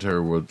 where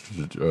Legendary will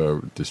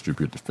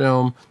distribute the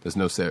film. There's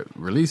no set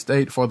release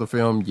date for the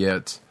film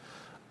yet,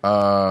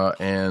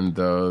 and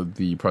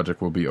the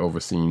project will be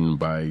overseen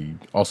by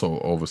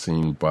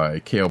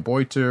Cale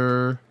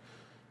Boiter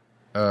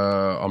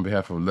on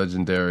behalf of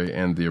Legendary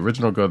and the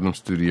original Gundam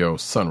studio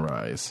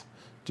Sunrise.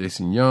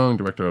 Jason Young,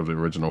 director of the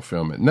original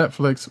film at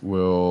Netflix,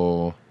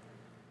 will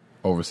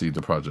oversee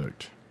the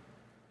project.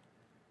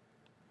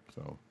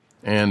 So,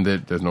 and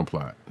there's no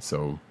plot.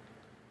 So,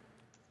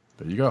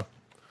 there you go.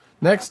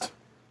 Next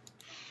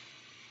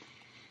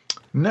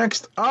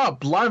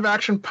up, live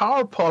action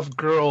Powerpuff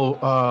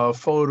Girl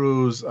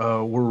photos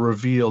were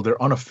revealed.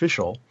 They're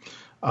unofficial.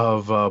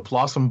 Of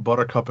Blossom,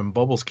 Buttercup, and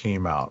Bubbles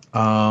came out.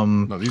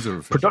 No, these are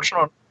official. Production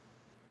on.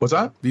 What's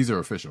that? These are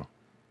official.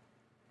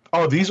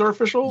 Oh, these are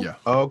official? Yeah.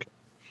 Okay.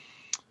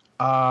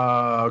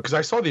 Because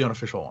I saw the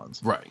unofficial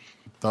ones. Right.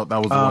 Thought that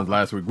was the ones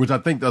last week, which I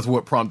think that's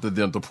what prompted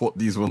them to put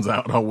these ones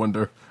out. I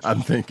wonder.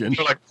 I'm thinking.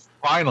 They're like,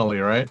 finally,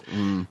 right?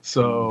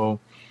 So,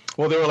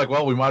 well, they were like,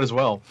 well, we might as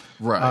well.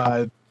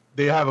 Right.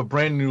 They have a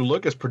brand new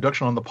look as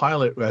production on the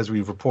pilot, as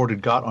we've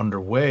reported, got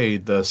underway.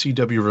 The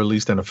CW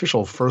released an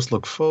official first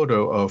look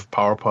photo of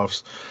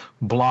Powerpuff's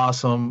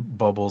Blossom,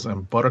 Bubbles,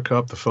 and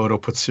Buttercup. The photo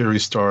puts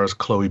series stars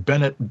Chloe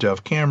Bennett,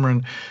 Dev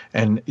Cameron,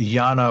 and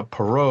Yana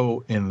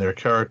Perot in their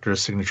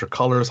characters' signature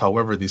colors.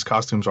 However, these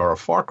costumes are a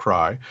far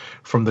cry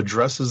from the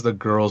dresses the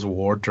girls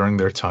wore during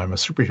their time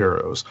as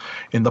superheroes.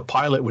 In the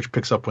pilot, which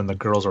picks up when the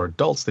girls are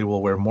adults, they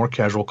will wear more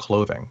casual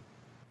clothing.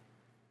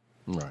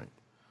 Right.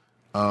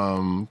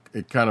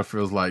 It kind of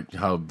feels like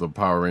how the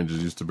Power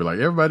Rangers used to be like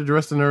everybody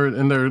dressed in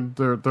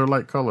their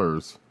light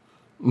colors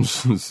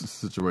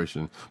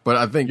situation. But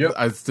I think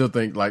I still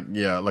think like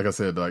I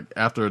said, like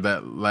after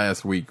that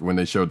last week when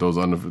they showed those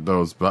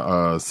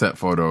set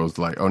photos,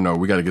 like, oh no,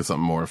 we got to get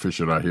something more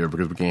official out here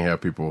because we can't have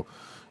people,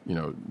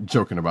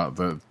 joking about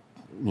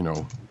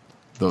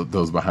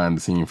those behind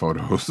the scene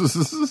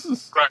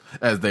photos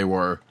as they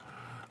were.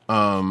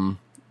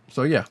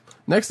 So yeah.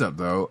 Next up,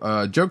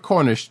 though, Joe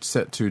Cornish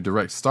set to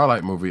direct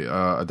Starlight movie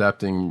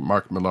adapting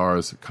Mark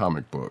Millar's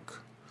comic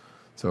book.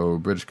 So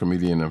British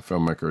comedian and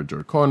filmmaker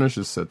Joe Cornish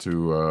is set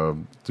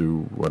to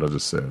do what I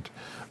just said.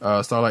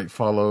 Starlight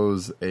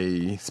follows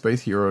a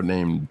space hero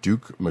named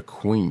Duke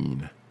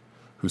McQueen,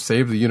 who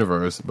saved the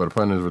universe, but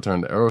upon his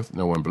return to Earth,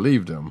 no one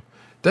believed him.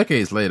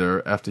 Decades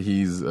later, after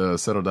he's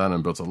settled down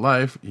and built a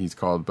life, he's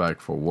called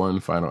back for one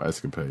final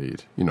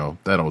escapade.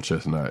 That old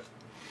chestnut.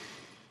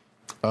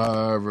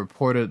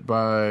 Reported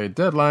by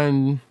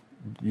Deadline,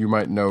 you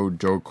might know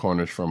Joe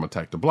Cornish from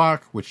Attack the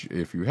Block, which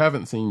if you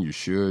haven't seen, you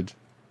should,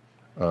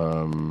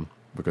 because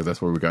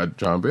that's where we got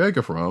John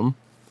Boyega from,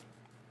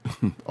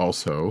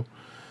 also,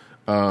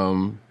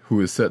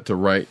 who is set to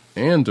write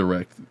and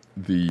direct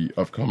the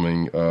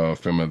upcoming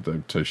film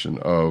adaptation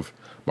of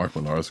Mark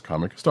Millar's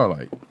comic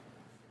Starlight.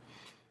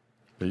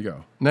 There you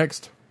go.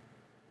 Next.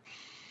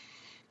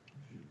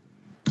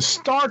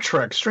 Star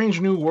Trek Strange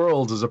New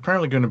Worlds is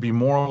apparently going to be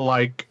more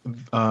like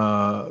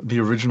the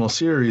original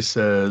series,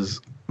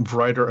 says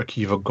writer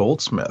Akiva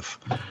Goldsmith.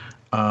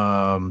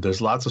 There's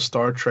lots of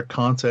Star Trek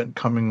content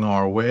coming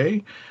our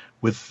way.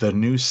 With the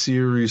new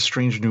series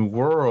Strange New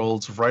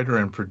Worlds, writer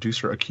and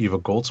producer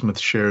Akiva Goldsmith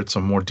shared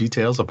some more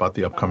details about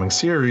the upcoming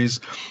series.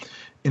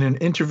 In an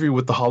interview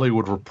with The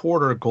Hollywood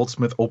Reporter,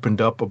 Goldsmith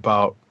opened up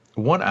about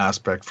one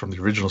aspect from the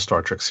original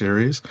Star Trek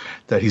series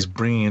that he's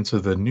bringing into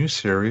the new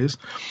series.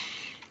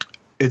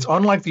 It's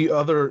unlike the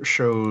other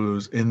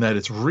shows in that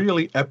it's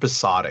really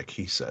episodic,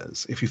 he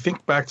says. If you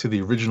think back to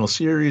the original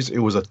series, it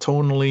was a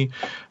tonally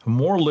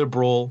more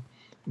liberal,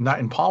 not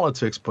in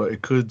politics, but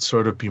it could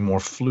sort of be more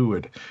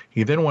fluid.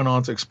 He then went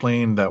on to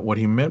explain that what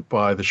he meant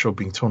by the show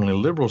being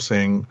tonally liberal,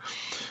 saying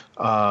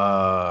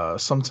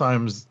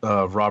sometimes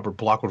Robert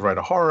Bloch would write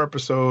a horror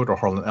episode, or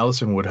Harlan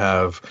Ellison would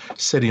have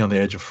City on the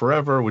Edge of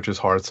Forever, which is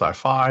hard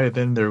sci-fi.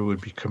 Then there would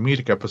be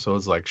comedic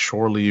episodes like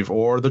Shore Leave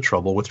or The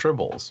Trouble with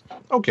Tribbles.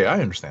 Okay, I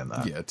understand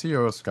that. Yeah,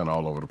 TOS is kind of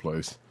all over the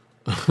place.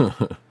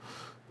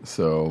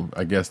 So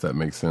I guess that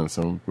makes sense.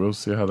 So we'll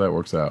see how that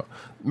works out.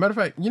 Matter of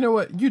fact, you know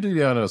what? You do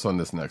the honors on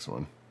this next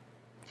one.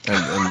 And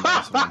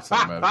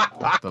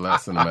the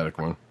last cinematic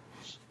one.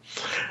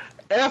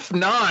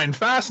 F9,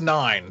 Fast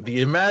 9,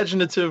 the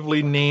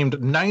imaginatively named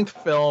ninth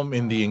film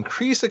in the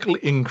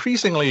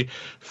increasingly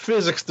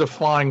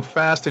physics-defying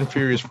Fast and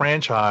Furious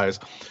franchise,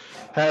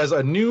 has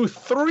a new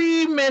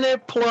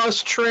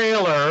 3-minute-plus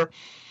trailer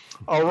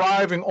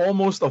arriving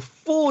almost a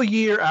full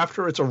year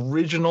after its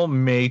original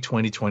May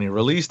 2020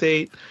 release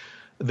date.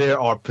 There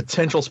are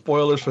potential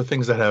spoilers for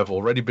things that have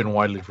already been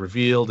widely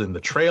revealed in the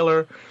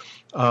trailer.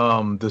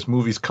 This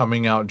movie's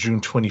coming out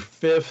June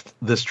 25th.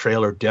 This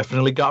trailer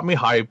definitely got me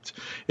hyped.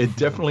 It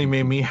definitely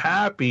made me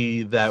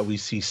happy that we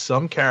see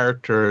some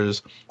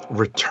characters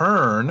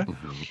return,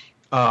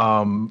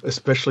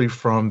 especially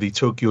from the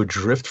Tokyo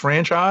Drift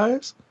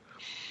franchise.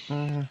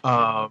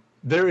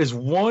 There is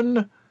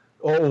one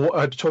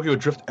Tokyo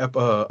Drift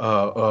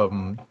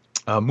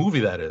movie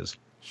that is.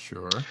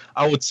 Sure.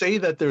 I would say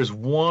that there's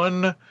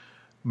one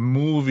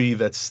movie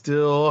that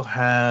still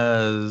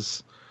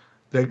has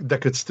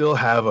that could still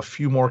have a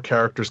few more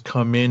characters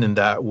come in, and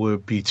that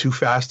would be Too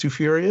Fast, Too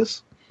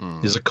Furious.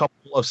 There's a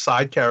couple of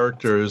side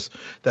characters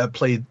that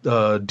played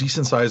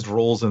decent-sized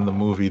roles in the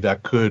movie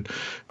that could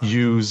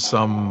use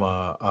some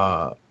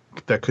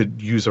that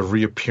could use a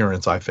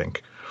reappearance, I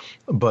think.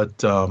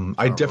 But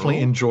I definitely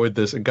enjoyed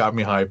this. It got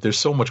me hyped. There's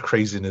so much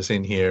craziness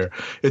in here.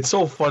 It's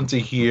so fun to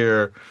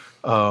hear.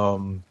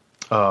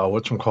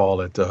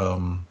 Whatchamacallit?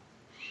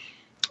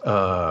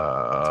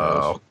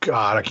 Oh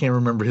God, I can't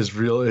remember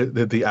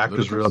the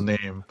actor's real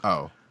name.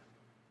 Oh.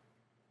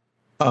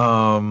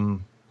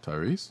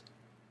 Tyrese?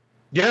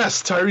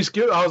 Yes, Tyrese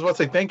Gibbs. I was about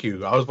to say thank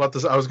you. I was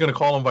going to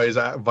call him by his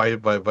by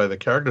the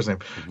character's name.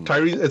 Mm-hmm.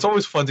 Tyrese. It's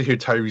always fun to hear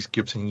Tyrese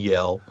Gibson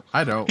yell.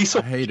 I don't. He's so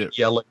I hate it.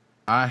 Yelling.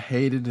 I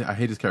hate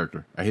his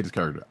character. I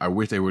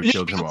wish they would have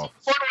killed him off.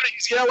 Fun when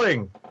he's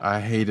yelling. I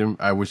hate him.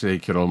 I wish they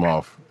killed him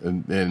off.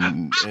 And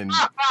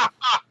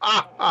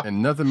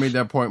nothing made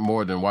that point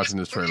more than watching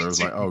this trailer. It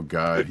was like, oh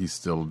God, he's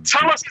still.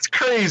 Tell us it's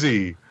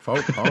crazy.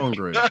 Folk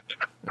hungry.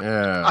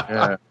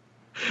 Yeah.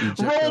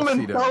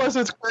 Roman, tell us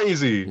it's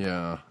crazy.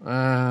 Yeah,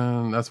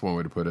 that's one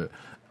way to put it.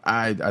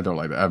 I don't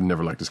like that. I've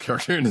never liked this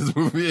character in this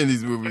movie. In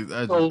these movies,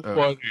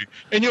 funny.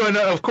 And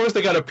of course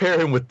they got to pair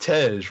him with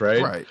Tej,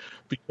 right? Right.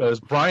 Because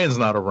Brian's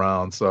not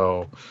around,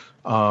 so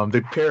they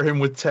pair him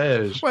with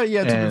Tej. Well,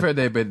 yeah. To be fair,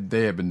 they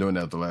have been doing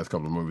that the last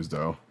couple of movies,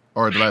 though,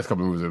 or the last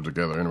couple of movies they were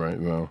together, anyway.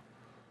 So.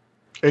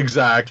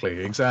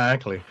 Exactly.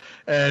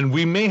 And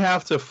we may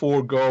have to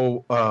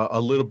forego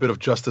a little bit of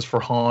justice for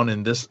Han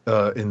in this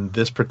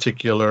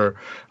particular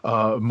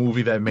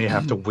movie that may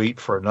have to wait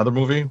for another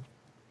movie.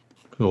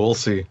 We'll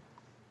see.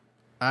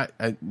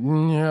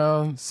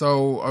 Yeah.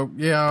 So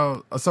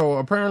So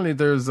apparently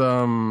there's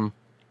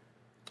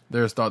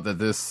thought that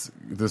this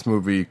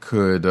movie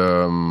could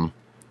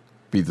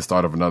be the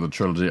start of another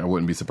trilogy. I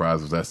wouldn't be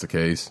surprised if that's the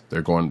case.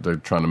 They're trying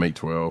to make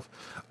 12.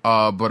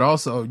 But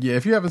also, yeah,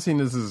 if you haven't seen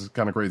this is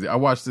kind of crazy. I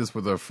watched this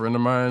with a friend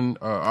of mine.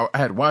 I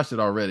had watched it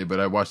already, but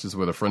I watched this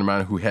with a friend of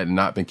mine who had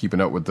not been keeping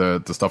up with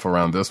the stuff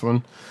around this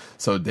one.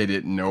 So they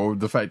didn't know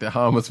the fact that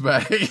Han was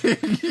back.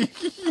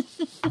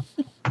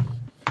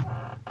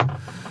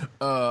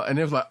 And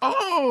it was like,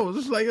 oh,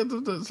 it's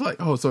like,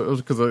 oh, so it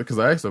was because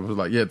I asked them, it was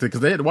like, yeah, because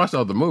they had watched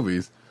all the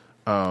movies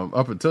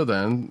up until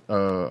then,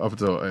 up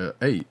until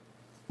 8.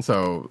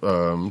 So,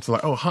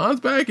 like, oh, Han's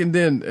back, and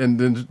then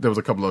there was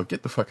a couple of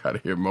get the fuck out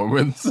of here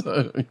moments.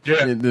 And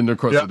then of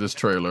course of this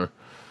trailer.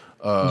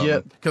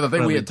 Because I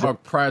think we had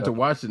talked prior to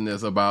watching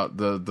this about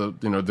the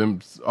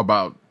them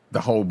about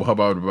the whole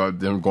hubbub about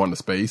them going to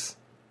space.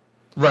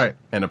 Right.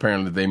 And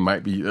apparently they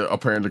might be,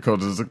 according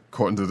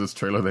to this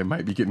trailer, they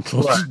might be getting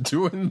close to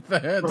doing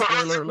that.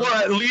 Well,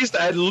 at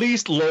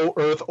least low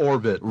Earth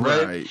orbit.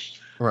 Right.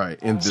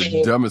 In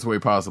the dumbest way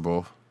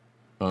possible.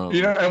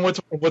 And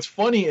what's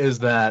funny is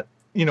that,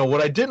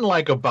 what I didn't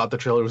like about the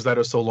trailer was that it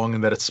was so long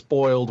and that it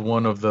spoiled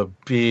one of the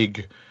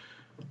big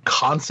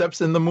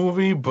concepts in the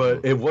movie,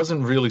 but it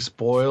wasn't really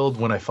spoiled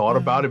when I thought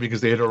about it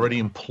because they had already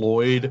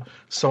employed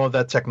some of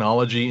that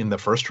technology in the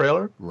first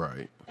trailer.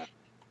 Right.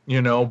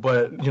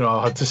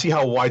 But to see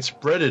how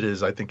widespread it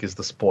is, I think is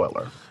the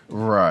spoiler.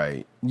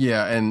 Right.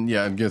 Yeah, and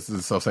I guess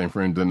the same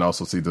friend didn't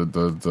also see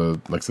the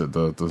like I said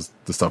the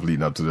stuff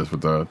leading up to this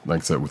with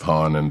with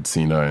Han and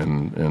Cena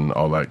and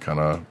all that kind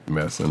of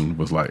mess, and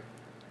was like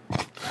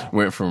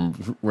went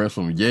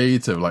from yay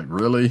to like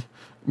really.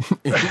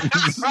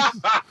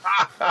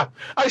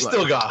 I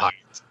still got hyped.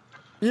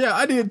 Yeah,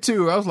 I did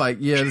too. I was like,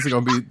 yeah, this is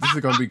gonna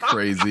be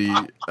crazy.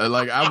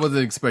 Like I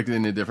wasn't expecting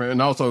anything different,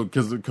 and also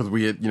because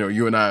we had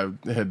you and I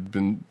had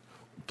been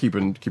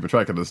keeping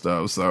track of this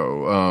stuff.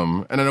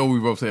 So and I know we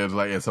both said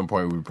like at some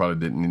point we probably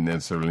didn't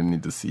necessarily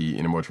need to see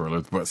any more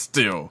trailers, but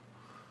still,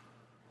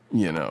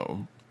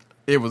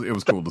 it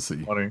was cool to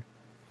see. Funny.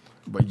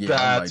 But yeah,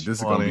 I'm like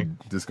this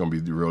is gonna be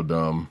real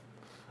dumb.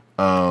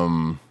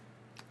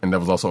 And there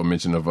was also a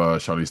mention of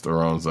Charlize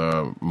Theron's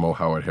Mo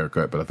Howard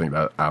haircut, but I think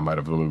that I might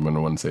have been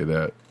the one to say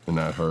that, and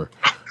not her.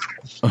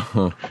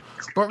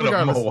 But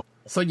regardless,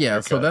 so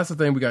that's the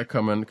thing we got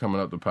coming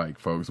up the pike,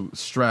 folks.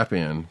 Strap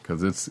in,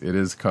 because it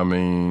is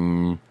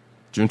coming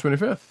June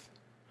 25th.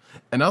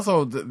 And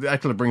also,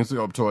 actually brings me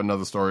up to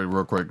another story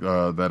real quick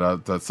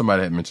that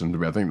somebody had mentioned to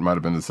me. I think it might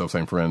have been the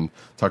same friend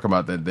talking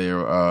about that they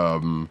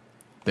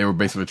were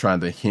basically trying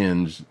to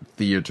hinge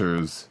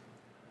theaters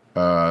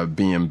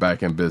being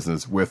back in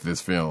business with this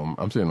film.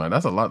 I'm saying like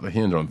that's a lot to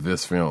hinge on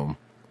this film,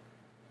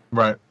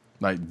 right?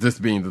 Like this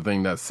being the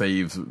thing that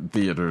saves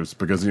theaters,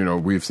 because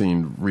we've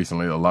seen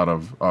recently a lot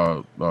of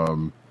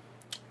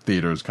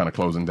theaters kind of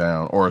closing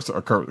down, or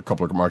a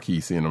couple of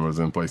marquee cinemas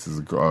in places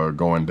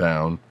going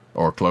down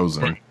or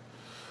closing.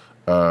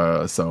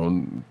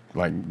 So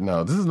like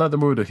no, this is not the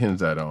movie to hinge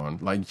that on.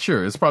 Like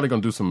sure, it's probably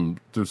gonna do some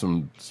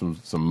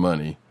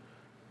money,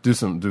 do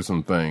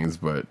some things,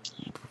 but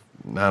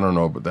I don't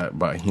know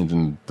about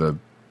hinging the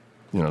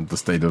the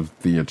state of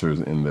theaters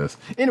in this.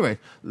 Anyway,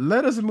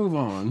 let us move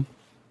on.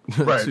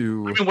 Right.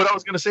 To, I mean, what I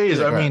was going to say is,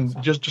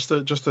 just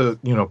to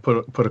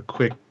put a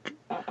quick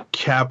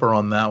capper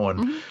on that one.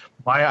 Mm-hmm.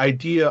 My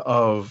idea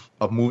of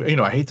a movie,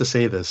 I hate to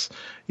say this,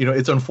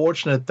 it's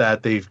unfortunate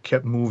that they've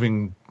kept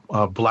moving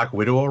Black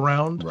Widow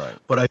around, right?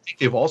 But I think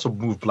they've also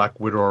moved Black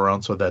Widow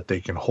around so that they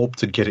can hope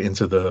to get it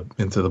into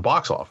the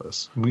box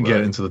office. We can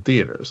get it into the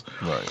theaters,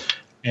 right?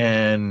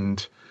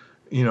 And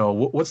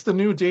what's the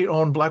new date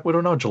on Black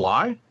Widow now?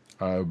 July?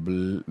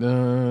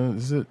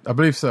 Is it? I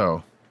believe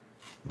so.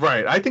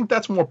 Right. I think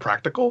that's more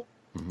practical.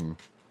 Mm-hmm.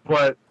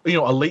 But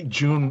a late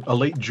June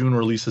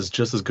release is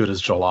just as good as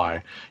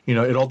July.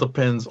 It all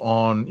depends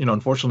on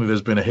unfortunately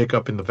there's been a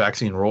hiccup in the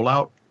vaccine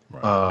rollout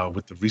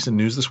with the recent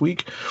news this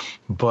week.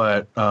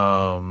 But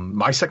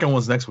my second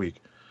one's next week.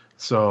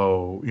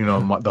 So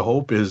the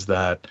hope is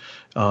that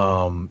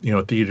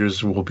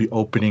theaters will be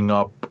opening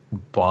up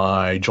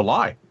by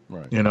July.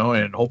 Right.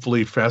 And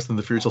hopefully Fast and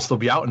the Furious will still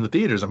be out in the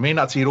theaters. I may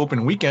not see it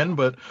open weekend,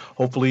 but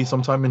hopefully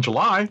sometime in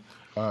July.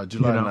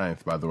 July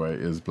 9th, by the way,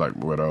 is Black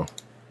Widow.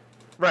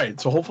 Right.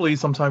 So hopefully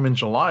sometime in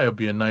July it'll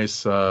be a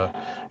nice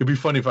it'd be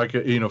funny if I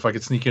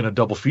could sneak in a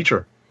double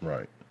feature.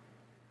 Right.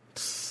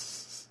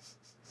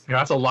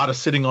 That's a lot of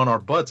sitting on our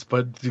butts,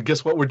 but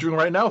guess what we're doing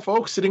right now,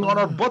 folks? Sitting on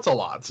our butts a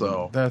lot.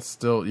 So that's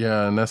still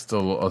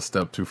a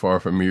step too far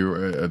for me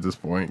at this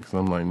point, because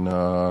I'm like,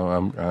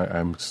 no,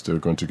 I'm still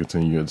going to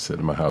continue to sit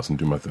in my house and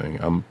do my thing.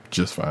 I'm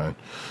just fine.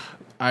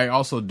 I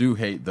also do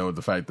hate, though,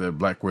 the fact that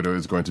Black Widow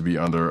is going to be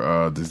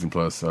under Disney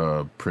Plus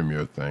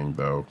premiere thing,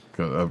 though,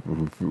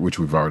 which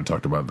we've already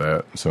talked about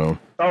that. So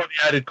the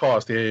added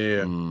cost,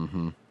 yeah.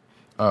 Mm-hmm.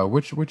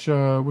 Which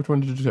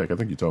one did you take? I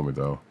think you told me,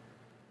 though.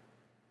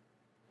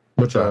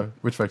 Which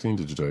vaccine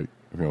did you take?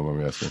 If you don't mind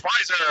me asking.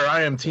 Pfizer.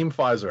 I am Team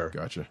Pfizer.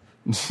 Gotcha.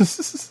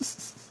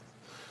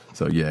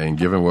 So yeah, and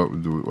given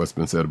what's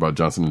been said about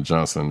Johnson &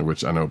 Johnson,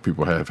 which I know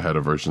people have had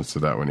aversions to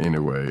that one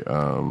anyway,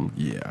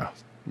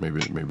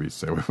 maybe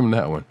stay away from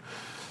that one.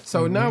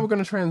 So now we're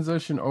going to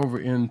transition over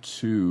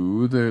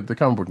into the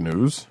comic book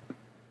news.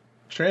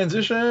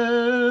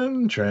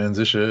 Transition.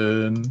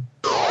 Meanwhile,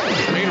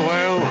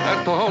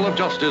 at the Hall of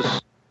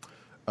Justice.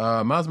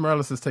 Miles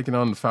Morales is taking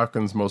on the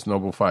Falcon's most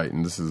noble fight,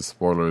 and this is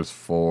spoilers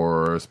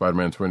for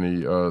Spider-Man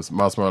 20,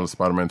 Miles Morales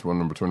Spider-Man 20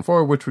 number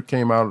 24, which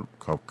came out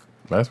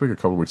last week or a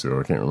couple weeks ago,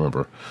 I can't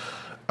remember.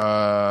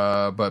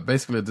 But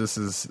basically this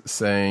is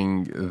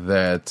saying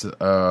that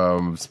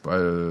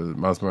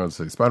Miles Morales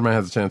says Spider-Man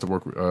has a chance to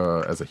work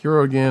as a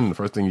hero again, and the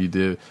first thing he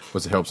did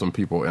was to help some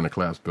people in a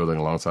collapsed building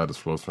alongside his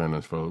close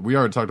friend. We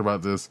already talked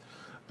about this.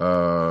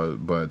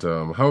 But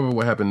however,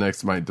 what happened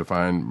next might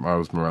define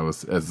Miles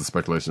Morales as the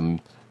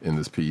speculation in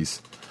this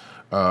piece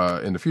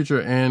in the future,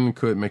 and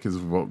could make his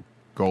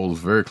goals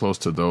very close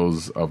to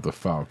those of the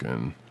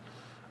Falcon.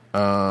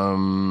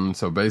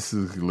 So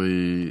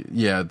basically,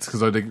 yeah, it's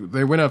because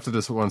they went after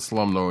this one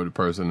slumlord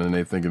person, and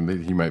they thinking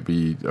that he might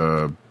be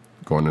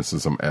going into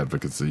some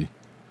advocacy,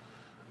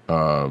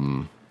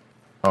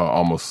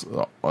 almost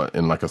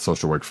in like a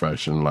social work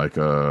fashion, like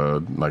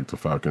the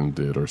Falcon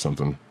did or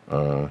something.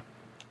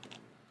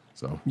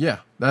 So yeah,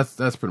 that's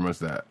pretty much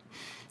that.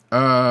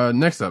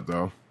 Next up,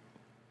 though.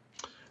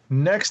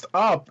 Next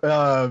up,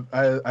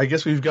 I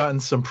guess we've gotten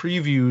some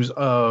previews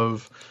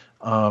of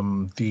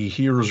the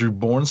Heroes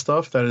Reborn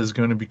stuff that is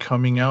going to be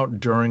coming out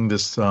during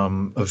this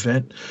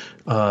event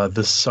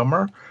this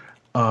summer.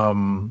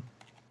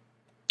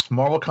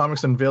 Marvel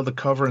Comics unveiled the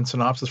cover and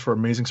synopsis for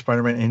Amazing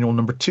Spider-Man Annual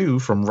Number 2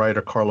 from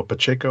writer Carlo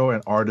Pacheco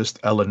and artist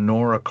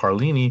Eleonora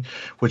Carlini,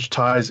 which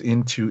ties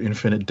into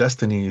Infinite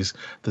Destinies,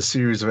 the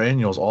series of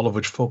annuals, all of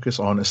which focus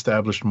on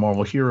established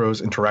Marvel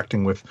heroes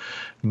interacting with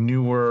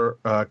newer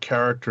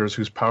characters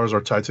whose powers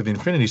are tied to the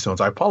Infinity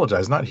Stones. I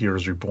apologize, not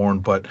Heroes Reborn,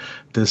 but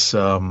this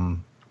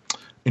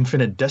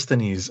Infinite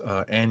Destinies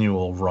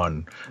annual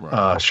run.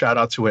 Right. Shout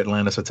out to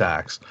Atlantis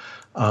Attacks.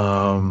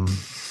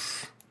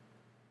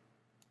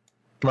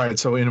 Right,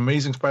 so in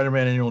Amazing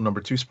Spider-Man Annual Number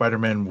 2,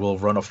 Spider-Man will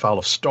run afoul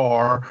of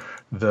Star,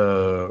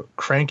 the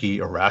cranky,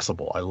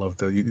 irascible, I love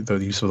the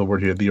use of the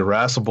word here, the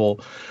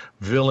irascible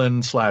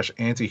villain /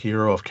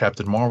 anti-hero of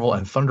Captain Marvel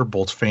and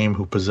Thunderbolt's fame,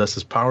 who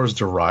possesses powers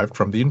derived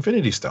from the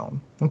Infinity Stone.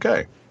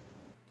 Okay.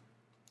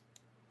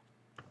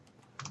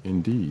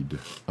 Indeed.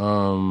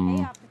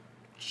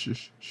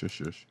 Shush.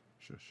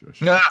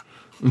 Nah.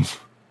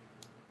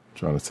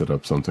 Trying to set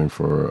up something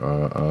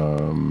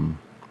for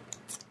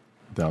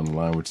down the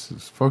line, which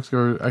folks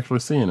are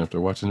actually seeing if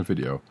they're watching the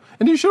video.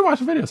 And you should watch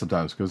the video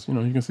sometimes, because you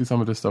can see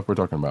some of this stuff we're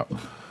talking about.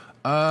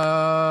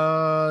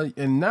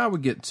 And now we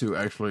get to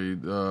actually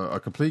a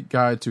complete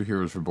guide to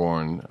Heroes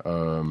Reborn.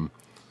 So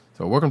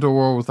welcome to a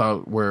world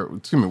where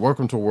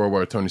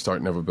Tony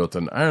Stark never built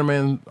an Iron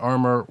Man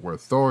armor, where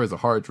Thor is a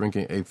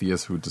hard-drinking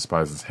atheist who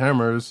despises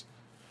hammers,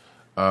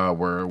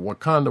 where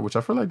Wakanda, which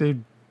I feel like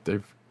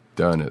they've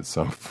done at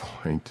some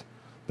point.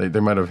 They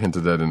might have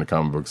hinted that in the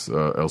comic books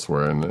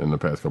elsewhere in the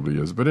past couple of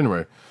years. But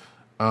anyway,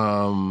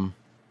 oh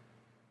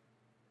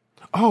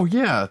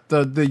yeah,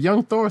 the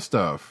young Thor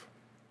stuff.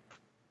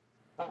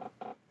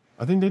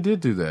 I think they did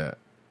do that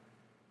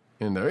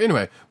in there.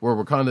 Anyway, where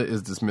Wakanda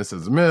is dismissed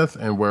as a myth,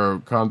 and where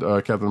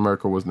Captain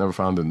America was never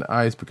found in the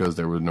ice because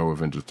there were no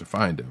Avengers to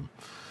find him.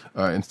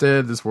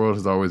 Instead, this world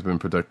has always been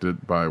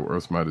protected by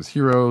Earth's mightiest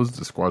heroes,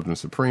 the Squadron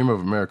Supreme of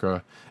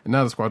America, and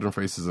now the Squadron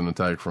faces an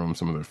attack from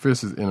some of their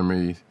fiercest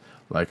enemies,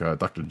 like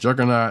Dr.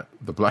 Juggernaut,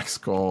 the Black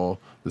Skull,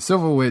 the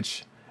Silver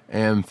Witch,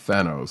 and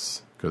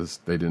Thanos, because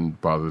they didn't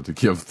bother to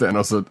give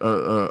Thanos a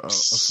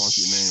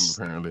funky name,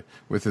 apparently,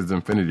 with his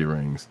Infinity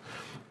Rings.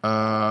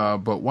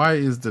 But why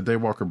is the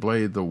Daywalker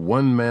Blade the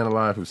one man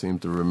alive who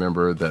seems to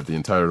remember that the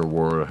entire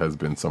world has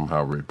been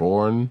somehow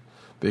reborn?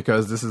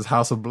 Because this is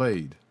House of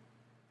Blade.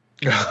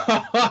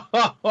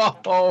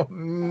 Oh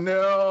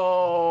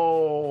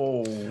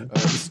no!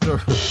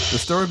 The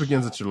story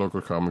begins at your local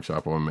comic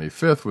shop on May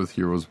 5th with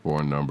Heroes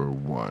Born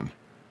 #1,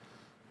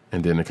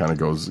 and then it kind of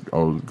goes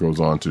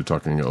on to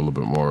talking a little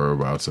bit more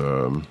about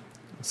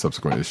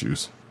subsequent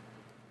issues.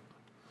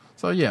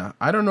 So yeah,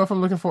 I don't know if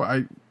I'm looking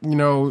for.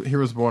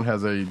 Heroes Born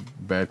has a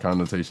bad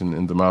connotation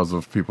in the mouths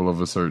of people of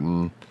a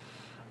certain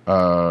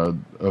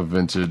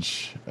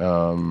vintage.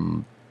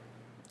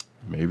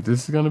 Maybe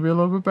this is going to be a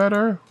little bit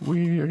better.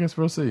 I guess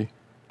we'll see.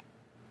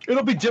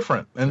 It'll be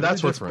different, and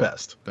that's what's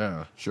best.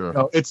 Yeah, sure.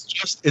 No, it's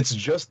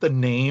just the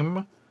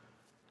name,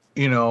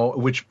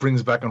 which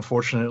brings back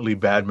unfortunately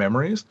bad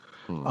memories.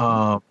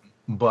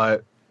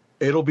 But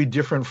it'll be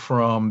different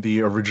from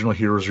the original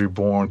Heroes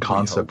Reborn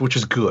concept, which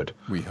is good.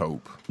 We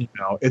hope.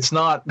 It's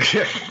not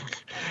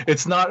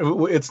it's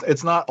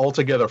not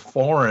altogether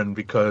foreign,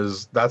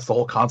 because that's the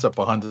whole concept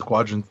behind the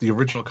Squadron, the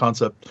original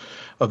concept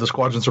of the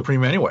Squadron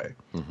Supreme anyway,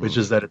 which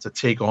is that it's a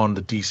take on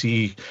the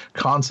DC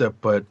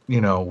concept, but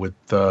with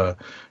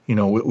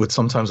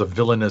sometimes a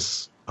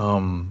villainous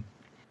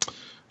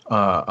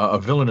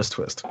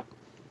twist.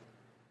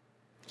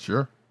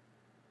 Sure.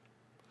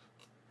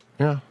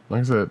 Yeah, like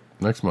I said,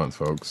 next month,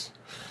 folks.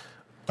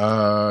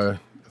 I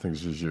think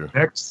it's just you.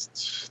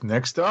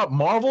 Next up,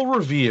 Marvel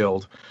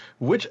revealed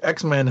which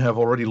X-Men have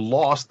already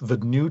lost the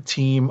new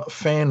team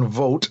fan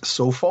vote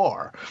so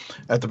far.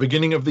 At the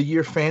beginning of the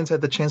year, fans had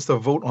the chance to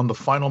vote on the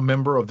final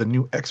member of the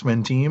new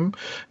X-Men team.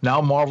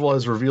 Now Marvel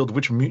has revealed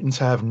which mutants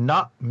have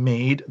not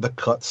made the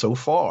cut so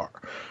far.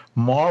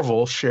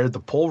 Marvel shared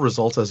the poll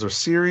results as a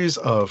series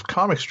of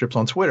comic strips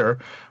on Twitter,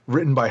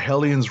 written by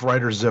Hellions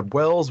writer Zeb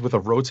Wells with a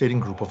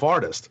rotating group of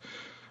artists.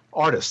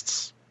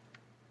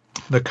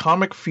 The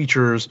comics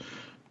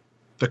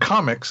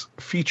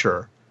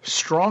feature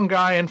Strong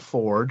Guy and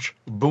Forge,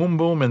 Boom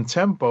Boom and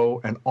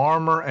Tempo, and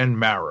Armor and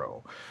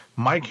Marrow.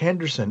 Mike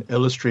Henderson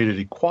illustrated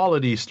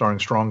Equality starring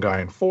Strong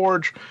Guy and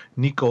Forge.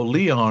 Nico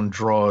Leon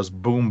draws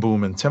Boom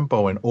Boom and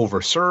Tempo and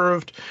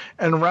Overserved.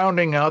 And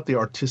rounding out the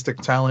artistic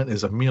talent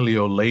is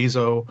Emilio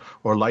Laizo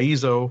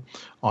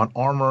on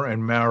Armor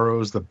and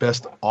Marrow's The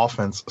Best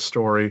Offense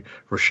story.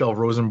 Rochelle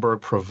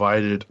Rosenberg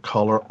provided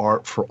color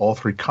art for all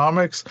three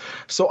comics.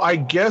 So I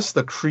guess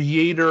the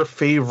creator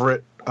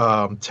favorite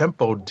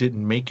Tempo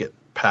didn't make it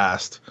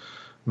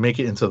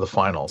into the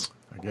finals.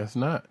 I guess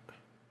not.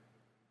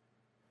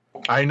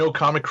 I know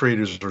comic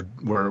creators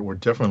were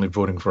definitely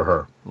voting for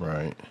her.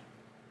 Right.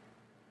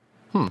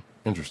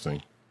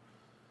 Interesting.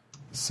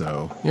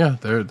 So yeah,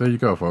 there you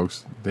go,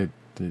 folks. They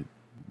didn't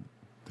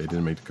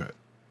make the cut.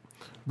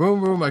 Boom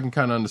Boom, I can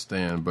kind of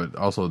understand, but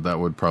also that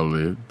would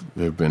probably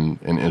have been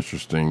an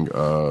interesting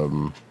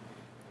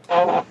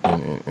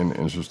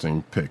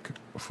pick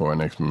for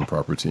an X-Men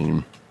proper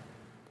team,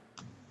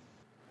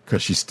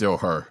 because she's still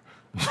her.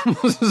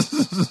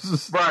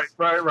 Right.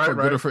 For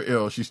good or for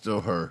ill, she's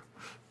still her.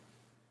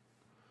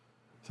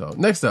 So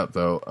next up,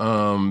 though,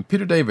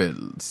 Peter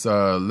David's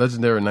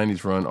legendary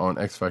 90s run on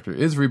X Factor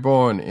is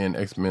reborn in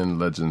X-Men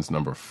Legends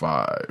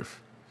 #5.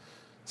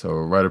 So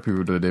writer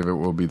Peter David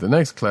will be the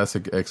next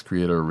classic X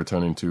creator,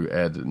 returning to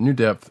add new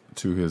depth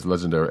to his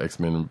legendary X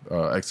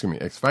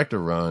Factor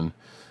run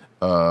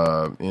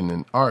in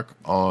an arc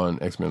on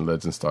X-Men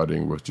Legends,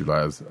 starting with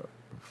July's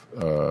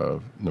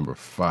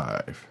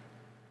 #5,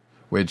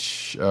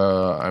 which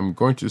I'm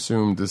going to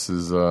assume this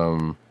is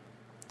the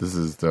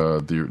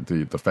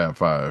Fab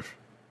Five.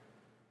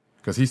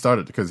 Because he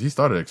started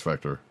X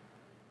Factor,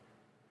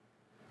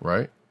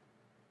 right?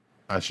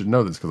 I should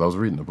know this because I was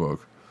reading the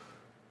book.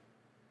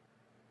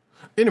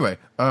 Anyway,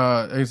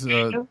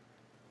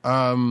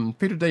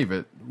 Peter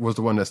David was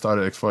the one that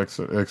started X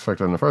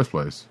Factor in the first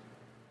place.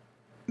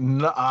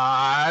 No,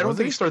 I don't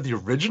think he started the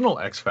original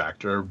X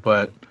Factor,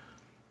 but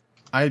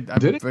I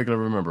vaguely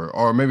remember,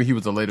 or maybe he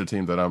was a later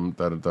team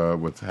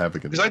with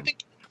Havoc. Because I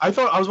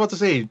was about to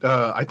say,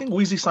 I think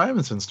Weezy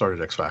Simonson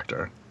started X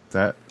Factor.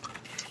 That.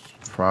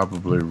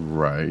 Probably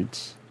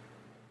right.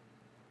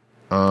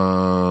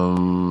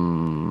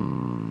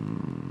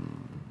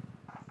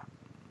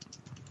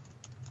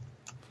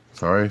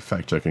 Sorry,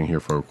 fact checking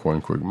here for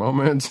one quick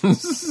moment.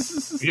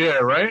 Yeah,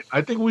 right.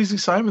 I think Weezy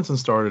Simonson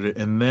started it,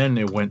 and then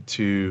it went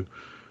to,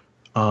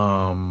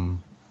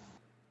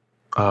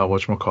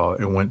 whatchamacallit?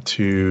 It went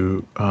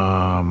to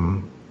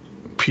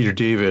Peter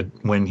David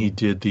when he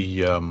did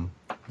the.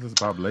 This is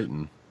Bob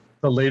Layton.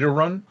 The later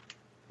run.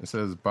 It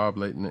says Bob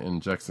Layton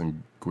and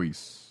Jackson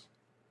Guise.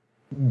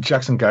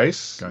 Jackson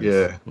Geis? Geis.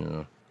 Yeah.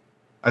 Yeah.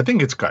 I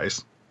think it's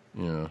Geis.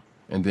 Yeah.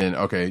 And then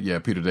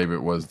Peter David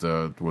was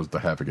the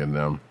Havoc in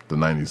them, the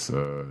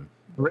 90s.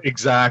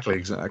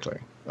 Exactly.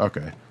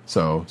 Okay.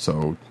 So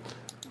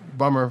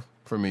bummer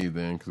for me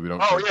then, because we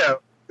don't. Oh yeah.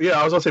 Yeah,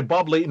 I was gonna say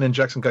Bob Layton and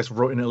Jackson Geis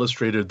wrote and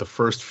illustrated the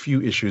first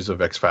few issues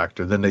of X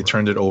Factor. Then they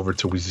turned it over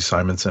to Weezy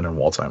Simonson and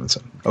Walt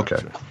Simonson. Okay.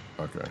 Gotcha.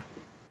 Okay.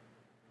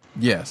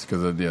 Yes,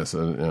 because yeah.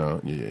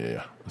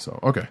 So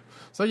okay.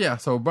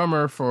 So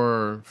bummer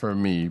for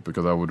me,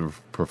 because I would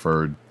have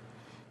preferred.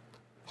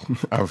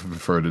 I would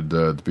prefer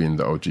to be in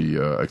the OG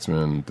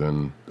X-Men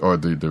or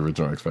the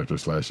original X Factor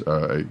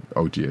 /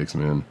 OG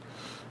X-Men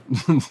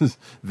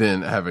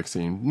than Havoc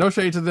scene. No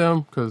shade to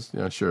them, because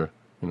sure,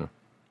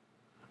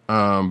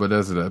 but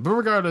that's that. But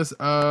regardless,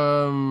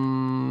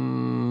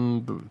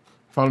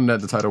 following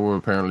that, the title will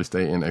apparently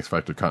stay in X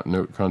Factor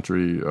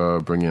country,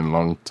 bring in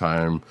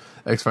longtime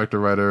X Factor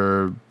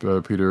writer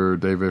Peter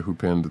David, who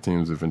penned the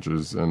team's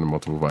adventures in the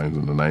multiple volumes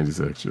in the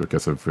 90s. I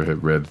guess if we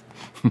had read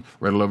a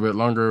little bit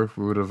longer,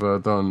 we would have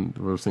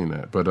seen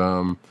that. But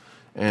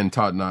and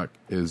Todd Knock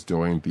is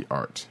doing the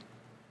art.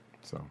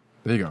 So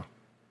there you go.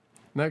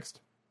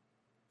 Next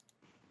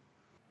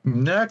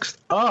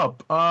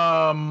up,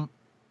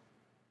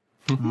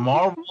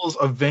 Marvel's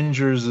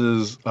Avengers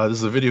is this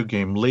is a video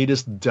game.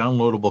 Latest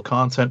downloadable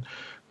content.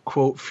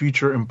 Quote,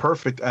 Future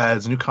Imperfect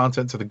adds new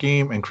content to the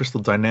game, and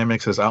Crystal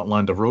Dynamics has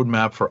outlined a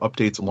roadmap for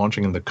updates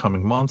launching in the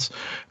coming months.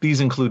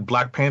 These include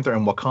Black Panther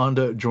and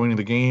Wakanda joining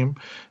the game.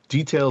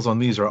 Details on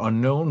these are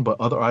unknown, but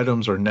other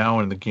items are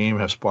now in the game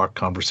have sparked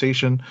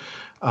conversation.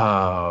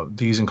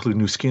 These include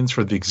new skins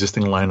for the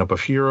existing lineup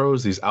of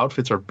heroes. These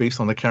outfits are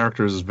based on the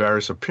characters'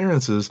 various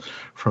appearances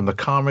from the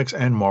comics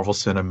and Marvel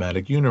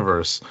Cinematic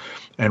Universe.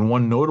 And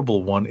one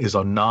notable one is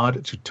a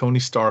nod to Tony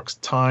Stark's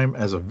time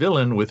as a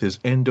villain with his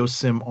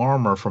Endosim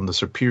armor from the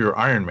Superior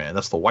Iron Man.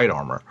 That's the white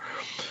armor.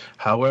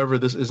 However,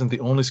 this isn't the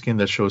only skin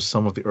that shows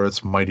some of the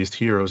Earth's mightiest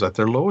heroes at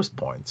their lowest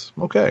points.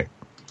 Okay.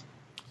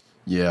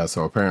 Yeah,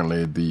 so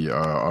apparently the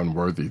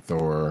Unworthy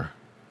Thor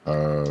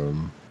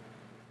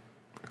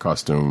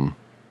costume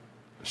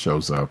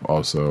shows up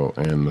also,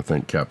 and I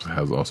think Cap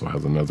has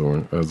another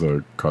one as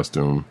a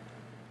costume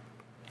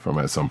from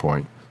at some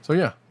point. So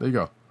yeah, there you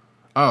go.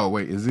 Oh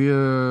wait, is he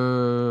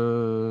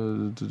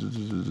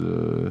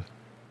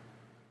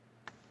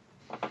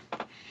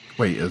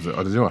wait,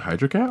 are they doing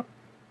Hydra Cap?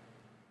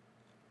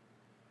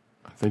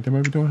 I think they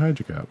might be doing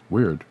Hydra Cap.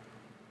 Weird.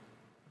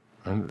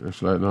 They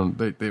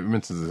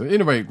mentioned this.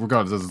 Anyway,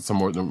 regardless, there's some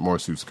more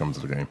suits coming to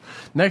the game.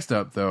 Next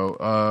up, though,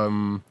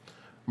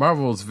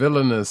 Marvel's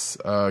Villainous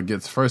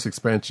gets first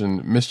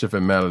expansion, Mischief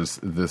and Malice,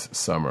 this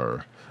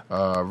summer.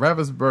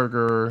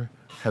 Ravensburger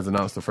has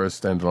announced the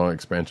first standalone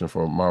expansion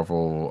for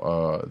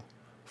Marvel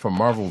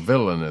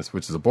Villainous,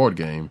 which is a board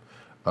game.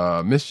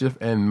 Mischief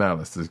and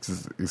Malice.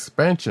 This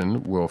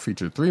expansion will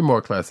feature 3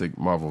 more classic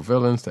Marvel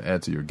villains to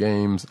add to your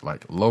games,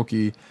 like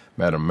Loki,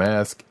 Madame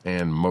Mask,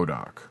 and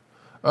MODOK.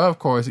 Of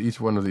course,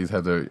 each one of these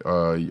has their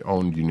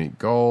own unique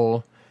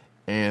goal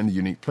and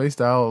unique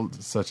playstyle,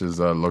 such as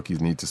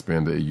Loki's need to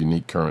spend a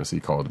unique currency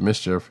called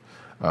Mischief.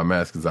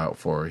 Mask is out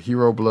for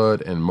Hero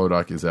Blood, and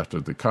MODOK is after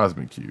the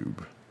Cosmic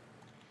Cube.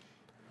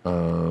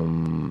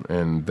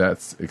 And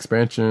that's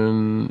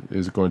expansion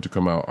is going to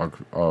come out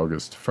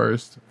August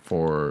 1st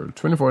for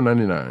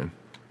 $24.99.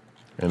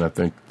 And I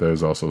think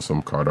there's also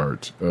some card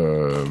art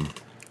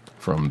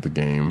from the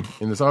game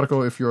in this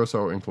article, if you're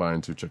so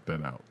inclined to check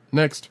that out.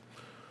 Next.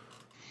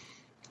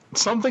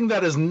 Something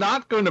that is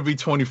not going to be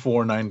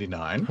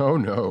 $24.99. Oh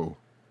no.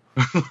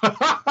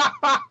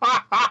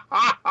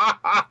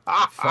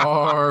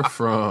 Far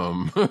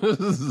from.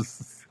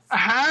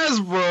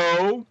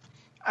 Hasbro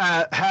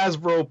at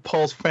Hasbro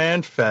Pulse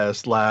Fan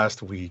Fest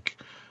last week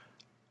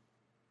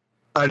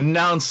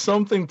announced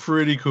something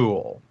pretty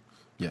cool.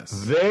 Yes.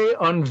 They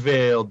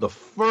unveiled the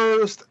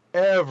first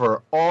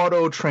ever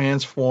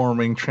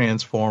auto-transforming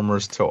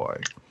Transformers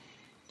toy.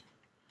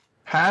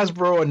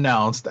 Hasbro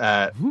announced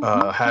at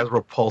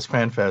Hasbro Pulse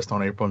Fan Fest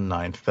on April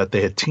 9th that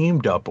they had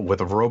teamed up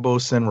with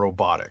Robosen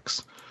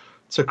Robotics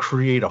to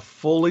create a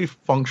fully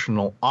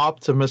functional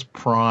Optimus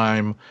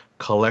Prime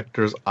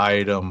collector's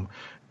item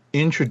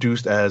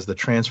introduced as the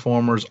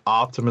Transformers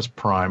Optimus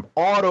Prime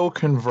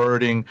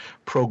auto-converting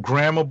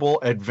programmable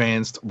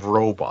advanced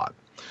robot.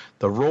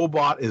 The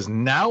robot is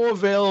now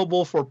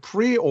available for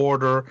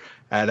pre-order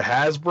at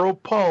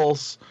Hasbro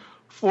Pulse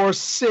for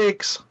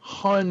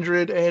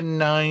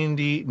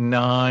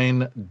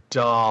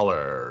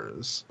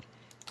 $699.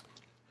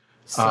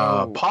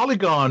 So,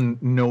 Polygon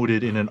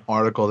noted in an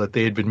article that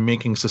they had been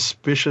making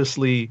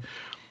suspiciously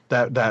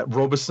that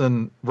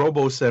Robosen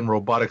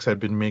Robotics had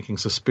been making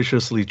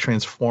suspiciously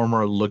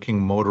Transformer-looking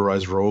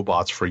motorized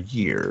robots for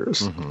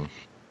years. Mm-hmm.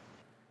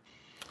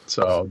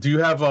 So, do you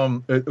have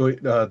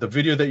the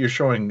video that you're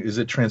showing? Is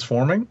it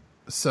transforming?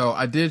 So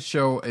I did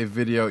show a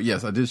video.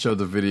 Yes, I did show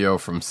the video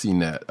from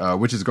CNET,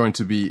 which is going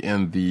to be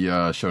in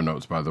the show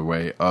notes, by the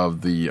way, of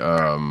the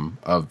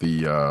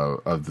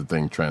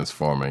thing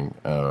transforming.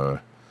 And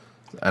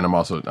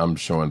I'm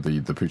showing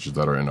the pictures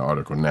that are in the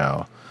article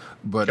now.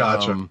 But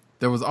Gotcha.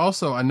 there was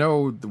also, I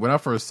know when I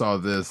first saw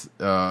this,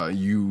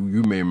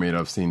 you may or may not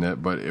have seen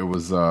it, but it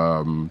was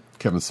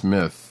Kevin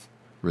Smith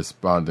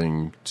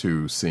responding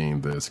to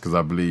seeing this, because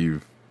I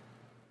believe,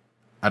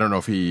 I don't know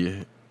if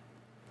he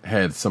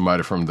had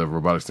somebody from the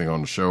robotics thing on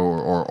the show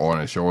or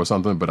on a show or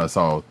something, but I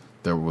saw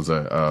there was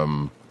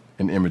an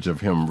image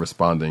of him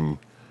responding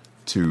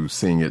to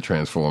seeing it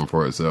transform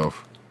for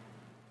itself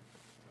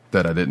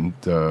that I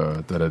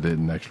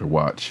didn't actually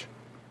watch.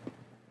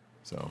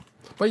 So,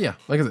 but yeah,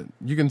 like I said,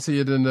 you can see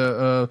it in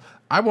the.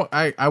 I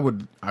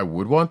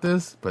would want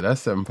this, but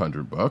that's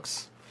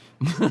 $700.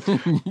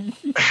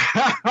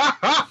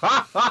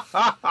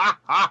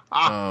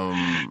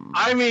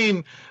 I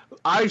mean,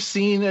 I've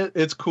seen it.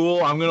 It's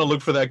cool. I'm gonna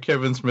look for that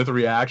Kevin Smith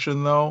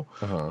reaction though.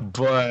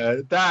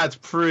 But that's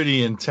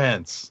pretty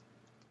intense,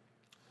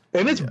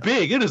 and it's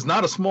big. It is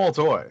not a small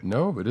toy.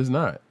 No, it is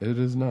not. It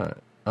is not.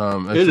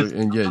 Actually, It is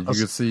and yeah, you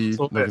can see.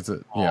 so Like I big.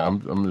 said, yeah,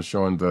 I'm just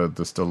showing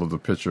the still of the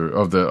picture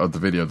of the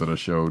video that I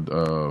showed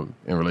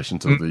in relation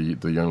to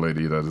the young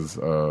lady that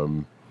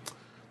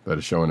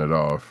is showing it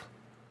off.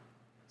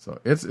 So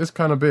it's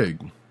kind of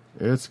big.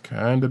 It's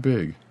kind of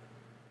big.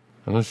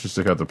 Unless you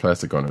stick out the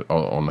plastic on it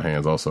on the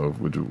hands also,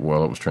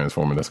 while it was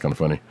transforming. That's kind of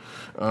funny.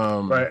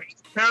 Right.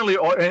 Apparently,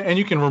 and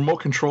you can remote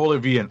control it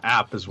via an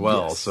app as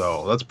well. Yes.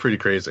 So that's pretty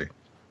crazy.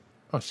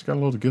 Oh, she's got a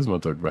little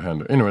gizmo tucked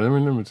behind her. Anyway, let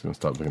me just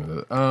stop looking at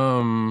it.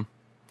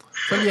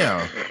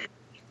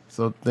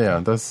 So yeah,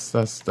 that's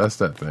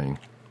that thing.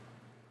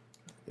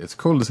 It's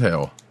cool as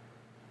hell,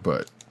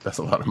 but that's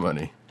a lot of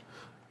money.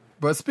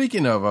 But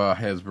speaking of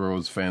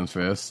Hasbro's Fan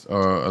Fest,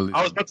 I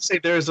was about to say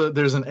there's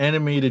an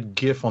animated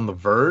GIF on The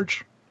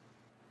Verge.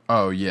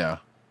 oh yeah,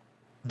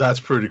 That's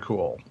pretty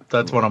cool.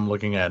 That's what I'm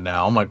looking at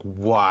now. I'm like,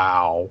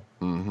 wow,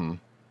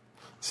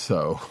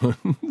 so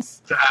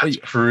that's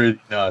pretty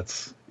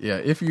nuts. yeah.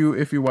 If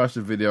you watch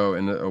the video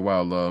and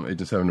while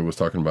Agent 70 was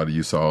talking about it,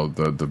 you saw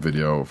the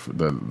video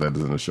that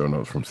is in the show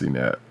notes from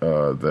CNET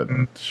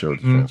that showed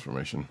the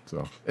transformation.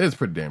 So it's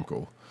pretty damn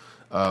cool.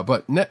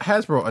 But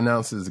Hasbro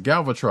announces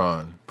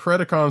Galvatron,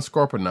 Predacon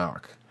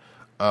Scorponok,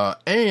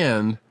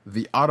 and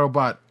the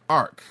Autobot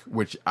Arc,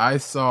 which I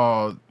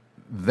saw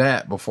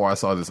that before I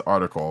saw this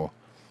article.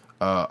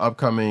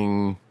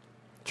 Upcoming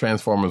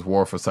Transformers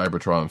War for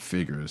Cybertron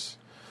figures.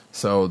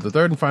 So the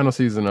third and final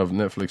season of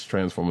Netflix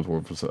Transformers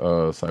War for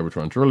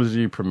Cybertron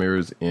trilogy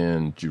premieres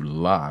in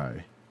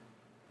July.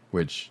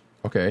 Which,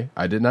 okay,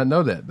 I did not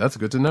know that. That's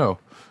good to know.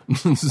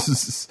 And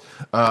sees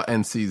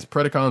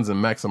Predacons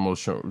and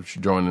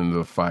Maximals join in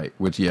the fight,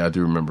 which, yeah, I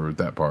do remember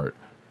that part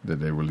that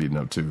they were leading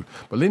up to.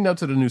 But leading up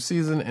to the new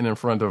season and in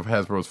front of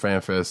Hasbro's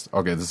FanFest,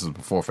 okay, this is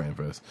before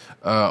FanFest,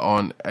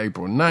 on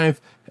April 9th,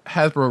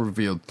 Hasbro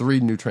revealed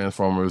 3 new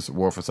Transformers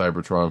War for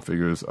Cybertron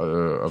figures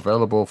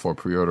available for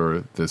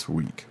pre-order this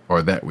week,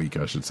 or that week,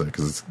 I should say,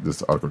 because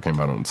this article came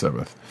out on the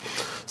 7th.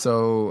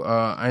 So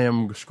I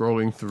am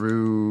scrolling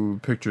through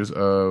pictures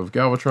of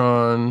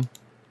Galvatron.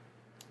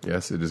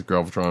 Yes, it is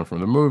Galvatron from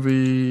the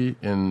movie,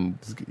 and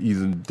he's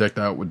decked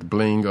out with the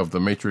bling of the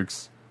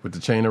Matrix with the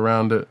chain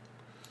around it.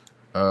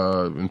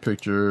 In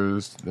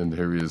pictures, and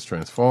here he is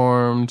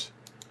transformed.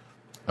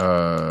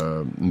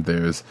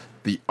 There's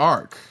the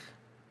Arc.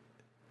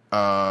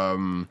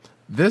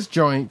 This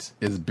joint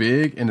is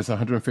big, and it's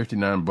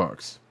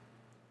 $159.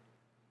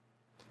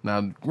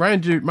 Now,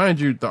 mind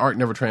you, the Arc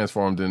never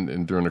transformed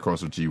during the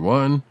course of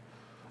G1,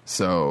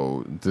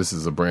 so this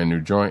is a brand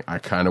new joint. I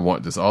kind of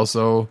want this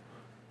also.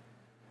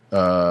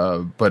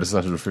 But it's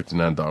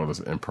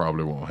 $159 and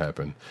probably won't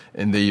happen.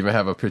 And they even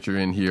have a picture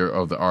in here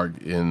of the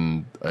Arc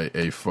in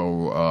a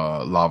faux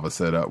lava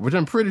setup, which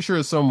I'm pretty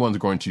sure someone's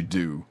going to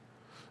do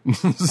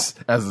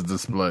as a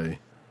display.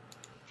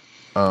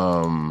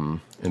 And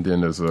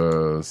then there's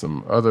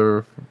some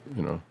other,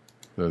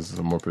 there's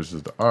some more pictures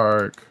of the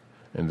Arc,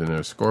 and then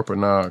there's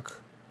Scorponok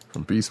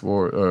from Beast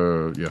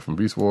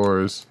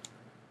Wars.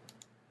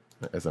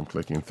 As I'm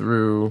clicking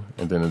through,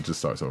 and then it just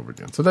starts over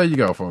again. So there you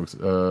go, folks.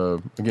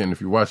 Again, if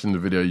you're watching the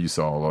video, you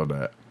saw all of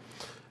that.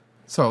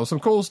 So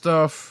some cool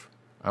stuff.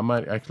 I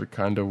might actually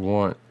kind of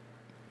want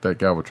that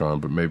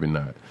Galvatron, but maybe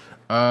not.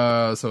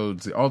 So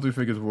all 3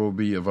 figures will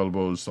be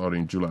available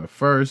starting July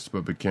 1st,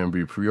 but it can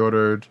be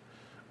pre-ordered.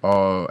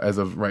 As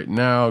of right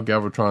now,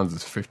 Galvatron's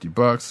is $50,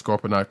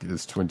 Scorponok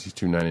is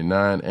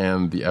 $22.99,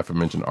 and the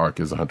aforementioned Arc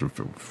is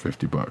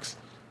 $150.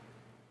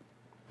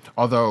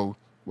 Although,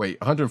 wait,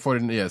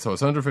 $140? Yeah, so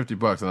it's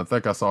 $150, and I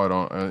think I saw it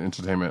on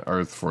Entertainment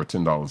Earth for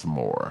 $10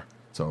 more.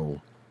 So,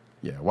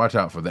 yeah, watch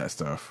out for that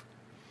stuff.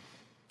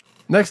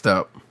 Next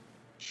up,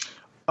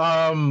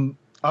 I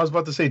was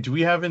about to say, do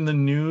we have in the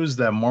news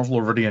that Marvel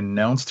already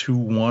announced who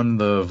won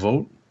the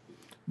vote?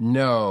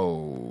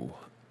 no.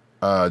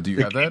 Do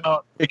you have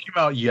that? It came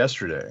out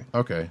yesterday.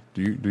 Okay.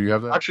 Do you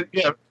have that? Actually,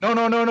 yeah.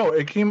 No.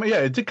 It came. Yeah,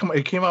 it did come.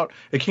 It came out.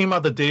 It came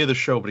out the day of the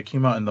show, but it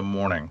came out in the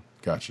morning.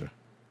 Gotcha.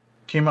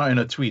 Came out in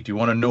a tweet. Do you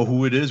want to know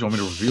who it is? You want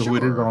me to reveal who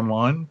it is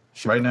online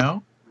right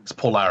now? It's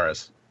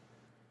Polaris.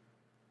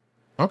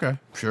 Okay,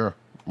 sure.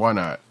 Why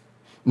not?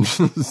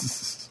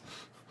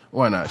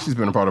 Why not? She's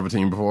been a part of a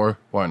team before.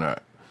 Why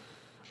not?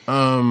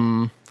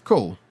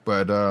 cool.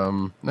 But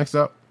next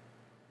up.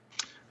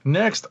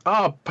 Next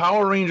up,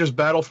 Power Rangers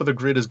Battle for the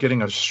Grid is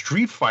getting a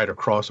Street Fighter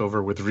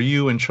crossover with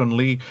Ryu and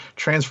Chun-Li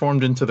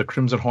transformed into the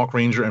Crimson Hawk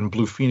Ranger and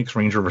Blue Phoenix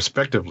Ranger,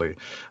 respectively.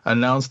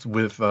 Announced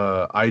with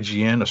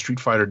IGN, a Street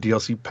Fighter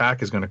DLC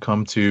pack is going to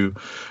come to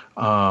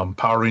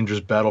Power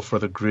Rangers Battle for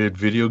the Grid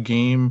video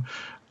game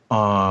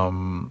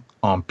on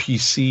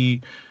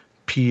PC,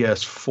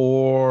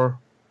 PS4,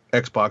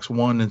 Xbox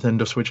One,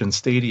 Nintendo Switch, and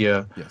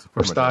Stadia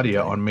or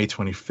Stadia on May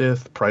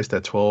 25th, priced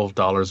at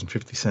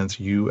 $12.50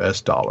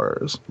 US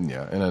dollars.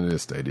 Yeah, and it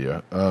is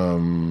Stadia.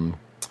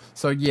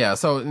 So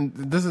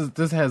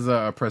this has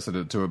a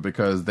precedent to it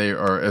because they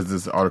are, as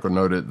this article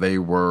noted, they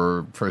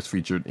were first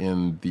featured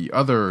in the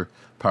other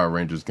Power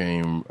Rangers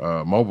game,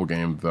 mobile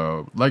game,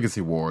 the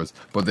Legacy Wars.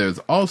 But there's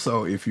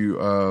also,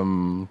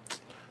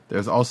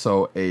 there's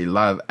also a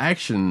live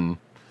action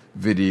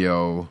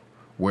video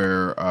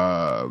where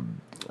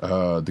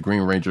the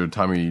Green Ranger,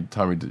 Jason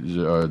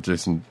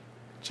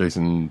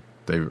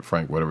David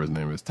Frank, whatever his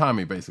name is,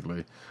 Tommy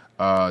basically,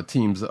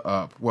 teams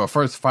up. Well,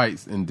 first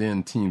fights and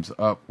then teams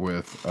up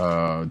with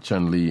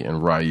Chun-Li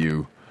and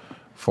Ryu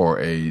for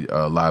a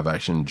live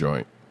action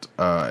joint.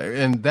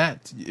 And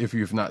that, if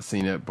you've not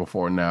seen it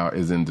before now,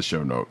 is in the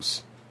show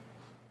notes.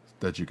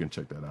 That you can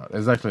check that out.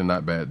 It's actually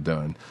not bad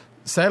done.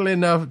 Sadly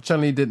enough,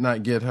 Chun-Li did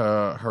not get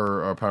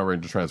her Power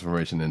Ranger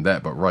transformation in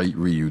that, but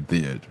Ryu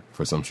did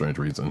for some strange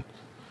reason.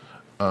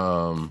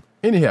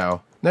 Anyhow,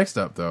 next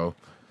up though,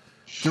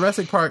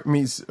 Jurassic Park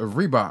meets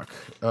Reebok,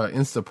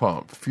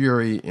 Instapump,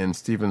 Fury, and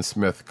Steven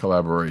Smith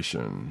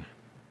collaboration.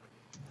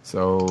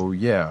 So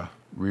yeah,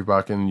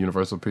 Reebok and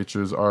Universal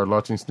Pictures are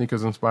launching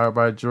sneakers inspired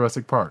by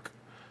Jurassic Park.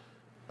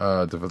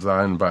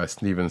 Designed by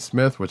Steven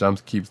Smith, which I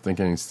keep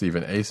thinking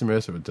Stephen A.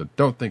 Smith, which I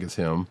don't think it's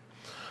him.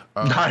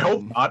 I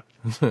hope not.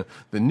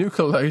 The new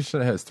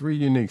collection has 3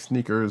 unique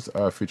sneakers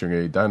featuring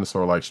a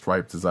dinosaur-like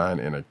striped design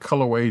and a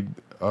colorway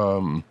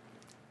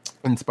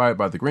inspired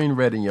by the green,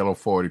 red, and yellow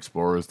Ford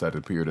Explorers that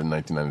appeared in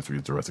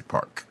 1993's Jurassic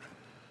Park.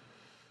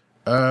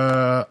 These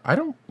are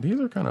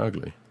kind of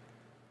ugly.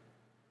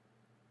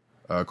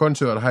 According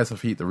to the Heights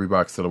of Heat, the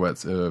Reebok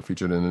silhouettes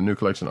featured in the new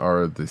collection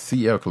are the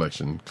CL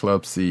collection,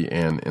 Club C,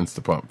 and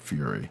Instapump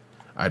Fury.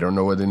 I don't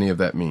know what any of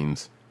that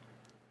means.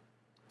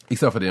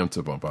 Except for the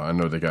Instapump. I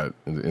know they got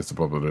the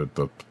Instapump with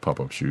the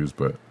pop-up shoes,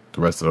 but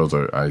the rest of those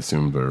are, I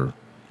assume they're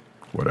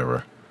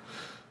whatever.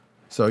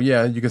 So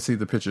yeah, you can see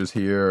the pictures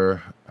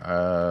here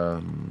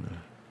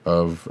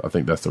of, I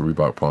think that's the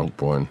Reebok Punk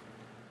one.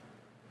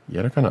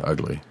 Yeah, they're kind of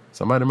ugly.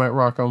 Somebody might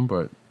rock them,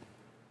 but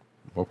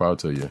more power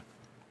to you.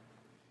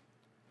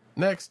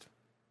 Next.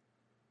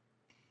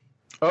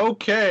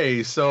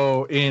 Okay,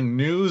 so in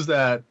news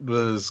that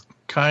was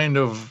kind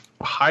of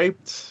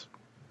hyped,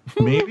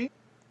 maybe?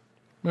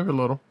 Maybe a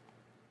little.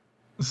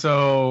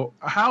 So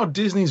how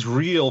Disney's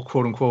real,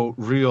 quote-unquote,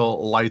 real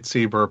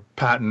lightsaber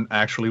patent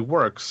actually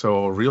works.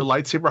 So real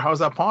lightsaber, how is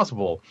that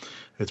possible?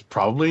 It's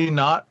probably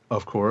not,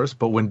 of course,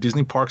 but when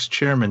Disney Parks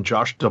chairman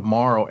Josh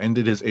D'Amaro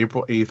ended his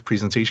April 8th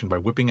presentation by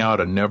whipping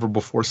out a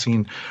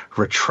never-before-seen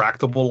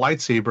retractable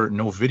lightsaber,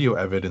 no video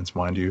evidence,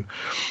 mind you,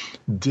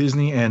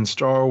 Disney and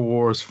Star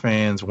Wars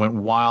fans went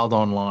wild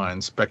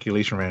online.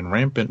 Speculation ran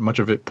rampant, much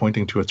of it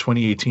pointing to a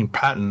 2018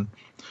 patent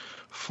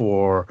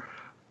for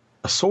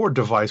a sword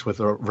device with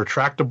a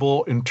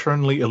retractable,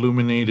 internally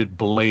illuminated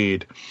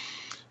blade.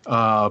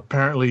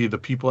 Apparently, the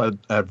people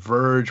at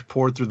Verge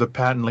poured through the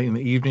patent late in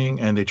the evening,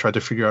 and they tried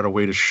to figure out a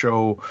way to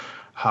show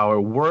how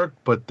it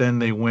worked. But then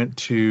they went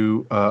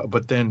to,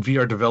 but then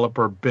VR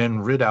developer Ben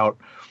Ridout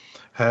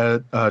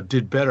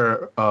did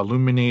better,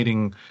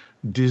 illuminating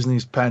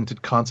Disney's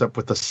patented concept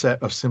with a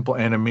set of simple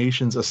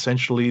animations.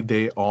 Essentially,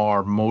 they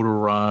are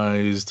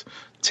motorized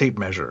tape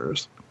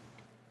measures.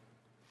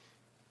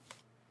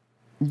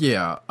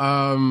 Yeah,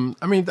 I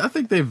mean, I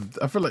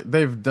feel like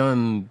they've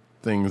done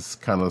things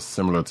kind of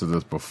similar to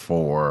this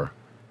before.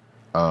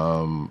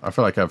 I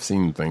feel like I've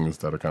seen things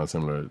that are kind of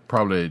similar,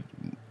 probably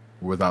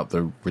without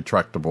the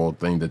retractable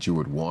thing that you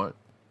would want.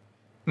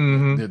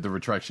 Mm-hmm. The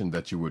retraction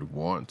that you would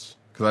want,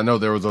 because I know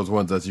there was those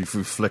ones that you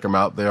flick them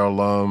out, they'll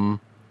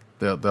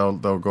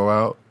go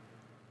out,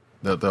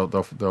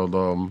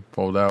 they'll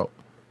fold out.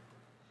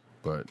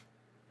 But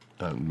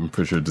I'm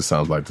pretty sure this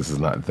sounds like this is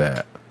not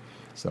that.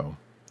 So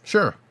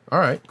sure. All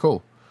right,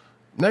 cool.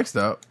 Next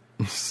up,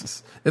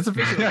 it's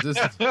official.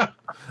 I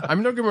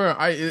mean, don't get me wrong.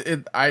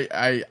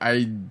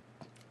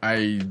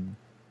 I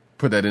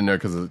put that in there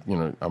because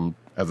I'm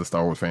as a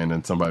Star Wars fan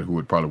and somebody who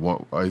would probably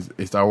want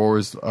a Star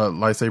Wars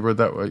lightsaber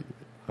that way. I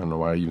don't know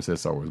why I even said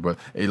Star Wars, but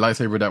a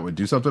lightsaber that would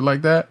do something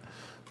like that.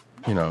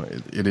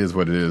 It is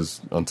what it is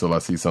until I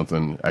see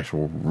something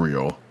actual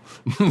real.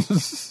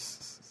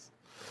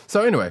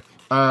 So anyway,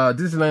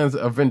 Disneyland's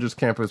Avengers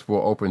Campus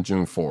will open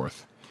June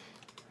 4th.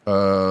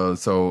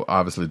 So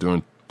obviously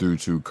due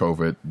to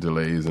COVID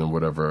delays and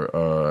whatever,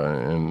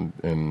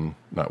 and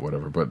not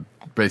whatever, but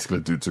basically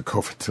due to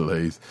COVID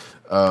delays,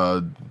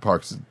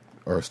 parks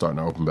are starting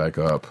to open back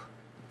up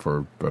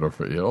for better or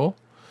for ill.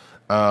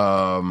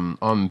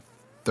 On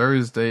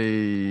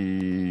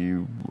Thursday,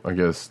 I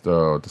guess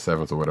the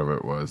 7th or whatever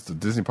it was, the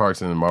Disney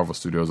Parks and Marvel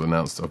Studios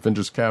announced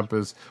Avengers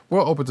Campus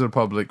will open to the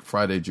public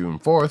Friday, June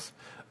 4th.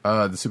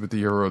 The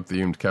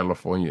superhero-themed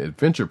California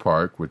Adventure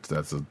Park, which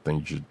that's a thing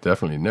you should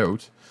definitely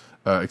note,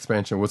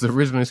 expansion was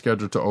originally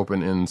scheduled to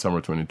open in summer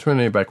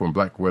 2020, back when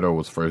Black Widow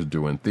was first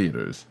due in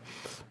theaters.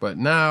 But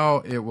now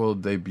it will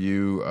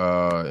debut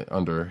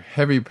under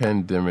heavy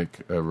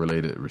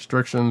pandemic-related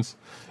restrictions,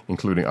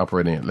 including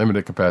operating at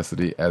limited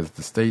capacity as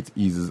the state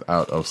eases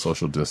out of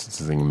social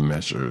distancing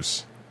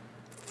measures.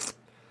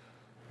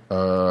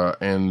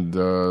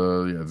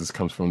 This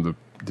comes from the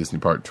Disney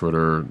Park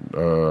Twitter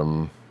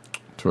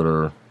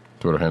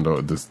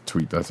handle, this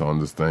tweet that's on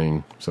this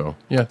thing. So,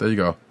 yeah, there you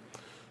go.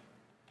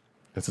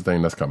 It's a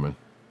thing that's coming.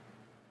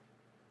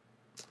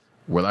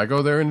 Will I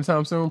go there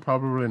anytime soon?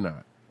 Probably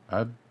not.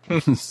 I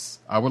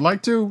would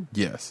like to,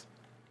 yes.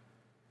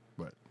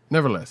 But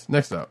nevertheless,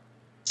 next up,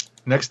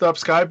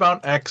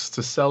 Skybound X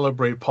to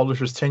celebrate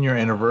publisher's 10-year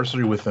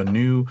anniversary with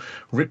new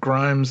Rick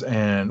Grimes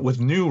and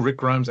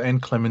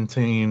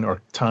Clementine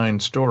or Tyne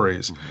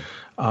stories.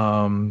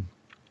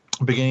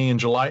 Beginning in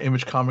July,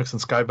 Image Comics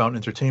and Skybound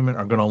Entertainment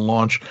are going to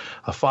launch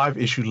a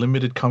 5-issue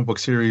limited comic book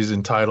series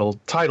titled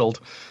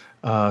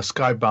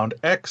Skybound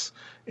X.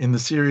 In the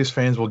series,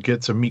 fans will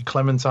get to meet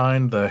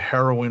Clementine, the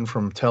heroine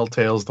from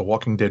Telltale's The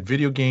Walking Dead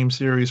video game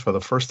series, for the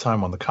first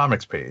time on the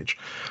comics page.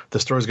 The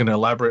story is going to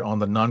elaborate on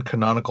the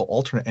non-canonical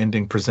alternate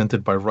ending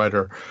presented by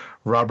writer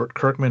Robert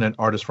Kirkman and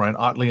artist Ryan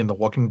Ottley in The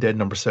Walking Dead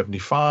number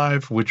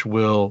 75, which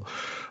will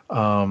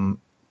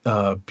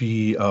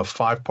be a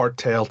 5-part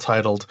tale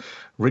titled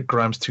Rick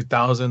Grimes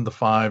 2000. The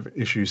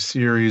 5-issue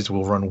series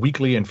will run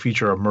weekly and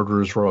feature a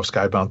murderer's row of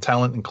Skybound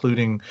talent,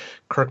 including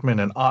Kirkman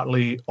and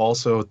Ottley,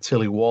 also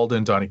Tilly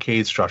Walden, Donny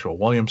Cates, Joshua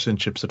Williamson,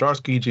 Chip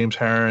Zdarsky, James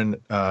Herron,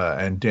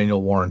 and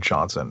Daniel Warren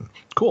Johnson.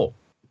 Cool.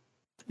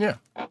 Yeah.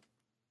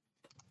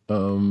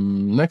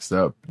 Next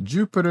up,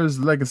 Jupiter's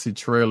Legacy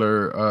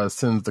trailer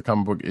sends the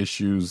comic book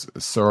issues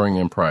soaring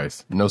in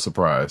price. No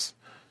surprise,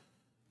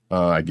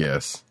 I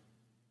guess.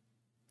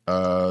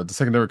 The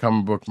secondary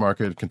comic book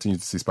market continues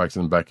to see spikes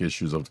in back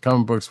issues of the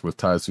comic books with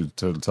ties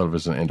to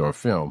television and/or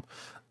film.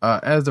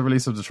 As the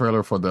release of the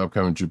trailer for the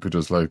upcoming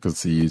Jupiter's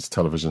Legacy's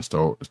television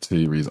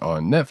series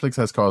on Netflix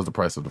has caused the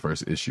price of the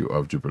first issue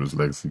of Jupiter's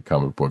Legacy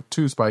comic book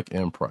to spike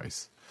in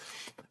price.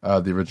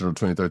 The original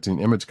 2013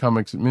 Image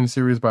Comics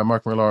miniseries by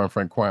Mark Millar and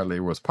Frank Quitely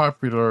was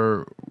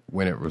popular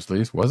when it was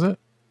released, was it?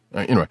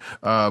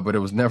 But it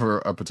was never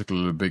a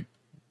particularly big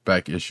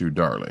back issue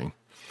darling.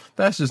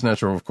 That's just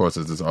natural, of course,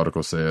 as this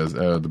article says.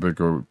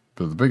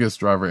 The biggest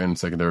driver in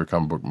secondary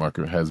comic book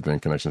market has been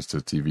connections to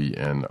TV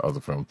and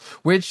other films.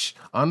 Which,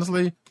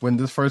 honestly, when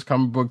this first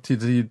comic book to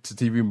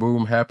TV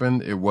boom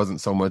happened, it wasn't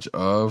so much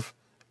of,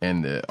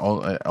 and it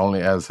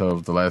only as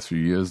of the last few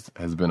years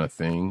has been a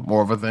thing,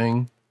 more of a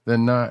thing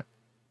than not.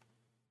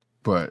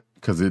 But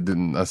because it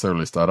didn't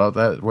necessarily start out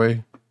that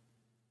way.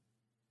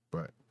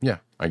 But yeah,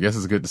 I guess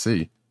it's good to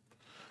see.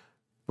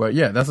 But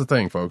yeah, that's the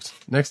thing, folks.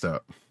 Next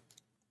up.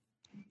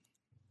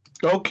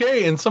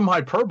 Okay, and some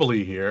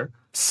hyperbole here.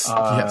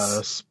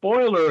 Yes.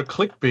 Spoiler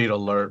clickbait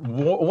alert.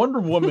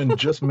 Wonder Woman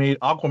just made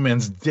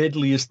Aquaman's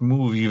deadliest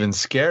move even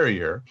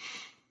scarier.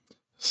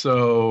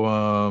 So,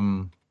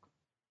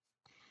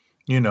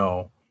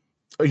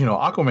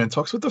 Aquaman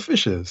talks with the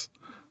fishes.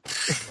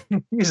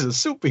 He's a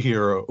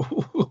superhero.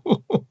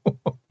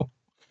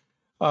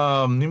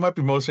 He might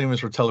be most famous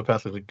for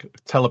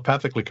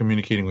telepathically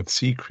communicating with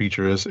sea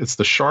creatures. It's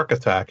the Shark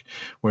Attack,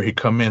 where he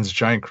commands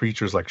giant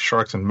creatures like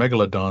sharks and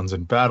megalodons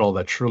in battle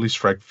that truly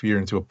strike fear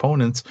into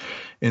opponents.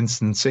 In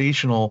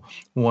sensational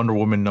Wonder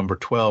Woman number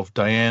 12,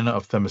 Diana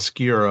of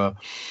Themyscira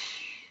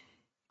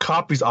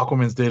copies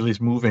Aquaman's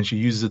deadliest move, and she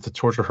uses it to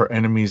torture her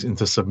enemies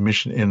into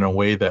submission in a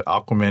way that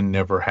Aquaman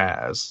never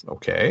has.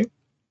 Okay.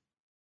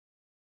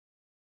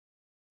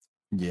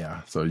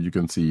 Yeah, so you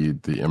can see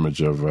the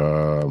image of,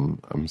 I'm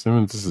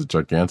assuming this is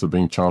Giganta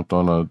being chomped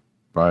on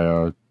by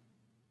a,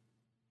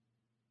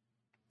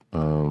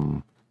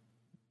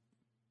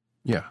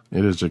 yeah,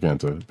 it is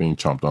Giganta being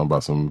chomped on by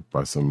some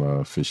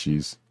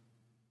fishies.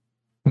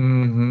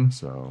 Mm-hmm.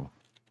 So,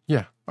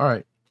 yeah, all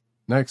right.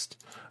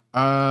 Next,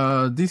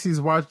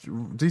 DC's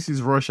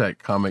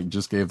Rorschach comic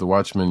just gave the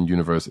Watchmen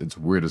universe its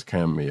weirdest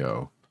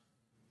cameo.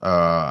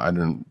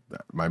 That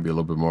might be a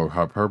little bit more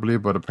hyperbole,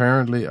 but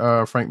apparently,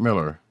 Frank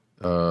Miller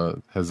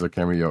has a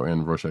cameo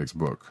in Rorschach's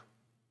book,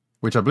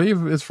 which I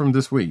believe is from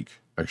this week,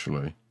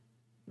 actually.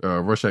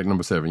 Rorschach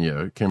number 7,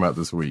 yeah, it came out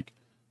this week.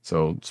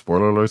 So,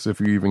 spoiler alerts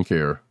if you even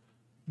care.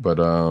 But,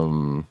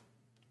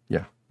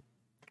 yeah.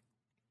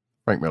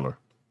 Frank Miller.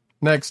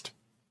 Next.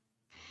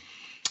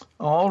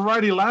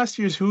 Alrighty, last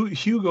year's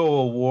Hugo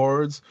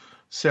Awards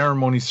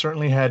ceremony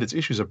certainly had its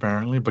issues,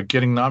 apparently, but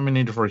getting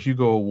nominated for a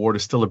Hugo Award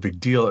is still a big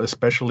deal,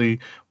 especially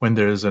when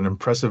there's an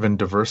impressive and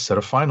diverse set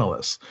of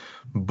finalists.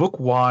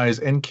 Book-wise,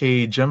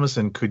 N.K.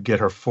 Jemisin could get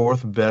her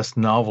 4th Best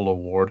Novel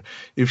Award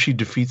if she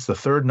defeats the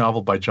 3rd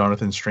novel by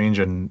Jonathan Strange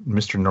and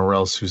Mr.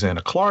 Norrell's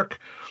Susanna Clarke.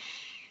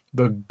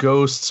 The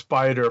Ghost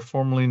Spider,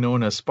 formerly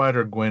known as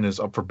Spider-Gwen, is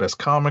up for Best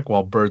Comic,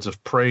 while Birds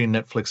of Prey,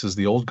 Netflix is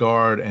The Old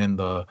Guard, and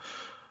the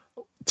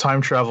time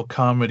travel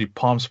comedy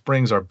Palm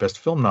Springs are Best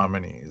Film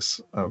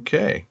nominees.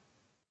 Okay.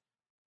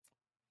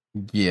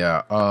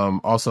 Yeah.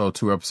 Also,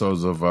 2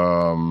 episodes of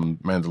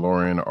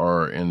Mandalorian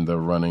are in the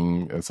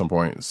running at some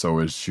point. So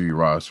is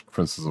She-Ra,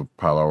 Princess of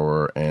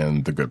Power,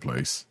 and The Good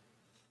Place.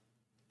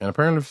 And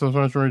apparently, for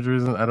some strange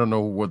reason, I don't know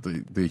what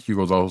the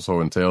Hugo's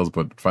also entails,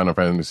 but Final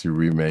Fantasy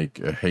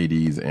Remake,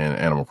 Hades, and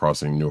Animal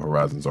Crossing New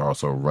Horizons are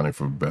also running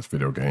for Best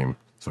Video Game.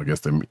 So I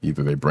guess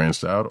either they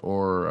branched out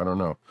or I don't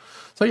know.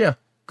 So yeah,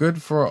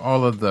 good for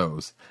all of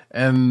those.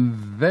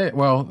 And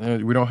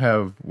we don't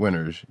have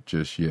winners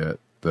just yet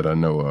that I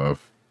know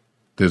of.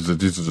 These are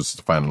just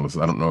the finalists.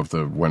 I don't know if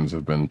the winners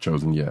have been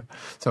chosen yet.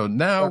 So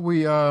now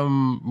we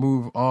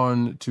move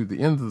on to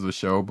the end of the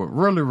show, but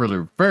really,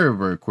 really, very,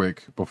 very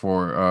quick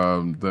before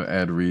the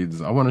ad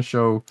reads. I want to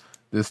show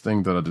this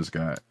thing that I just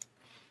got.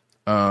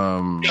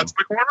 You got a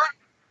toy corner?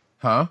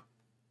 Huh?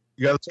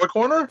 You got a toy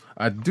corner?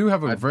 I do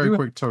have a very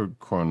quick toy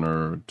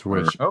corner to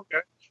which. Okay.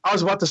 I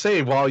was about to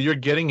say, while you're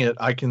getting it,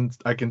 I can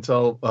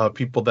tell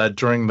people that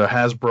during the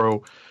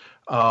Hasbro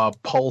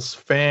Pulse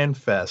Fan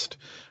Fest,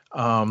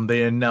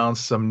 they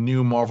announced some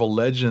new Marvel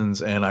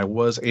Legends, and I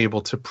was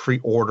able to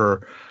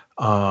pre-order.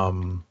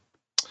 I'm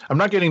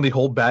not getting the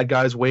whole Bad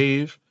Guys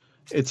wave.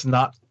 It's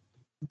not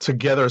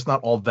together. It's not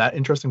all that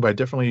interesting, but I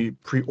definitely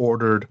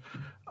pre-ordered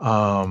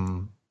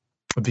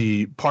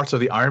the parts of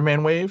the Iron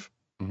Man wave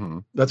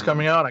that's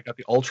coming out. I got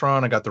the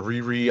Ultron, I got the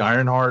Riri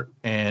Ironheart,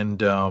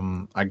 and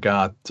I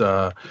got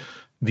the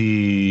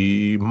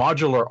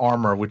modular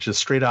armor, which is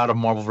straight out of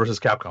Marvel vs.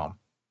 Capcom.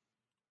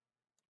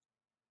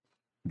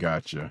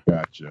 Gotcha.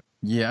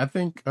 Yeah, I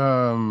think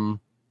I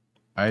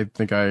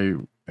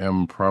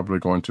am probably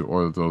going to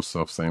order those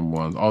same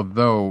ones.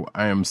 Although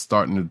I am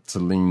starting to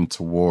lean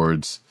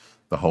towards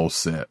the whole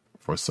set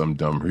for some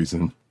dumb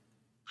reason.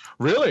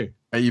 Really?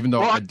 Even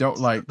though I don't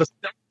like the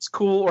stealth is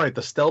cool, right?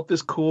 The stealth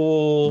is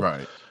cool,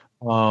 right?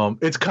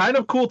 It's kind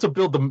of cool to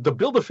build the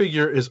build a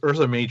figure is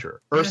Ursa Major,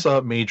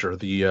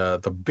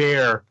 the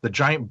bear, the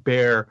giant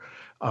bear.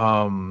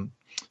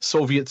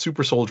 Soviet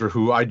super soldier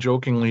who I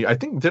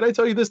think, did I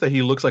tell you this, that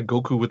he looks like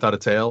Goku without a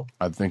tail?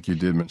 I think you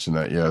did mention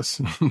that, yes.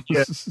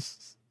 Yeah.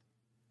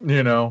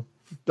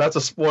 That's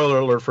a spoiler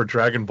alert for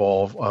Dragon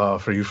Ball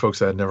for you folks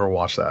that had never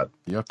watched that.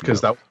 Yep.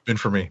 Because that would have been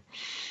for me.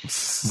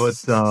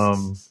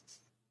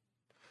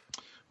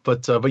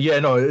 But yeah,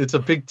 no, it's a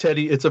big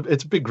teddy, it's a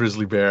big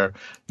grizzly bear.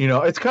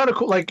 It's kind of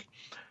cool. Like,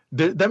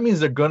 that means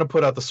they're going to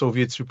put out the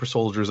Soviet super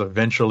soldiers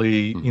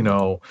eventually.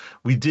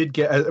 We did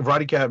get,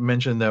 Roddy Cat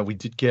mentioned that we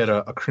did get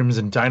a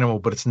Crimson Dynamo,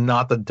 but it's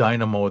not the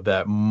Dynamo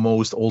that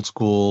most old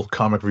school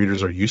comic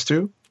readers are used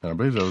to. I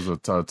believe there was a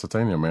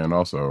Titanium Man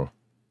also,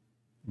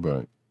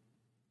 but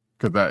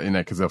because in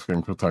that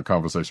Kazakhstan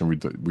conversation we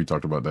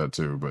talked about that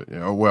too. But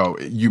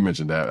you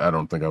mentioned that. I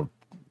don't think I.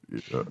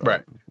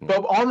 Right.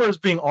 But armors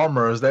being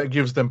armors, that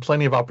gives them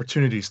plenty of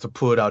opportunities to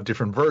put out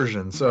different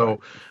versions. So,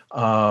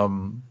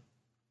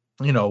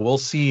 we'll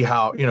see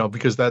how,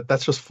 because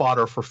that's just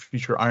fodder for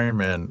future Iron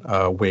Man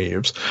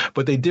waves.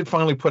 But they did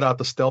finally put out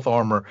the stealth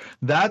armor.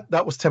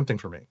 That was tempting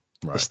for me.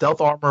 Right. The stealth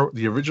armor,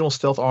 the original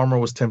stealth armor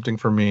was tempting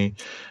for me.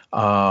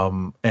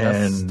 And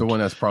that's the one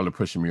that's probably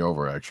pushing me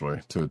over,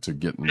 actually, to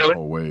get in the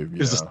whole wave.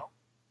 Yeah.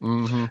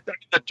 The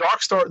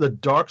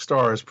Dark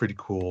Star is pretty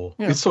cool.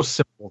 Yeah. It's so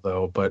simple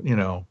though, but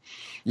Yeah,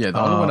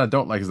 the only one I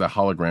don't like is that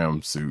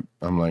hologram suit.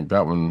 I'm like,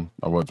 that one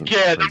I wasn't.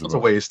 Yeah, that was a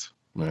waste.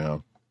 Yeah.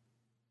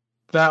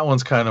 That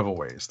one's kind of a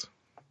waste,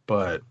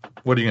 but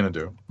what are you going to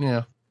do?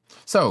 Yeah.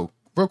 So,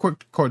 real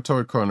quick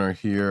toy corner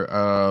here.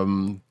 I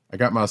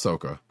got my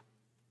Ahsoka.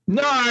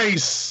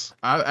 Nice!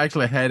 I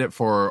actually had it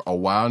for a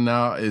while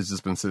now. It's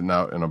just been sitting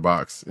out in a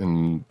box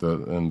in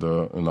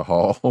the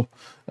hall.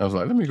 I was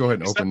like, let me go ahead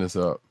and open this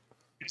up.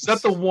 Is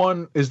that the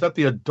one? Is that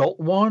the adult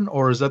one,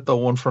 or is that the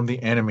one from the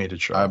animated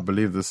show? I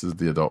believe this is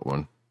the adult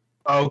one.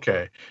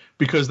 Okay,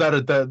 because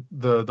the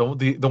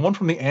one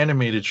from the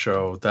animated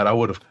show that I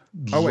would have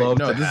loved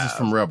to have. This is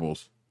from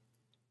Rebels.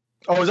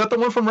 Oh, is that the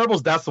one from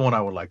Rebels? That's the one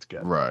I would like to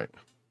get. Right.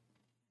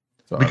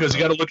 So because you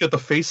got to look at the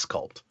face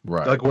sculpt,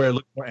 right? Like where it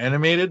looks more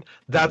animated.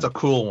 That's a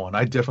cool one.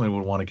 I definitely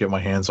would want to get my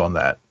hands on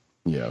that.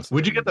 Yes.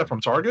 Would you get that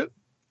from Target?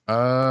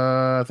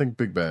 I think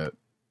Big Bad.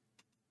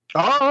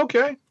 Oh,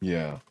 okay.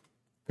 Yeah.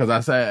 Because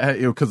I said,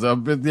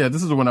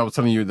 this is the one I was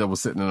telling you that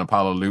was sitting in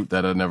Apollo loot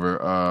that I never,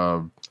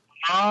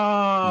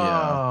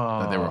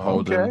 that they were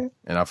holding,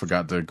 and I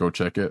forgot to go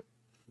check it.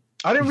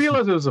 I didn't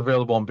realize it was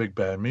available on Big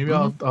Bad. Maybe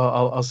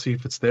I'll see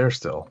if it's there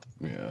still.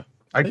 Yeah,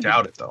 I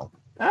doubt it though.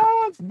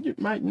 You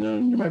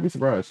might be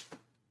surprised.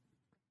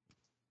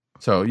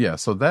 So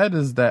that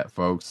is that,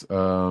 folks.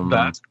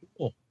 That's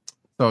cool.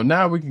 So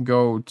now we can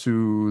go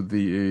to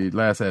the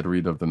last ad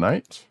read of the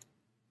night.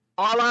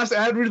 Our last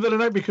ad read of the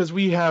night, because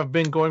we have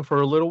been going for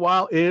a little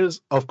while,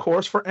 is, of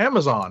course, for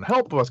Amazon.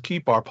 Help us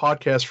keep our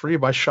podcast free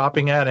by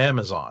shopping at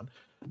Amazon.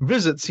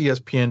 Visit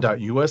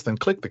cspn.us, then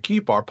click the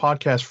Keep Our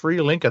Podcast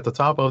Free link at the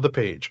top of the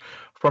page.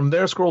 From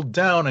there, scroll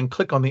down and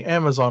click on the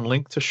Amazon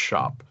link to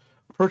shop.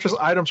 Purchase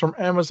items from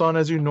Amazon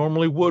as you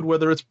normally would,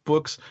 whether it's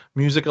books,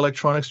 music,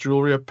 electronics,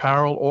 jewelry,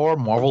 apparel, or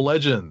Marvel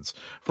Legends.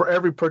 For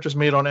every purchase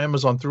made on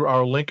Amazon through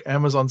our link,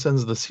 Amazon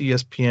sends the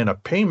CSPN a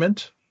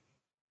payment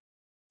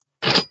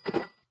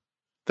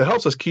that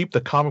helps us keep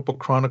the Comic Book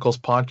Chronicles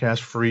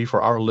podcast free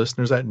for our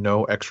listeners at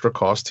no extra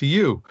cost to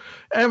you.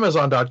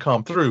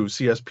 Amazon.com through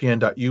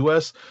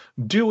CSPN.us.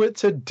 Do it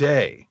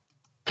today.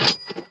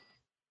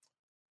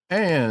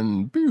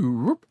 And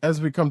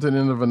as we come to the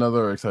end of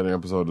another exciting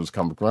episode of this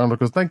Comic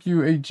Chronicles, thank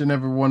you each and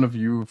every one of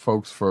you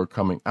folks for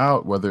coming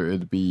out, whether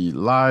it be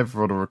live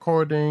for the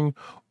recording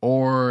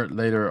or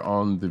later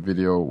on the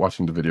video,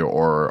 watching the video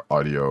or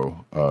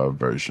audio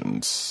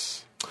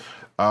versions.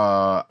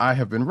 I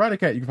have been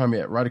Ridercat. You can find me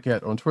at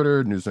Ridercat on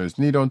Twitter, News Nerds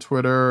Need on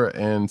Twitter,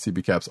 and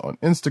CBCaps on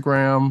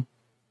Instagram.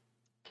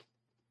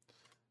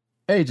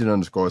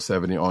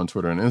 Agent_70 on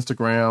Twitter and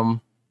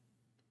Instagram.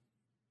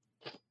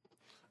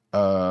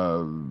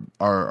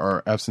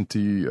 Our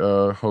absentee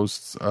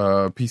hosts,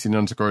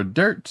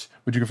 PC_Dirt,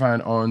 which you can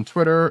find on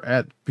Twitter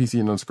at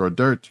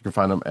PC_Dirt. You can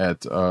find them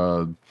at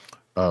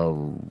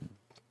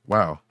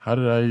wow, how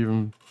did I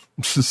even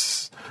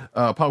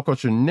Pop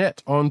Culture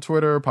Net on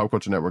Twitter,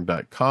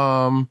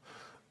 popculturenetwork.com,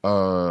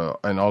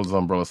 and all those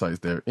umbrella sites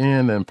they're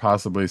in, and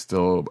possibly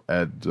still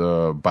at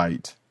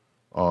Byte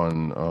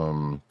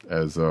on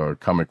as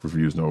comic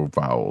reviews, no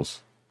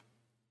vowels.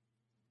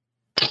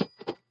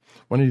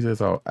 One of these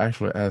days I'll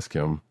actually ask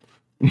him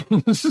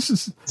if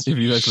he's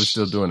actually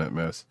still doing that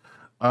mess.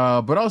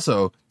 But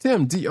also,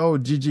 Tim,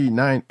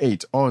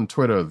 DOGG98 on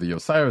Twitter, the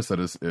Osiris that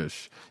is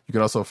ish. You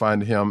can also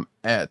find him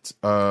at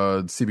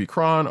CB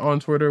Cron on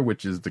Twitter,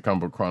 which is the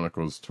Comic Book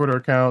Chronicles Twitter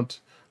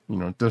account. You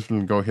know,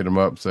 definitely go hit him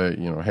up, say,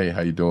 you know, hey,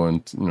 how you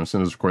doing? You know,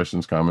 send us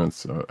questions,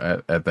 comments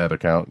at that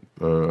account.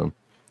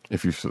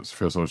 If you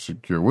feel so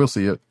secure, we'll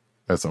see it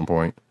at some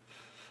point.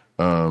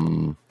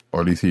 Or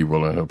at least he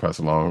will, and he'll pass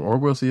along. Or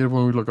we'll see it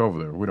when we look over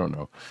there. We don't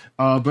know.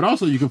 But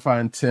also, you can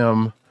find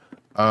Tim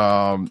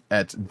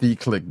at The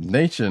Click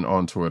Nation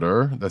on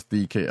Twitter. That's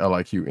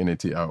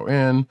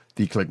DKLIQNATION,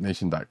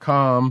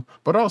 theclicknation.com.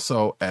 But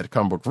also at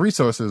Comic Book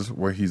Resources,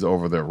 where he's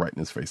over there writing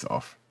his face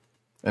off.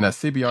 And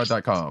that's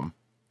CBR.com.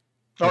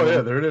 Oh,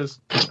 yeah, there it is.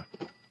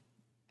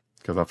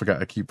 Because I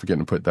keep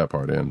forgetting to put that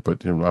part in.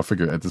 But you know, I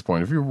figure at this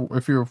point,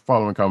 if you're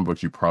following comic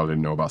books, you probably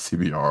know about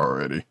CBR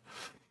already.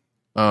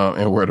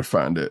 And where to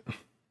find it.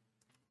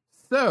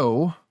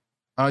 So,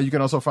 you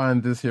can also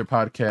find this here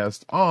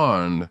podcast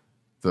on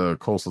the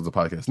Coastal of the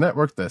Podcast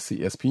Network. That's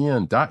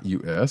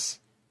CSPN.us.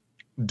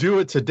 Do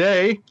it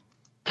today.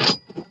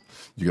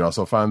 You can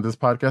also find this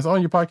podcast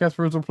on your podcast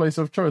original place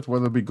of choice,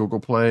 whether it be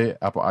Google Play,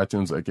 Apple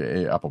iTunes,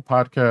 aka Apple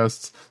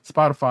Podcasts,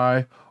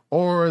 Spotify,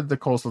 or the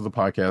Coastal of the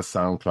Podcast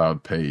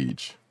SoundCloud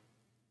page.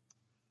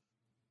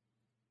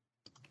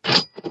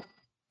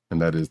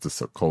 And that is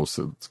the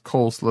Coastal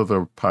of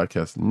the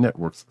Podcast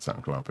Network's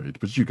SoundCloud page.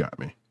 But you got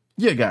me.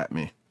 You got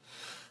me.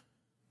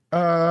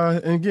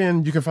 And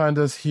again, you can find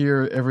us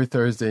here every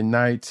Thursday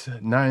night,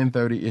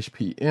 9:30-ish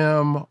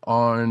p.m.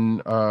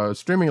 on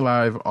streaming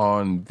live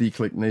on The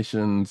Click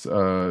Nation's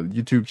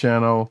YouTube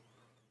channel,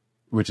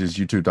 which is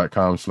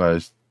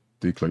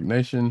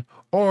youtube.com/TheClickNation,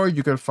 or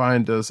you can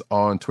find us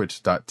on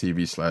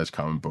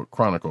twitch.tv/Comic Book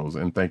Chronicles.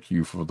 And thank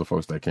you for the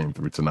folks that came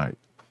through tonight.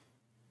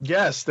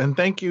 Yes, and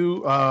thank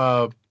you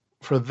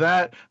for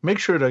that. Make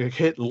sure to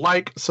hit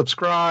like,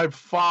 subscribe,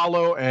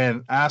 follow,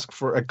 and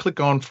click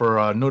on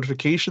for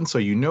notifications so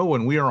you know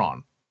when we are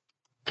on.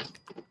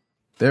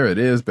 There it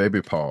is,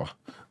 baby Paul.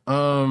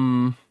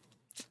 And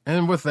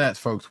with that,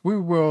 folks, we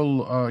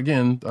will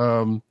again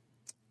talking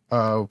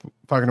to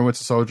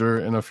Winter Soldier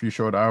in a few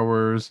short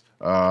hours.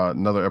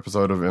 Another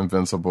episode of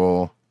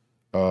Invincible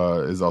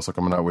is also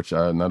coming out, which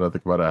now that I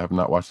think about it, I have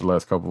not watched the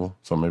last couple,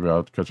 so maybe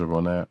I'll catch up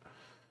on that.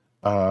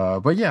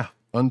 But yeah,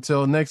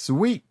 until next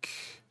week,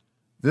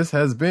 this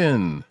has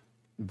been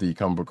the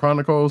Comic Book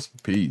Chronicles.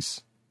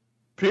 Peace.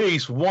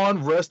 Peace.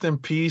 One, rest in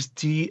peace,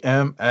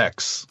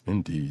 DMX.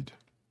 Indeed.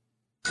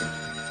 Good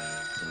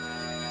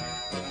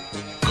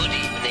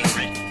evening,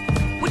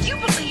 Rick. Would you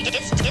believe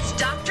it's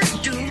Dr.